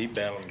 but he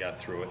battled and got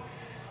through it.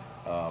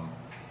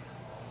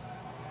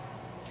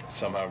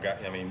 Somehow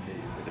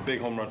the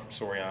big home run from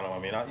Soriano, I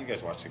mean, you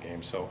guys watched the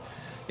game. So,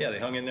 yeah, they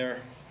hung in there.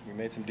 We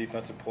made some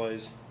defensive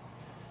plays.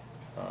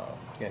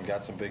 Again,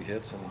 got some big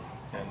hits,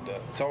 and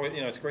it's always,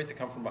 it's great to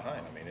come from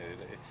behind. I mean,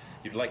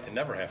 you'd like to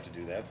never have to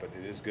do that, but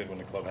it is good when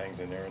the club hangs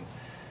in there and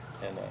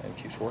and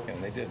keeps working.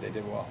 And they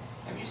did well.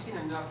 Have you seen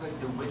enough of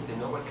DeWitt to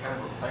know what kind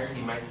of a player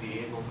he might be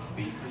able to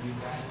be for you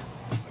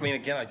guys? I mean,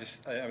 again,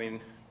 I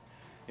mean,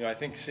 you know, I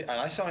think, and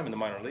I saw him in the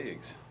minor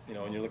leagues. You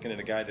know, and you're looking at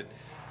a guy that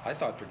I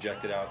thought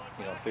projected out,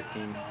 you know,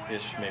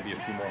 15-ish, maybe a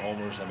few more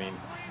homers. I mean,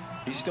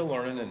 he's still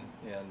learning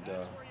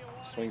and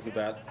swings the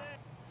bat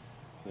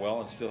well,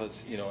 and still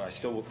has, you know, I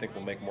still will think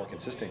will make more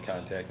consistent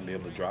contact and be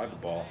able to drive the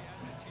ball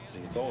as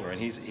he gets older.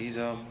 And he's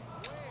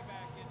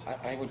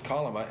I would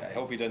call him, I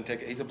hope he doesn't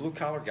take it, he's a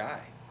blue-collar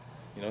guy.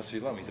 You know, so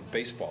you love him. He's a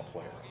baseball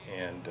player.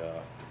 And,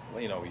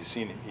 you know, you've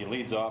seen he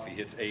leads off, he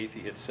hits 8th, he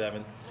hits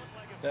 7th.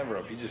 Never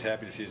up. He's just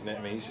happy to see his name.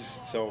 I mean, he's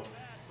just so,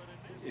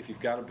 if you've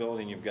got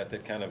ability and you've got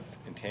that kind of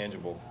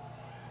intangible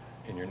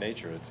in your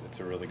nature, it's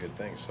a really good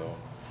thing. So,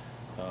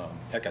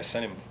 heck, I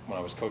sent him, when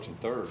I was coaching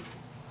third,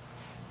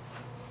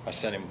 I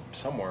sent him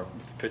somewhere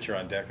with the pitcher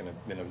on deck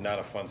in a not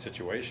a fun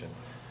situation.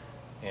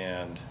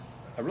 And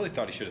I really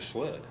thought he should have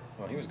slid.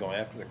 Well, he was going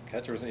after the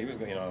catcher. He was,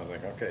 you know, I was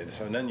like, okay.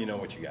 So, and then you know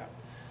what you got.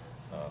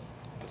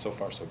 But so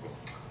far, so good.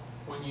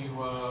 When you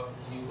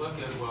look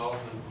at Wells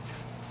and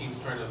teams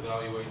trying to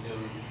evaluate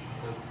him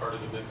as part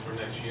of the mix for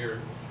next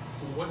year,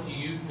 what do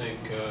you think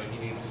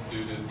he needs to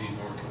do to be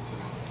more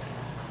consistent?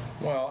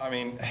 Well, I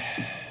mean,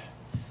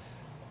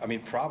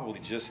 probably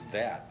just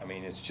that. I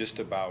mean, it's just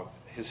about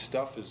his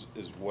stuff is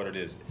what it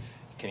is.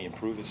 Can he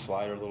improve his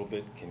slider a little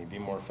bit? Can he be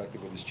more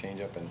effective with his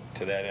changeup? And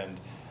to that end,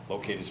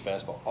 locate his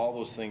fastball. All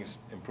those things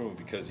improve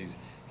because he's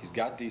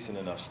got decent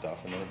enough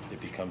stuff, and then it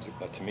becomes,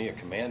 to me, a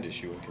command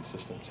issue and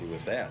consistency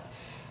with that.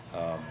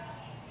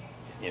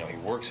 You know, he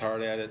works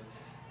hard at it.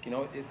 You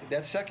know,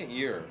 that second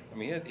year, I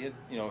mean,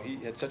 he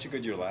had such a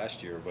good year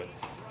last year, but,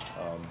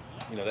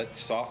 you know, that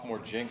sophomore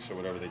jinx or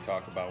whatever they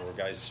talk about where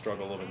guys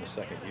struggle a little bit in the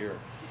second year,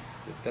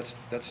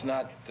 that's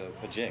not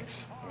a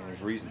jinx. I mean,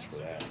 there's reasons for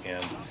that.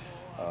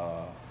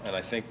 And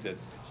I think that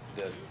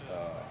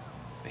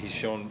he's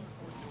shown,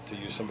 to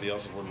use somebody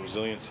else's word,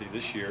 resiliency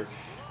this year,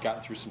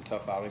 gotten through some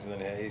tough outings, and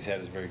then he's had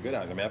his very good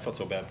outings. I mean, I felt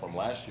so bad for him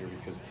last year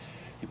because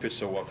he pitched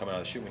so well coming out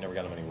of the chute, we never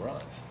got him any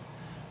runs.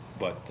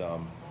 But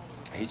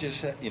he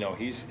just, you know,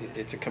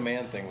 it's a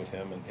command thing with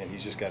him, and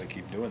he's just got to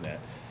keep doing that.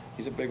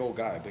 He's a big old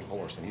guy, a big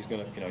horse, and he's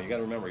going to, you know, you got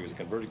to remember he was a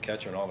converted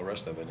catcher and all the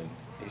rest of it, and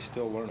he's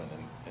still learning,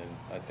 and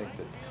I think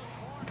that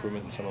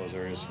improvement in some of those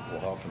areas will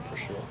help him for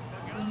sure.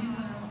 When you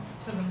went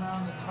to the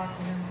mound and talked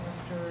to him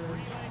after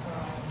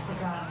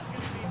Quade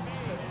in the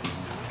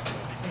sixth,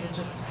 was it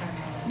just kind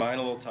of... Buying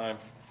a little time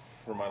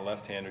for my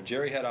left-hander.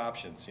 Jerry had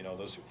options, you know.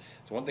 It's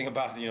one thing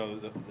about, you know,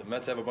 the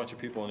Mets have a bunch of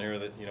people in here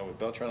that, you know, with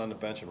Beltran on the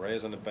bench and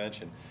Reyes on the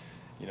bench, and,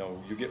 you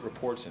know, you get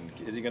reports, and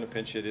is he going to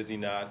pinch hit, is he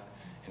not?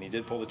 And he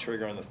did pull the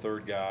trigger on the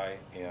third guy,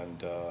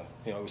 and,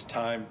 you know, it was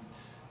time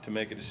to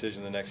make a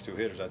decision the next two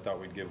hitters. I thought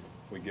we'd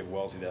give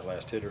Wellesley that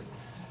last hitter.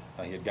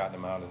 He had gotten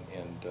him out,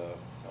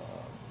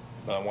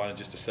 but I wanted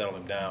just to settle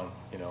him down,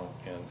 you know,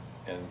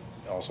 and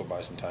also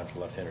buy some time for the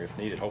left-hander if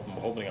needed,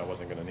 hoping I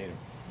wasn't going to need him.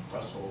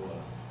 Russell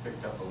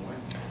picked up a win.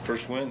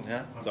 First win,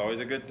 yeah. It's always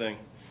a good thing.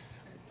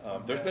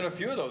 There's been a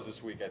few of those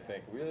this week, I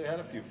think. We really had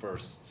a few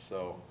firsts,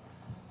 so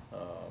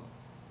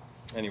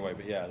anyway,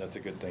 but yeah, that's a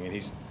good thing. And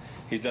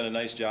he's done a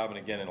nice job, and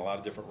again, in a lot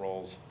of different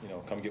roles. You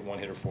know, come get one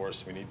hitter for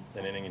us. We need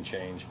an inning and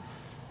change,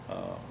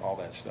 all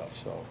that stuff.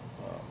 So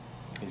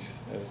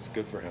it's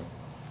good for him.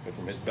 Good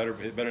for him. It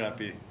better not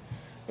be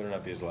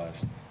his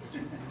last.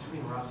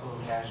 Between Russell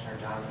and Cashner,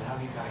 Jonathan, how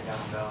have you kind of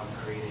gotten about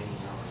creating, you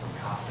know, some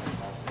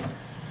confidence out there?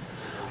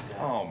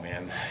 Oh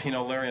man, you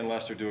know, Larry and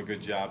Lester do a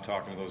good job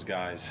talking to those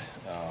guys.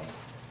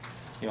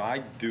 You know,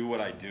 I do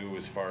what I do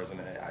as far as, and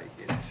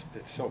it's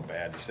so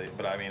bad to say,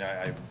 but I mean,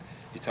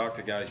 you talk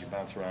to guys, you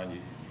bounce around,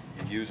 you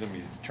use them,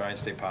 you try and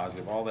stay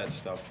positive, all that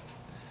stuff.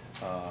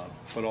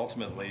 But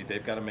ultimately,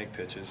 they've got to make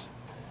pitches.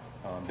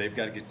 They've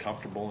got to get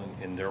comfortable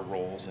in their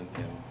roles and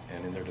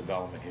in their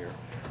development here.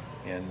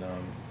 And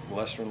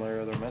Lester and Larry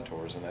are their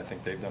mentors, and I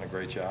think they've done a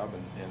great job.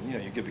 And you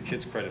know, you give the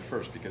kids credit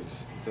first,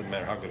 because it doesn't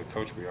matter how good a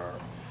coach we are,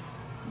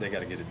 they got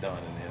to get it done,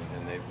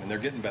 and they're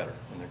getting better,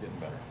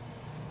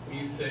 Were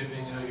you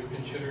saving your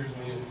pinch hitters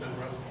when you sent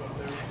Russell out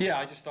there? Yeah,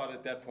 I just thought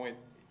at that point,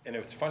 and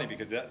it's funny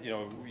because that, you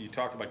know, you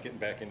talk about getting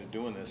back into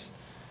doing this,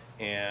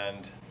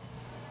 and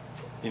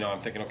you know, I'm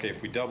thinking, okay,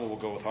 if we double, we'll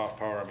go with half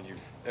power. I mean,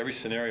 every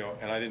scenario,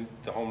 and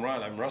the home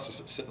run. I'm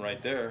Russell sitting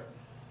right there,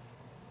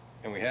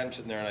 and we had him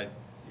sitting there, and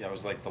I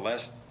was like, the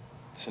last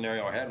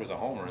scenario I had was a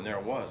homer, and there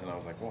it was, and I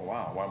was like, well,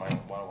 wow, why do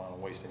I want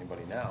to waste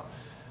anybody now?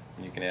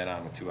 And you can add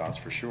on with 2 outs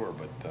for sure,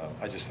 but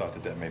I just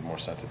thought that made more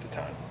sense at the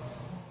time.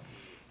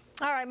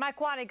 All right, Mike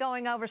Quade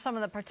going over some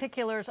of the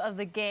particulars of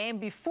the game.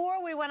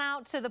 Before we went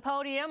out to the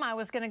podium, I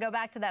was going to go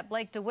back to that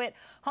Blake DeWitt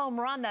home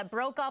run that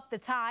broke up the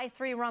tie,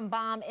 3-run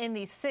bomb in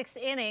the 6th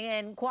inning.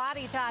 And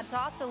Quade, Todd,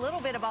 talked a little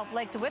bit about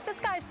Blake DeWitt. This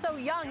guy's so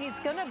young, he's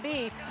going to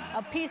be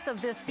a piece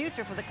of this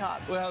future for the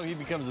Cubs. Well, he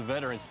becomes a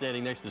veteran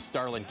standing next to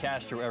Starlin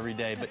Castro every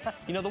day. But,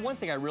 you know, the one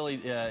thing I really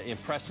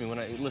impressed me when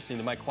I listening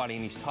to Mike Quade,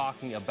 and he's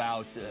talking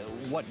about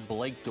what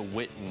Blake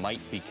DeWitt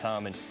might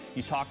become. And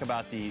you talk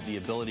about the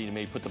ability to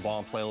maybe put the ball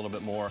in play a little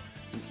bit more.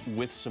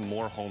 with some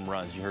more home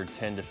runs. You heard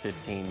 10 to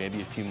 15,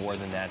 maybe a few more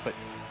than that. But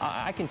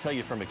I can tell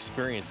you from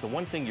experience, the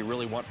one thing you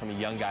really want from a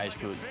young guy is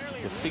to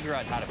figure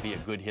out how to be a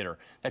good hitter.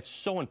 That's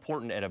so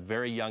important at a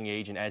very young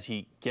age, and as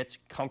he gets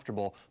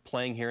comfortable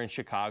playing here in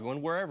Chicago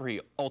and wherever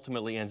he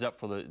ultimately ends up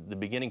for the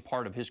beginning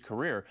part of his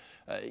career,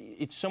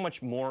 it's so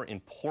much more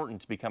important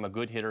to become a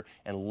good hitter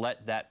and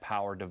let that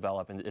power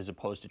develop as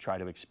opposed to try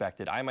to expect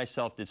it. I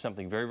myself did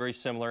something very, very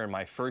similar in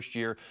my first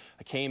year.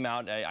 I came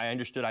out, I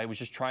understood I was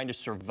just trying to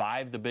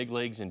survive the big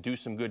leagues and do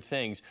some good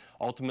things.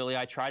 Ultimately,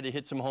 I tried to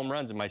hit some home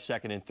runs in my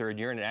second and third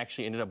year, and it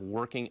actually ended up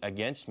working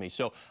against me.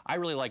 So I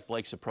really like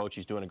Blake's approach.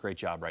 He's doing a great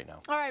job right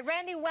now. All right,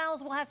 Randy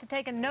Wells will have to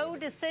take a no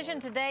decision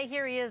today.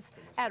 Here he is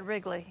at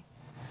Wrigley.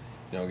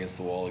 You know, against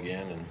the wall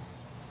again, and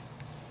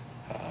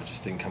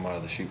just didn't come out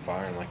of the chute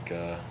firing like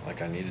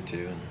I needed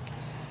to. And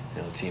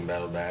you know, the team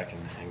battled back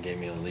and gave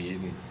me a lead.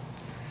 And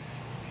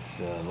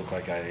it looked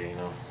like I,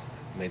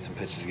 made some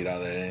pitches to get out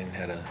of that inning.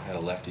 Had a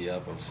lefty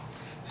up. I was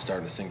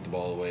starting to sink the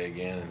ball away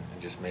again,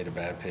 and just made a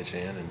bad pitch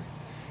in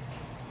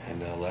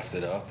and left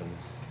it up. And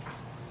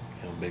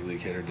big league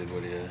hitter did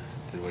what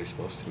he's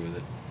supposed to with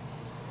it.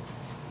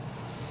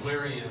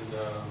 Larry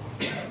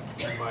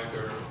and Mike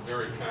are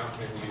very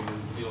confident in you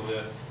and feel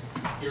that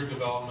your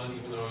development,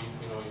 even though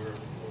you're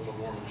a little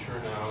more mature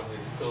now,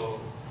 is still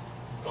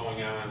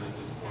going on at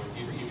this point.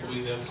 Do you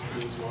believe that's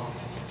true as well?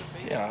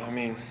 Yeah, I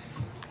mean,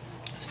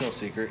 it's no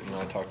secret.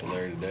 I talked to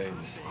Larry today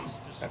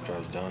just after I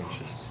was done.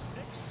 Just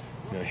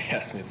he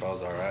asked me if I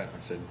was all right. I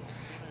said,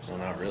 no,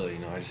 not really.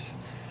 I just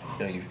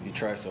you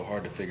try so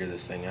hard to figure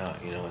this thing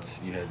out.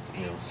 You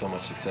had so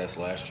much success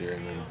last year,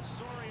 and then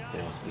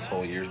this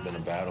whole year's been a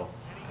battle.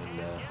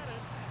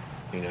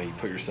 And you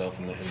put yourself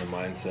in the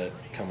mindset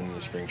coming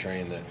into spring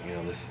training that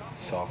this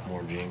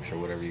sophomore jinx or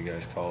whatever you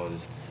guys call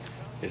it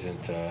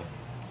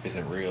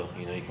isn't real.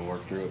 You can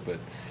work through it, but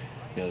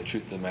the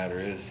truth of the matter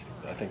is,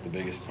 I think the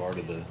biggest part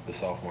of the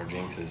sophomore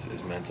jinx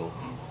is mental.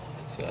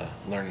 It's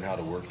learning how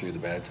to work through the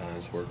bad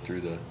times, work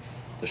through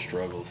the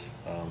struggles.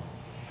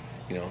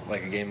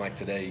 Like a game like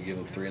today, you give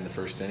up 3 in the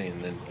first inning,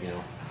 and then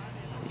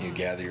you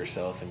gather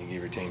yourself and you give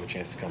your team a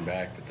chance to come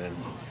back. But then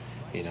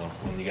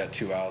when you got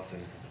 2 outs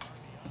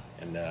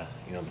and the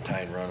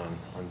tying run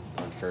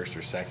on first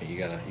or second, you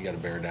gotta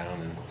bear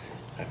down. And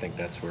I think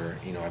that's where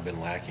I've been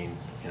lacking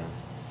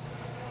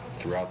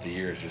throughout the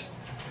years, just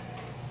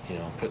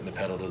putting the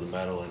pedal to the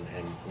metal,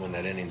 and when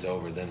that inning's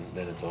over, then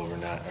it's over.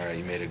 Not all right,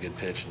 you made a good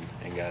pitch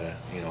and got a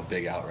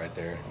big out right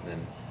there,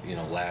 and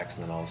then lax,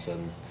 and then all of a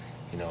sudden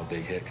a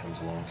big hit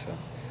comes along. So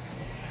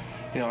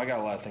I got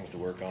a lot of things to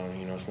work on.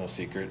 It's no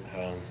secret.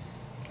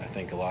 I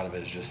think a lot of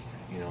it is just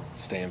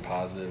staying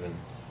positive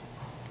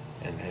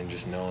and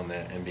just knowing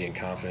that and being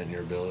confident in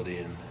your ability,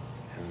 and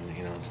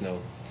it's no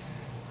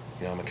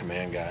I'm a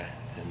command guy,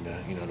 and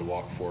to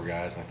walk 4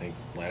 guys, I think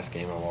last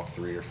game I walked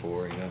 3 or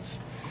 4. It's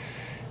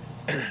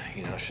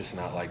it's just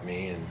not like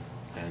me,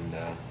 and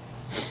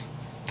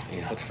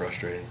it's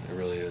frustrating. It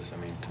really is. I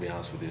mean, to be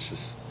honest with you, it's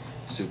just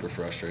super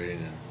frustrating,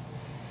 and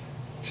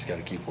just got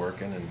to keep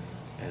working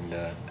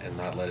and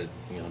not let it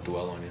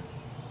dwell on you.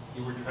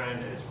 You were trying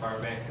to, as far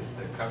back as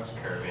the Cubs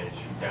caravan,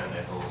 shoot down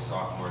that whole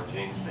sophomore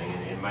jinx thing,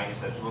 and Mike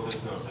said, well,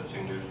 there's no such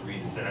thing, there's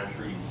reasons, and I'm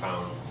sure you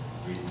found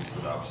reasons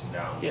for the ups and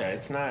downs. Yeah,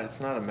 it's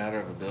not a matter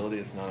of ability,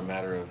 it's not a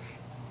matter of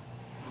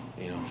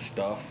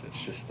stuff,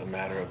 it's just a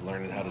matter of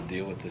learning how to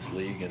deal with this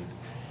league, and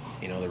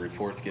the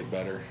reports get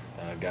better,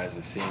 guys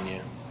have seen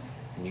you,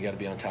 and you got to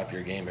be on top of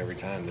your game every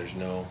time. There's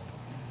no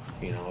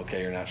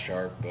okay, you're not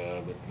sharp,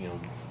 but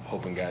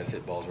hoping guys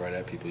hit balls right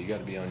at people. You got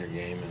to be on your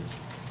game,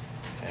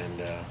 and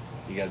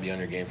you got to be on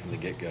your game from the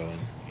get-go.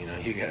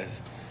 And you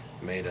guys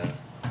made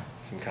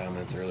some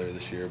comments earlier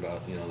this year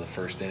about the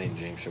first inning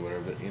jinx or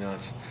whatever. But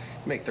it's, you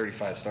make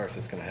 35 starts,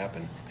 that's going to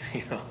happen.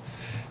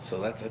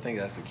 So I think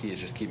that's the key, is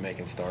just keep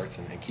making starts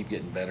and keep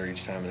getting better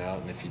each time and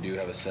out. And if you do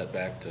have a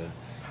setback,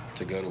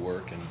 to go to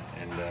work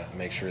and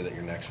make sure that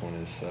your next one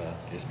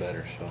is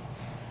better. So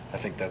I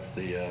think that's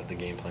the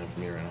game plan for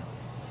me right now.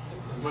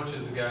 As much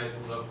as the guys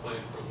love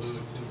playing for Lou,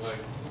 it seems like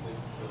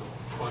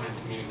the fun and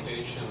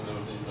communication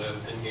of these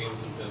last 10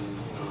 games have been,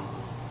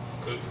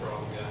 good for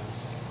all the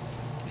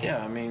guys.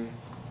 Yeah, I mean,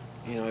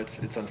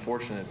 it's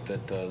unfortunate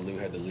that Lou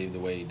had to leave the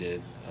way he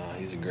did.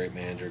 He's a great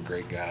manager,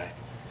 great guy.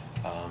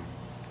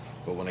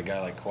 But when a guy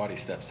like Quade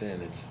steps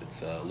in,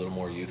 it's a little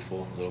more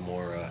youthful, a little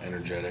more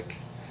energetic.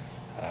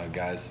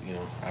 Guys,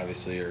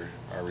 obviously are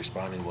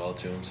responding well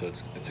to him, so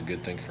it's a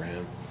good thing for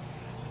him.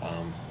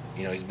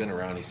 He's been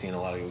around, he's seen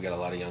we got a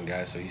lot of young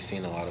guys, so he's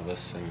seen a lot of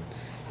us and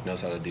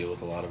knows how to deal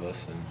with a lot of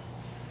us,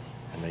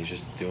 and he's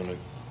just doing a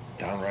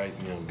downright,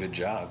 good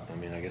job. I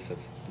mean, I guess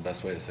that's the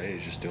best way to say it.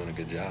 He's just doing a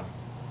good job.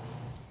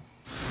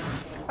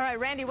 All All right,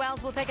 Randy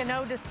Wells will take a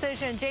no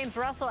decision. James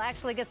Russell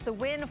actually gets the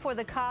win for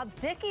the Cubs.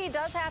 Dickey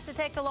does have to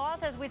take the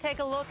loss as we take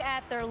a look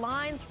at their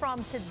lines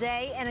from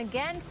today. And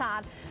again,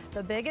 Todd,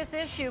 the biggest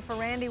issue for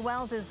Randy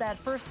Wells is that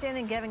first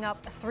inning, giving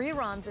up 3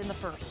 runs in the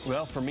first.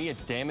 Well, for me,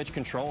 it's damage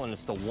control, and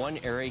it's the one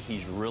area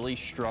he's really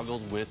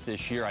struggled with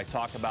this year. I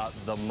talk about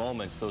the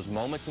moments, those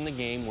moments in the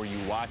game where you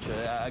watch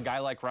a guy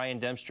like Ryan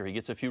Dempster. He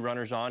gets a few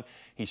runners on.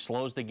 He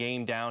slows the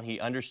game down. He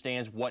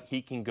understands what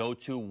he can go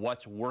to,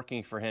 what's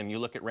working for him. You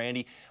look at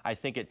Randy, I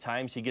think at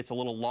times he gets a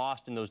little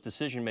lost in those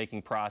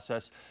decision-making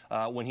process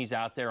when he's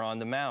out there on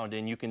the mound,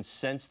 and you can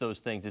sense those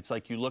things. It's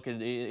like you look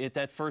at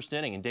that first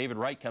inning, and David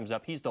Wright comes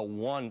up. He's the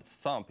one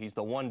thump. He's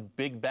the one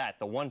big bat,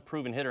 the one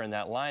proven hitter in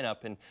that lineup.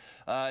 And,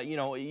 you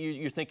know,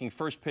 you're thinking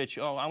first pitch,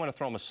 oh, I'm going to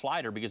throw him a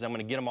slider because I'm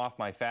going to get him off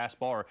my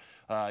fastball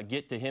or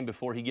get to him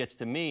before he gets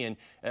to me. And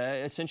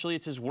essentially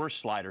it's his worst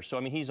slider. So,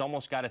 I mean, he's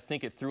almost got to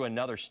think it through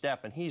another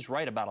step. And he's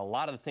right about a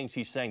lot of the things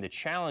he's saying. The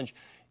challenge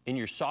in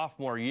your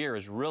sophomore year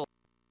is really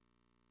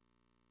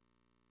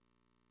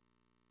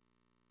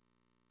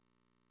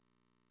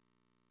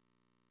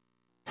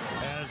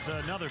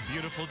another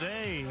beautiful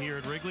day here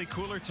at Wrigley.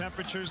 Cooler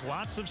temperatures,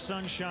 lots of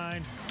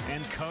sunshine,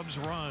 and Cubs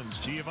runs.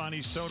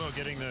 Giovanni Soto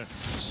getting the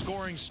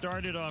scoring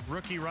started off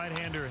rookie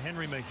right-hander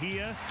Henry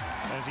Mejia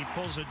as he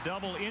pulls a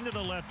double into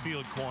the left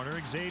field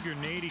corner. Xavier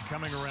Nady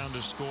coming around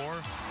to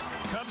score.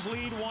 Cubs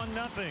lead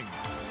 1-0.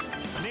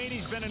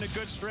 Nady's been in a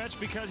good stretch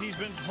because he's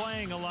been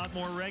playing a lot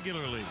more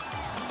regularly.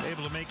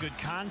 Able to make good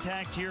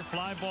contact here.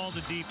 Fly ball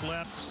to deep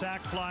left.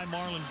 Sac fly.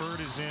 Marlon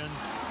Byrd is in.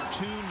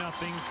 2-0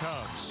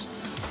 Cubs.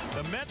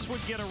 The Mets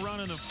would get a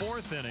run in the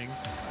 4th inning.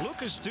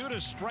 Lucas Duda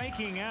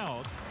striking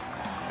out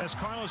as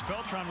Carlos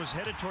Beltran was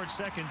headed towards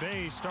second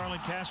base. Starlin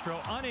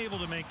Castro unable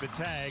to make the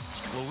tag.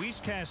 Luis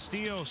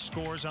Castillo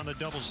scores on the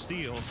double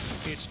steal.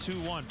 It's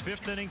 2-1.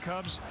 5th inning,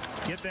 Cubs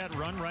get that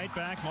run right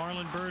back.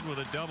 Marlon Byrd with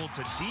a double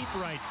to deep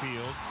right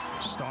field.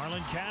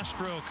 Starlin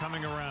Castro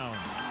coming around.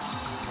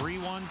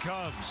 3-1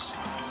 Cubs.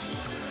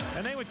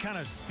 And they would kind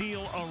of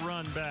steal a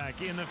run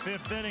back. In the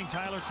 5th inning,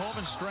 Tyler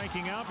Colvin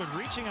striking out, but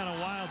reaching on a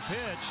wild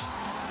pitch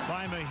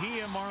by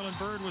Mejia. Marlon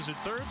Byrd was at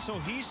third, so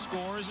he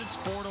scores. It's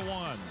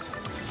 4-1.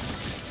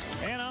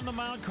 And on the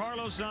mound,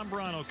 Carlos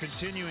Zambrano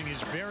continuing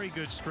his very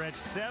good stretch.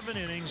 7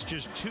 innings,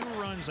 just 2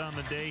 runs on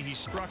the day. He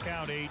struck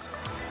out 8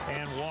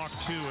 and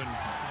walked 2 and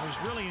was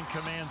really in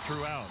command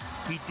throughout.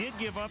 He did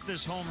give up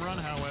this home run,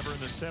 however, in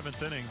the 7th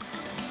inning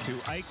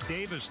to Ike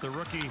Davis, the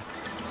rookie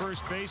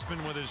first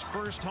baseman, with his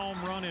first home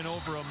run in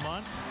over a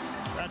month.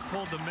 That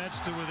pulled the Mets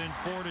to within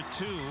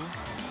 4-2.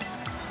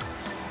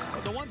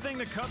 The one thing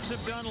the Cubs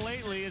have done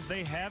lately is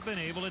they have been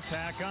able to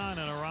tack on,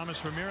 and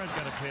Aramis Ramirez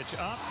got a pitch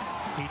up.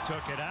 He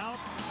took it out.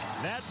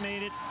 That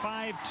made it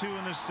 5-2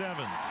 in the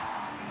 7th.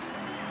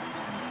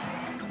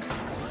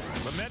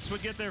 The Mets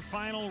would get their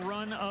final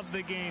run of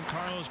the game.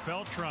 Carlos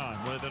Beltran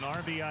with an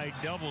RBI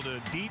double to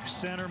deep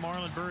center.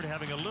 Marlon Byrd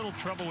having a little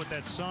trouble with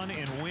that sun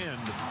and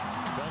wind.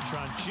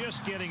 Beltran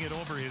just getting it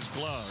over his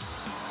glove.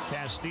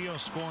 Castillo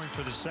scoring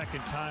for the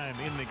 2nd time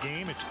in the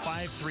game. It's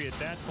 5-3 at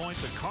that point.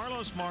 But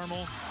Carlos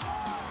Marmol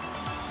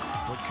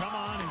would come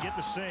on and get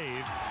the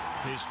save.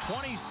 His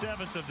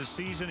 27th of the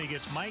season. He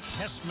gets Mike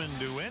Hessman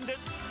to end it.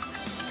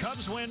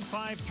 Cubs win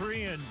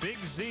 5-3, and Big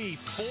Z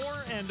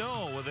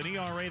 4-0 with an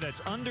ERA that's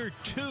under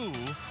 2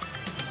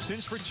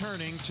 since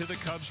returning to the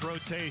Cubs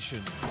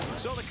rotation.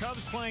 So the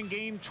Cubs playing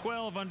game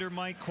 12 under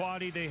Mike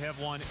Quade. They have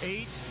won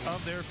 8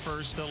 of their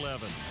first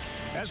 11.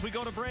 As we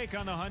go to break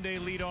on the Hyundai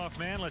leadoff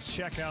man, let's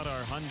check out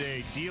our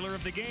Hyundai dealer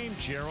of the game,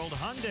 Gerald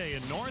Hyundai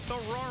in North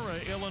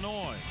Aurora,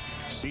 Illinois.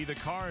 See the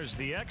cars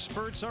the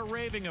experts are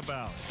raving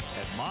about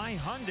at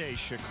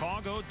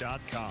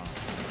myhyundaichicago.com.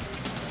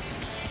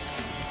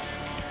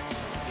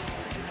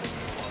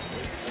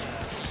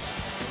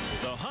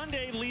 The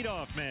Hyundai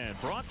leadoff man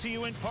brought to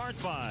you in part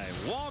by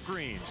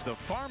Walgreens, the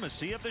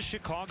pharmacy of the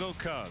Chicago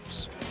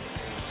Cubs.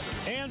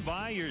 And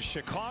by your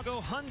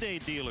Chicago Hyundai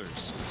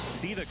dealers.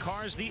 See the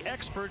cars the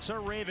experts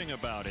are raving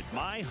about at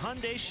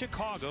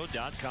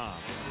myhyundaichicago.com.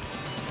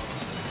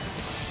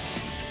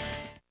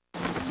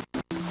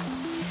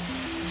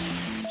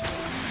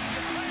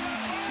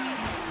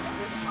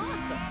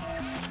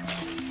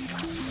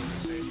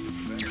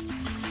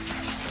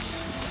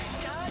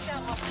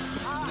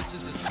 This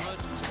is as good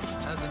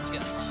as it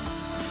gets.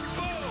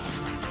 Boom!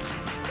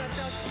 That's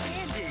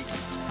outstanding.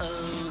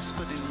 Oh,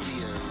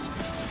 Spadulios.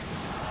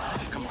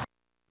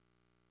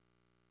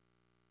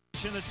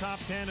 In the top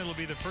 10, it'll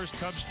be the first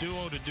Cubs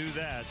duo to do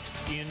that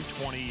in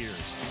 20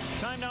 years.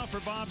 Time now for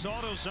Bob's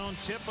AutoZone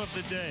tip of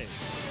the day.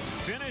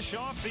 Finish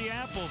off the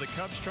apple. The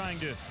Cubs trying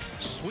to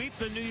sweep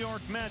the New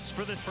York Mets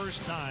for the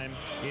first time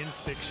in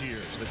 6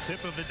 years. The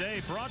tip of the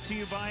day brought to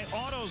you by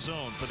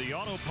AutoZone. For the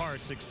auto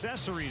parts,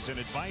 accessories, and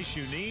advice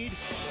you need,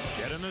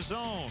 get in the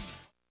zone.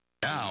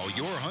 Now,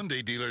 your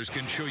Hyundai dealers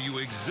can show you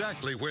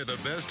exactly where the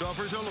best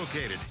offers are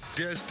located.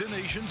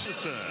 Destination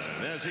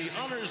as he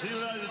honors the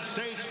United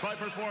States by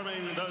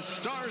performing the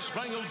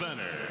Star-Spangled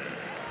Banner.